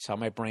 It's how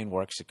my brain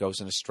works. It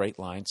goes in a straight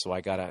line. So I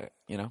got to,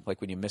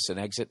 like when you miss an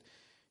exit,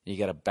 you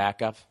got to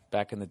back up.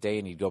 Back in the day,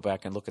 and you go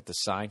back and look at the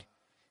sign.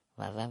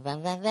 Backing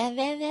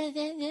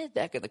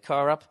the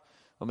car up.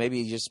 Or maybe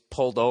you just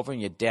pulled over and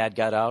your dad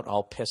got out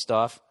all pissed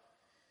off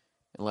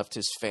and left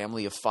his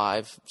family of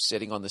 5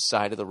 sitting on the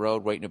side of the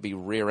road waiting to be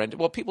rear-ended.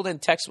 Well, people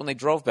didn't text when they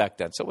drove back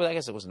then, so I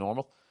guess it was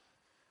normal.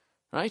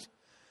 Right?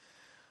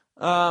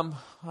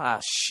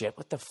 Shit.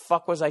 What the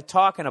fuck was I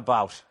talking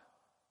about?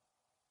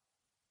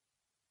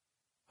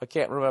 I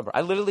can't remember.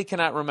 I literally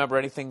cannot remember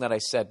anything that I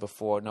said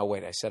before. No,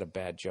 wait, I said a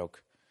bad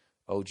joke.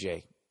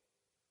 OJ.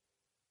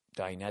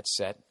 Dinette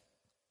set.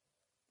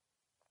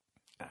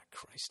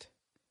 Christ.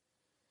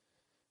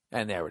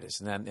 And there it is.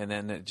 And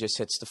then it just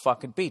hits the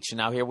fucking beach. And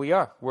now here we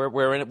are.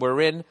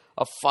 We're in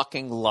a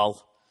fucking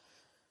lull.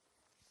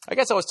 I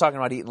guess I was talking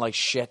about eating like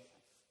shit.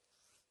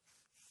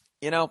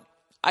 You know,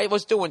 I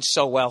was doing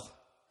so well.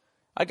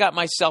 I got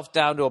myself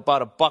down to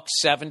about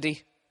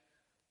 $170.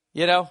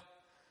 You know?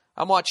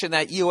 I'm watching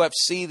that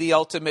UFC, The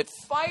Ultimate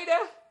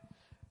Fighter.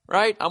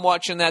 Right? I'm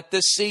watching that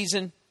this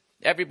season.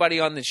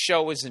 Everybody on the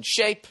show is in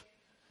shape.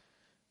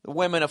 The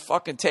women are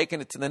fucking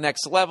taking it to the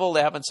next level.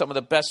 They're having some of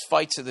the best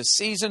fights of the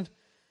season.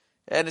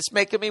 And it's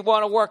making me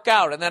want to work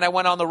out. And then I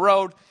went on the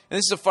road. And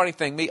this is a funny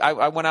thing.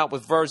 I went out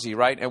with Virzi,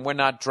 right? And we're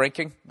not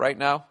drinking right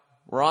now.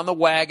 We're on the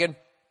wagon.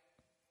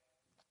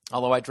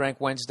 Although I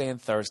drank Wednesday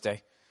and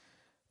Thursday.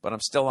 But I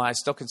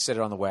still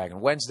consider on the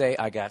wagon. Wednesday,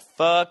 I got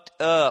fucked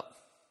up.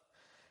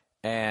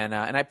 And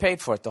I paid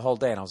for it the whole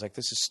day. And I was like,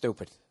 this is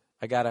stupid.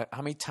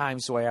 How many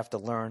times do I have to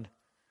learn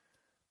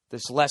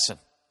this lesson?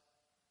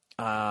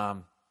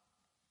 I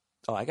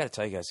got to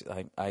tell you guys,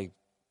 I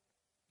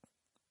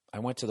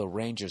went to the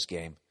Rangers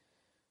game.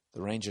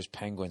 The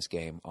Rangers-Penguins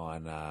game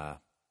on, what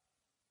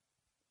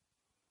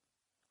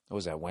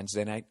was that,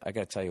 Wednesday night? I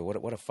got to tell you,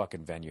 what a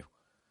fucking venue.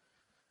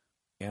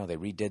 You know, they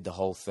redid the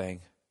whole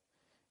thing.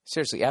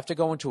 Seriously, after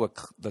going to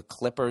the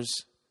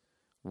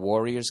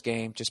Clippers-Warriors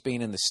game, just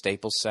being in the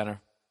Staples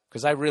Center,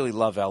 because I really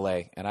love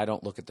L.A., and I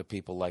don't look at the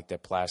people like they're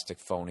plastic,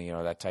 phony,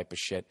 or that type of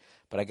shit.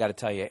 But I got to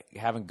tell you,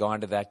 having gone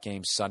to that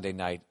game Sunday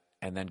night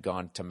and then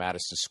gone to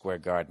Madison Square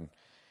Garden,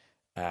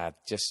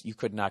 you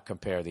could not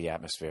compare the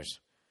atmospheres.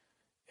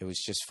 It was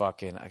just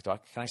fucking, I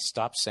thought, can I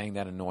stop saying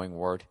that annoying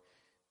word?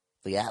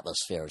 The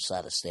atmosphere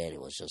inside the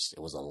stadium was it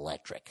was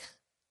electric.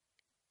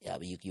 Yeah, I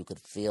mean, you could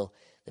feel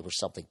there was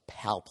something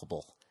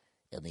palpable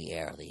in the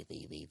air, the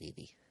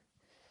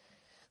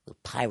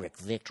Pyrrhic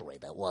victory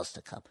that was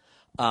to come.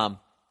 That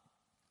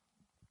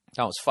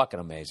was fucking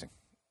amazing.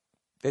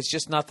 There's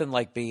just nothing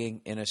like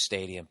being in a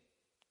stadium,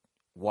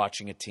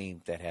 watching a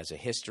team that has a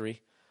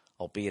history,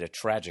 albeit a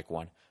tragic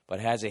one, but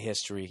has a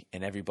history,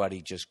 and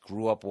everybody just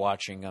grew up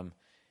watching them,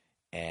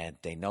 and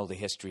they know the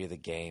history of the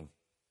game.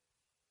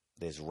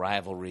 There's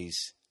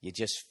rivalries.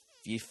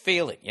 You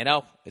feel it, you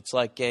know? It's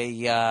like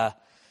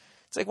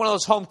one of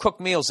those home-cooked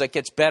meals that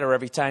gets better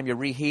every time you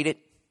reheat it,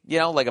 you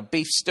know, like a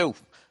beef stew.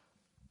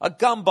 A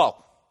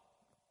gumbo.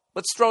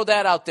 Let's throw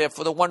that out there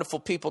for the wonderful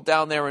people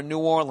down there in New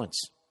Orleans.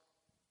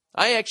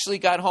 I actually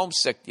got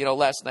homesick, you know,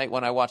 last night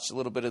when I watched a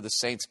little bit of the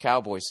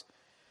Saints-Cowboys.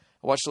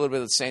 I watched a little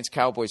bit of the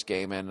Saints-Cowboys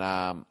game,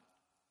 and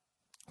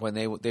when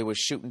they were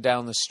shooting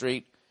down the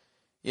street,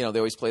 you know, they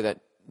always play that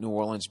New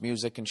Orleans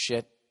music and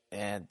shit,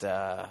 and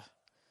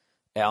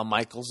Al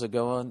Michaels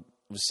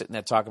was sitting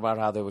there talking about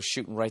how they were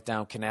shooting right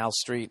down Canal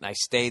Street, and I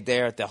stayed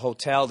there at the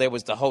hotel. There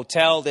was the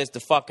hotel, there's the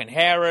fucking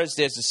Harrah's,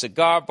 there's the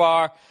cigar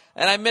bar,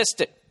 and I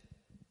missed it.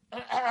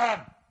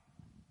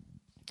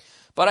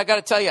 But I got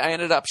to tell you, I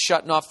ended up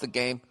shutting off the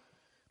game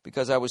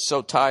because I was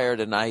so tired,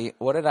 and I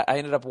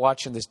ended up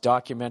watching this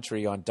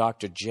documentary on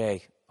Dr.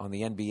 J on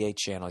the NBA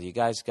channel. You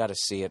guys got to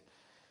see it.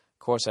 Of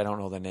course, I don't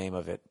know the name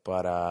of it,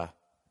 but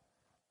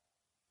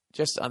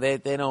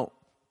they don't,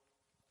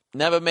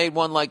 never made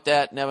one like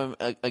that, never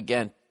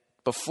again,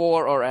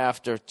 before or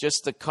after,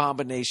 just the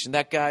combination.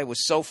 That guy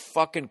was so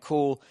fucking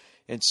cool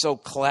and so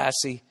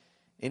classy,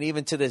 and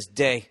even to this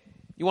day,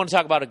 you want to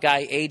talk about a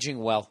guy aging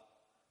well,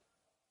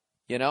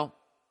 you know?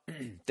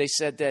 They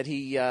said that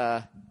he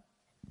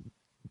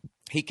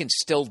can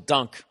still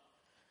dunk.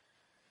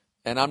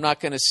 And I'm not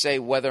going to say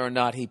whether or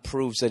not he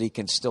proves that he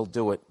can still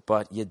do it,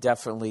 but you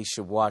definitely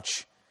should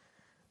watch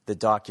the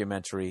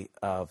documentary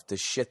of the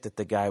shit that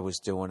the guy was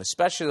doing,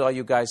 especially all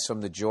you guys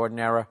from the Jordan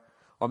era,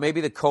 or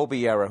maybe the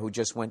Kobe era, who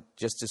just went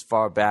just as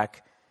far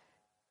back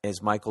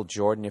as Michael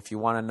Jordan. If you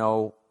want to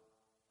know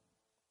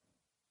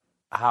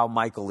how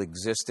Michael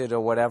existed or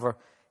whatever,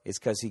 it's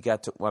because he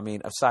got to, I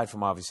mean, aside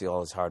from obviously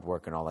all his hard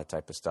work and all that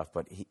type of stuff,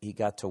 but he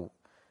got to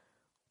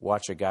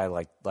watch a guy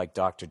like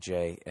Dr.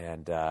 J,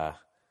 and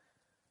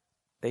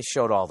they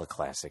showed all the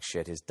classic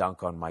shit. His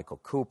dunk on Michael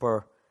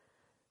Cooper,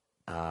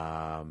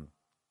 and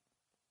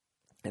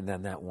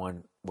then that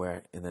one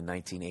where in the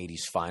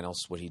 1980s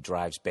finals where he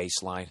drives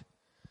baseline,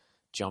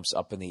 jumps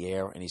up in the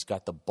air, and he's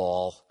got the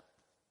ball,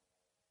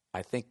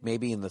 I think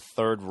maybe in the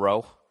third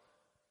row,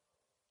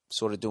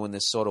 sort of doing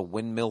this sort of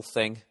windmill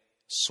thing,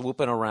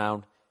 swooping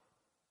around,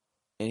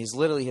 and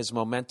his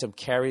momentum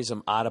carries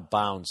him out of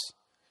bounds.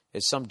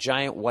 There's some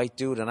giant white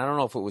dude, and I don't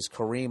know if it was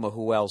Kareem or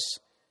who else,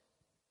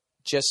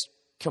 just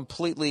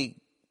completely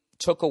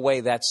took away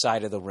that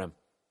side of the rim.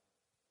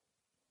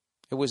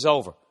 It was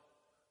over.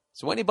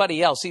 So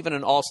anybody else, even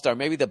an all-star,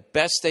 maybe the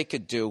best they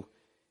could do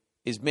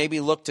is maybe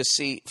look to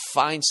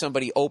find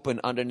somebody open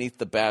underneath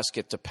the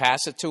basket to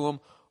pass it to him,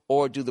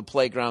 or do the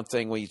playground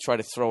thing where you try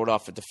to throw it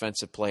off a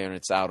defensive player and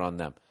it's out on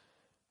them,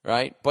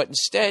 right? But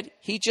instead,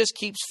 he just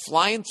keeps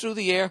flying through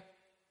the air.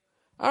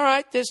 All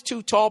right, there's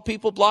 2 tall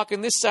people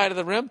blocking this side of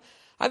the rim.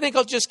 I think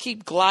I'll just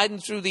keep gliding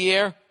through the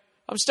air.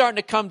 I'm starting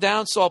to come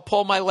down, so I'll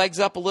pull my legs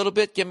up a little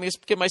bit, give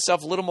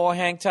myself a little more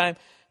hang time.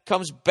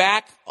 Comes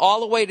back all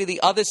the way to the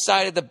other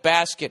side of the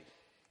basket.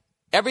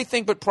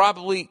 Everything but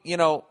probably,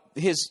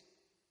 his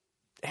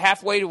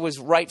halfway to his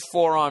right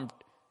forearm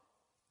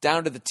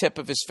down to the tip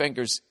of his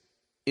fingers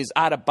is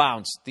out of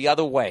bounds the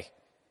other way.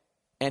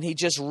 And he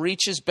just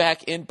reaches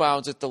back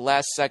inbounds at the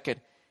last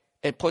second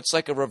and puts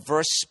like a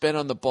reverse spin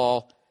on the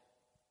ball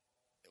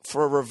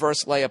for a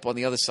reverse layup on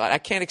the other side. I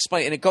can't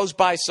explain it. And it goes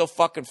by so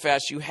fucking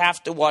fast. You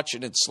have to watch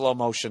it in slow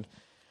motion.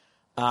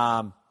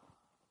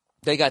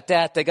 They got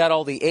that. They got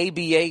all the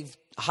ABA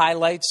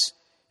highlights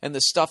and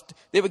the stuff.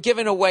 They were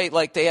giving away,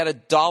 like they had a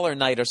dollar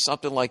night or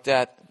something like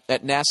that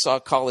at Nassau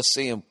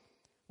Coliseum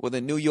where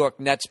the New York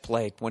Nets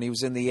played when he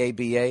was in the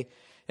ABA.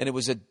 And it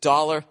was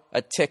 $1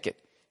 a ticket.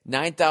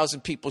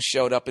 9,000 people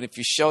showed up. And if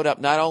you showed up,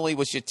 not only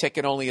was your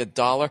ticket only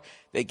 $1,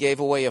 they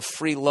gave away a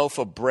free loaf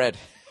of bread.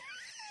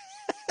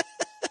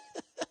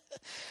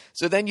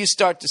 So then you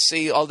start to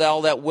see all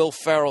that Will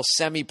Ferrell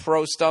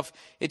semi-pro stuff.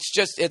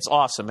 It's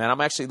awesome, man.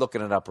 I'm actually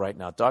looking it up right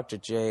now. Dr.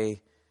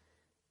 J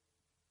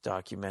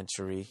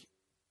documentary.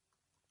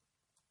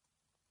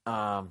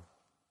 I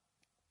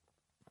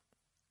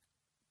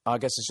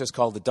guess it's just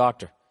called The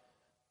Doctor.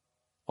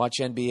 Watch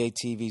NBA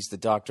TV's The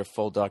Doctor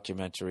full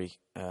documentary.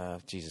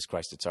 Jesus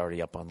Christ, it's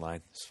already up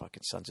online. These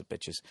fucking sons of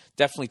bitches.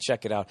 Definitely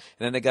check it out.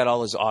 And then they got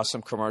all his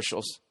awesome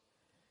commercials.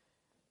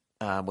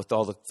 With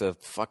all the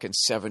fucking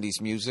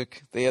 70s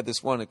music. They had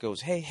this one that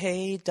goes,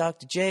 hey,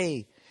 Dr.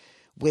 J,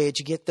 where'd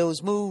you get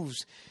those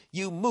moves?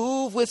 You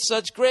move with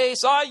such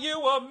grace. Are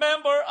you a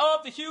member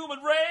of the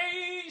human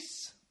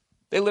race?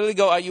 They literally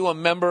go, are you a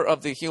member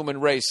of the human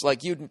race?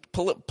 Like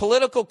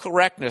political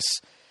correctness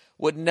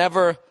would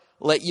never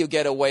let you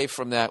get away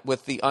from that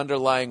with the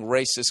underlying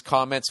racist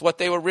comments. What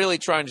they were really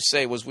trying to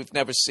say was we've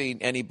never seen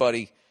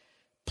anybody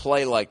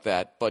play like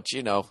that. But,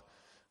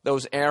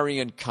 those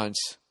Aryan cunts,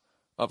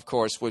 of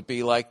course, would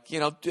be like,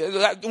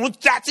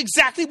 that's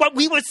exactly what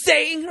we were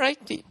saying, right?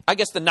 I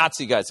guess the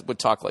Nazi guys would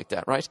talk like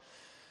that, right?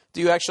 Do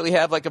you actually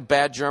have like a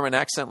bad German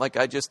accent like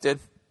I just did?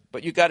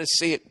 But you got to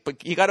see it.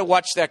 But you got to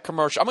watch that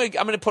commercial. I'm going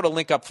to put a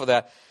link up for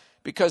that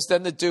because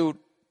then the dude,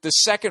 the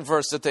second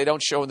verse that they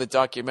don't show in the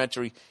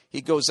documentary,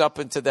 he goes up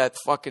into that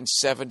fucking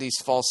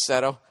 70s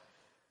falsetto.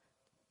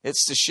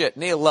 It's the shit.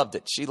 Nia loved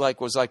it. She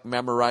was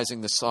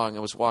memorizing the song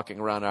and was walking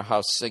around our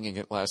house singing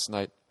it last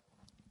night.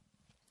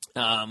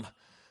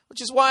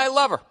 Which is why I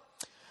love her.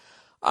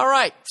 All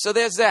right, so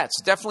there's that.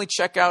 So definitely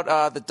check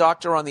out The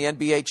Doctor on the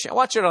NBA channel.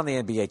 Watch it on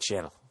the NBA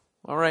channel.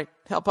 All right,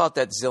 help out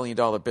that $1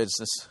 zillion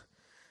business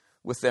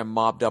with their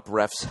mobbed-up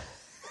refs.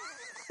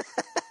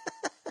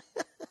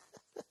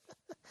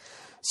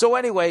 So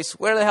anyways,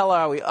 where the hell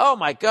are we? Oh,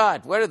 my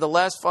God, where did the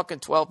last fucking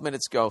 12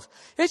 minutes go?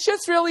 It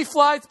just really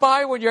flies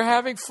by when you're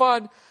having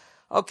fun.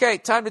 Okay,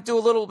 time to do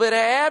a little bit of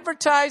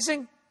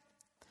advertising.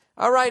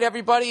 All right,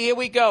 everybody, here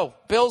we go.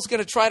 Bill's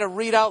going to try to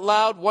read out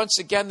loud once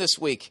again this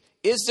week.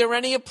 Is there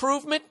any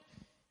improvement?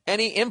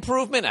 Any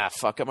improvement?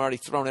 Fuck, I'm already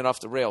throwing it off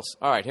the rails.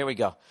 All right, here we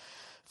go.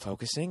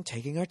 Focusing,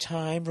 taking our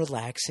time,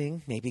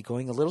 relaxing, maybe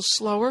going a little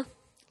slower,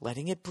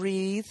 letting it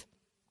breathe.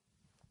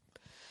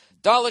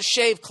 Dollar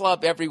Shave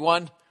Club,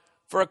 everyone.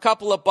 For a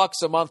couple of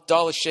bucks a month,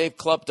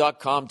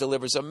 dollarshaveclub.com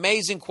delivers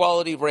amazing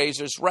quality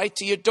razors right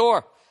to your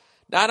door.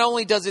 Not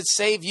only does it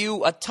save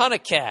you a ton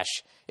of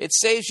cash, it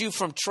saves you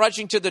from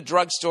trudging to the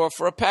drugstore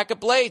for a pack of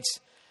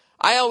blades.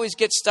 I always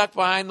get stuck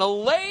behind the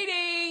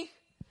lady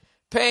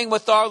paying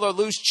with all or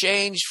loose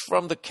change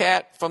from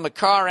the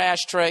car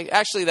ashtray.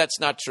 Actually,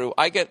 that's not true.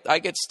 I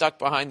get stuck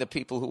behind the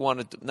people who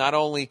want to not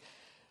only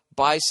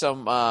buy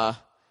some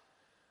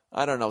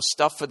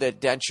stuff for their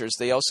dentures,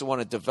 they also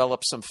want to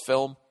develop some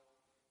film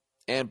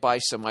and buy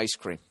some ice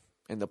cream.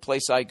 And the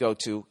place I go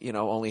to,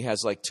 only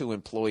has like 2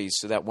 employees,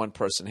 so that one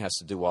person has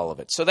to do all of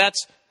it. So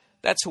that's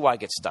who I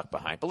get stuck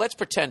behind. But let's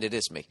pretend it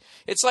is me.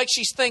 It's like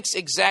she thinks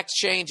exact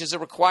change is a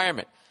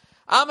requirement.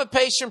 I'm a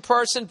patient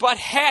person, but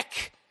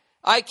heck,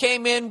 I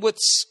came in with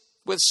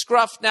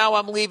scruff. Now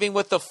I'm leaving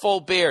with a full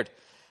beard.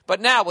 But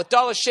now, with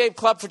Dollar Shave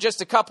Club for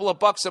just a couple of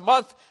bucks a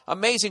month,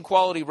 amazing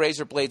quality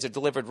razor blades are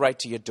delivered right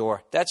to your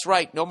door. That's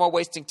right. No more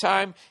wasting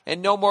time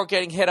and no more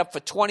getting hit up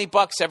for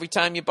 $20 every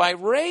time you buy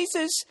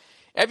razors.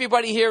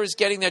 Everybody here is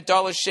getting their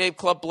Dollar Shave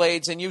Club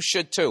blades, and you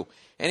should too.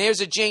 And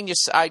here's a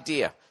genius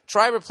idea.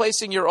 Try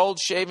replacing your old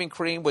shaving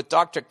cream with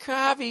Dr.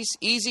 Kavi's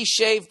Easy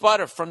Shave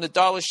Butter from the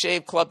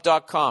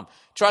dollarshaveclub.com.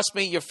 Trust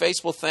me, your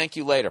face will thank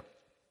you later.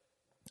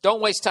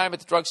 Don't waste time at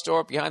the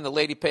drugstore behind the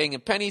lady paying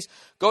in pennies.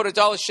 Go to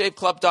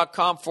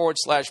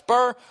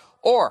dollarshaveclub.com/Burr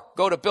or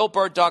go to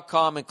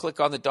BillBurr.com and click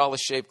on the Dollar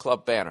Shave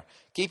Club banner.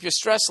 Keep your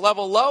stress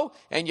level low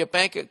and your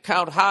bank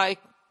account high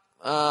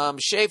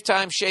Shave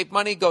time, shave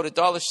money. Go to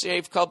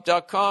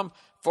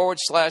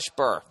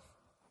dollarshaveclub.com/Burr.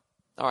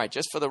 All right,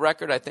 just for the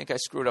record, I think I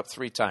screwed up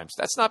 3 times.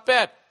 That's not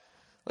bad.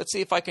 Let's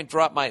see if I can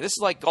drop this is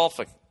like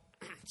golfing.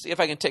 See if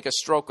I can take a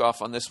stroke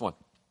off on this one.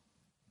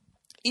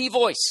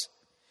 eVoice.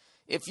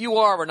 If you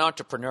are an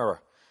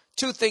entrepreneur,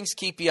 2 things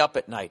keep you up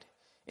at night: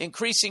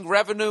 increasing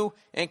revenue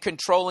and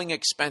controlling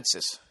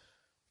expenses.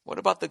 What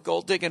about the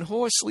gold-digging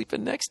horse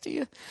sleeping next to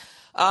you?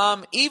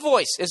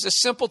 eVoice is a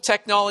simple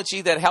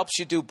technology that helps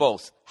you do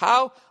both.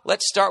 How?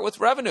 Let's start with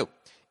revenue.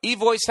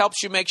 eVoice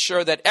helps you make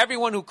sure that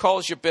everyone who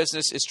calls your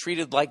business is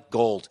treated like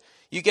gold.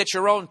 You get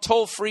your own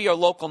toll-free or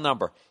local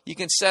number. You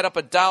can set up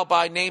a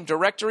dial-by name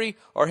directory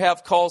or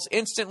have calls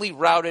instantly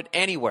routed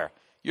anywhere.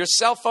 Your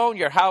cell phone,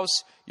 your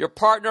house, your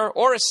partner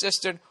or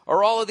assistant,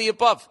 or all of the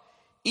above.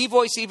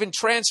 eVoice even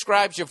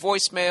transcribes your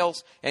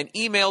voicemails and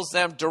emails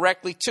them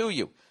directly to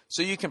you,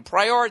 so you can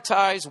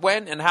prioritize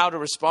when and how to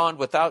respond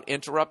without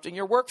interrupting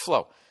your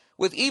workflow.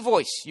 With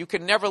eVoice, you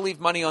can never leave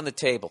money on the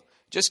table.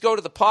 Just go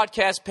to the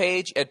podcast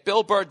page at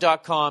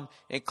BillBurr.com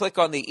and click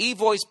on the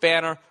eVoice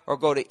banner, or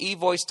go to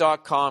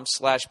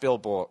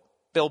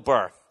eVoice.com/Bill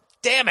Burr.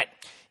 Damn it!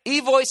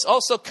 eVoice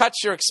also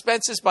cuts your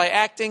expenses by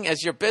acting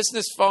as your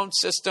business phone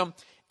system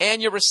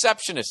and your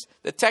receptionist.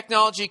 The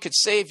technology could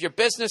save your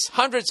business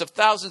hundreds of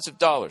thousands of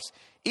dollars.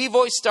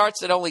 eVoice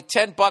starts at only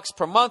 $10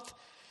 per month.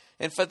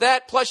 And for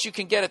that, plus you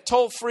can get a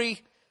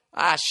toll-free,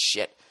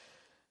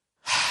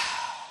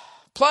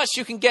 plus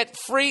you can get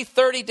free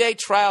 30-day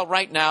trial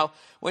right now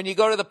when you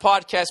go to the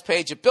podcast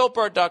page at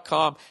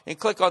BillBurr.com and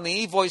click on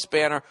the eVoice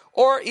banner,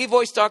 or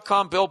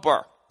eVoice.com/Bill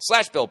Burr.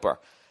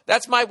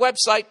 That's my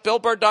website,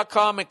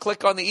 BillBurr.com, and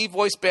click on the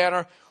eVoice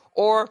banner,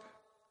 or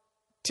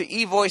to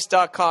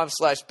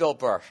eVoice.com/Bill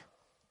Burr.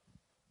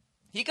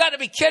 You got to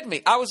be kidding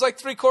me. I was like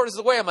 3/4 of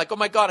the way. I'm like, oh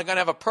my God, I'm going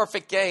to have a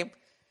perfect game.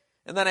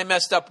 And then I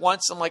messed up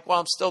once. I'm like, well,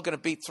 I'm still going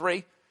to beat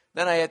 3.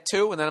 Then I had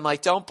 2, and then I'm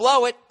like, don't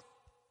blow it.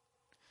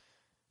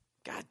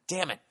 God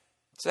damn it.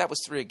 So that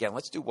was 3 again.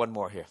 Let's do one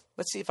more here.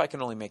 Let's see if I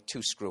can only make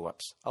 2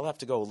 screw-ups. I'll have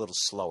to go a little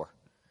slower.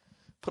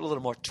 Put a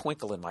little more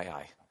twinkle in my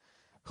eye.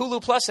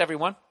 Hulu Plus,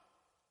 everyone.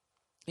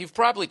 You've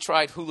probably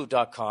tried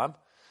Hulu.com.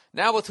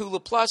 Now with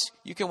Hulu Plus,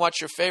 you can watch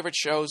your favorite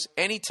shows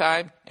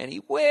anytime,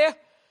 anywhere.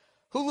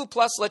 Hulu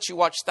Plus lets you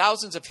watch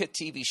thousands of hit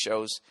TV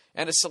shows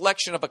and a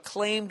selection of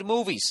acclaimed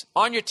movies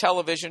on your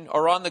television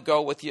or on the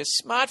go with your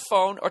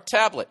smartphone or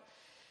tablet.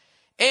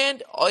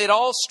 And it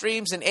all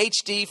streams in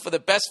HD for the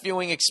best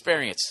viewing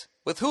experience.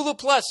 With Hulu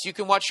Plus, you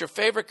can watch your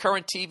favorite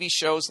current TV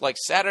shows like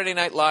Saturday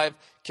Night Live,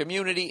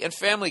 Community, and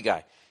Family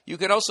Guy. You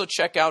can also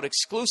check out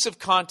exclusive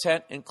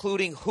content,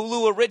 including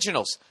Hulu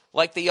originals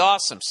like The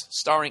Awesomes,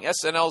 starring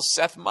SNL's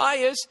Seth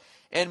Meyers,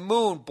 and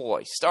Moon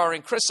Boy,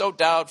 starring Chris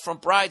O'Dowd from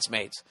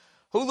Bridesmaids.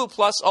 Hulu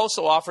Plus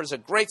also offers a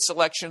great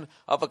selection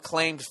of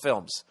acclaimed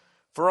films.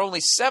 For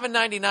only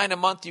 $7.99 a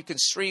month, you can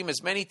stream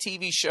as many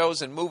TV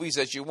shows and movies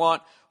as you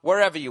want,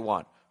 wherever you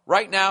want.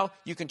 Right now,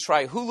 you can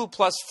try Hulu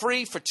Plus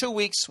free for 2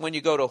 weeks when you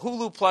go to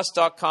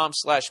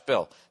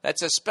huluplus.com/Bill.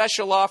 That's a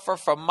special offer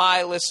for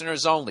my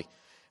listeners only.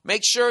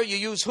 Make sure you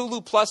use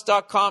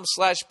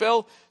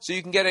huluplus.com/Bill so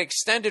you can get an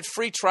extended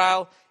free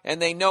trial and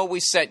they know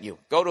we sent you.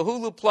 Go to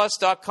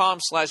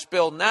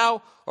huluplus.com/Bill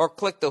now, or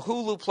click the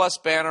Hulu Plus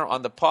banner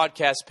on the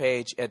podcast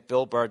page at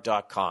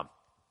BillBurr.com.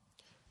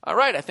 All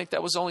right, I think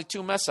that was only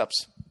 2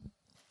 mess-ups.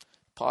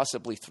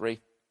 Possibly 3.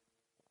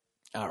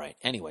 All right.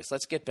 Anyways,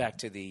 let's get back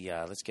to the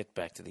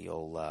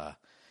old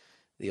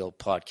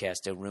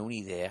podcaster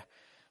Rooney there.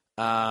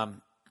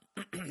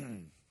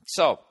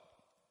 So,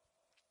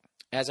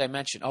 as I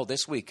mentioned,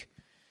 this week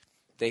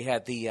they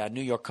had the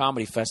New York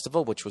Comedy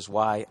Festival, which was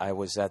why I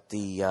was at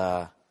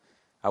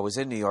I was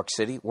in New York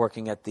City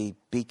working at the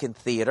Beacon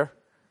Theater.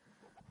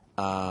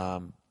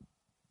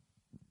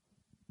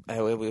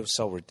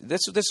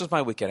 This was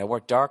my weekend. I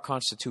worked Dark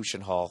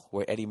Constitution Hall,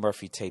 where Eddie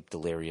Murphy taped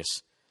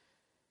Delirious,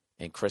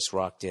 and Chris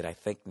Rock did, I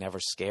think, Never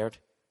Scared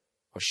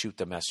or Shoot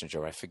the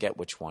Messenger. I forget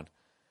which one.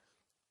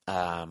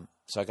 So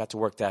I got to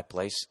work that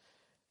place,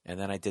 and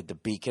then I did the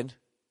Beacon,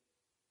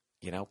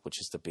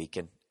 which is the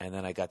Beacon, and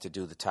then I got to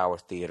do the Tower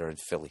Theater in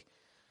Philly.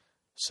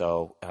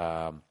 So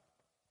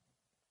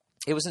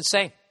it was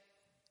insane.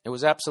 It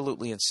was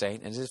absolutely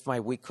insane, and as if my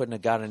week couldn't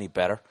have got any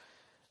better.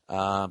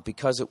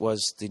 Because it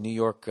was the New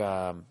York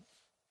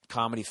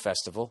Comedy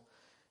Festival,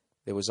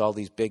 there was all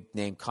these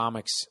big-name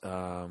comics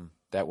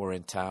that were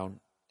in town,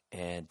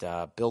 and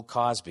Bill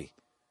Cosby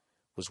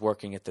was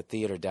working at the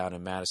theater down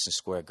in Madison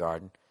Square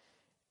Garden,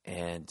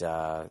 and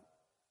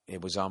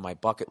it was on my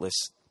bucket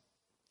list.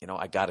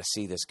 I got to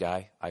see this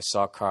guy. I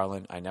saw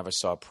Carlin. I never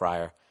saw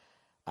Pryor.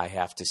 I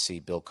have to see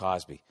Bill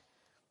Cosby.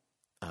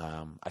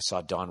 I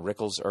saw Don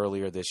Rickles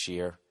earlier this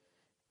year,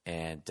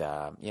 and,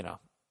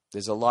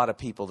 there's a lot of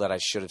people that I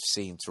should have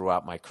seen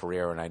throughout my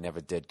career, and I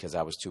never did because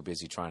I was too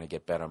busy trying to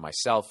get better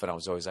myself. And I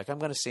was always like, I'm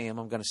going to see him,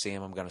 I'm going to see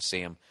him, I'm going to see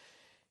him.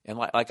 And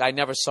like I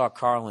never saw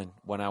Carlin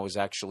when I was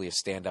actually a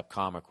stand-up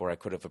comic, where I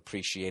could have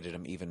appreciated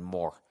him even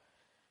more.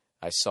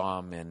 I saw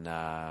him in,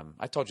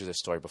 I told you this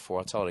story before.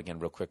 I'll tell it again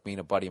real quick. Me and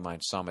a buddy of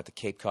mine saw him at the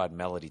Cape Cod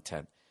Melody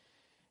Tent.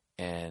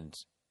 And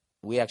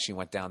we actually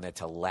went down there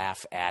to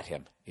laugh at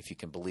him, if you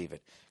can believe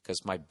it,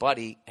 because my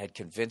buddy had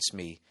convinced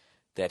me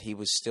that he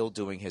was still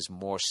doing his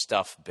more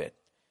stuff bit,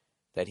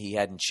 that he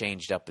hadn't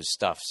changed up his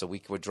stuff. So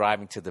we were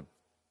driving to the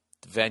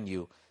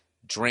venue,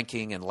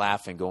 drinking and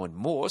laughing, going,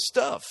 more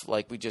stuff.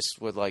 Like, we just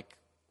were like,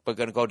 we're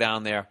going to go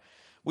down there.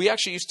 We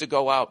actually used to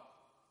go out.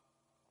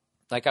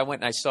 Like, I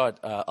went and I saw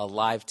a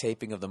live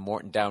taping of the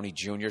Morton Downey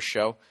Jr.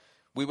 show.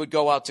 We would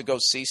go out to go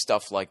see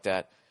stuff like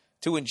that,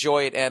 to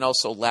enjoy it and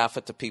also laugh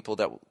at the people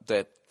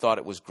that thought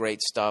it was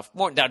great stuff.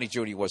 Morton Downey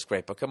Jr. was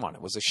great, but come on,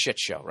 it was a shit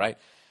show, right?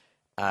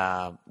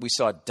 We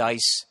saw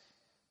Dice.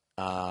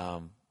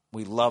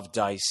 We loved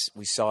Dice.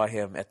 We saw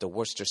him at the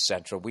Worcester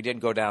Central. We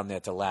didn't go down there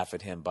to laugh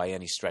at him by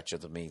any stretch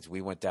of the means.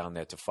 We went down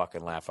there to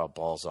fucking laugh our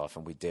balls off,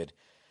 and we did.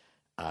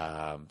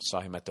 Saw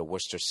him at the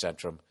Worcester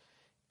Centrum.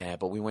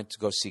 But we went to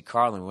go see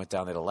Carlin. We went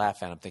down there to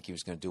laugh at him, think he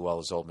was going to do all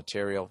his old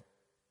material.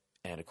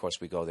 And, of course,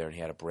 we go there, and he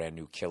had a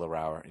brand-new killer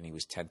hour, and he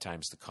was 10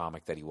 times the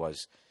comic that he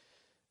was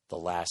the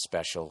last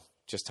special,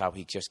 just how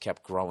he just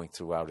kept growing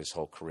throughout his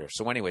whole career.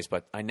 So anyways,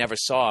 but I never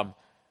saw him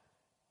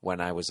when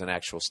I was an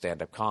actual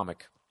stand-up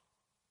comic.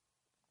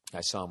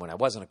 I saw him when I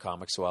wasn't a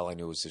comic, so all I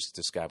knew was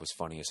this guy was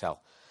funny as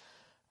hell.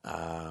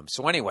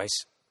 So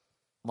anyways,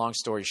 long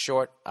story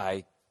short,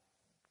 I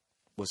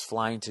was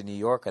flying to New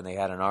York, and they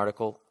had an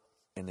article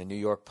in the New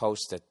York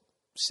Post that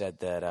said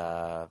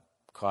that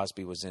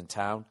Cosby was in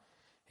town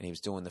and he was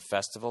doing the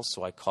festival.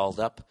 So I called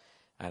up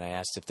and I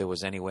asked if there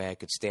was any way I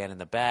could stand in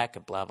the back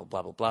and blah, blah,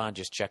 blah, blah, blah, and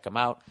just check him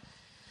out.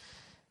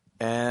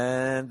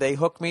 And they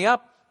hooked me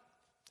up,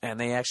 and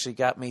they actually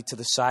got me to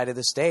the side of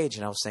the stage.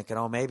 And I was thinking,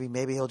 oh,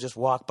 maybe he'll just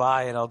walk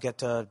by and I'll get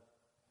to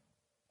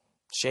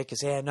shake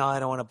his hand. No, I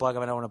don't want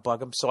to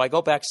bug him. So I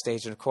go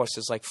backstage, and, of course,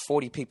 there's like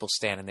 40 people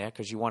standing there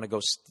because you want to go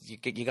 –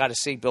 you got to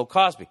see Bill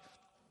Cosby.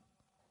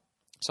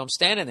 So I'm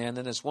standing there, and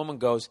then this woman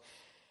goes,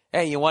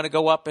 hey, you want to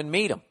go up and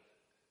meet him?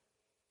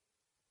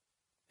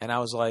 And I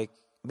was like,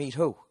 meet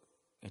who?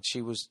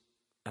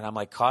 And I'm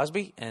like,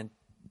 Cosby? And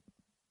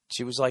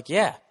she was like,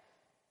 yeah.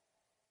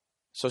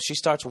 So she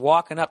starts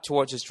walking up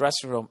towards his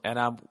dressing room, and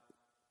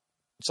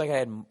it's like I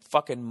had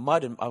fucking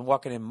mud, and I'm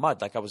walking in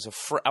mud. Like I was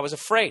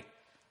afraid.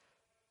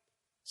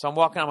 So I'm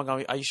walking up, I'm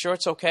going, are you sure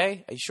it's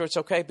okay? Are you sure it's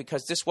okay?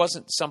 Because this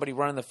wasn't somebody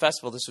running the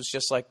festival. This was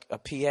just like a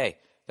PA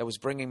that was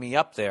bringing me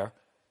up there.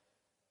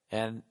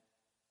 And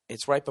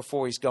it's right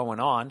before he's going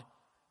on.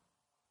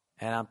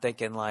 And I'm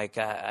thinking, like,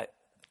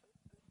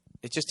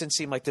 it just didn't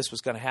seem like this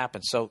was going to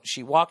happen. So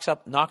she walks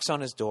up, knocks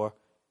on his door.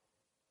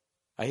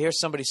 I hear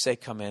somebody say,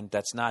 come in.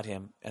 That's not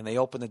him. And they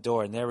open the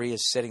door, and there he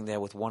is sitting there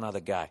with one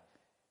other guy.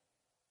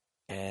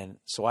 And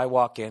so I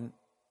walk in,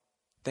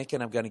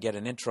 thinking I'm going to get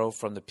an intro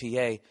from the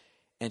PA,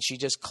 and she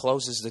just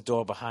closes the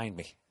door behind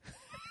me.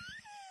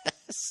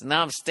 So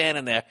now I'm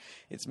standing there.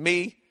 It's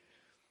me,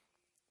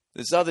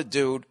 this other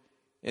dude,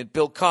 and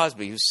Bill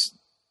Cosby.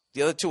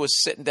 The other two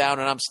was sitting down,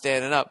 and I'm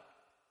standing up.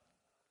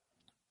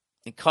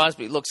 And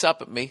Cosby looks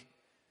up at me,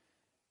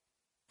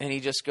 and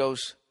he just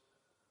goes,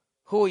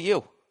 who are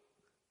you?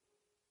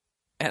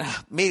 And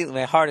immediately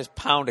my heart is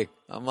pounding.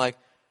 I'm like,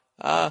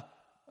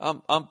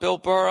 I'm Bill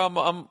Burr.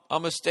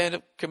 I'm a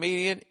stand-up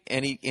comedian.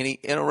 And he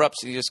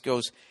interrupts, and he just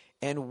goes,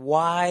 and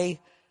why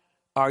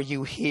are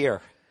you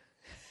here?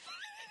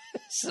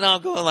 So now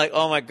I'm going like,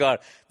 oh, my God,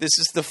 this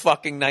is the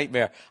fucking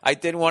nightmare. I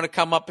didn't want to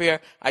come up here.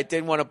 I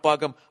didn't want to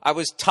bug him. I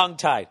was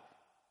tongue-tied.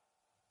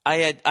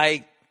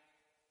 There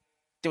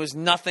was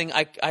nothing.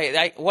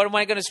 What am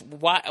I going to,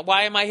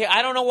 why am I here?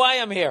 I don't know why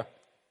I'm here.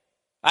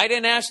 I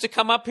didn't ask to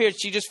come up here.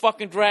 She just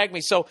fucking dragged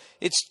me. So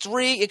it's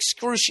 3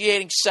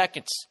 excruciating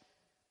seconds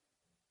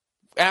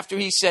after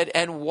he said,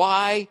 and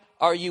why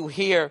are you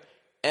here?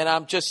 And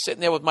I'm just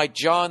sitting there with my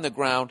jaw on the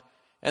ground.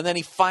 And then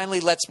he finally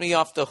lets me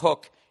off the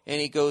hook.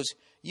 And he goes,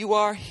 you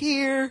are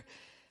here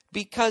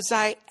because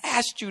I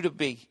asked you to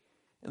be.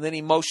 And then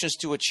he motions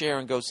to a chair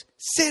and goes,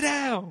 sit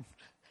down.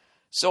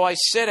 So I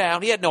sit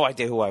down. He had no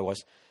idea who I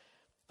was.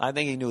 I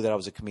think he knew that I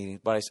was a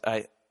comedian. But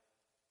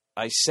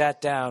I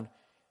sat down,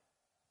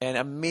 and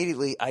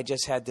immediately I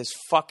just had this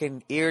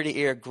fucking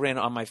ear-to-ear grin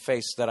on my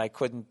face that I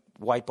couldn't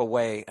wipe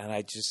away. And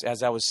I just,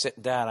 as I was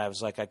sitting down, I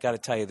was like, I got to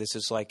tell you, this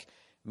is like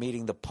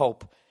meeting the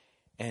Pope.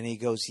 And he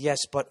goes, yes,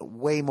 but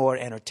way more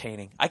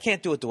entertaining. I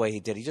can't do it the way he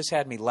did. He just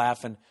had me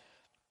laughing.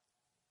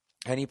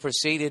 And he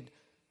proceeded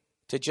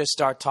to just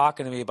start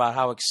talking to me about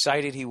how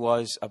excited he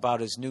was about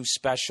his new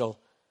special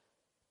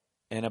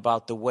and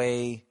about the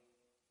way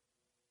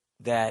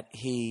that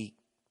he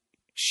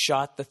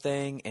shot the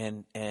thing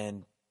and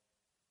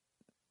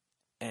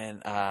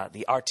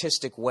the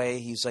artistic way.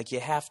 He's like, you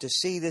have to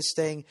see this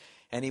thing.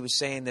 And he was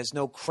saying there's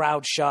no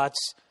crowd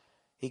shots.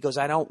 He goes,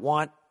 I don't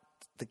want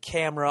the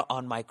camera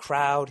on my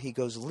crowd. He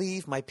goes,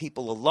 leave my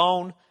people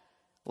alone.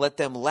 Let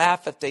them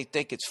laugh if they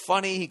think it's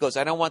funny. He goes,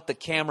 I don't want the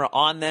camera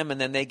on them, and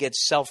then they get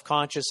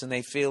self-conscious and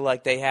they feel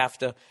like they have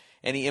to.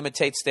 And he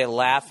imitates their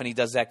laugh, and he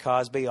does that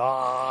Cosby,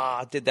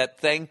 did that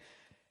thing.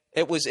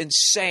 It was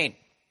insane.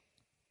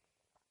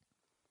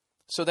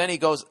 So then he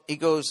goes,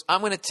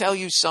 I'm going to tell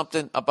you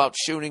something about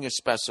shooting a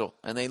special.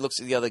 And then he looks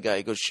at the other guy.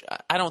 He goes,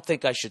 I don't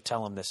think I should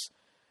tell him this.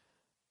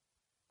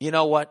 You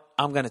know what?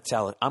 I'm going to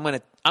tell it. I'm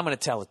going to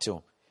tell it to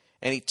him.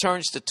 And he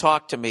turns to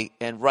talk to me,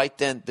 and right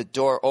then the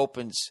door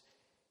opens,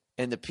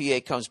 and the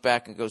PA comes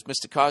back and goes,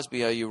 Mr.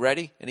 Cosby, are you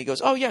ready? And he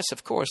goes, oh, yes,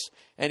 of course.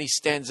 And he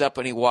stands up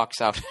and he walks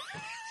out.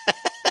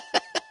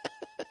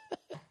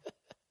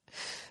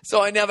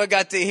 So I never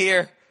got to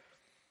hear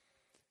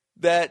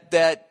that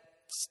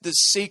the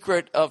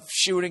secret of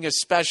shooting a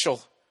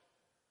special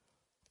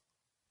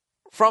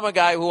from a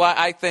guy who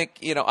I think,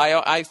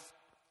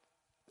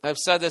 I've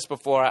said this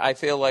before. I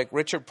feel like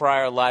Richard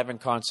Pryor live in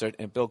concert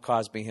and Bill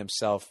Cosby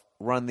himself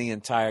run the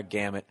entire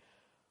gamut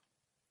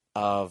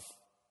of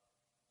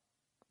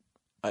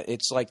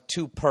it's like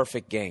two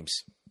perfect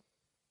games.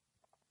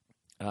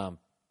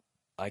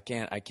 I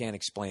can't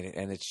explain it.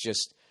 And it's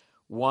just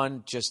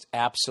one just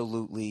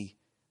absolutely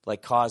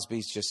like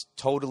Cosby's just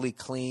totally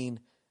clean.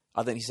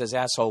 Other than he says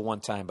asshole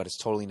one time, but it's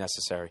totally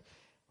necessary.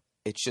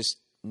 It's just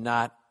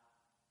not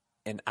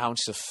an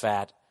ounce of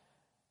fat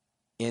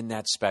in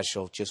that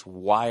special, just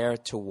wire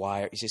to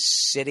wire. He's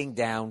just sitting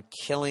down,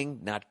 killing,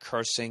 not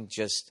cursing,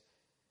 just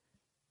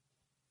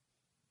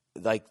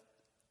like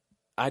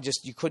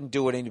you couldn't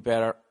do it any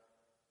better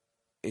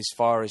as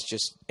far as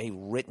just a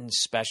written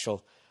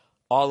special,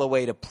 all the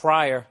way to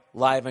Pryor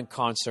live in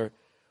concert,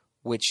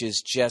 which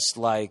is just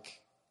like,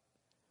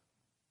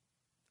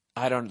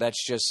 I don't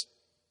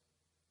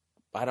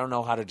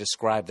know how to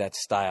describe that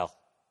style.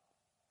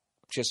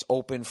 Just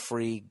open,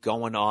 free,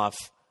 going off.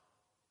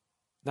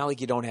 Not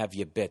like you don't have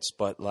your bits,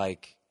 but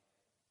like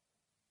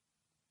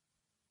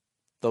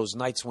those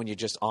nights when you're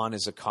just on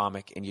as a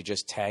comic and you're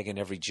just tagging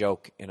every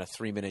joke, and a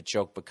 3-minute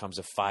joke becomes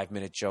a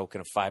 5-minute joke,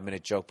 and a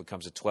 5-minute joke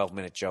becomes a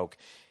 12-minute joke.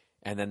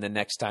 And then the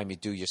next time you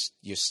do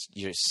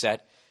your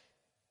set,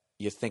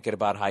 you're thinking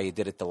about how you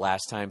did it the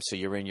last time, so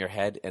you're in your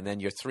head, and then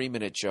your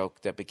 3-minute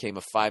joke that became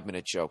a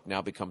 5-minute joke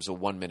now becomes a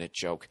 1-minute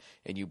joke,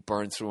 and you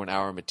burn through an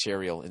hour of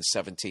material in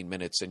 17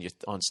 minutes, and you're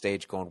on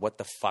stage going, what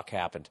the fuck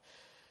happened?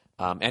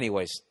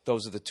 Anyways,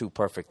 those are the two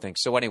perfect things.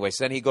 So anyways,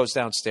 then he goes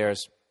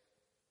downstairs,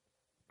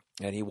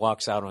 and he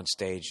walks out on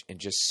stage and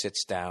just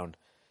sits down.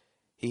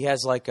 He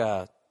has like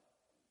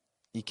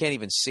you can't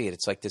even see it.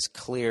 It's like this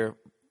clear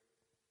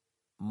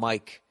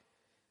mic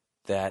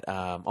that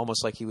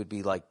almost like he would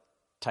be like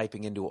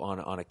typing into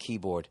on a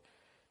keyboard.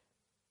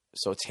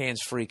 So it's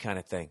hands-free kind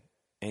of thing.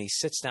 And he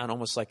sits down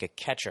almost like a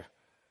catcher.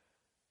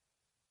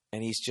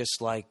 And he's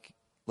just like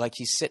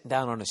he's sitting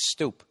down on a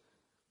stoop.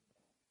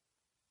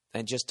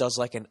 And just does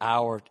like an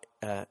hour.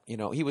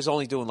 He was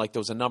only doing like,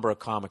 there was a number of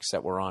comics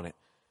that were on it.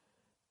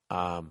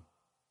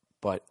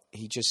 But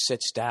he just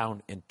sits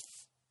down and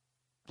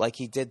like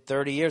he did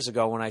 30 years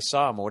ago when I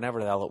saw him, or whenever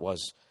the hell it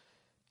was.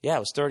 Yeah, it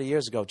was 30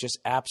 years ago. Just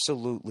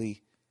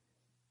absolutely,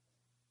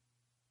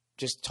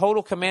 just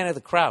total command of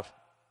the crowd.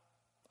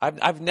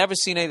 I've never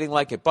seen anything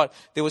like it. But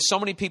there was so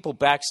many people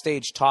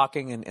backstage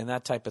talking and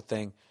that type of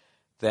thing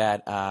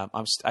that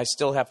I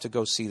still have to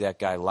go see that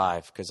guy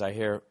live, because I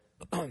hear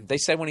they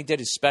said when he did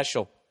his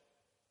special,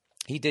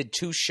 he did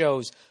 2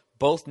 shows,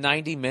 both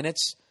 90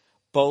 minutes,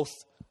 both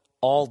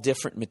all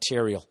different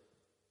material.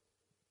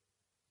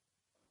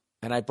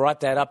 And I brought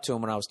that up to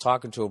him when I was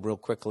talking to him real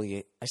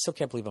quickly. I still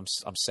can't believe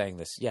I'm saying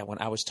this. Yeah,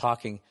 when I was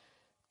talking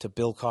to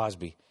Bill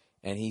Cosby,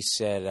 and he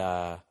said,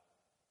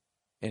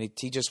 and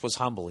he just was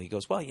humble. He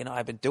goes, well,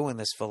 I've been doing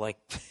this for like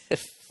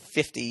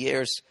 50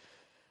 years.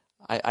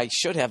 I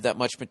should have that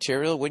much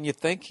material, wouldn't you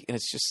think? And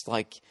it's just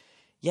like,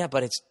 yeah,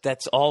 but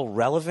that's all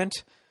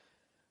relevant,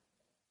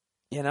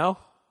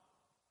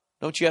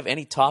 Don't you have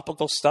any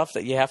topical stuff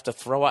that you have to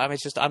throw out? I mean,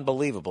 it's just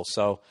unbelievable.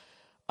 So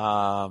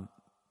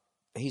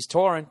he's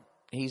touring.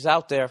 He's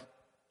out there.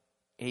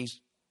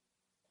 He's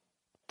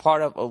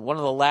part of one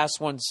of the last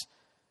ones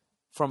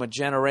from a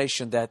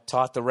generation that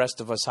taught the rest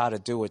of us how to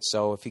do it.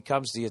 So if he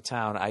comes to your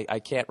town, I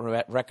can't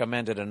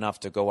recommend it enough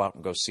to go out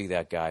and go see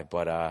that guy.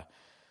 But,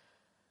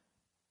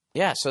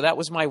 yeah, so that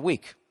was my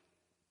week.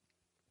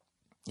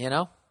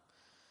 That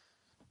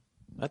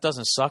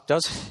doesn't suck,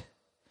 does it?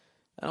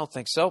 I don't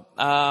think so.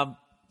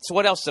 So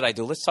what else did I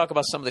do? Let's talk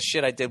about some of the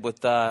shit I did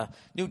with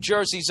New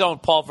Jersey's own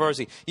Paul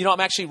Virzi.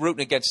 I'm actually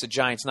rooting against the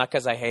Giants, not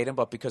because I hate him,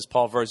 but because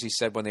Paul Virzi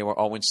said when they were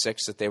 0-6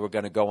 that they were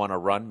going to go on a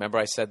run. Remember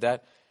I said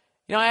that?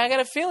 I got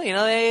a feeling,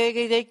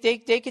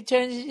 they could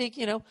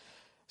turn,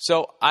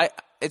 So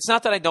it's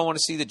not that I don't want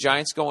to see the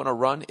Giants go on a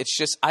run. It's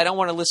just I don't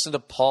want to listen to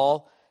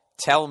Paul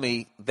tell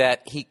me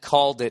that he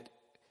called it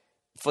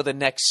for the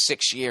next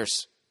 6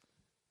 years.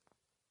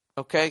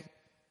 Okay?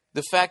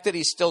 The fact that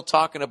he's still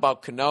talking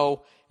about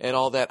Cano and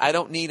all that, I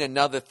don't need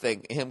another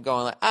thing. Him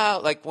going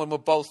like when we're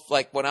both,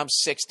 like when I'm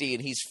 60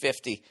 and he's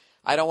 50.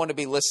 I don't want to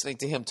be listening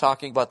to him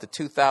talking about the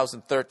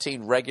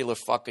 2013 regular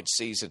fucking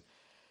season.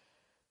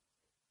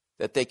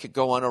 That they could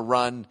go on a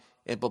run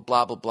and blah,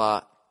 blah, blah,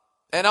 blah.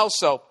 And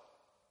also,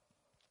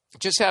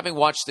 just having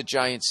watched the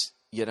Giants,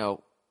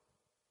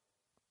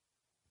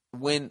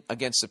 win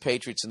against the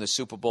Patriots in the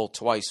Super Bowl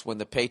twice when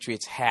the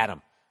Patriots had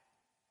them.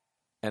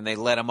 and they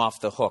let him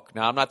off the hook.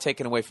 Now, I'm not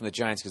taking away from the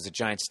Giants because the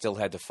Giants still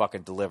had to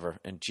fucking deliver,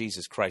 and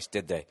Jesus Christ,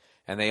 did they?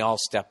 And they all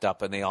stepped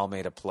up, and they all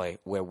made a play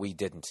where we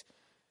didn't,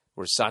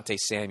 where Asante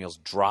Samuels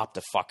dropped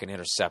a fucking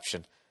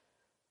interception,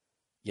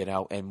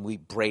 and we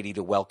Brady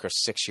to Welker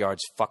 6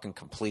 yards fucking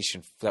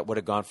completion that would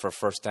have gone for a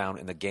first down,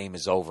 and the game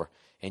is over,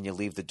 and you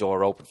leave the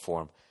door open for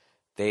them.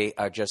 They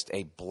are just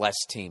a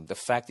blessed team. The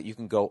fact that you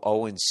can go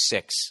 0-6,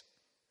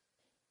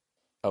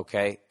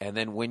 okay, and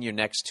then win your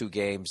next 2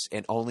 games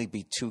and only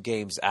be 2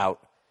 games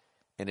out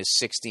in a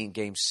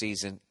 16-game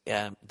season,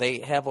 they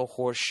have a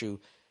horseshoe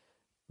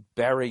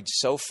buried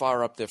so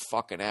far up their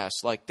fucking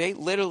ass. Like, they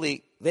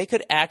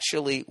could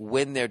actually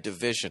win their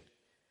division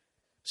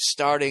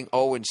starting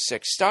 0-6.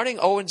 Starting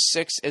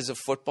 0-6 as a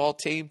football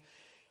team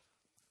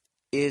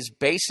is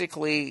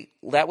basically,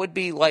 that would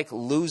be like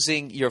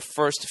losing your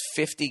first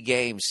 50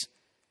 games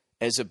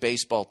as a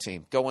baseball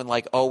team, going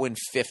like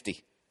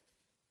 0-50.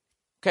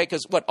 Okay,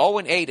 because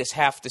 0-8 is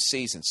half the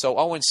season. So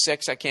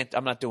 0-6,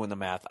 I'm not doing the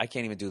math. I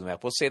can't even do the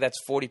math. We'll say that's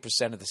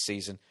 40% of the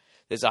season.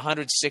 There's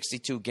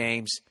 162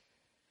 games.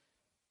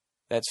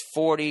 That's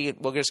 40.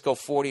 We'll just go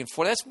 40 and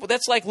 40.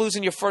 That's like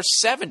losing your first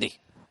 70.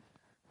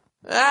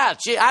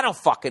 Gee, I don't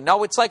fucking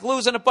know. It's like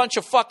losing a bunch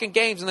of fucking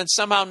games, and then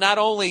somehow not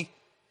only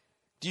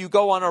do you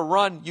go on a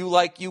run, you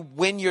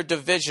win your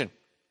division.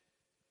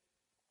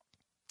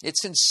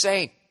 It's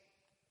insane.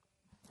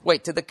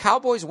 Wait, did the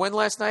Cowboys win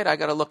last night? I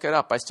got to look it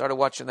up. I started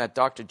watching that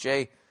Dr.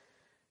 J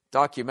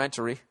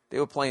documentary. They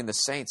were playing the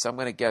Saints. I'm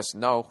going to guess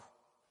no.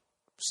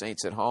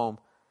 Saints at home.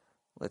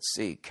 Let's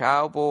see.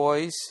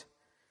 Cowboys.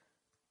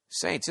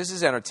 Saints. This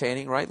is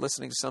entertaining, right?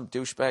 Listening to some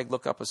douchebag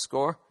look up a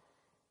score.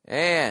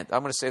 And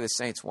I'm going to say the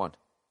Saints won.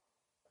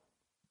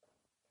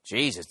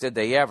 Jesus, did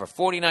they ever.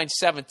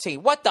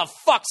 49-17. What the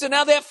fuck? So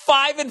now they're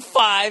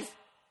 5-5.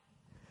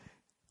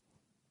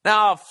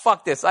 Now,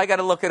 fuck this. I got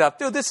to look it up.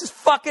 Dude, this is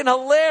fucking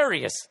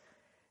hilarious.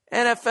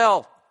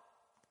 NFL.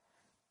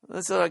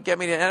 Let's get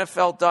me to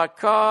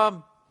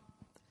NFL.com.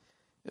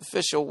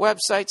 Official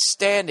website.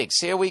 Standings.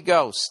 Here we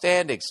go.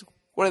 Standings.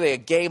 What are they, a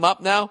game up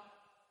now?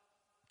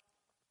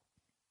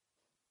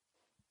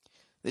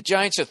 The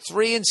Giants are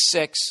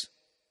 3-6.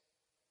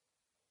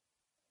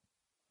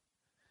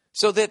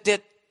 So they're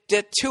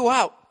 2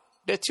 out.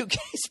 They're 2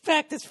 games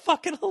back. That's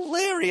fucking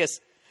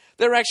hilarious.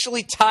 They're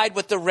actually tied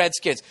with the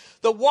Redskins.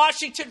 The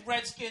Washington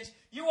Redskins,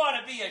 you ought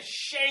to be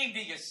ashamed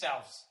of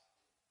yourselves.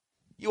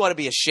 You ought to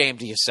be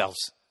ashamed of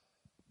yourselves.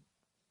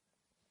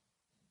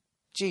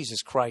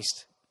 Jesus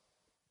Christ.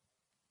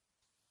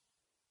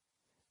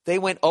 They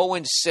went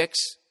 0-6.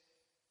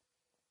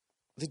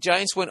 The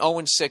Giants went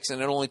 0-6,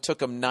 and it only took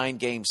them 9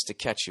 games to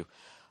catch you.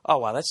 Oh,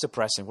 wow, that's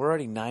depressing. We're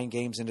already 9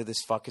 games into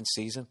this fucking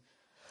season.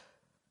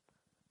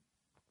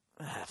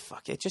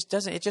 Fuck, it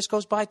just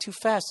goes by too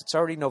fast. It's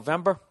already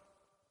November.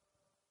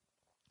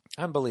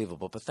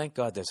 Unbelievable, but thank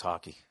God there's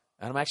hockey.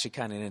 And I'm actually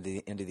kind of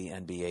into the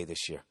NBA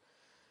this year.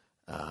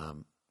 I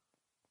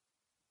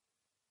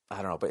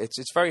don't know, but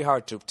it's very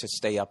hard to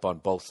stay up on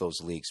both those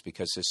leagues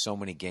because there's so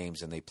many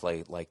games and they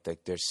play like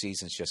their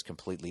seasons just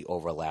completely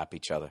overlap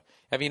each other.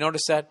 Have you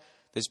noticed that?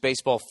 There's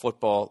baseball,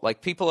 football.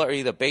 Like, people are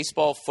either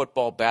baseball,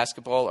 football,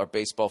 basketball, or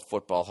baseball,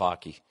 football,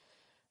 hockey.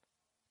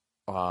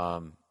 If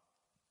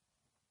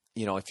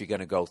you're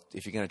going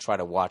to try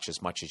to watch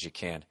as much as you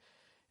can.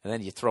 And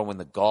then you throw in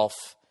the golf,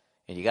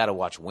 and you got to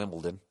watch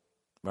Wimbledon,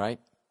 right?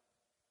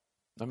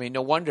 I mean,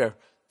 no wonder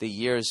the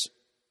years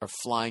are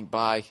flying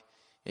by,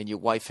 and your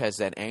wife has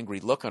that angry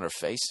look on her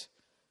face.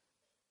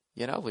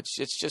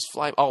 It's just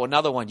flying. Oh,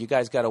 another one you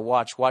guys got to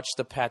watch. Watch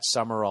the Pat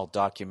Summerall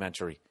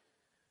documentary,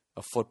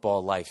 A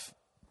Football Life,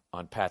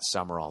 on Pat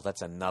Summerall.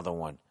 That's another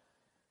one.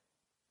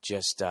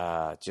 Just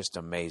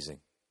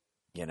amazing.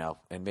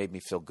 And made me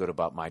feel good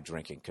about my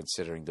drinking,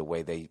 considering the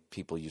way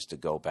people used to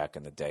go back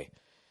in the day.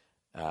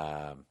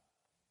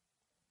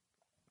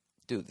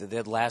 Dude,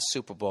 that last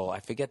Super Bowl,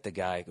 I forget the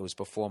guy. It was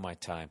before my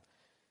time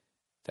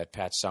that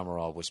Pat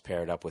Summerall was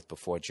paired up with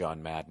before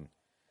John Madden.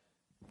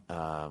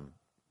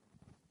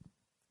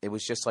 It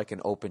was just like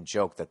an open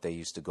joke that they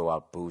used to go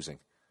out boozing,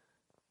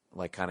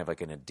 kind of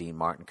like in a Dean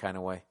Martin kind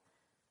of way.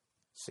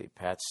 Let's see,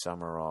 Pat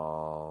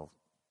Summerall.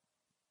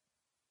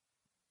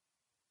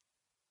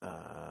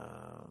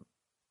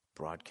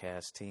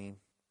 Broadcast team,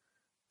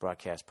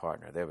 broadcast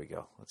partner. There we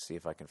go. Let's see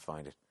if I can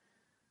find it.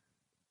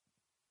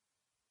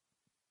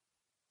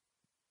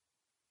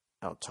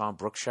 Oh, Tom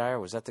Brookshire.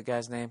 Was that the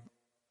guy's name?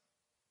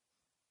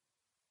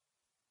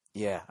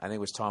 Yeah, I think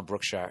it was Tom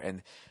Brookshire.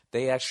 And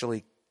they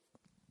actually,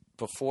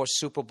 before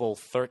Super Bowl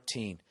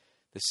 13,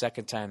 the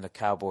second time the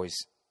Cowboys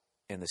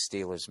and the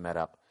Steelers met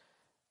up,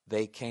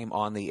 they came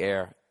on the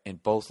air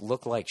and both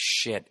looked like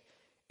shit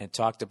and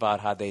talked about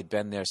how they'd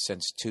been there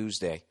since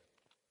Tuesday.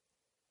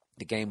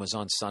 The game was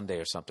on Sunday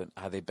or something,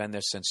 how they'd been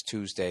there since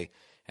Tuesday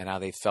and how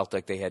they felt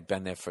like they had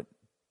been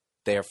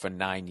there for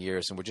 9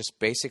 years and were just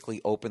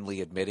basically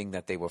openly admitting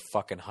that they were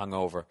fucking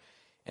hungover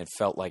and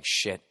felt like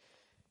shit.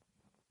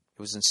 It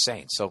was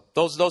insane. So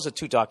those are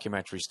 2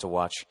 documentaries to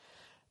watch.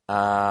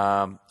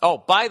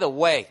 By the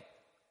way,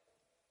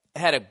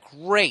 had a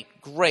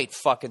great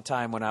fucking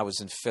time when I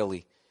was in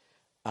Philly.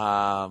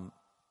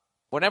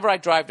 Whenever I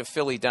drive to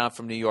Philly down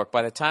from New York,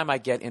 by the time I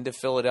get into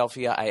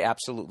Philadelphia, I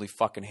absolutely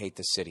fucking hate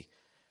the city.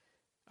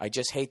 I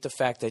just hate the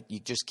fact that you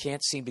just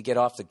can't seem to get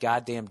off the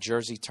goddamn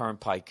Jersey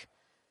Turnpike.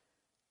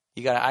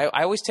 I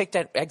always take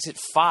that exit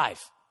 5.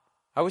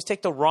 I always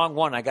take the wrong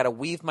one. I got to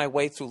weave my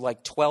way through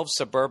like 12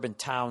 suburban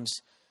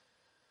towns,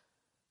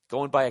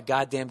 going by a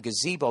goddamn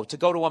gazebo to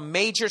go to a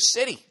major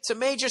city. It's a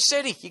major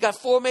city. You got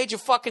 4 major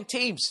fucking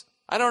teams.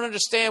 I don't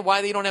understand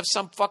why they don't have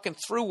some fucking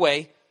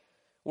throughway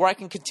where I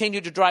can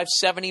continue to drive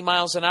 70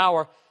 miles an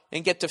hour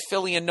and get to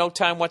Philly in no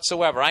time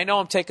whatsoever. I know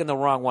I'm taking the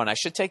wrong one. I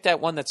should take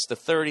that one that's the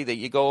 30 that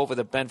you go over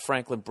the Ben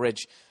Franklin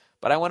Bridge.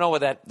 But I went over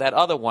that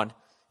other one,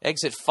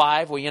 exit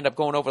 5, where you end up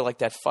going over like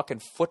that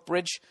fucking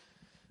footbridge.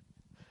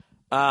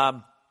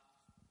 Then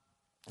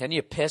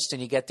you're pissed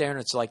and you get there and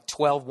it's like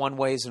 12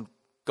 one-ways and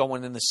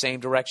going in the same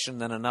direction,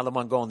 then another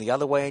one going the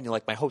other way, and you're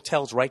like, my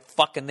hotel's right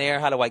fucking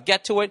there. How do I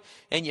get to it?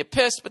 And you're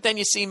pissed, but then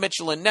you see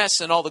Mitchell and Ness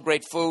and all the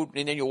great food,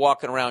 and then you're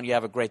walking around, you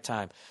have a great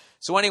time.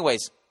 So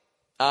anyways,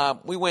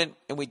 we went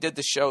and we did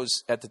the shows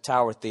at the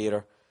Tower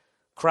Theater.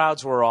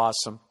 Crowds were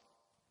awesome.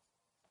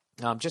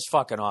 Just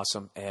fucking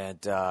awesome.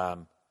 And,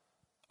 and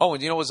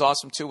you know what was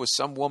awesome too was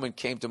some woman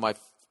came to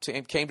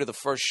the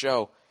first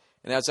show,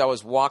 and as I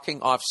was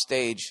walking off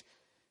stage,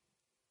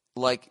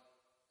 like,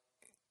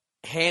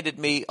 handed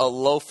me a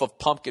loaf of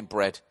pumpkin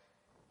bread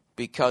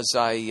because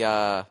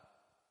I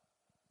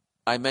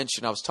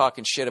mentioned I was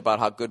talking shit about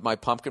how good my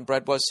pumpkin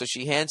bread was. So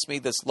she hands me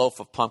this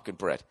loaf of pumpkin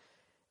bread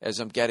as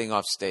I'm getting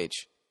off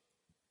stage.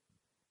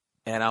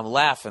 And I'm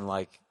laughing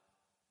like,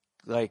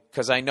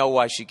 because I know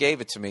why she gave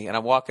it to me. And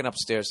I'm walking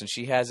upstairs and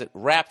she has it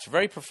wrapped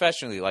very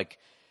professionally. Like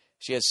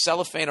she has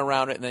cellophane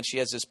around it and then she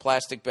has this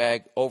plastic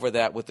bag over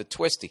that with a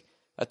twist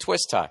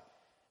tie.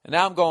 And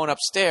now I'm going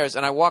upstairs,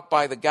 and I walk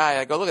by the guy.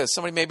 I go, look at this.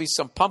 Somebody made me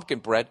some pumpkin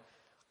bread.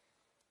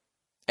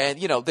 And,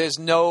 there's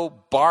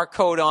no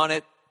barcode on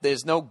it.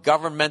 There's no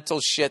governmental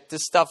shit.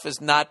 This stuff has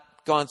not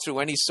gone through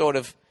any sort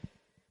of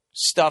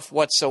stuff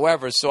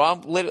whatsoever. So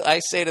I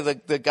say to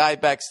the guy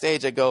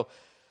backstage, I go,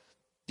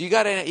 you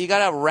got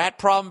a rat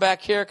problem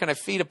back here? Can I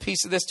feed a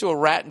piece of this to a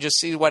rat and just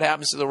see what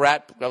happens to the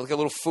rat? Like a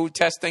little food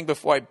test thing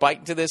before I bite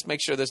into this,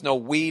 make sure there's no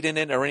weed in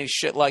it or any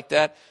shit like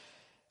that.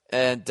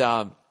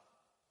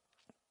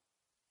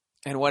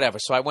 And whatever.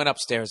 So I went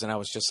upstairs and I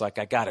was just like,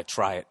 I got to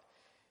try it.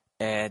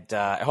 And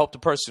I hope the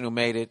person who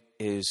made it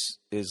is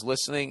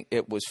listening.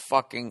 It was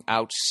fucking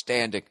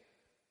outstanding.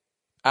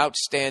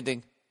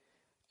 Outstanding.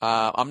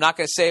 I'm not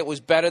going to say it was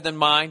better than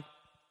mine.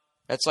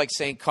 That's like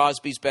saying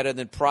Cosby's better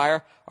than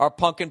Pryor. Our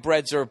pumpkin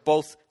breads are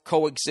both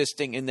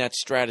coexisting in that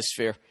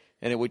stratosphere.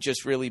 And it would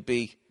just really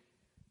be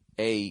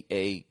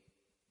a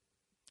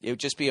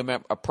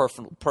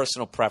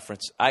personal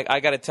preference. I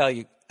got to tell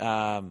you,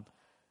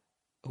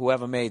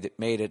 whoever made it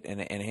and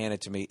handed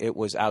it to me, it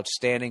was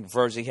outstanding.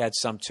 Virzi had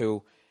some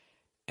too,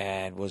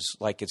 and was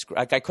like,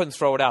 I couldn't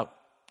throw it out.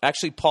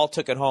 Actually, Paul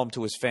took it home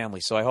to his family,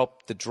 so I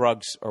hope the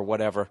drugs or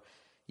whatever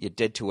you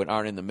did to it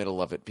aren't in the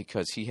middle of it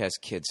because he has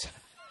kids.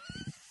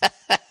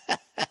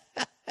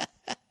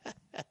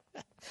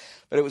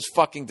 But it was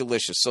fucking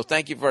delicious, so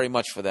thank you very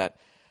much for that.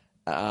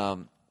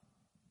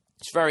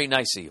 It's very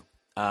nice of you.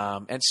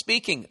 And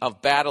speaking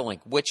of battling,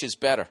 which is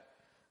better?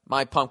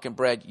 My pumpkin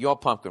bread, your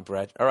pumpkin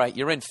bread. All right,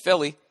 you're in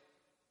Philly.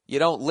 You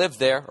don't live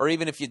there, or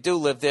even if you do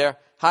live there,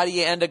 how do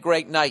you end a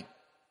great night?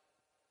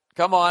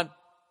 Come on.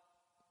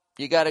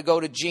 You got to go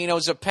to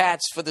Geno's or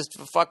Pat's for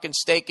fucking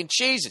steak and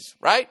cheeses,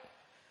 right?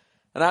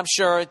 And I'm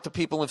sure the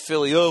people in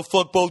Philly,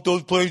 fuck both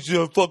those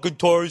places, fucking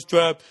tourist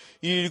trap.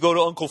 You need to go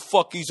to Uncle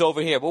Fucky's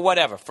over here. But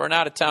whatever. For an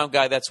out-of-town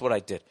guy, that's what I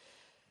did.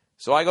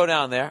 So I go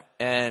down there,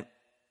 and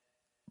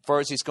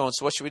Virzi's going,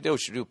 so what should we do?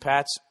 Should we do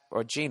Pat's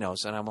or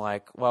Geno's? And I'm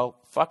like, well,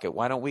 fuck it.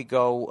 Why don't we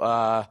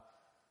go,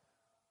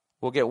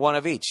 we'll get one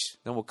of each.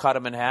 Then we'll cut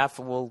them in half,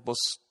 and we'll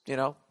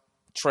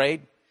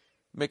trade,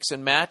 mix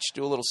and match,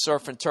 do a little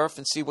surf and turf,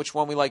 and see which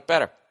one we like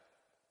better.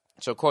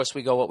 So, of course,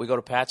 we go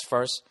to Pat's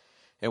first,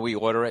 and we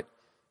order it.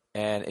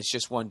 And it's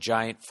just one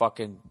giant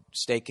fucking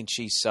steak and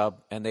cheese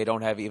sub, and they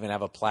don't even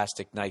have a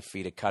plastic knife for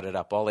you to cut it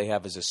up. All they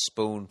have is a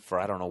spoon for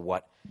I don't know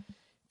what.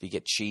 If you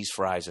get cheese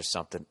fries or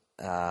something.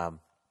 So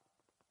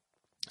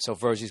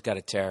Virzi's got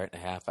to tear it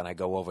in half, and I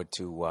go over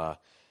to we're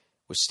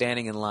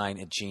standing in line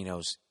at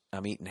Geno's.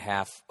 I'm eating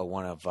half of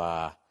one of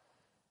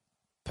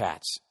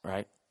Pat's,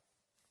 right?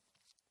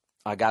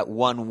 I got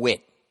one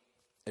wit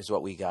is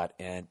what we got,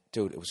 and,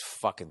 dude, it was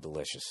fucking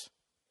delicious.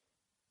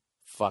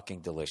 Fucking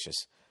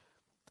delicious.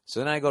 So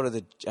then I go to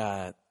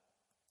the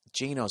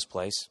Geno's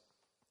place.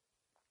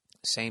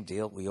 Same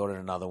deal. We ordered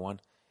another one.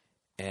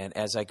 And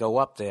as I go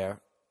up there,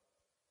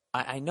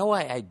 I know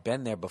I'd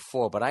been there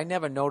before, but I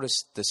never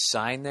noticed the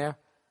sign there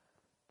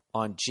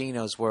on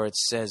Geno's where it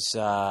says,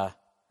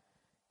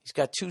 he's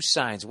got two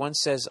signs. One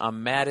says,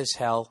 I'm mad as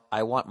hell.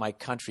 I want my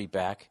country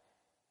back.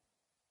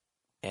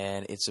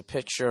 And it's a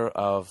picture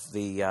of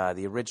the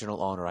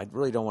original owner. I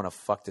really don't want to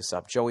fuck this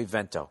up. Joey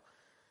Vento.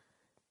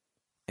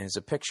 And it's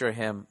a picture of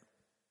him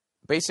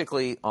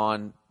basically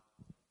on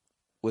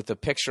with a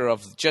picture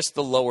of just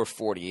the lower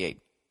 48.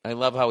 I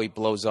love how he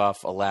blows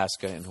off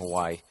Alaska and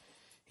Hawaii.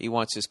 He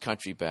wants his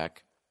country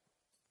back.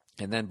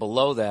 And then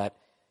below that,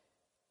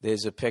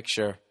 there's a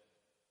picture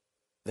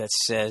that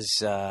says,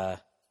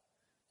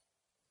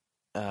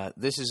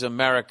 this is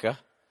America.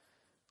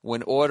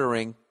 When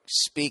ordering,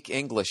 speak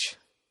English.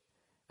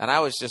 And I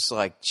was just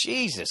like,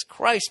 Jesus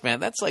Christ, man,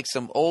 that's like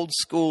some old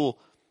school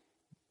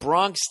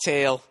Bronx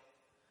Tale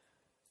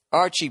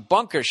Archie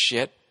Bunker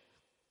shit.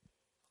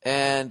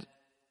 And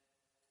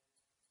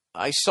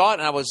I saw it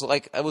and I was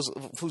like, it was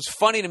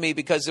funny to me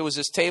because there was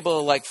this table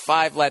of like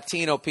 5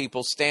 Latino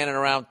people standing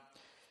around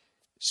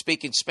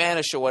speaking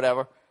Spanish or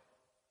whatever,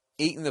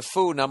 eating the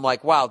food. And I'm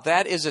like, wow,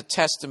 that is a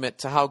testament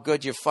to how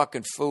good your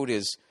fucking food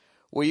is,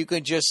 where you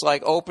can just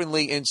like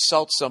openly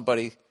insult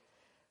somebody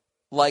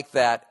like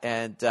that.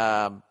 And,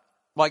 well,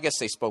 I guess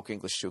they spoke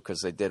English too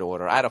because they did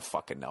order. I don't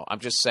fucking know. I'm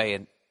just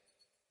saying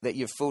that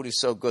your food is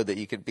so good that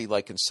you could be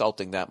like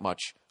insulting that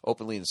much,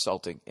 openly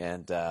insulting,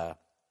 and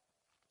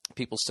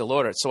people still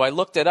order it. So I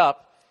looked it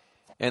up,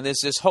 and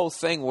there's this whole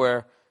thing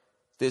where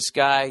this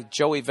guy,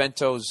 Joey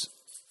Vento's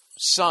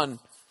son,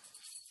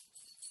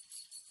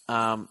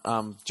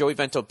 Joey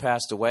Vento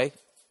passed away,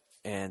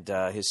 and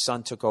his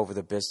son took over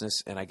the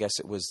business, and I guess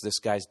it was this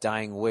guy's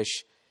dying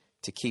wish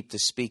to keep the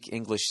Speak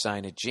English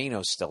sign at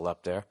Geno's still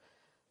up there.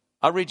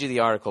 I'll read you the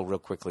article real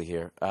quickly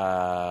here.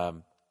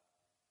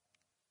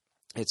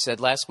 It said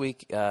last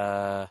week,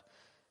 Eatery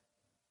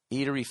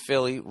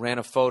Philly ran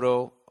a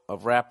photo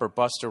of rapper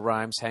Busta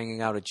Rhymes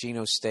hanging out at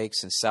Geno's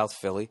Steaks in South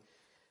Philly.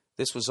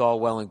 This was all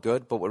well and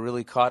good, but what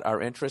really caught our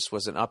interest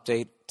was an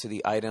update to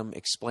the item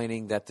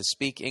explaining that the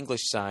Speak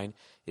English sign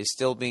is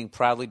still being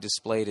proudly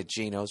displayed at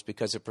Geno's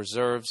because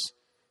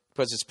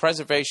its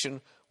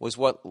preservation was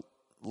what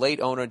late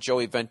owner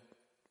Joey Vento.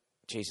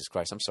 Jesus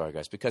Christ, I'm sorry,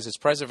 guys. Because its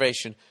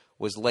preservation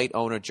was late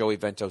owner Joey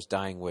Vento's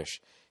dying wish.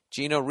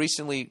 Geno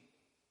recently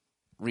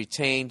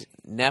retained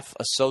Neff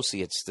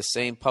Associates, the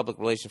same public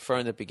relations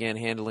firm that began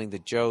handling the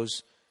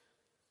Joe's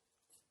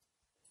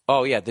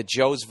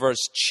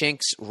versus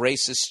Chinks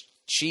racist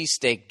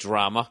cheesesteak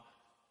drama.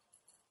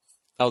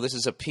 Oh, this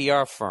is a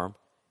PR firm.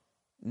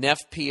 Neff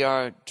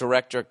PR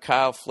director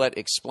Kyle Flett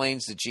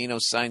explains the Geno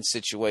sign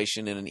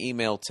situation in an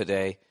email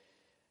today.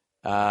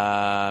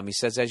 He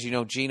says, as you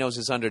know, Geno's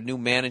is under new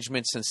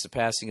management since the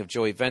passing of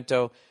Joey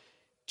Vento.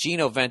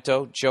 Geno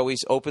Vento,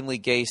 Joey's openly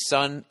gay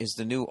son, is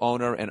the new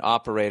owner and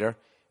operator,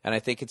 and I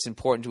think it's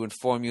important to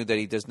inform you that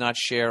he does not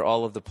share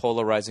all of the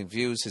polarizing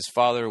views his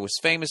father was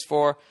famous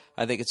for.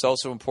 I think it's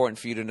also important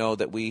for you to know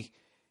that we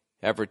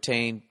have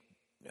retained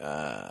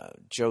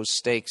Joe's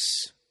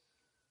Steaks,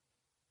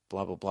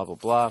 blah, blah, blah, blah,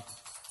 blah.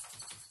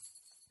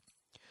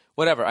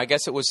 Whatever, I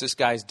guess it was this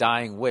guy's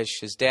dying wish.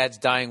 His dad's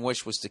dying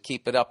wish was to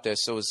keep it up there,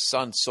 so his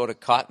son sort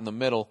of caught in the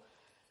middle.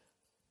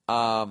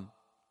 I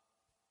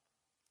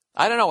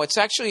don't know. It's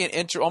actually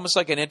almost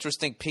like an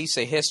interesting piece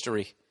of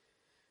history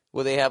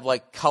where they have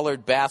like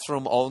colored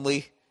bathroom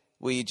only,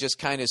 where you just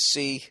kind of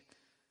see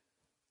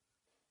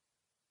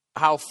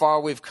how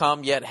far we've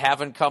come, yet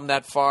haven't come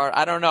that far.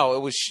 I don't know.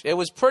 It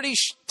was pretty.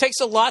 Takes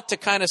a lot to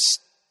kind of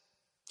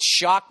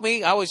shock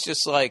me. I was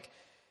just like,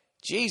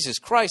 Jesus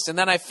Christ. And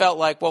then I felt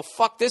like, well,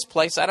 fuck this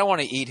place. I don't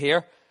want to eat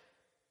here.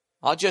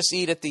 I'll just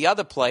eat at the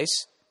other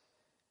place.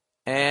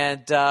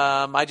 And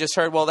I just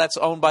heard, well, that's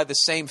owned by the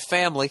same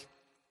family.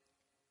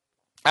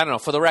 I don't know.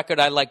 For the record,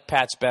 I like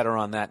Pat's better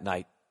on that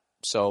night.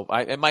 So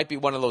it might be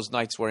one of those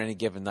nights where any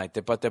given night,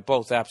 but they're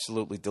both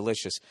absolutely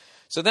delicious.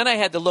 So then I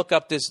had to look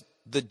up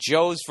the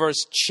Joe's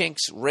versus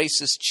Chinks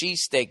racist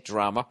cheesesteak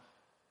drama.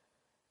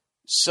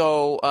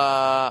 So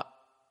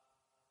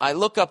I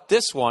look up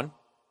this one.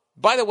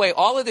 By the way,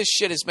 all of this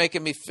shit is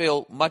making me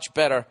feel much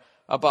better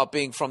about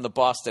being from the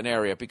Boston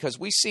area because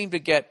we seem to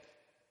get,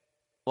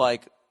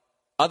 like,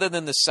 other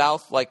than the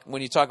South, like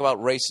when you talk about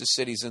racist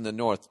cities in the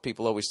North,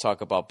 people always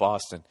talk about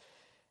Boston.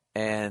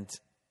 And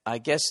I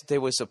guess there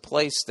was a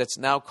place that's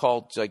now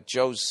called like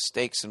Joe's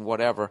Steaks and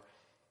whatever.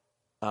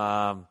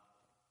 Oh,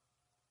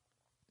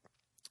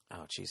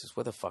 Jesus,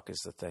 where the fuck is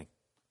the thing?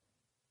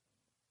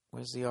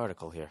 Where's the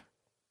article here?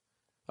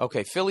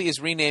 Okay, Philly is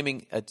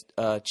renaming a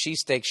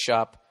cheesesteak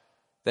shop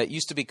that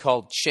used to be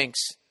called Chinks.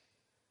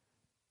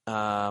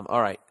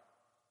 All right.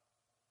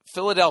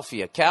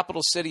 Philadelphia,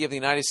 capital city of the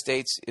United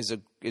States,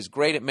 is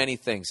great at many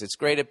things. It's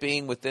great at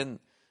being within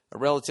a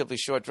relatively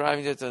short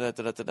driving.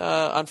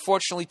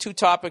 Unfortunately, 2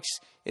 topics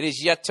it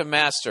is yet to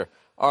master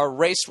are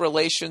race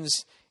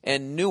relations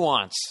and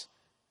nuance,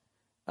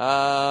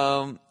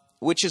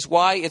 which is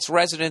why its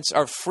residents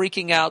are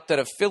freaking out that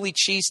a Philly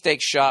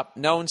cheesesteak shop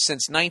known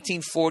since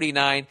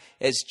 1949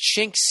 as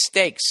Chinks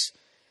Steaks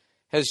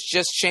has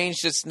just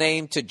changed its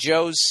name to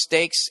Joe's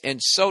Steaks and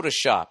Soda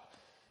Shop.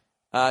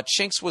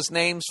 Chinks was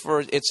named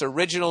for its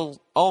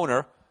original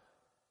owner,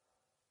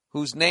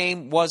 whose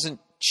name wasn't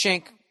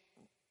Chink,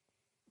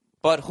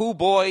 but who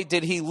boy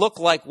did he look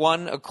like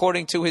one,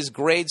 according to his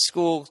grade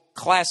school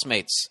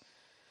classmates.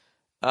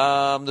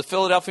 The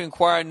Philadelphia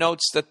Inquirer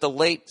notes that the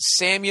late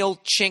Samuel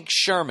Chink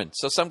Sherman,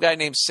 so some guy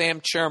named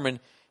Sam Sherman,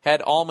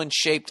 had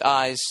almond-shaped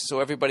eyes, so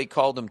everybody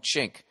called him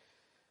Chink.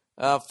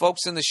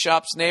 Folks in the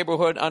shop's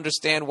neighborhood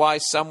understand why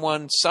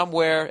someone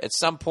somewhere at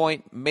some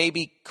point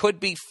maybe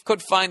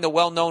could find the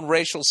well-known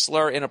racial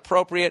slur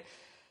inappropriate,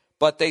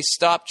 but they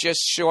stop just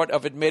short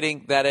of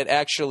admitting that it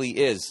actually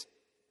is.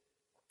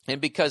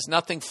 And because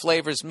nothing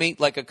flavors meat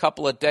like a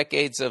couple of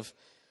decades of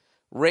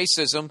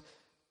racism,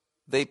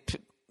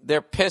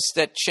 they're pissed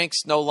that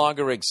Chinks no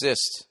longer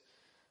exist.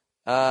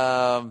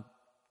 Here's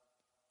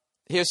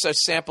a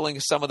sampling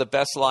of some of the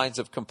best lines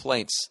of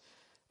complaints.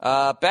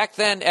 Back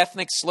then,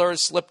 ethnic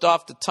slurs slipped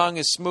off the tongue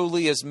as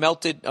smoothly as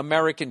melted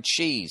American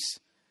cheese.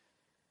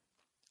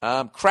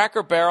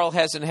 Cracker Barrel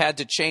hasn't had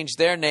to change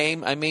their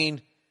name. I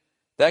mean,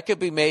 that could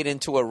be made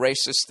into a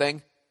racist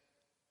thing.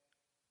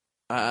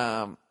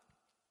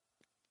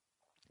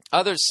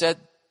 Others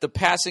said the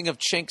passing of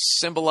Chinks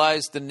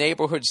symbolized the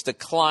neighborhood's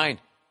decline.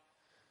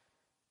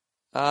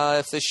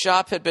 If the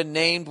shop had been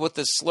named with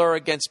the slur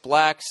against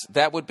blacks,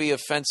 that would be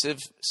offensive,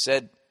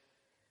 said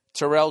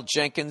Terrell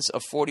Jenkins, a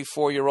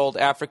 44-year-old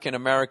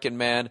African-American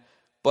man.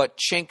 But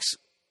Chink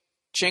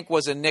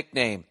was a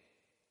nickname.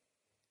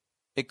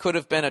 It could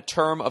have been a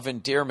term of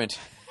endearment.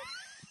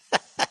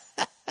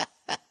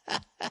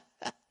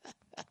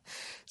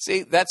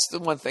 See, that's the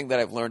one thing that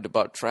I've learned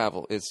about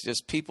travel. It's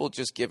just people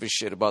just give a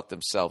shit about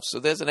themselves. So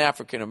there's an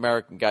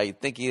African-American guy. You'd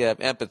think he'd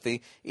have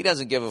empathy. He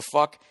doesn't give a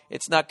fuck.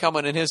 It's not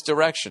coming in his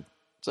direction.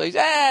 So he's,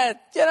 it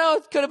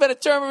could have been a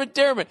term of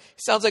endearment.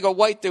 He sounds like a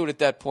white dude at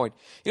that point.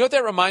 You know what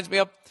that reminds me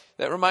of?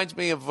 That reminds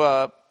me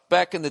of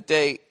back in the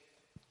day,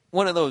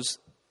 one of those,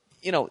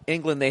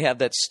 England, they have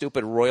that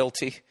stupid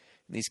royalty,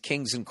 these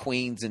kings and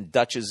queens and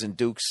duchess and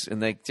dukes,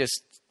 and they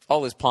just,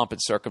 all this pomp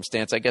and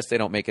circumstance. I guess they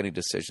don't make any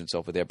decisions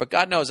over there. But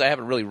God knows I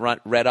haven't really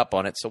read up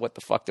on it, so what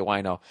the fuck do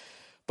I know?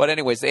 But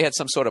anyways, they had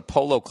some sort of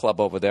polo club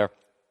over there.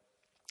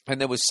 And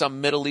there was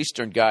some Middle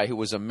Eastern guy who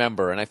was a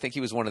member, and I think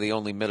he was one of the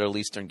only Middle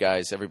Eastern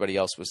guys. Everybody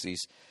else was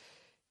these,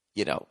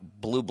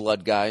 blue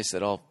blood guys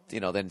that all,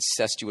 then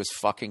incestuous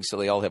fucking, so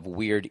they all have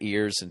weird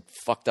ears and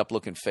fucked up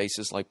looking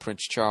faces like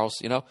Prince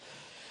Charles,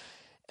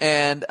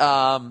 And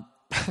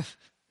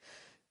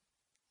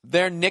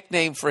their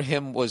nickname for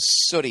him was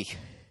Sooty.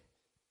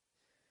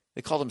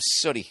 They called him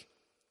Sooty.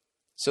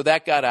 So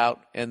that got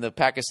out, and the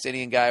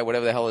Pakistani guy,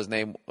 whatever the hell his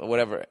name,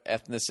 whatever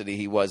ethnicity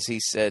he was, he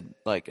said,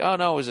 oh,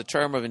 no, it was a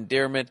term of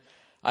endearment.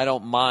 I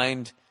don't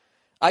mind.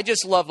 I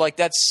just love,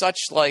 that's such,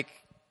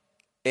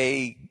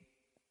 a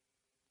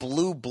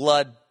blue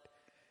blood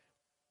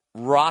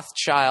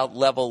Rothschild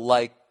level,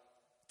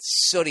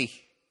 Sooty.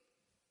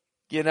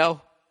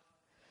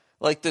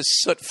 Like the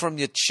soot from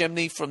your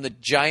chimney, from the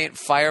giant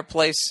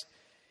fireplace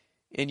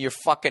in your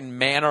fucking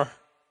manor.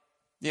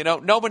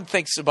 No one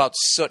thinks about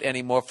soot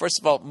anymore. First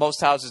of all,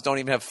 most houses don't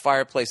even have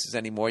fireplaces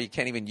anymore. You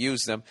can't even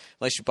use them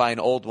unless you buy an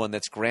old one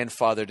that's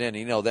grandfathered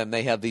in. Then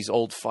they have these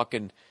old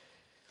fucking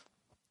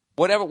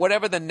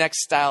whatever the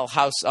next style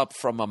house up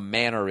from a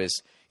manor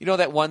is.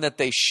 That one that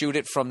they shoot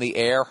it from the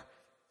air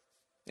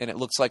and it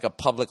looks like a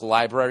public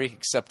library,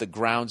 except the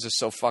grounds are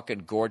so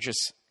fucking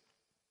gorgeous.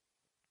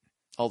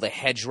 All the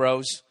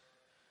hedgerows,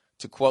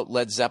 to quote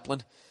Led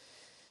Zeppelin.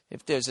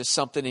 If there's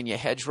something in your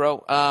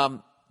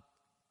hedgerow.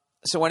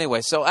 So anyway,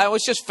 it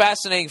was just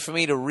fascinating for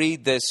me to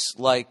read this,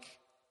 I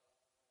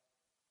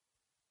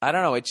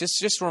don't know, it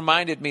just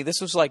reminded me, this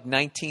was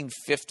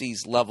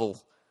 1950s level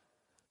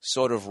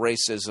sort of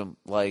racism,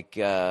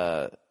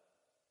 they're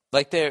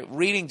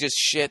reading just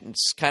shit and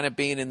kind of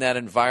being in that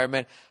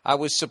environment. I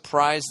was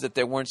surprised that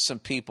there weren't some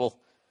people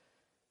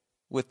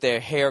with their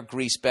hair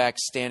greased back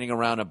standing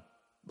around a,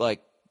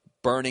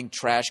 burning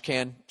trash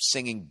can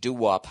singing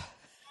doo-wop.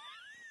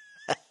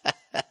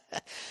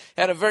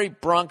 Had a very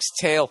Bronx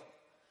Tale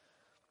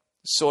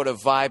sort of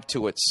vibe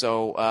to it.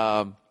 So,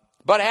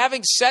 but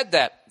having said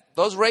that,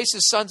 those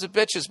racist sons of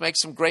bitches make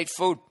some great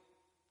food.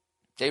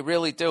 They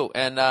really do.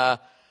 And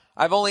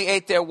I've only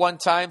ate there one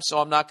time, so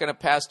I'm not going to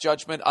pass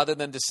judgment other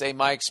than to say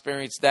my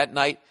experience that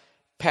night.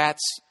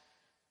 Pat's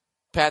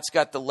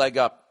got the leg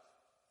up.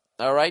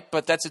 All right?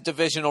 But that's a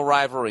divisional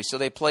rivalry, so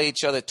they play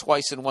each other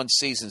twice in one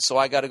season. So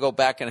I got to go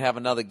back and have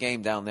another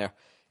game down there.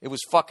 It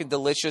was fucking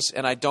delicious,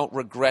 and I don't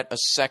regret a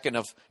second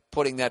of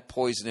putting that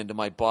poison into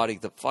my body.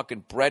 The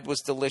fucking bread was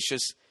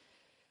delicious.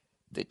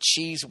 The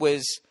cheese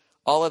whiz.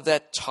 All of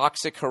that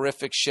toxic,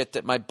 horrific shit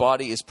that my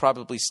body is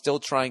probably still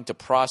trying to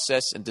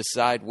process and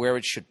decide where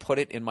it should put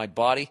it in my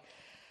body.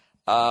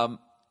 I'm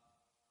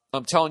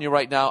telling you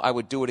right now, I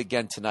would do it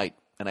again tonight.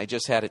 And I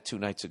just had it 2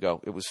 nights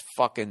ago. It was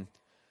fucking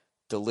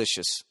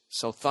delicious.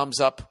 So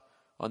thumbs up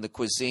on the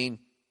cuisine.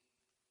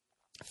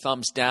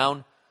 Thumbs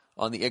down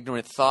on the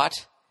ignorant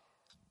thought.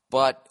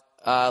 But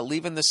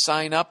leaving the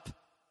sign up,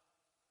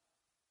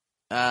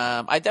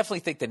 I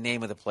definitely think the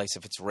name of the place,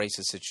 if it's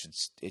racist,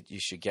 you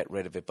should get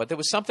rid of it. But there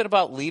was something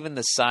about leaving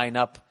the sign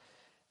up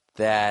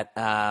that,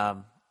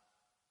 I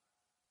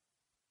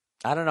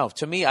don't know.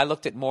 To me, I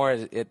looked at more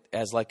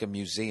as like a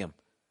museum.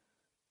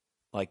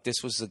 Like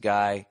this was the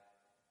guy,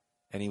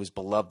 and he was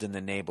beloved in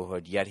the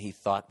neighborhood, yet he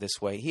thought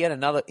this way. He had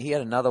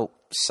another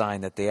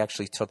sign that they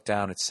actually took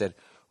down. It said,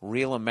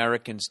 Real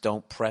Americans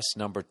Don't Press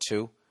Number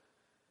 2,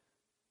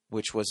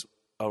 which was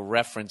a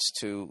reference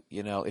to,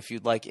 if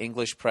you'd like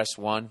English, press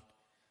 1.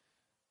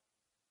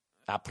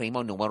 A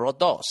primo numero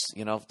dos.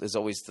 There's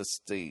always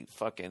the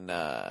fucking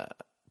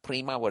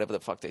prima, whatever the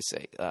fuck they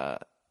say,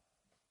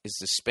 is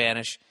the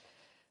Spanish.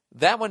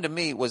 That one to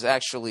me was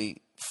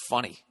actually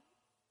funny.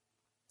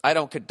 I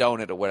don't condone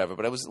it or whatever,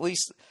 but it was at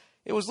least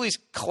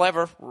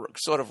clever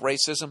sort of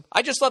racism.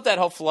 I just love that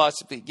whole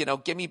philosophy.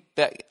 Give me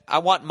back. I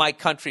want my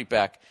country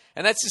back.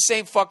 And that's the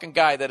same fucking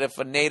guy that if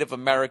a Native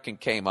American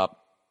came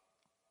up,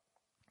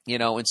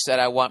 and said,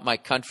 I want my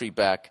country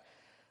back,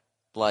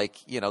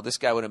 this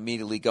guy would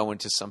immediately go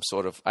into some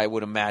sort of, I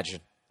would imagine,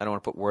 I don't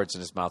want to put words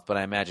in his mouth, but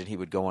I imagine he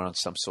would go on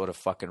some sort of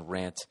fucking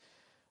rant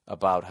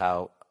about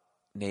how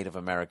Native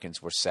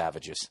Americans were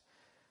savages,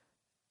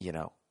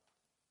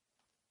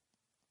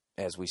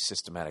 as we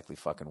systematically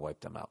fucking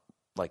wiped them out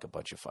like a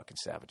bunch of fucking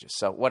savages.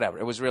 So whatever.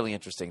 It was really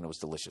interesting and it was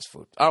delicious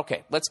food.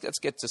 Okay, let's get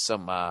to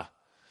some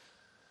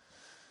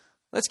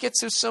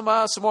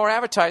some more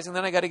advertising.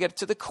 Then I got to get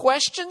to the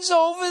questions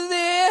over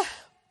there.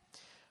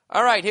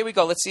 All right, here we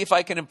go. Let's see if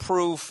I can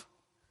improve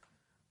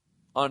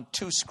on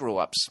 2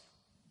 screw-ups.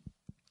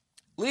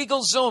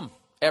 LegalZoom,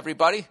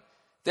 everybody.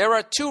 There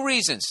are 2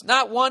 reasons,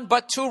 not 1,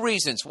 but 2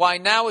 reasons why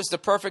now is the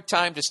perfect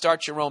time to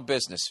start your own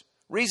business.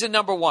 Reason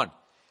number 1,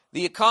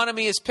 the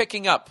economy is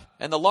picking up,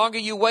 and the longer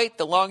you wait,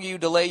 the longer you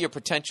delay your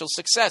potential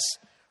success.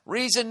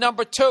 Reason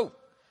number 2,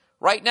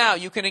 right now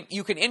you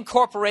can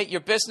incorporate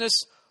your business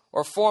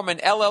or form an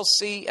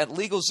LLC at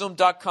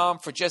LegalZoom.com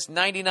for just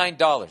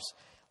 $99.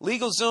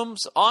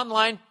 LegalZoom's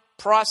online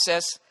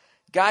process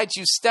guides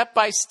you step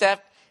by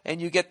step, and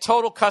you get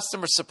total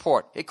customer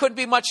support. It couldn't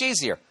be much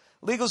easier.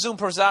 LegalZoom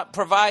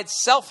provides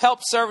self-help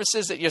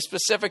services at your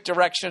specific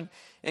direction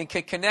and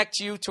can connect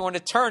you to an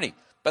attorney,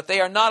 but they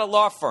are not a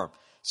law firm.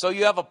 So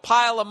you have a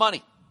pile of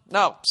money.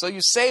 No, so you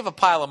save a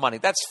pile of money.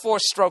 That's 4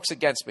 strokes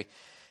against me.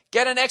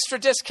 Get an extra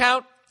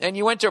discount, and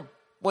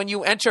when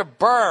you enter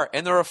Burr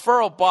in the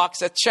referral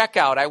box at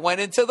checkout. I went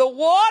into the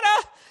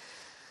water.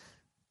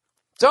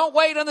 Don't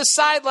wait on the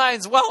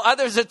sidelines while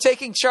others are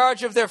taking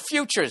charge of their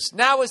futures.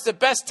 Now is the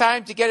best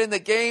time to get in the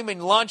game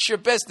and launch your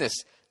business.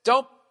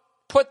 Don't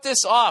put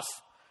this off.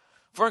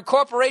 For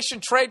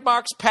incorporation,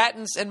 trademarks,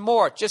 patents, and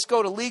more, just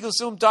go to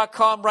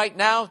LegalZoom.com right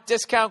now.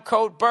 Discount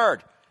code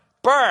BIRD.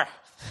 BIRR.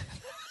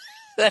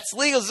 That's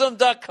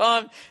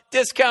LegalZoom.com.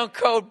 Discount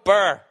code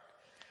BIRR.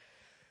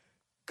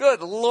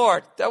 Good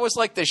Lord. That was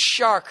like the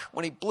shark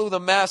when he blew the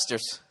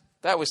Masters.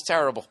 That was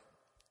terrible.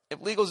 If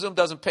LegalZoom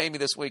doesn't pay me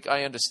this week,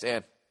 I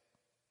understand.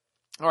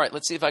 All right,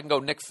 let's see if I can go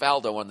Nick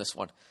Faldo on this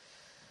one.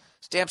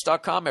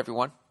 Stamps.com,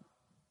 everyone.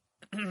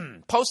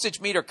 Postage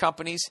meter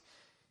companies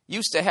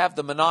used to have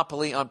the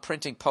monopoly on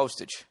printing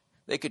postage.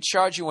 They could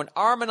charge you an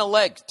arm and a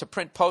leg to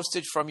print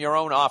postage from your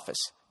own office.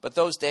 But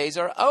those days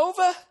are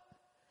over.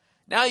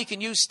 Now you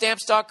can use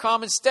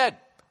Stamps.com instead.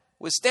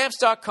 With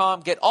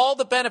Stamps.com, get all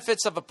the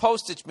benefits of a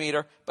postage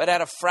meter, but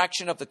at a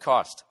fraction of the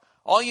cost.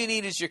 All you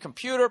need is your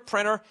computer,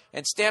 printer,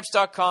 and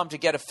Stamps.com to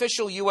get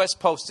official U.S.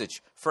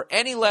 postage for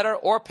any letter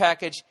or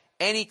package,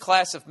 any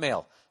class of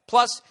mail.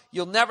 Plus,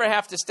 you'll never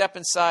have to step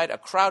inside a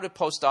crowded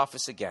post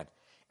office again.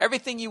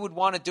 Everything you would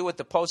want to do at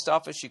the post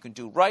office, you can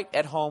do right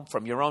at home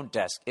from your own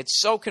desk. It's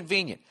so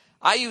convenient.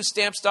 I use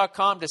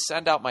Stamps.com to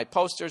send out my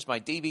posters, my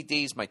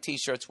DVDs, my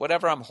T-shirts,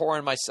 whatever I'm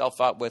whoring myself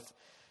out with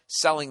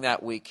selling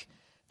that week.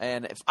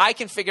 And if I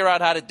can figure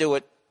out how to do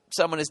it,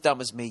 someone as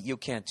dumb as me, you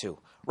can too.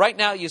 Right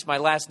now, use my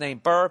last name,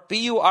 Burr,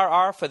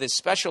 B-U-R-R, for this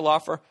special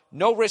offer,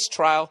 no risk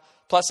trial,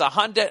 plus a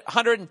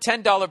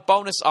 $110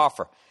 bonus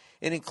offer.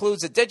 It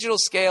includes a digital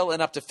scale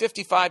and up to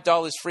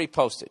 $55 free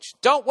postage.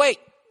 Don't wait.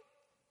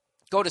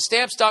 Go to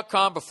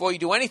Stamps.com before you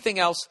do anything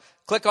else.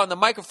 Click on the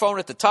microphone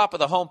at the top of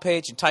the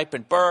homepage and type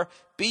in Burr,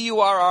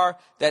 B-U-R-R.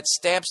 That's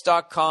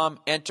Stamps.com.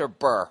 Enter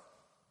Burr.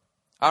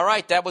 All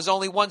right, that was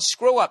only 1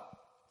 screw-up.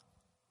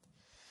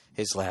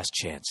 His last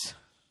chance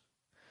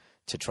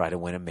to try to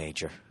win a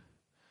major.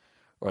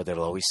 Or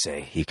they'll always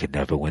say he could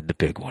never win the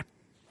big one.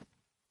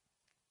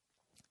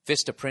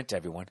 Vistaprint,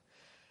 everyone.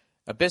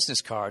 A business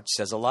card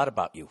says a lot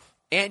about you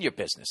and your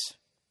business.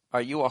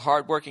 Are you a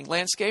hardworking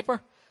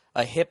landscaper?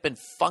 A hip and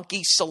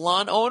funky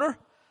salon owner?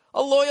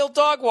 A loyal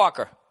dog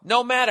walker?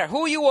 No matter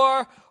who you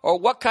are or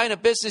what kind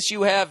of business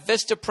you have,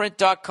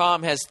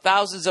 Vistaprint.com has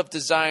thousands of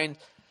designs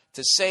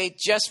to say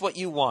just what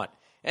you want.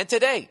 And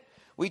today,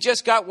 we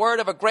just got word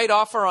of a great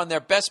offer on their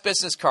best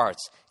business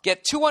cards.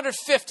 Get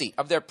 250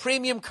 of their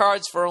premium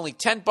cards for only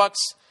 $10.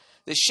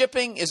 The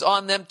shipping is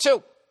on them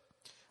too.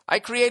 I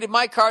created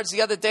my cards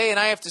the other day, and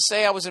I have to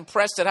say I was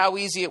impressed at how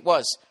easy it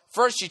was.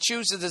 First, you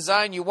choose the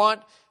design you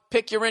want.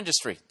 Pick your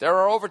industry. There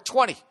are over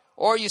 20.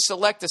 Or you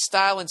select a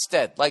style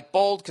instead, like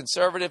bold,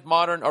 conservative,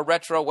 modern, or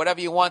retro. Whatever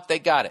you want, they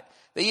got it.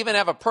 They even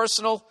have a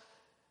personal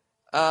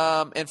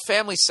and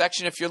family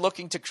section if you're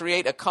looking to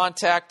create a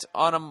contact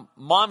on a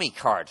mommy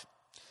card.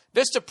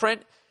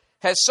 Vistaprint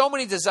has so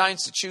many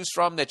designs to choose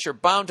from that you're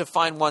bound to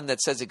find one that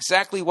says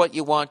exactly what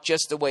you want,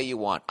 just the way you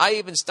want. I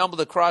even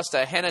stumbled across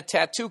a henna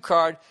tattoo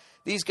card.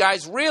 These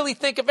guys really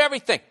think of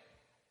everything.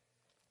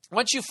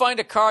 Once you find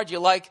a card you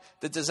like,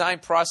 the design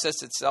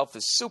process itself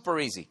is super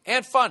easy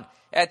and fun.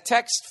 Add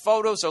text,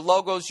 photos, or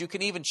logos. You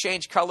can even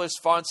change colors,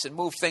 fonts, and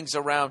move things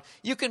around.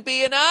 You can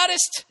be an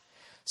artist.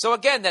 So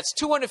again, that's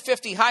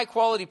 250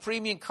 high-quality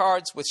premium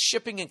cards with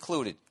shipping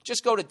included.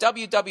 Just go to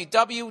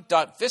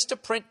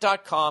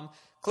www.vistaprint.com,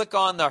 click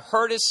on the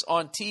Heard Us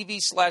on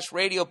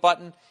TV/radio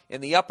button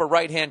in the upper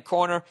right-hand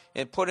corner,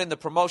 and put in the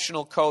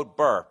promotional code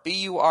BURR,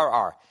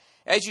 B-U-R-R.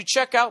 As you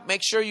check out,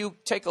 make sure you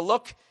take a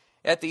look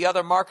at the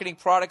other marketing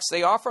products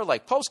they offer,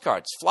 like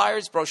postcards,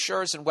 flyers,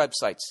 brochures, and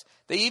websites.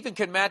 They even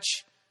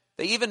match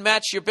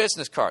your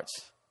business cards.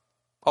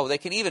 Oh, they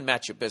can even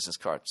match your business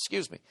card.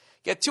 Excuse me.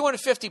 Get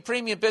 250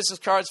 premium business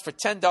cards for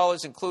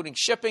 $10, including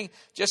shipping.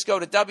 Just go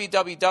to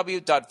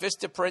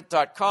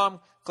www.vistaprint.com,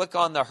 click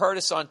on the Heard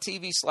Us on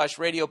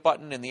TV/radio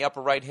button in the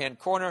upper right-hand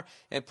corner,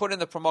 and put in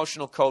the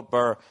promotional code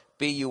BURR,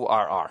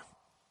 B-U-R-R.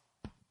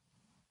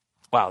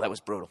 Wow, that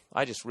was brutal.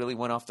 I just really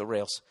went off the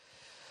rails.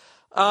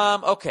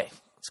 Okay,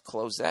 let's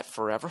close that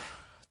forever.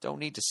 Don't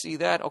need to see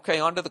that. Okay,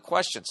 on to the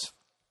questions.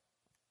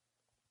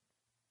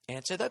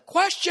 Answer the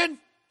question.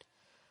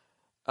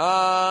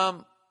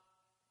 All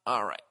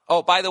right.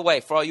 Oh, by the way,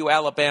 for all you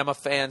Alabama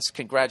fans,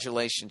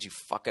 congratulations, you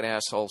fucking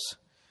assholes.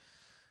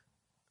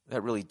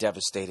 That really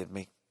devastated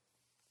me.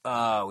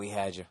 Oh, we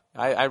had you.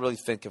 I really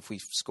think if we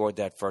scored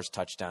that first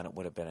touchdown, it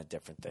would have been a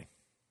different thing.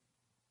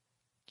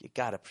 You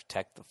got to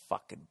protect the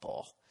fucking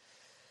ball.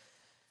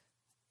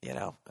 You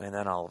know, and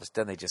then all of a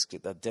sudden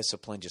the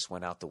discipline just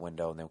went out the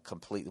window and they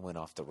completely went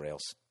off the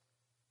rails.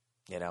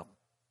 You know,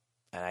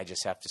 and I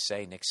just have to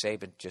say, Nick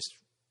Saban just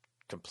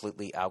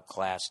completely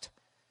outclassed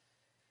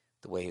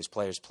the way his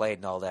players played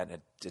and all that,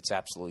 and it's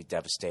absolutely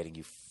devastating,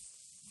 you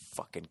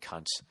fucking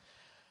cunts.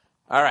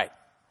 All right,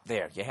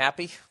 there. You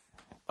happy?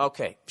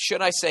 Okay.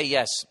 Should I say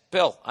yes?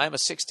 Bill, I'm a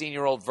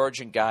 16-year-old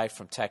virgin guy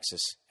from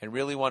Texas and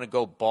really want to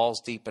go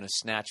balls deep in a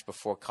snatch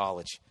before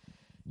college.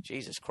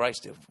 Jesus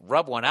Christ, dude.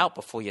 Rub one out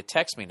before you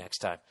text me next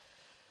time.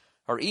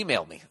 Or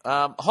email me.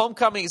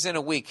 Homecoming is in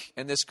a week,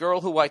 and this girl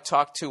who I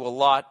talked to a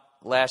lot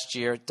last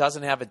year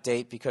doesn't have a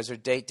date because her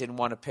date didn't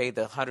want to pay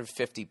the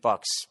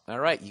 $150. All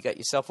right, you got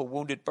yourself a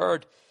wounded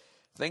bird.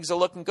 Things are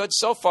looking good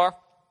so far.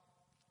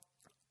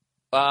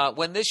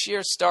 When this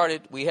year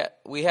started,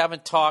 we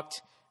haven't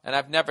talked, and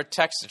I've never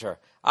texted her.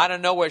 I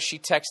don't know where she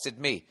texted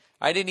me.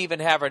 I didn't even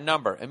have her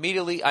number.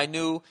 Immediately, I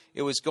knew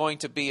it was going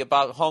to be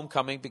about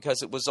homecoming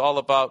because it was all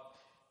about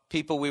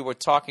people we were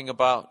talking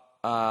about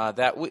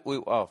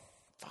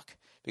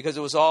because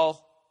it was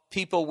all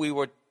people we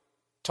were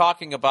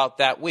talking about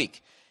that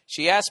week.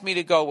 She asked me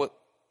to go with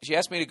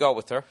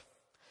her,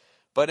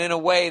 but in a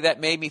way that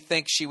made me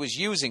think she was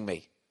using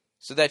me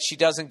so that she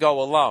doesn't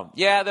go alone.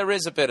 Yeah, there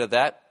is a bit of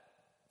that.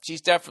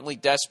 She's definitely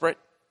desperate,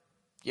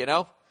 you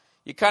know?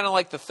 You're kind of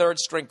like the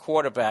third-string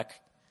quarterback,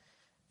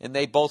 and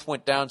they both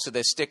went down, so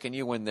they're sticking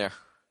you in there.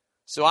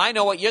 So I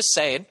know what you're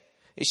saying.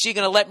 Is she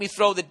going to let me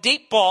throw the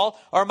deep ball,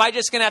 or am I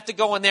just going to have to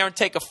go in there and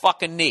take a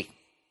fucking knee,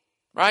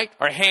 right?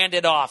 Or hand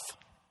it off,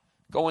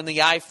 go in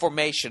the I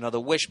formation or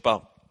the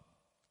wishbone.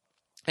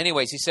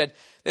 Anyways, he said,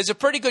 there's a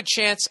pretty good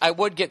chance I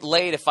would get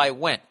laid if I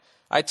went.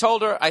 I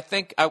told her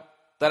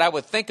that I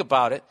would think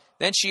about it.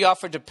 Then she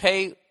offered to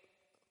pay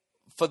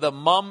for the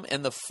mum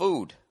and the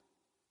food.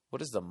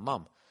 What is the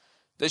mum?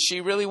 Does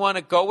she really want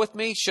to go with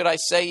me? Should I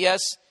say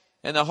yes?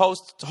 In the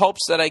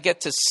hopes that I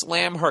get to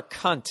slam her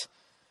cunt.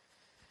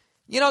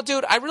 You know,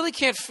 dude, I really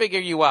can't figure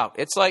you out.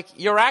 It's like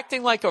you're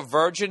acting like a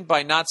virgin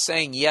by not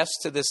saying yes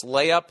to this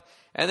layup,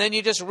 and then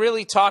you're just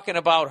really talking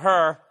about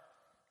her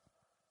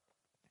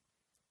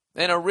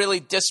in a really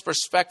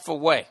disrespectful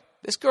way.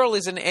 This girl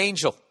is an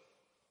angel.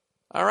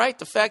 All right?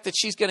 The fact that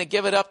she's going to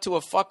give it up to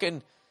a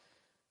fucking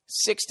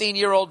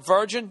 16-year-old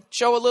virgin,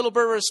 show a little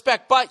bit of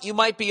respect. But you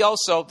might be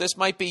also, this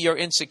might be your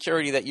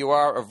insecurity that you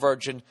are a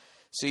virgin,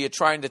 so you're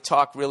trying to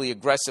talk really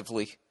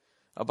aggressively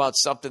about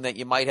something that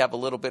you might have a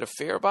little bit of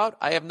fear about.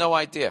 I have no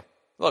idea.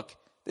 Look,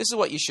 this is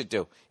what you should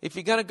do. If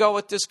you're going to go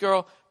with this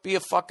girl, be a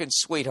fucking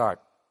sweetheart.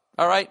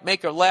 All right?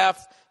 Make her laugh.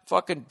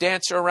 Fucking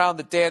dance her around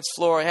the dance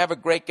floor. Have a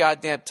great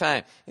goddamn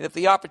time. And if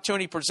the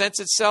opportunity presents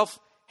itself,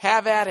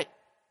 have at it.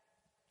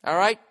 All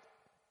right?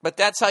 But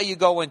that's how you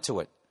go into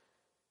it.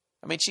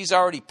 I mean, she's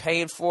already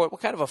paying for it.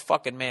 What kind of a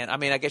fucking man? I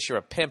mean, I guess you're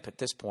a pimp at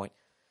this point.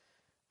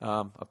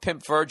 A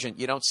pimp virgin,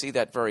 you don't see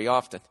that very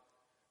often.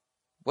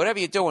 Whatever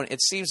you're doing,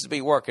 it seems to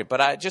be working. But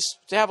I just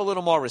have a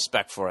little more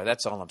respect for her.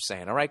 That's all I'm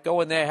saying. All right?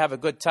 Go in there, have a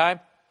good time.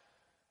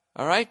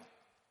 All right?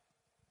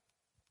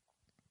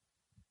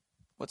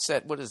 What's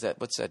that? What is that?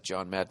 What's that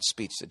John Madden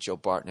speech that Joe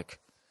Bartnick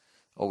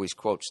always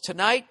quotes?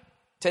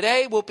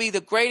 Today will be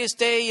the greatest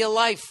day of your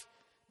life,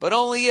 but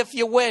only if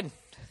you win.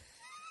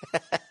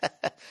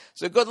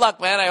 So good luck,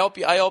 man. I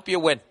hope you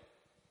win.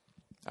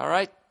 All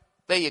right?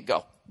 There you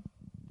go.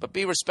 But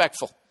be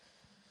respectful.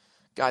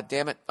 God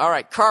damn it. All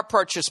right, car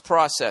purchase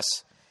process.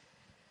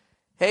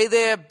 Hey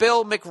there,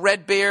 Bill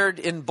McRedbeard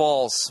in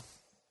Balls.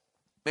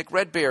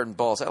 McRedbeard in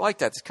Balls. I like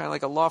that. It's kind of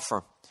like a law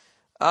firm.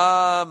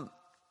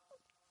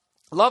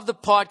 Love the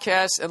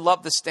podcast and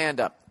love the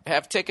stand-up.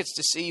 Have tickets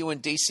to see you in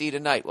D.C.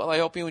 tonight. Well, I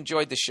hope you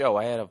enjoyed the show.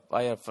 I had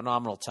a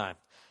phenomenal time.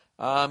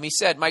 He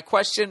said, my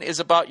question is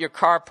about your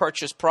car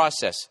purchase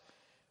process.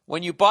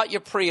 When you bought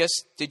your Prius,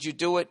 did you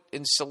do it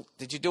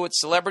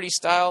celebrity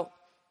style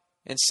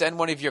and send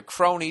one of your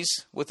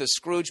cronies with a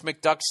Scrooge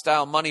McDuck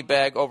style money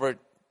bag over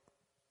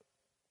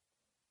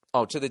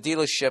to the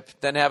dealership,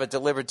 then have it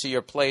delivered to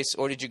your place,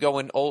 or did you go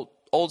in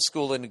old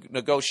school and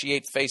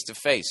negotiate face to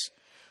face?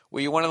 Were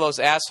you one of those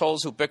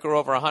assholes who bicker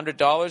over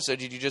 $100, or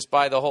did you just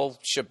buy the whole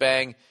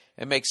shebang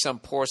and make some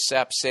poor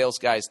sap sales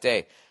guy's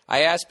day?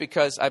 I ask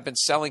because I've been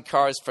selling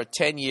cars for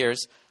 10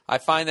 years. I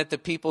find that the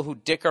people who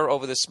dicker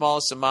over the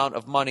smallest amount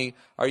of money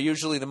are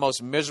usually the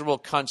most miserable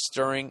cunts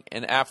during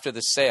and after the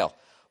sale,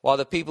 while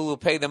the people who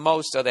pay the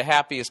most are the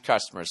happiest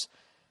customers.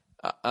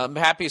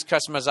 Happiest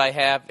customers I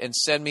have, and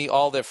send me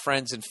all their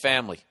friends and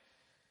family.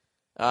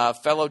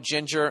 Fellow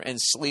ginger and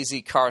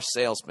sleazy car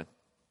salesman.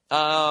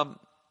 All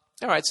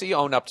right, so you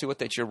own up to it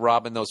that you're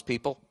robbing those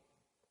people.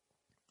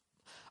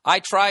 I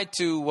tried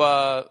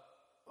to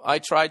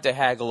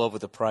haggle over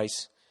the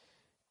price,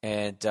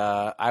 and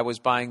I was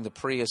buying the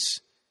Prius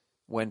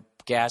when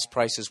gas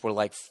prices were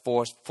like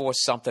four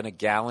something a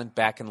gallon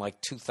back in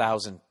like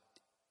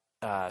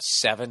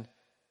 2007.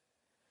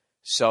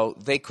 So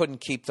they couldn't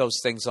keep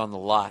those things on the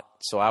lot.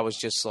 So I was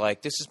just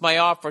like, this is my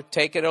offer,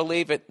 take it or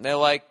leave it. And they're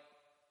like,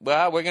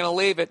 well, we're going to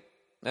leave it.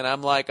 And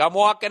I'm like, I'm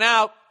walking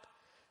out.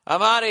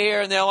 I'm out of here.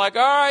 And they're like,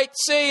 all right,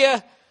 see ya.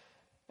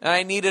 And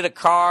I needed a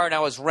car, and I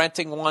was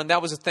renting one.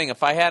 That was the thing.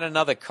 If I had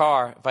another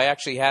car, if I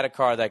actually had a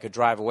car that I could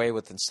drive away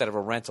with instead of a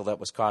rental,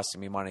 that was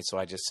costing me money. So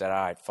I just said, all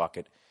right, fuck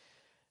it.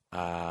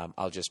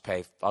 I'll just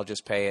pay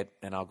it,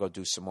 and I'll go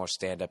do some more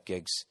stand-up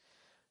gigs.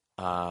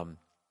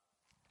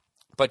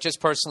 But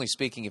just personally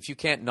speaking, if you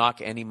can't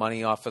knock any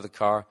money off of the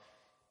car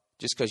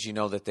just because you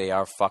know that they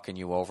are fucking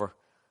you over,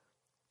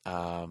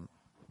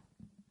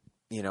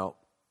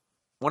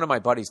 one of my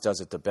buddies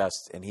does it the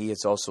best, and he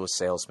is also a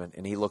salesman,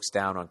 and he looks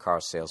down on car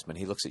salesmen.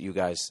 He looks at you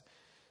guys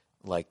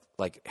like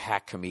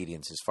hack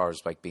comedians as far as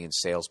like being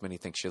salesmen. He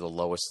thinks you're the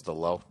lowest of the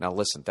low. Now,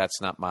 listen,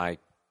 that's not my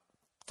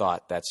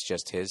thought. That's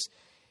just his.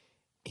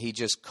 He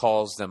just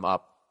calls them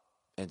up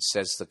and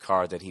says the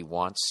car that he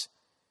wants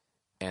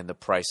and the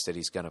price that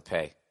he's going to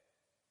pay.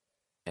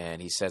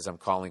 And he says, I'm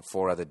calling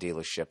 4 other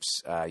dealerships.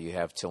 You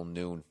have till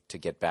noon to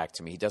get back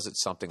to me. He does it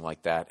something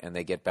like that, and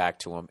they get back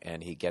to him,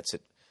 and he gets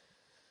it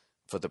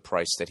for the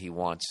price that he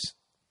wants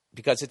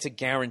because it's a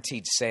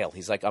guaranteed sale.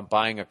 He's like, I'm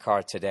buying a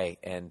car today,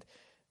 and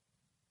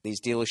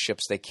these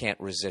dealerships, they can't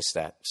resist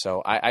that.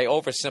 So I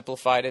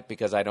oversimplified it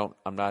because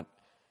I'm not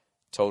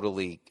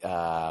totally,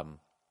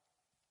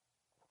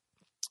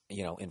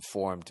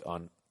 informed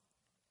on.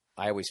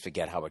 I always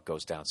forget how it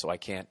goes down, so I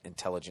can't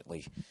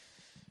intelligently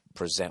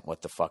present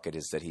what the fuck it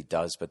is that he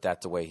does, but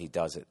that's the way he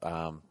does it.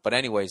 But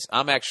anyways,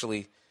 I'm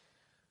actually,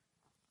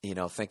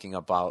 thinking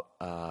about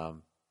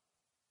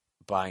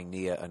buying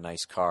Nia a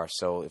nice car.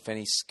 So if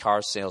any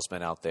car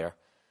salesman out there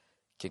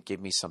could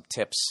give me some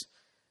tips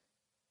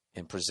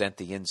and present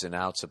the ins and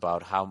outs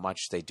about how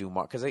much they do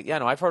more, because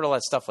I've heard all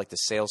that stuff like the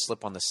sales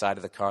slip on the side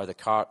of the car,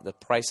 the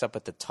price up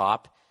at the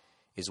top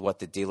is what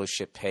the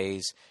dealership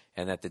pays,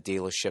 and that the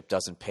dealership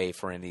doesn't pay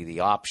for any of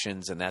the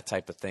options and that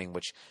type of thing,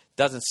 which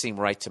doesn't seem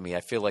right to me.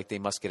 I feel like they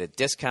must get a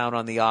discount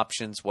on the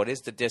options. What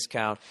is the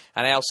discount?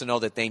 And I also know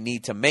that they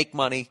need to make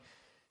money.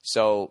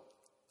 So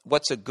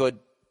let's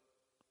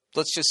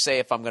just say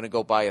if I'm going to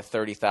go buy a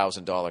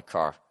 $30,000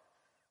 car,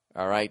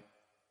 all right?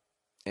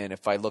 And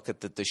if I look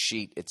at the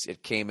sheet,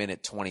 it came in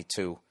at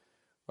 22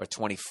 or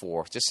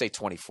 24. Just say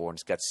 24, and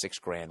it's got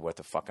 $6,000 worth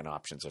of fucking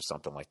options or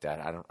something like that.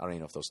 I don't even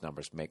know if those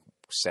numbers make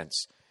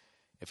sense.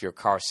 If you're a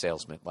car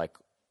salesman, like,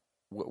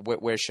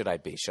 where should I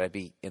be? Should I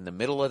be in the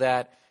middle of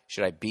that?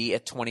 Should I be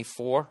at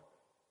 24?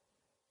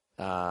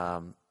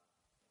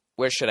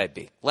 Where should I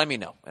be? Let me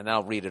know, and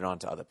I'll read it on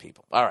to other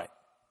people. All right.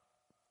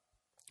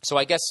 So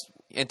I guess,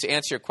 and to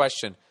answer your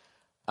question,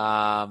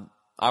 I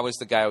was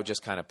the guy who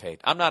just kind of paid.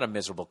 I'm not a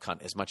miserable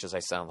cunt as much as I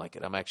sound like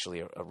it. I'm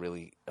actually a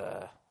really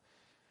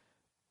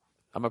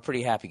I'm a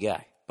pretty happy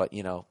guy. But,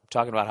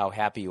 talking about how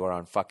happy you are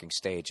on fucking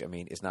stage,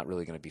 is not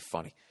really going to be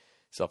funny.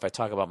 So if I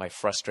talk about my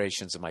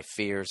frustrations and my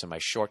fears and my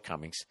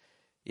shortcomings,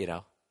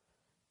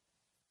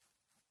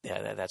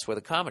 that's where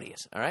the comedy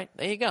is. All right,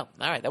 there you go.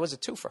 All right, that was a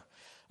twofer.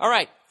 All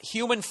right,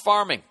 human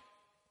farming.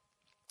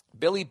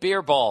 Billy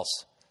Beerballs.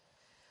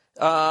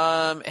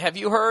 Have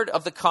you heard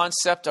of the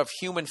concept of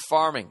human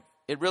farming?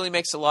 It really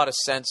makes a lot of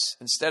sense.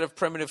 Instead of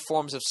primitive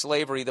forms of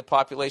slavery, the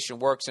population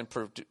works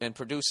and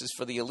produces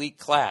for the elite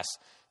class.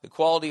 The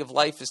quality of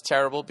life is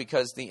terrible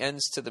because the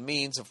ends to the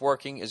means of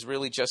working is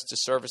really just to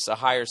service a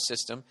higher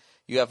system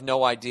you have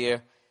no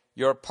idea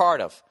you're a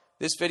part of.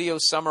 This video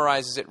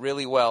summarizes it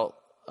really well.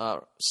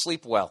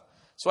 Sleep well.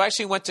 So I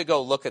actually went to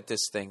go look at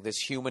this thing, this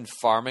human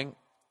farming,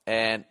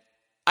 and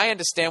I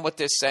understand what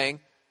they're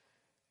saying,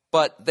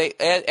 but they,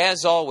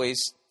 as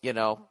always,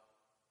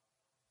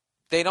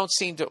 they don't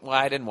seem to. Well,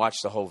 I didn't watch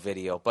the whole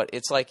video, but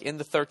it's like in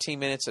the 13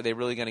 minutes, are they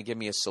really going to give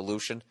me a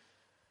solution?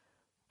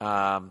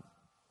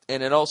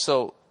 And it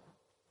also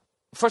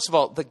first of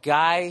all, the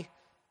guy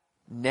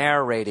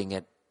narrating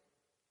it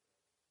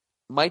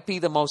might be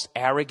the most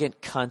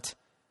arrogant cunt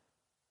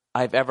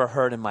I've ever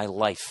heard in my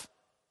life.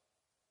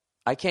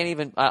 I can't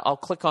even, I'll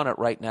click on it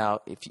right now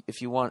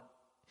if you want.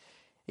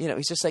 You know,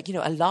 he's just like,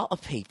 a lot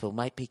of people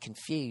might be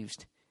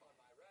confused.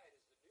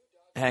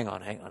 Hang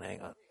on.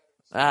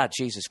 Ah,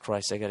 Jesus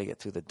Christ, I got to get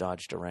through the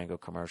Dodge Durango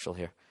commercial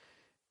here.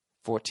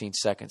 14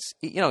 seconds.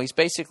 He's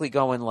basically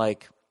going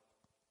like,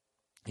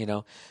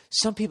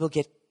 some people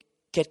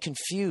get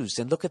confused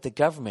and look at the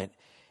government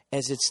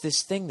as it's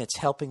this thing that's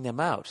helping them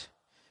out.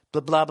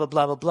 Blah, blah, blah,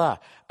 blah, blah, blah.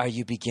 Are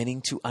you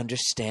beginning to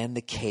understand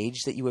the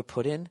cage that you were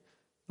put in?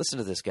 Listen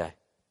to this guy.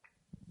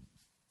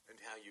 And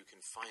how you can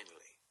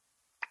finally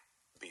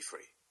be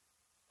free.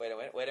 Wait a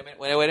minute.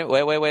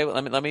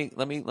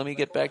 Let me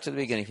get back to the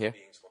beginning here.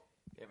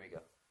 Here we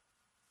go.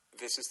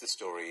 This is the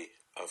story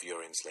of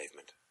your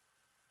enslavement.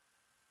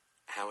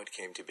 How it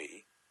came to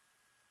be,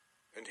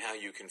 and how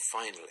you can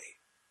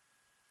finally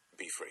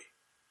be free.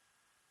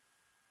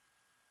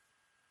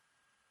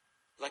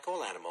 Like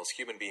all animals,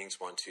 human beings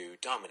want to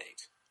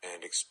dominate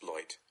and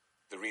exploit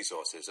the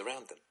resources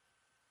around them.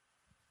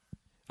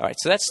 All right,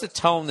 so that's the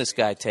tone this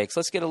guy takes.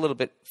 Let's get a little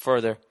bit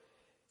further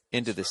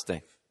into this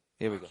thing.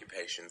 Here we go.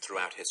 Occupation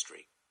throughout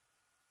history,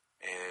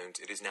 and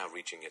it is now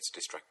reaching its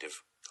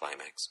destructive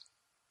climax.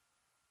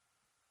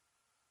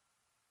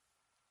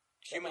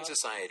 Human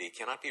society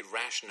cannot be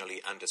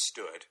rationally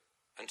understood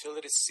until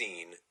it is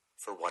seen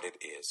for what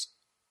it is.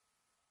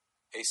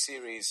 A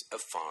series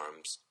of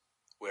farms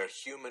where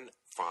human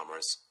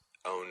farmers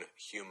own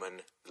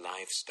human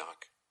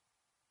livestock.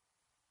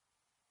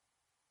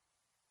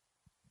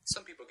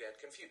 Some people get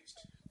confused.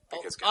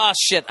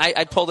 Shit,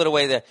 I pulled it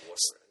away there.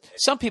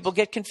 Some people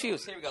get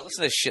confused. Here we go.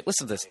 Listen to this shit.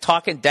 Listen to this.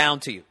 Talking down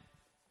to you.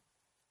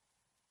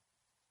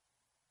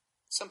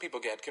 Some people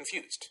get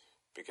confused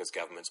because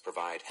governments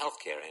provide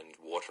healthcare and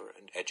water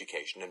and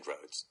education and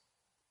roads,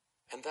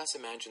 and thus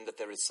imagine that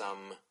there is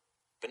some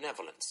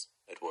benevolence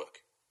at work.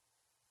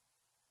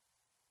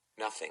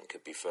 Nothing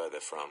could be further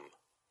from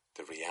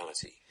the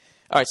reality.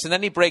 All right, so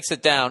then he breaks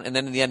it down, and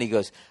then in the end he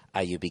goes,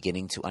 are you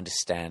beginning to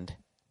understand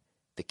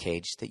the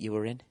cage that you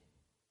were in? And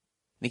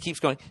he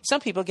keeps going,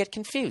 some people get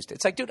confused.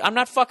 It's like, dude, I'm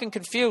not fucking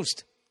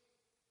confused.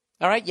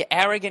 All right, you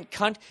arrogant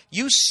cunt.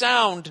 You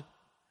sound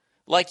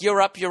like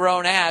you're up your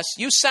own ass.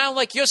 You sound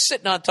like you're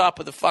sitting on top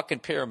of the fucking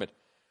pyramid.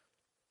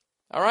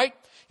 All right?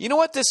 You know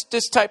what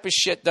this type of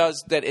shit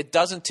does that it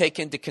doesn't take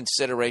into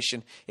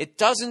consideration? It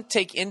doesn't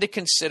take into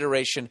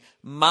consideration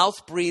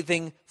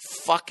mouth-breathing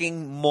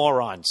fucking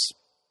morons.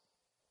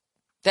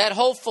 That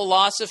whole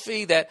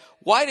philosophy that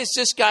why does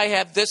this guy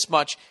have this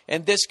much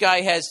and this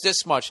guy has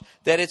this much?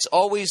 That it's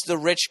always the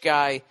rich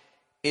guy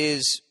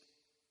is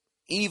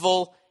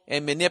evil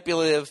and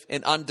manipulative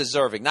and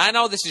undeserving. Now, I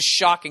know this is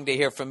shocking to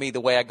hear from me the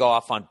way I go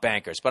off on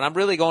bankers, but I'm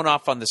really going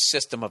off on the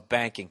system of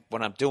banking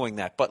when I'm doing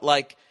that. But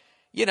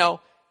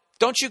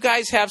don't you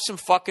guys have some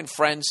fucking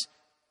friends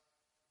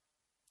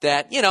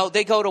that,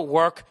 they go to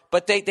work,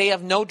 but they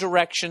have no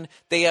direction,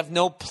 they have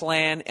no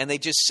plan, and they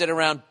just sit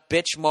around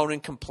bitch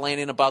moaning,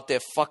 complaining about their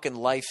fucking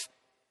life,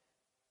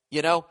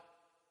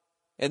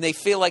 And they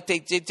feel like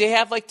they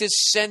have like this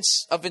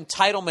sense of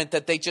entitlement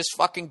that they just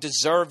fucking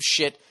deserve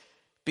shit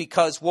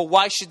because, well,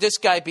 why should this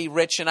guy be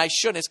rich and I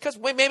shouldn't? It's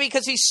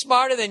because he's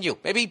smarter than you.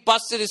 Maybe he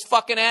busted his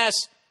fucking ass.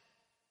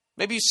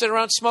 Maybe you sit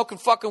around smoking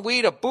fucking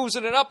weed or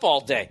boozing it up all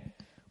day.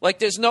 Like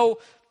there's no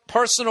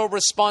personal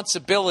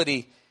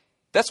responsibility.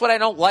 That's what I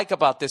don't like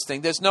about this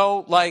thing. There's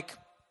no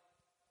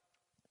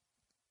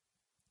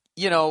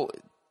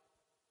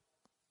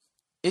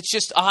it's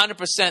just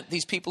 100%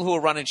 these people who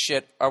are running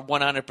shit are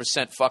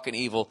 100% fucking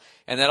evil,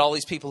 and that all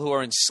these people who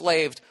are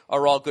enslaved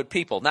are all good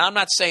people. Now, I'm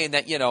not saying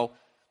that,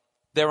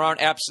 there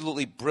aren't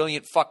absolutely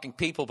brilliant fucking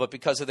people, but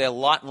because of their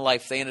lot in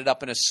life, they ended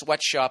up in a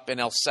sweatshop in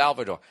El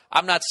Salvador.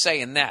 I'm not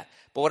saying that.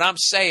 But what I'm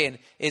saying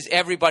is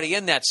everybody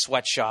in that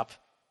sweatshop,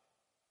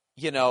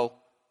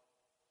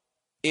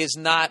 is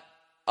not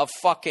a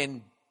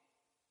fucking,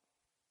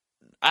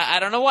 I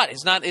don't know what.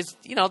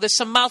 There's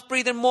some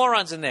mouth-breathing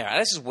morons in there.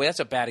 That's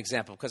a bad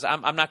example because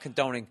I'm not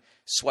condoning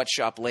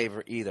sweatshop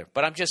labor either.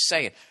 But I'm just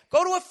saying,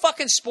 go to a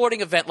fucking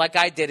sporting event like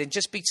I did and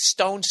just be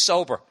stone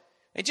sober.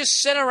 And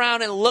just sit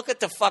around and look at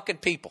the fucking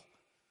people.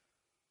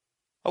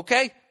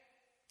 Okay?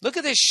 Look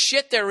at this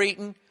shit they're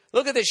eating.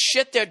 Look at this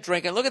shit they're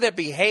drinking. Look at their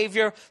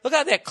behavior. Look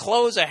how their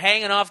clothes are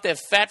hanging off their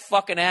fat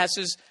fucking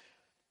asses.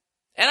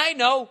 And I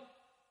know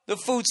the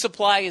food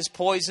supply is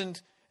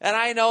poisoned. And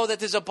I know that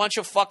there's a bunch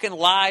of fucking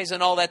lies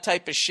and all that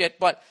type of shit.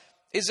 But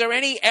is there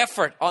any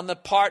effort on the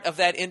part of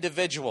that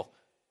individual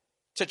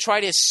to try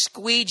to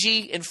squeegee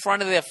in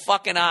front of their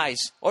fucking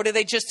eyes? Or do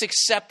they just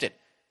accept it?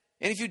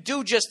 And if you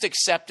do just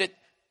accept it,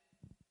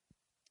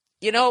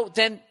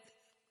 then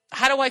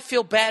how do I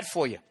feel bad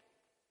for you?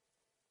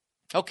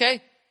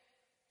 Okay?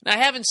 Now,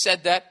 having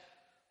said that,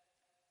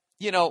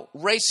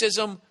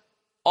 racism,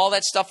 all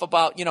that stuff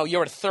about,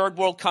 you're a third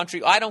world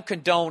country. I don't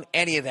condone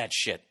any of that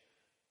shit.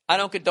 I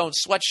don't condone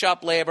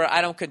sweatshop labor.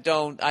 I don't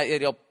condone,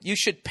 you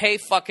should pay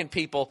fucking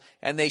people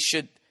and they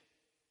should,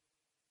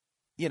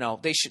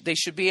 they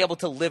should be able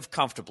to live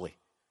comfortably.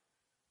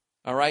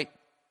 All right?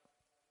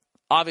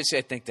 Obviously,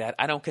 I think that.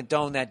 I don't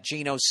condone that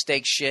Geno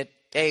steak shit.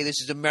 Hey,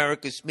 this is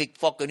America, speak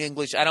fucking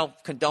English. I don't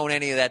condone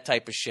any of that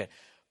type of shit.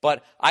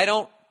 But I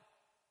don't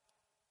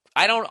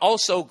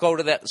also go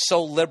to that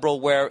so liberal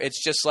where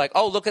it's just like,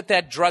 oh, look at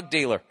that drug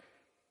dealer.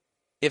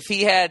 If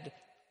he had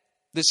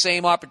the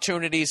same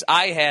opportunities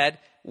I had,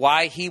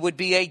 why he would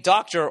be a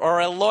doctor or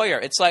a lawyer.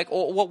 It's like,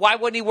 well, why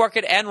wouldn't he work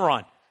at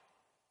Enron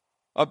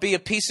or be a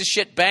piece of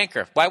shit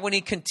banker? Why wouldn't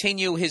he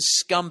continue his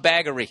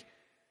scumbaggery?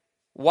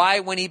 Why,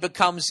 when he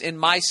becomes in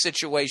my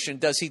situation,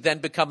 does he then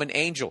become an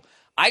angel?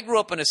 I grew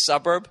up in a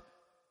suburb.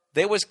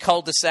 There was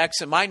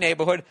cul-de-sacs in my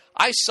neighborhood.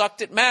 I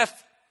sucked at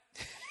meth.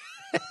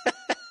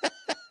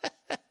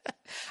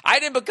 I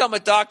didn't become a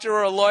doctor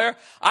or a lawyer.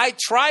 I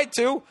tried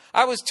to.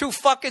 I was too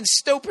fucking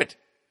stupid.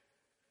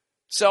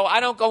 So I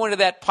don't go into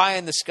that pie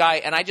in the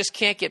sky, and I just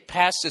can't get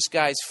past this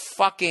guy's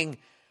fucking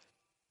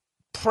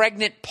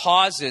pregnant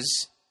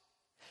pauses.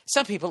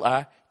 Some people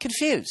are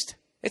confused.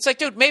 It's like,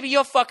 dude, maybe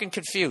you're fucking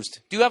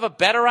confused. Do you have a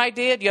better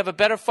idea? Do you have a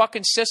better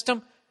fucking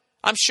system?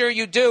 I'm sure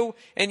you do.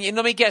 And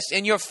let me guess,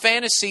 in your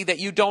fantasy that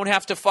you don't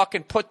have to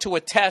fucking put to a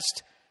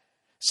test,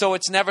 so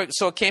it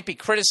can't be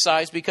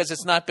criticized because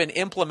it's not been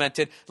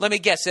implemented. Let me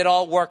guess, it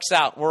all works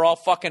out. We're all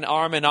fucking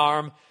arm in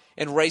arm,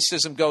 and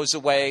racism goes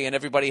away, and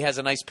everybody has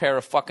a nice pair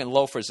of fucking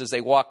loafers as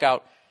they walk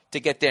out to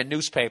get their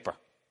newspaper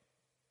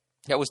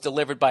that was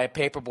delivered by a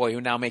paperboy who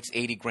now makes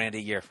 $80,000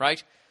 a year,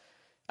 right?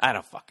 I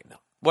don't fucking know.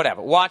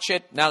 Whatever. Watch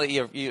it now that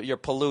you're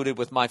polluted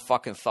with my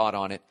fucking thought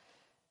on it.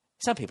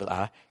 Some people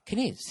are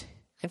confused.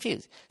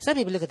 Some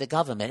people look at the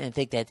government and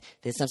think that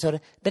there's some sort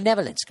of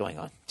benevolence going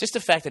on. Just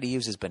the fact that he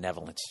uses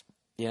benevolence,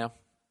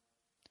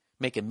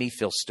 making me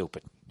feel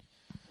stupid.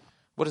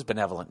 What does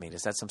benevolent mean?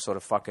 Is that some sort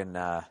of fucking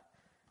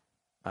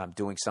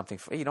doing something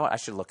for? You know what? I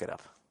should look it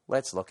up.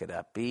 Let's look it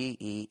up.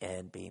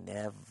 B-E-N-B,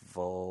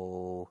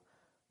 Nevo.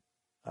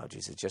 Oh,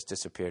 geez, it just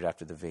disappeared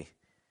after the V.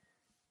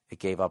 It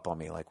gave up on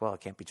me. Like, well,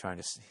 it can't be trying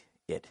to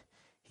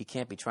He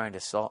can't be trying to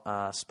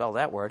spell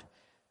that word.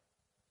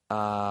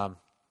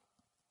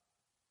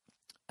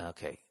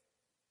 Okay.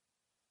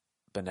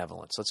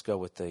 Benevolence. Let's go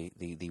with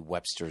the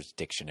Webster's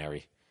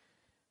dictionary.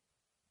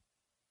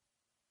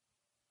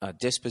 A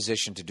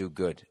disposition to do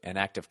good, an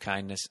act of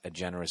kindness, a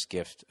generous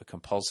gift, a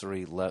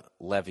compulsory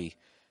levy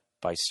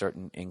by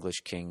certain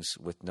English kings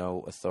with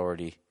no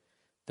authority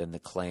than the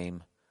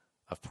claim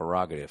of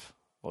prerogative.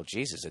 Well,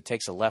 Jesus, it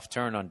takes a left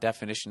turn on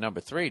definition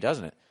number 3,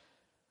 doesn't it?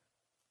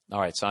 All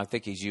right, so I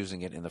think he's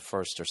using it in the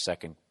first or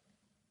second.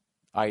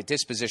 All right,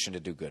 disposition to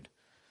do good.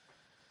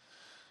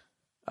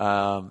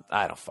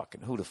 I don't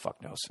fucking, who the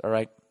fuck knows, all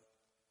right?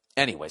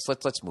 Anyways,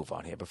 let's move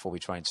on here before we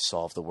try and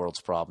solve the world's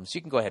problems.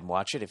 You can go ahead and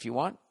watch it if you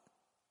want.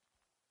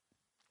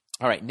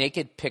 All right,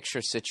 naked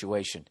picture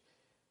situation.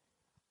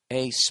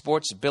 A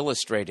Sports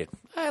Illustrated.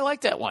 I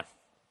like that one.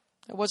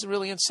 It wasn't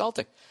really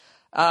insulting.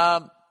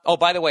 Oh,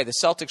 by the way, the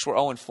Celtics were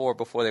 0-4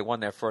 before they won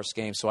their first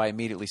game, so I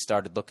immediately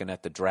started looking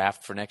at the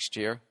draft for next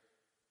year,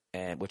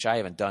 which I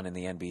haven't done in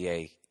the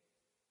NBA,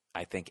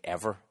 I think,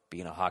 ever,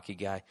 being a hockey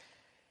guy.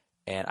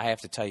 And I have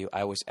to tell you,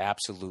 I was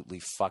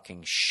absolutely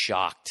fucking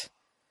shocked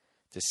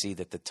to see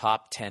that the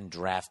top 10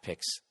 draft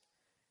picks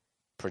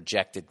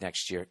projected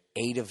next year,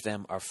 8 of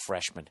them are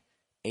freshmen.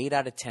 8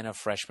 out of 10 are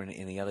freshmen,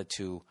 and the other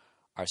 2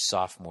 are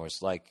sophomores.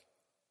 Like,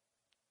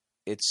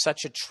 it's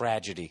such a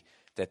tragedy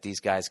that these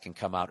guys can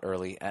come out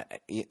early.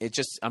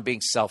 I'm being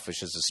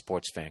selfish as a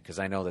sports fan because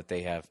I know that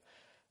they have,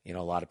 a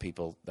lot of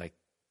people, like,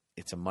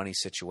 it's a money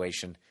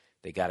situation.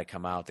 They got to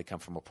come out. They come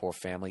from a poor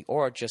family,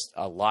 or just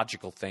a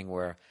logical thing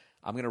where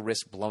I'm going to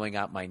risk blowing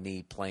out my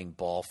knee playing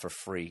ball for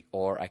free,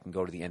 or I can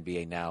go to the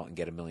NBA now and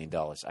get $1 million.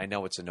 I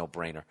know it's a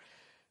no-brainer,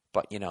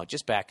 but,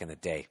 just back in the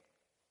day,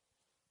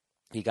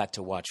 you got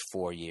to watch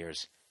 4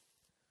 years,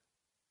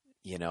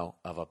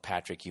 of a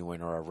Patrick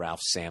Ewing or a Ralph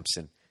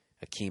Sampson,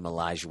 Hakeem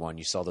Olajuwon.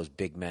 You saw those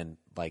big men,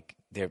 like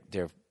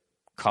their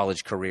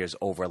college careers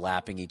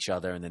overlapping each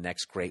other and the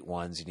next great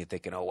ones, and you're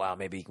thinking, oh, wow,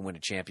 maybe he can win a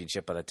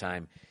championship by the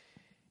time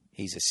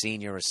he's a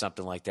senior or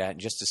something like that. And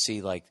just to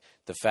see, like,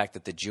 the fact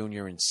that the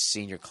junior and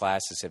senior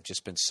classes have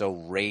just been so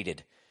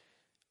rated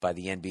by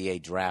the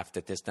NBA draft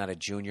that there's not a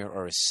junior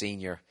or a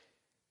senior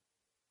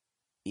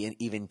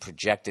even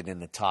projected in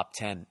the top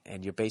 10,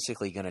 and you're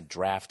basically going to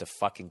draft a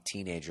fucking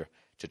teenager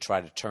to try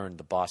to turn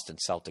the Boston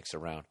Celtics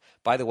around.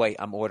 By the way,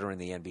 I'm ordering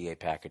the NBA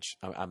package.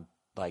 I'm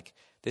like,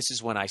 this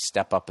is when I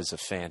step up as a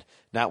fan.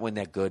 Not when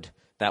they're good,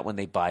 not when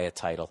they buy a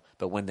title,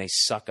 but when they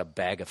suck a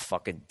bag of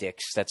fucking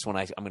dicks. That's when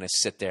I'm going to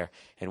sit there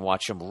and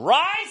watch them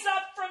rise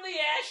up from the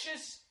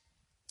ashes.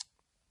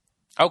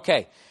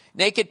 Okay,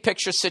 naked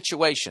picture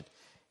situation.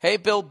 Hey,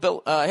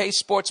 hey,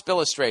 Sports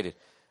Illustrated.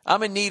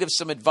 I'm in need of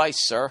some advice,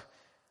 sir.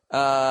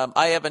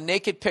 I have a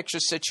naked picture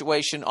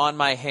situation on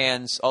my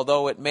hands,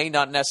 although it may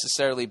not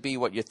necessarily be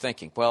what you're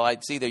thinking. Well,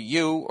 it's either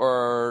you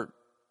or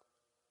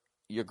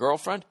your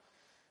girlfriend,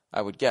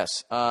 I would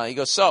guess. He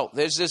goes, so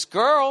there's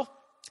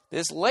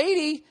this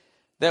lady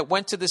that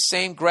went to the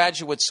same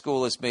graduate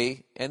school as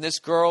me, and this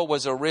girl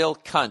was a real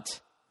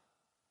cunt.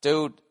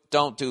 Dude,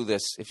 don't do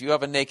this. If you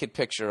have a naked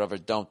picture of her,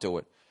 don't do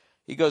it.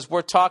 He goes,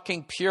 we're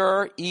talking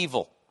pure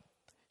evil.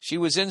 She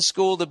was in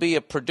school to be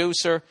a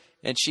producer,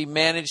 and she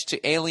managed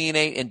to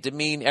alienate and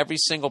demean every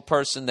single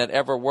person that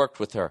ever worked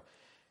with her.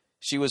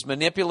 She was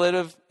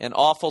manipulative and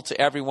awful to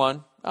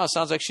everyone. Oh,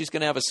 sounds like she's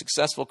going to have a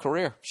successful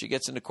career. She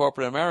gets into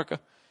corporate America.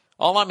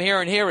 All I'm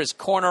hearing here is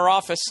corner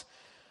office.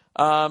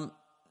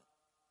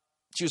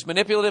 She was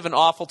manipulative and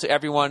awful to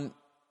everyone,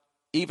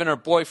 even her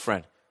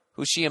boyfriend,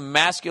 who she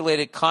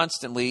emasculated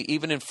constantly,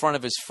 even in front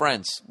of his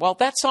friends. Well,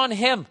 that's on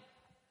him.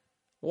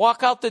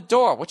 Walk out the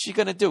door. What's she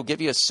going to do?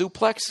 Give you a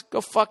suplex?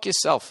 Go fuck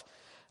yourself.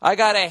 I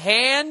got a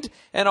hand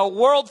and a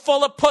world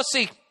full of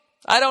pussy.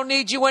 I don't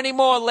need you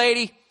anymore,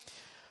 lady.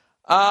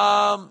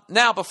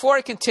 Now, before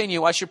I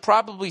continue, I should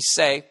probably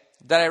say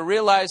that I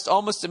realized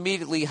almost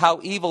immediately how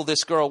evil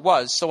this girl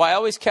was, so I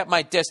always kept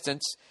my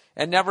distance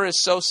and never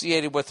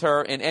associated with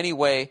her in any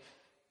way,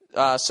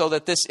 so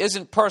that this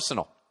isn't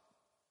personal.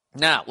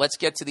 Now, let's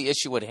get to the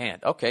issue at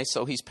hand. Okay,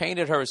 so he's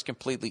painted her as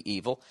completely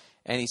evil,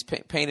 and he's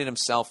painted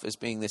himself as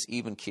being this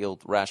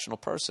even-keeled, rational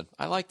person.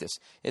 I like this.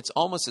 It's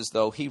almost as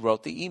though he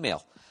wrote the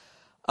email.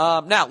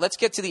 Now, let's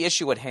get to the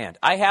issue at hand.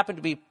 I happen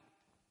to be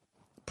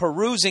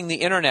perusing the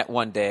internet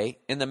one day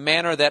in the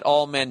manner that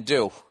all men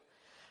do.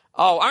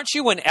 Oh, aren't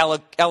you an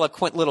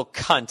eloquent little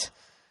cunt?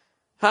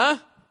 Huh?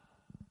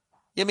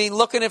 You mean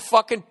looking at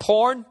fucking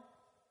porn?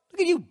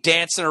 Look at you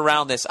dancing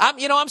around this.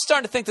 I'm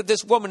starting to think that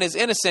this woman is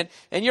innocent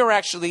and you're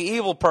actually the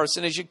evil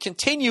person as you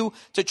continue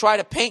to try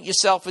to paint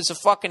yourself as a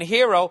fucking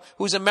hero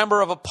who's a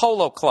member of a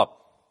polo club.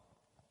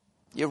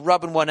 You're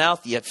rubbing one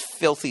out, you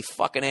filthy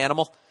fucking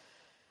animal.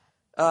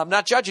 I'm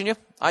not judging you.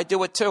 I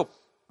do it too.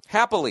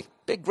 Happily.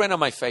 Big grin on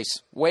my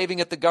face,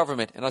 waving at the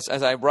government, and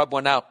as I rub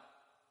one out.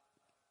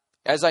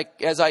 As I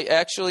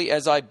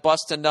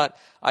bust a nut,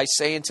 I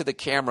say into the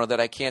camera that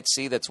I can't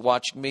see that's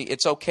watching me,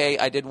 it's okay,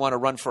 I didn't want to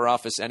run for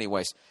office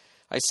anyways.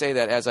 I say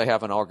that as I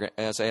have an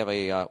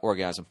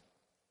orgasm.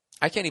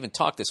 I can't even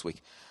talk this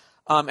week.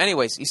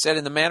 Anyways, he said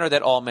in the manner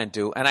that all men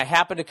do, and I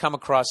happened to come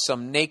across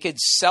some naked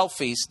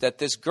selfies that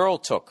this girl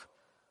took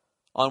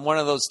on one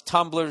of those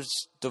Tumblrs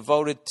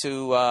devoted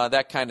to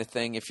that kind of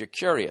thing, if you're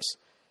curious.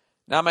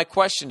 Now, my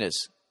question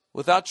is,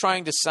 without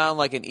trying to sound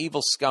like an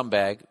evil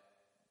scumbag,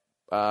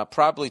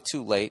 probably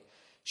too late,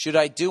 should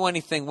I do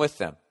anything with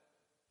them?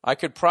 I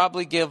could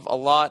probably give a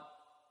lot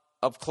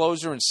of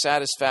closure and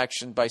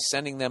satisfaction by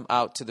sending them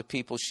out to the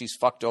people she's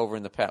fucked over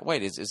in the past.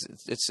 Wait,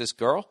 it's this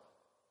girl?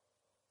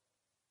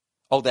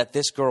 Oh, that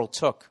this girl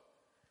took.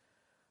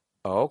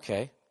 Oh,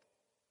 okay.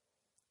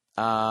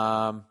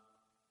 Wow.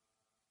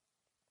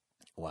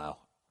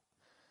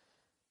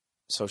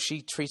 So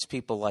she treats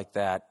people like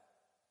that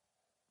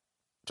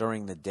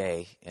during the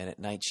day, and at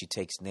night she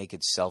takes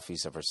naked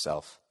selfies of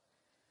herself.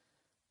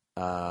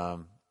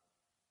 All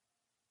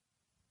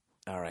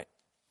right.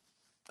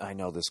 I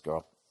know this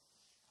girl.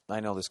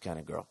 I know this kind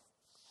of girl.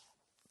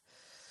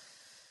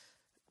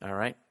 All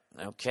right.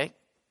 Okay.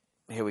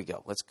 Here we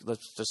go. Let's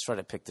just try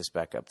to pick this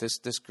back up. This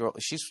girl,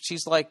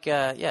 she's like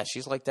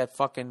she's like that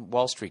fucking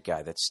Wall Street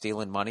guy that's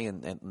stealing money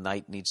and at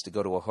night needs to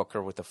go to a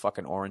hooker with a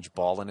fucking orange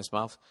ball in his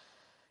mouth.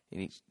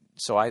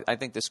 So I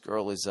think this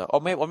girl is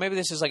maybe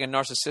this is like a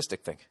narcissistic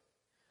thing.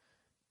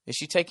 Is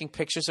she taking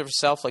pictures of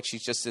herself like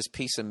she's just this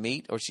piece of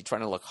meat, or is she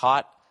trying to look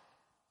hot?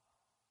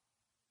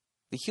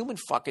 The human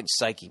fucking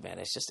psyche, man,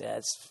 it's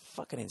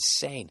fucking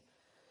insane.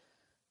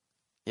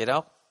 You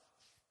know?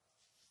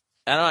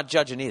 And I'm not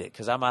judging either,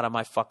 because I'm out of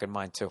my fucking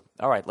mind too.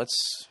 All right,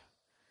 let's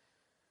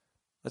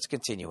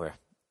continue here.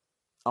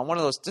 On one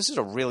of those, this is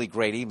a really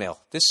great email.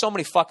 There's so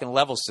many fucking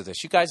levels to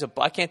this. You guys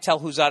I can't tell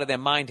who's out of their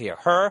mind here.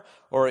 Her,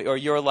 or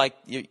you're like,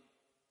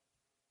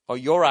 or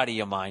you're out of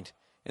your mind.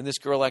 And this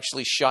girl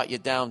actually shot you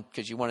down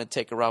because you want to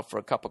take her out for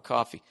a cup of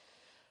coffee.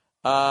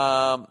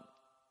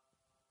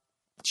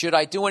 Should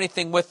I do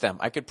anything with them?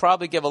 I could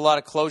probably give a lot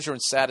of closure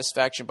and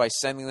satisfaction by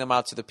sending them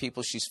out to the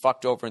people she's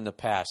fucked over in the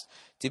past.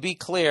 To be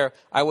clear,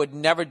 I would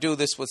never do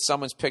this with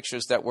someone's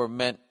pictures that were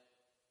meant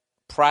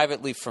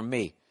privately for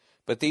me.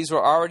 But these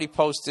were already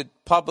posted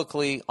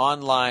publicly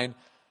online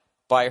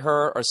by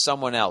her or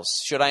someone else.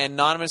 Should I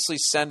anonymously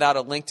send out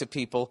a link to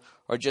people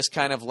or just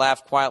kind of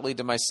laugh quietly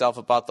to myself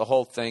about the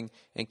whole thing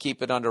and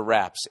keep it under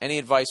wraps? Any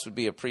advice would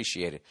be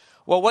appreciated.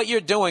 Well, what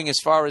you're doing as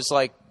far as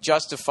like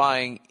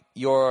justifying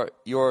your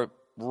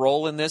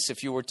role in this,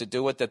 if you were to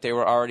do it, that they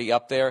were already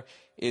up there,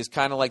 is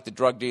kind of like the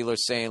drug dealer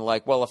saying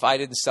like, well, if I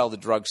didn't sell the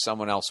drugs,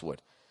 someone else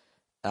would.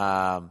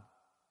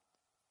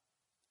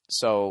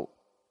 So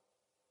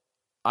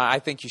I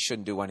think you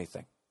shouldn't do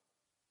anything.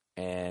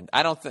 And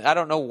I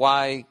don't know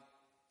why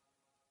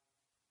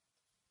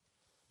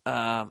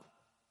I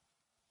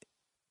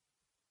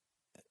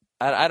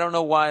don't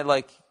know why,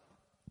 like,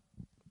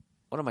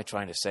 what am I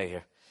trying to say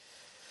here?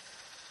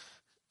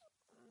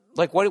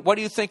 Like, what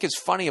do you think is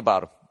funny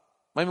about him?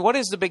 I mean, what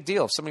is the big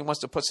deal if somebody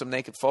wants to put some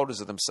naked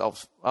photos of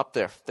themselves up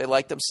there? They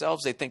like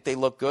themselves. They think they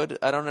look good.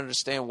 I don't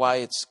understand why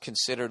it's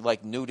considered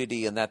like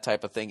nudity and that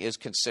type of thing is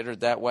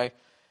considered that way.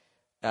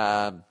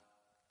 I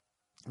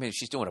mean, if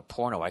she's doing a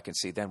porno, I can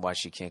see then why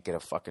she can't get a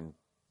fucking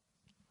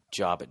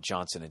job at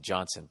Johnson &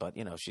 Johnson. But,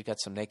 she's got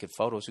some naked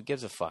photos. Who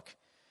gives a fuck?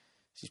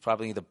 She's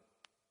probably in the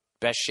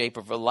best shape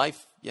of her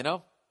life,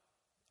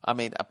 I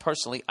mean,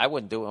 personally, I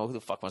wouldn't do it. Oh, who the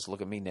fuck wants to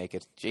look at me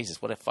naked?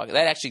 Jesus, what a fuck.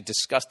 That actually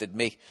disgusted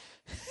me.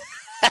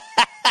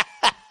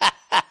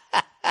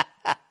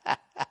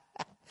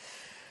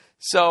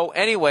 So,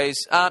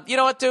 anyways, you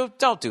know what, dude?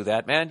 Don't do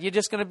that, man.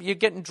 You're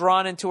getting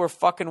drawn into her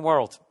fucking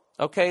world.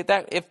 Okay?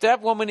 If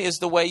that woman is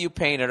the way you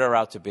painted her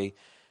out to be,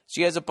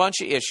 she has a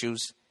bunch of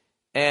issues,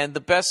 and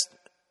the best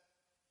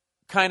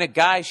kind of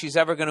guy she's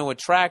ever going to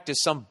attract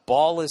is some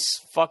ballless,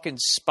 fucking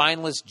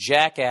spineless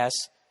jackass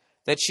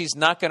that she's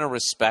not going to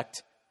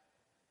respect.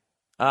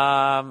 If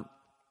I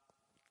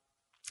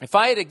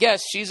had to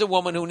guess, she's a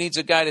woman who needs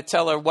a guy to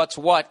tell her what's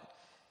what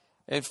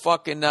and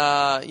fucking, put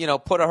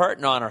a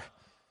hurting on her,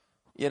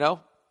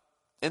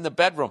 in the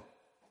bedroom.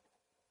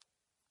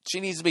 She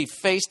needs to be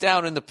face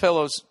down in the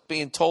pillows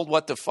being told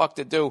what the fuck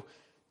to do.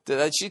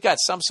 She's got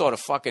some sort of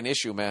fucking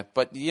issue, man.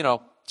 But,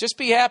 just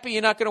be happy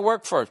you're not going to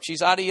work for her.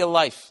 She's out of your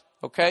life,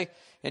 okay?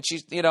 And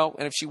she's, and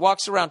if she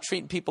walks around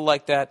treating people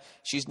like that,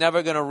 she's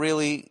never going to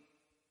really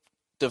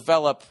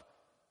develop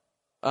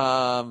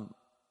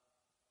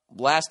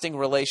lasting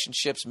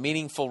relationships,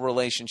 meaningful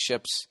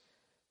relationships.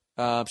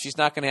 She's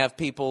not going to have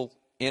people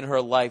in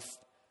her life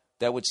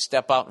that would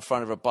step out in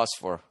front of a bus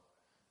for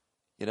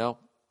her,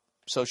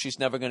 So she's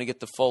never going to get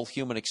the full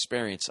human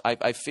experience.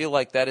 I feel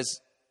like that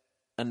is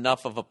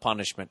enough of a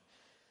punishment.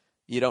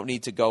 You don't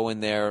need to go in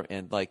there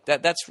and like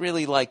that. That's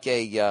really like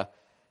a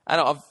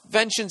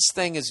vengeance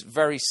thing is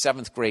very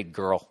 7th grade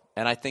girl.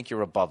 And I think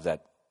you're above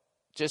that.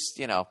 Just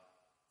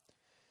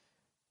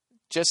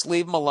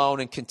leave him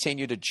alone and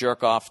continue to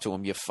jerk off to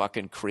him, you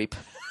fucking creep.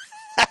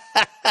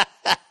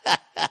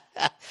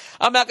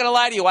 I'm not going to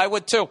lie to you. I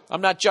would too.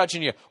 I'm not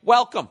judging you.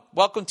 Welcome.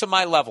 Welcome to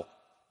my level.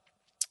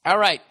 All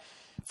right.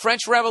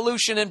 French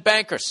Revolution and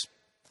bankers.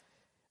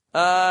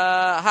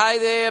 Hi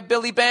there,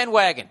 Billy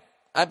Bandwagon.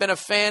 I've been a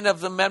fan of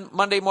the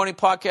Monday Morning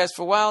Podcast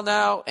for a while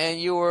now, and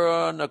you were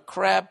on the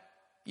Crab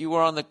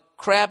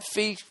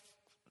Feet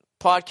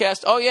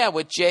podcast. Oh, yeah,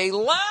 with Jay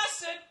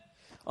Lawson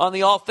on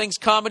the All Things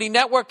Comedy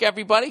Network,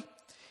 everybody.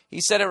 He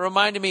said it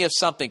reminded me of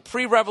something.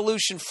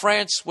 Pre-revolution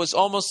France was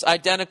almost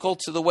identical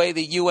to the way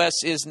the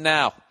U.S. is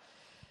now.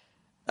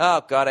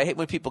 Oh, God, I hate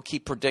when people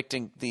keep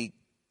predicting the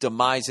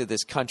demise of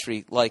this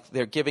country like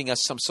they're giving us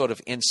some sort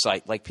of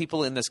insight, like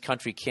people in this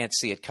country can't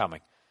see it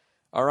coming.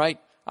 All right?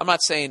 I'm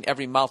not saying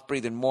every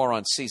mouth-breathing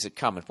moron sees it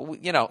coming, but,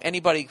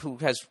 anybody who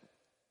has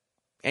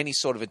any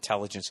sort of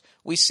intelligence,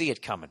 we see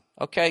it coming,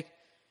 okay?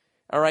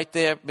 All right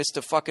there,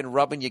 Mr. fucking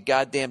rubbing your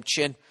goddamn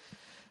chin.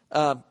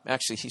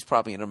 Actually, he's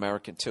probably an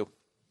American, too.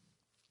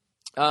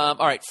 All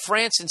right,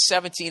 France in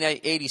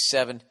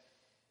 1787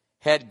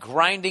 had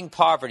grinding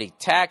poverty,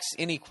 tax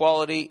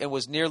inequality, and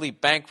was nearly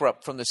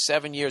bankrupt from the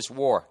 7 Years'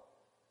 War.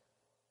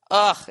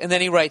 And then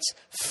he writes,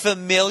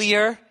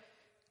 familiar? ?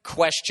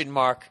 I'm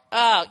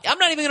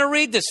not even going to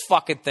read this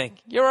fucking thing.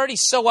 You're already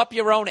so up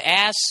your own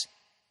ass.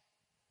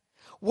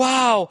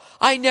 Wow,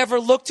 I never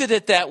looked at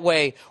it that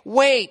way.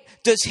 Wait,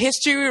 does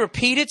history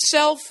repeat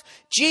itself?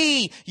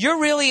 Gee,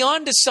 you're really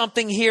onto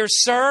something here,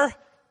 sir.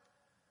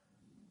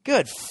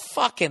 Good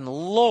fucking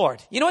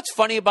Lord. You know what's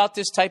funny about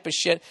this type of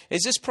shit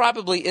is this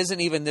probably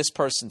isn't even this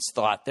person's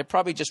thought. They're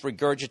probably just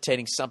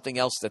regurgitating something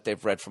else that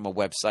they've read from a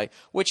website,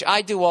 which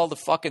I do all the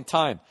fucking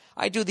time.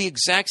 I do the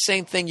exact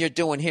same thing you're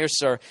doing here,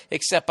 sir,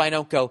 except I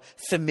don't go,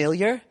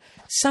 familiar?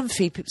 Some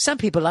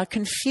people are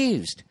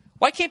confused.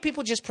 Why can't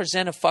people just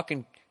present a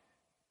fucking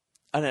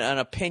an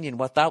opinion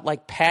without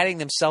like patting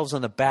themselves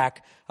on the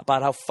back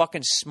about how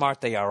fucking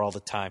smart they are all the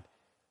time?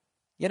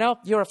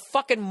 You're a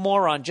fucking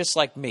moron just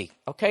like me,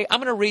 okay? I'm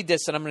going to read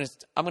this and I'm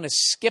going to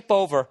skip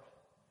over.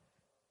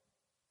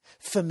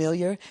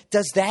 Familiar?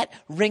 Does that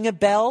ring a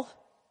bell?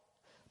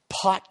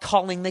 Pot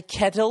calling the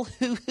kettle?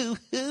 Hoo, hoo,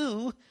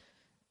 hoo.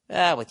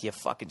 With your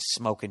fucking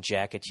smoking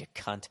jacket, you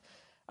cunt.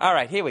 All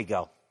right, here we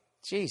go.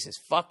 Jesus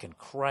fucking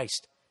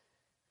Christ.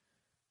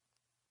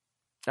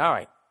 All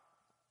right.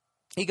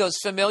 He goes,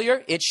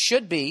 familiar? It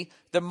should be.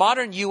 The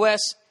modern U.S.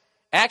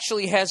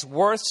 actually has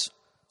worse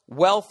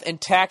wealth and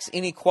tax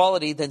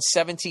inequality than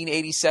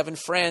 1787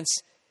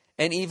 France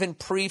and even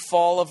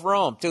pre-fall of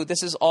Rome. Dude,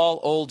 this is all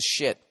old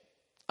shit.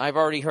 I've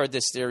already heard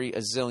this theory a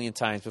zillion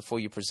times before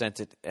you present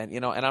it. And,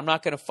 and I'm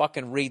not going to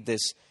fucking read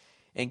this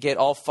and get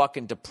all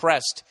fucking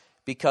depressed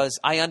because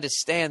I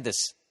understand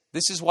this.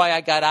 This is why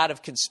I got out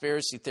of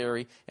conspiracy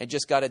theory and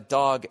just got a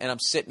dog and I'm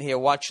sitting here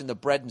watching the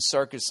bread and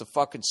circus of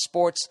fucking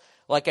sports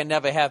like I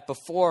never have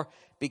before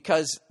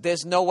because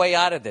there's no way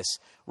out of this.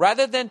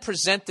 Rather than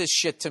present this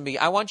shit to me,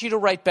 I want you to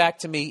write back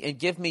to me and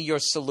give me your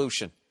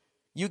solution.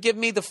 You give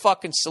me the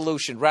fucking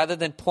solution rather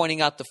than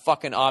pointing out the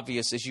fucking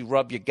obvious as you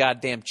rub your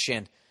goddamn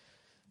chin.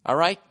 All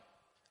right?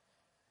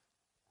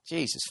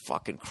 Jesus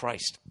fucking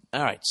Christ.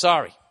 All right,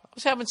 sorry. I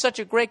was having such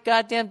a great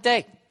goddamn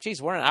day. Jeez,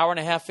 we're an hour and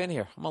a half in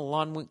here. I'm a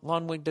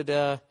long-winded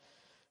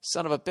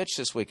son of a bitch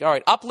this week. All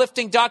right,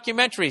 uplifting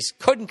documentaries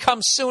couldn't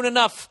come soon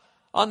enough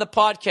on the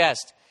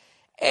podcast.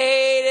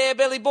 Hey there,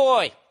 Billy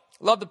boy.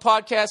 Love the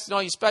podcast and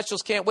all your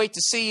specials. Can't wait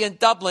to see you in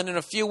Dublin in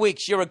a few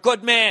weeks. You're a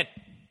good man.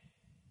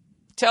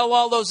 Tell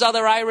all those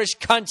other Irish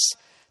cunts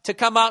to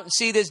come out and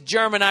see this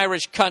German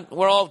Irish cunt.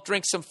 We'll all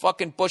drink some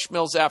fucking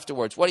Bushmills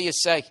afterwards. What do you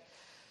say?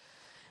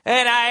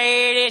 And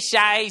Irish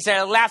eyes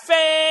are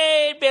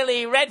laughing.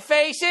 Billy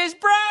Redface is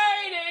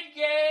bright and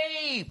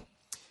gay.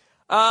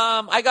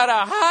 I got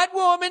a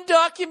heartwarming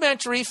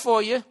documentary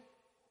for you.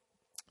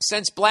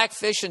 Since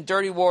Blackfish and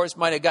Dirty Wars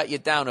might have got you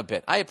down a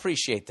bit. I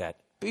appreciate that.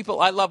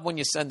 People, I love when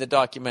you send the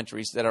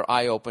documentaries that are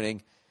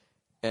eye-opening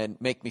and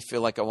make me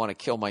feel like I want to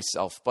kill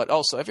myself. But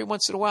also, every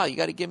once in a while, you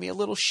got to give me a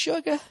little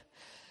sugar.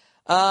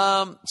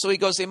 So he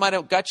goes, they might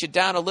have got you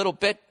down a little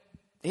bit.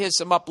 Here's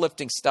some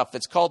uplifting stuff.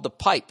 It's called The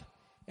Pipe,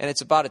 and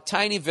it's about a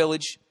tiny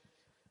village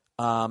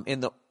in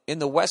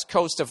the west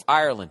coast of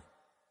Ireland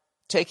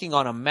taking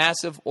on a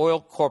massive oil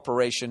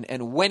corporation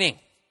and winning.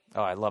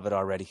 Oh, I love it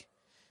already,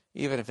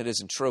 even if it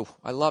isn't true.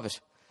 I love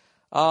it.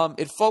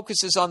 It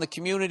focuses on the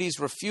community's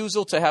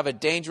refusal to have a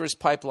dangerous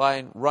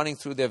pipeline running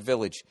through their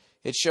village.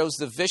 It shows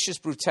the vicious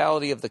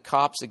brutality of the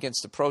cops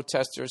against the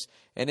protesters,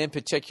 and in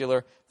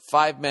particular,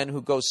 5 men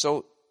who go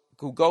so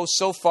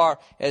far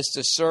as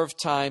to serve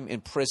time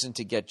in prison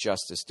to get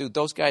justice. Dude,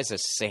 those guys are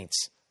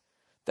saints.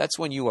 That's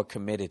when you are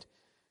committed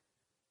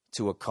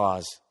to a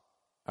cause,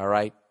 all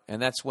right?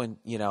 And that's when,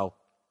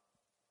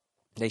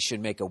 they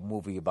should make a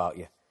movie about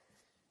you.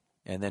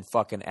 And then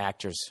fucking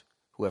actors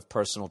who have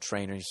personal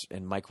trainers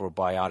and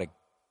microbiotic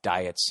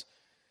diets,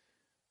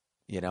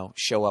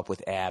 show up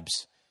with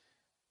abs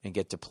and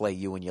get to play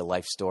you in your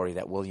life story,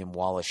 that William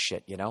Wallace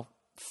shit,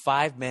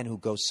 5 men who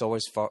go so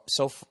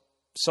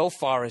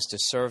far as to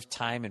serve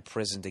time in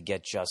prison to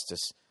get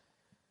justice.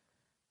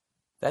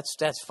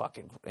 That's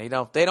fucking, they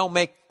don't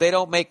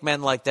make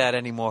men like that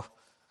anymore.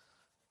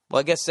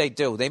 Well, I guess they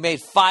do. They made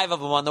 5 of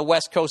them on the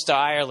west coast of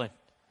Ireland.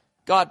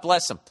 God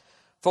bless them.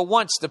 For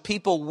once, the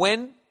people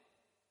win.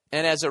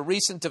 And as a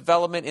recent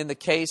development in the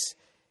case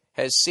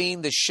has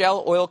seen, the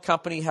Shell Oil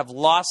Company have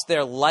lost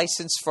their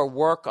license for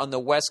work on the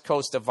west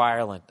coast of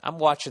Ireland. I'm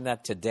watching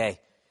that today.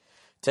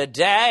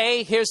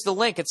 Here's the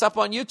link. It's up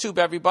on YouTube,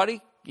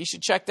 everybody. You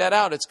should check that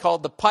out. It's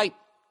called The Pipe.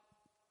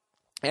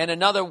 And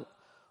another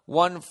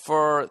one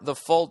for the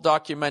full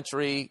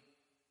documentary.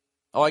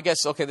 Oh, I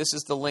guess, okay, this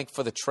is the link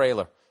for the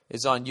trailer.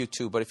 Is on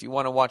YouTube. But if you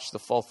want to watch the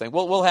full thing,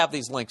 we'll have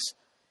these links.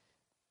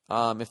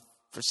 If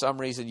for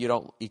some reason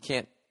you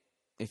can't,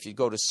 if you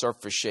go to surf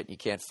for shit, you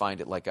can't find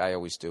it like I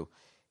always do.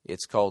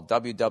 It's called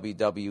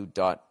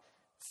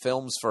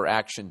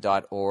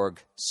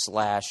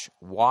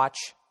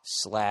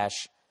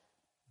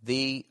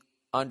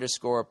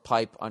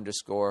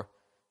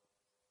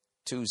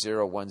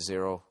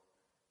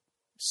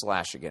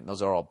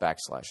Those are all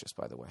backslashes,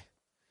 by the way.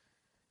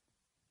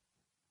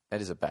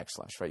 That is a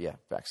backslash, right? Yeah,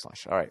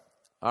 backslash.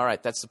 All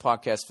right. That's the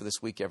podcast for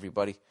this week,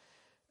 everybody.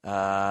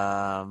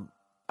 I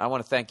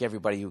want to thank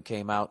everybody who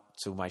came out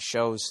to my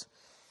shows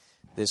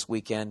this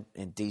weekend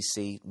in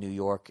D.C., New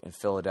York, and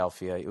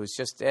Philadelphia. It was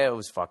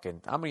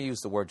fucking, I'm going to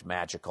use the word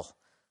magical.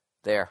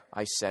 There,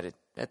 I said it.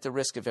 At the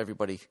risk of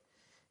everybody,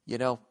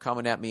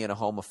 coming at me in a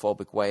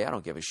homophobic way, I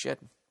don't give a shit.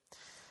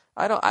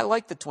 I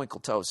like the twinkle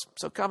toes,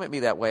 so come at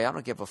me that way. I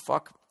don't give a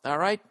fuck. All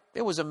right?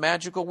 It was a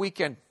magical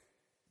weekend.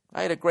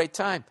 I had a great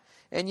time.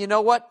 And you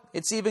know what?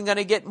 It's even going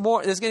to get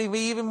more, there's going to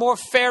be even more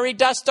fairy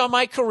dust on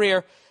my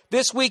career.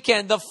 This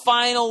weekend, the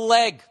final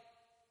leg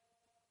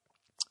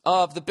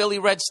of the Billy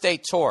Red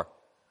State Tour.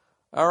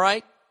 All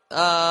right?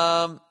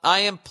 I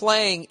am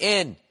playing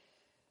in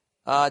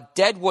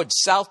Deadwood,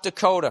 South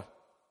Dakota,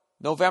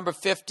 November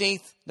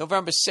 15th.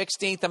 November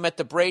 16th, I'm at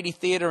the Brady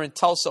Theater in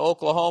Tulsa,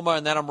 Oklahoma,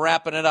 and then I'm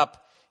wrapping it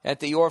up at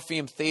the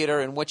Orpheum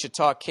Theater in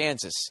Wichita,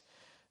 Kansas.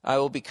 I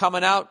will be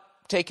coming out,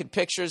 taking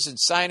pictures and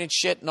signing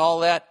shit and all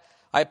that.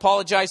 I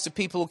apologize to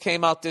people who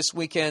came out this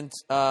weekend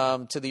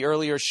to the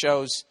earlier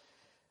shows.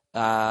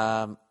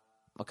 A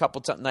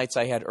couple nights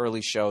I had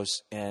early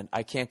shows, and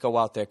I can't go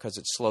out there because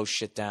it slows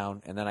shit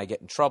down, and then I get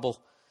in trouble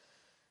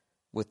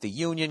with the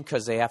union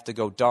because they have to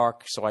go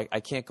dark, so I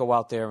can't go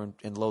out there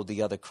and load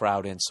the other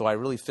crowd in. So I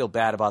really feel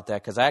bad about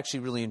that because I actually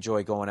really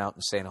enjoy going out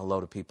and saying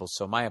hello to people.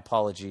 So my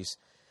apologies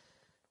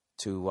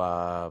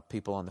to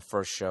people on the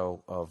first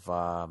show of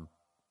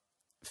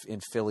in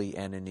Philly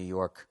and in New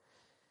York.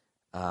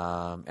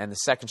 And the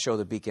second show of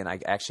the weekend, I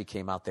actually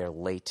came out there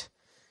late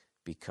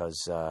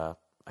because I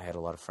had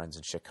a lot of friends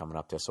and shit coming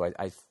up there. So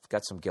I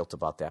got some guilt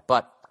about that.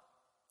 But,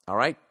 all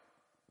right,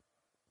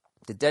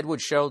 the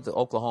Deadwood show, the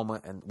Oklahoma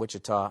and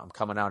Wichita, I'm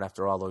coming out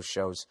after all those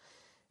shows.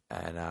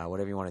 And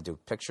whatever you want to do,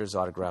 pictures,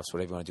 autographs,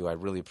 whatever you want to do, I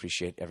really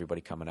appreciate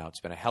everybody coming out.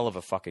 It's been a hell of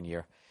a fucking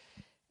year.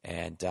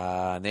 And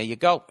there you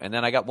go. And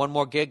then I got one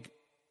more gig,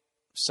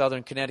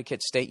 Southern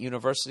Connecticut State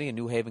University in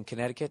New Haven,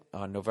 Connecticut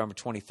on November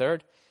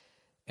 23rd.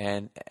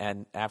 And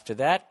after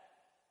that,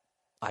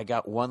 I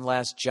got one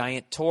last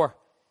giant tour.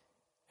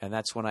 And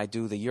that's when I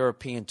do the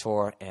European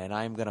tour. And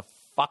I'm going to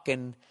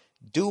fucking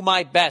do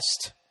my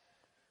best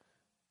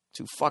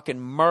to fucking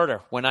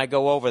murder when I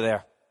go over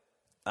there.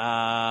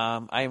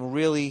 I'm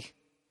really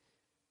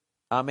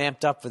I'm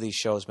amped up for these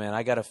shows, man.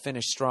 I got to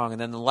finish strong.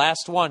 And then the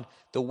last one,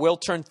 the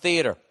Wiltern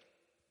Theater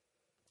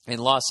in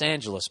Los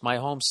Angeles, my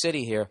home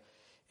city here.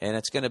 And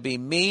it's going to be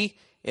me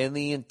and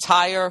the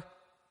entire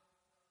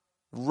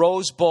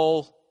Rose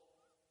Bowl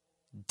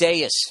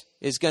dais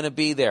is going to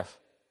be there.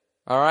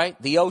 All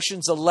right? The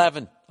Ocean's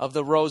 11 of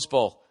the Rose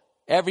Bowl.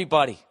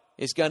 Everybody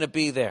is going to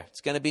be there.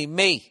 It's going to be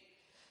me,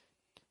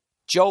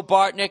 Joe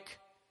Bartnick,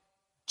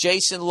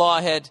 Jason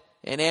Lawhead,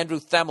 and Andrew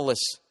Themelis.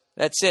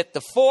 That's it.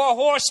 The 4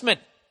 horsemen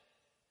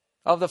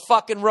of the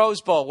fucking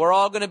Rose Bowl. We're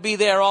all going to be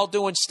there, all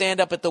doing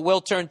stand-up at the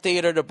Wiltern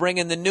Theater to bring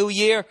in the new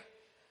year.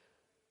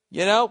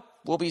 You know,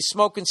 we'll be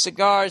smoking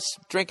cigars,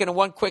 drinking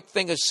one quick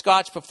thing of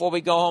scotch before we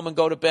go home and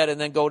go to bed,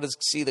 and then go to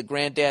see the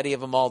granddaddy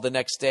of them all the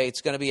next day.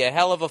 It's going to be a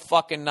hell of a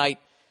fucking night.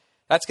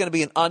 That's going to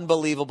be an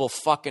unbelievable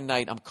fucking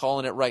night. I'm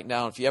calling it right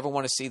now. If you ever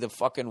want to see the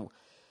fucking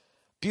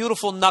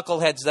beautiful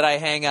knuckleheads that I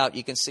hang out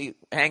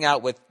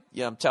with,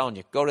 yeah, I'm telling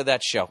you, go to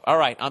that show. All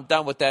right, I'm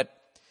done with that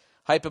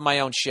hyping my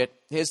own shit.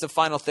 Here's the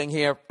final thing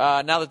here.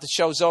 Now that the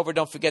show's over,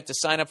 don't forget to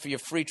sign up for your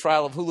free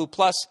trial of Hulu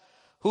Plus.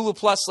 Hulu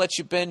Plus lets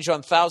you binge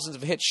on thousands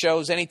of hit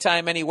shows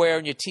anytime, anywhere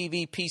on your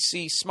TV,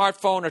 PC,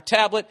 smartphone, or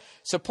tablet.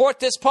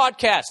 Support this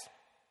podcast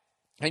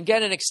and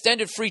get an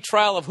extended free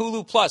trial of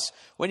Hulu Plus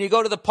when you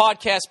go to the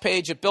podcast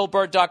page at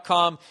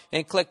BillBurr.com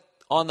and click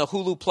on the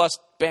Hulu Plus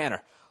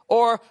banner.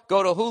 Or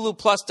go to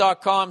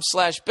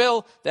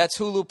huluplus.com/Bill. That's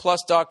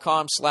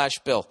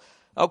huluplus.com/Bill.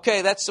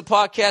 Okay, that's the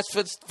podcast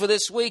for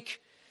this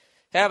week.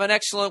 Have an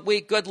excellent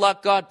week. Good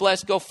luck. God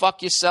bless. Go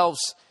fuck yourselves.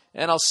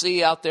 And I'll see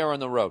you out there on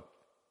the road.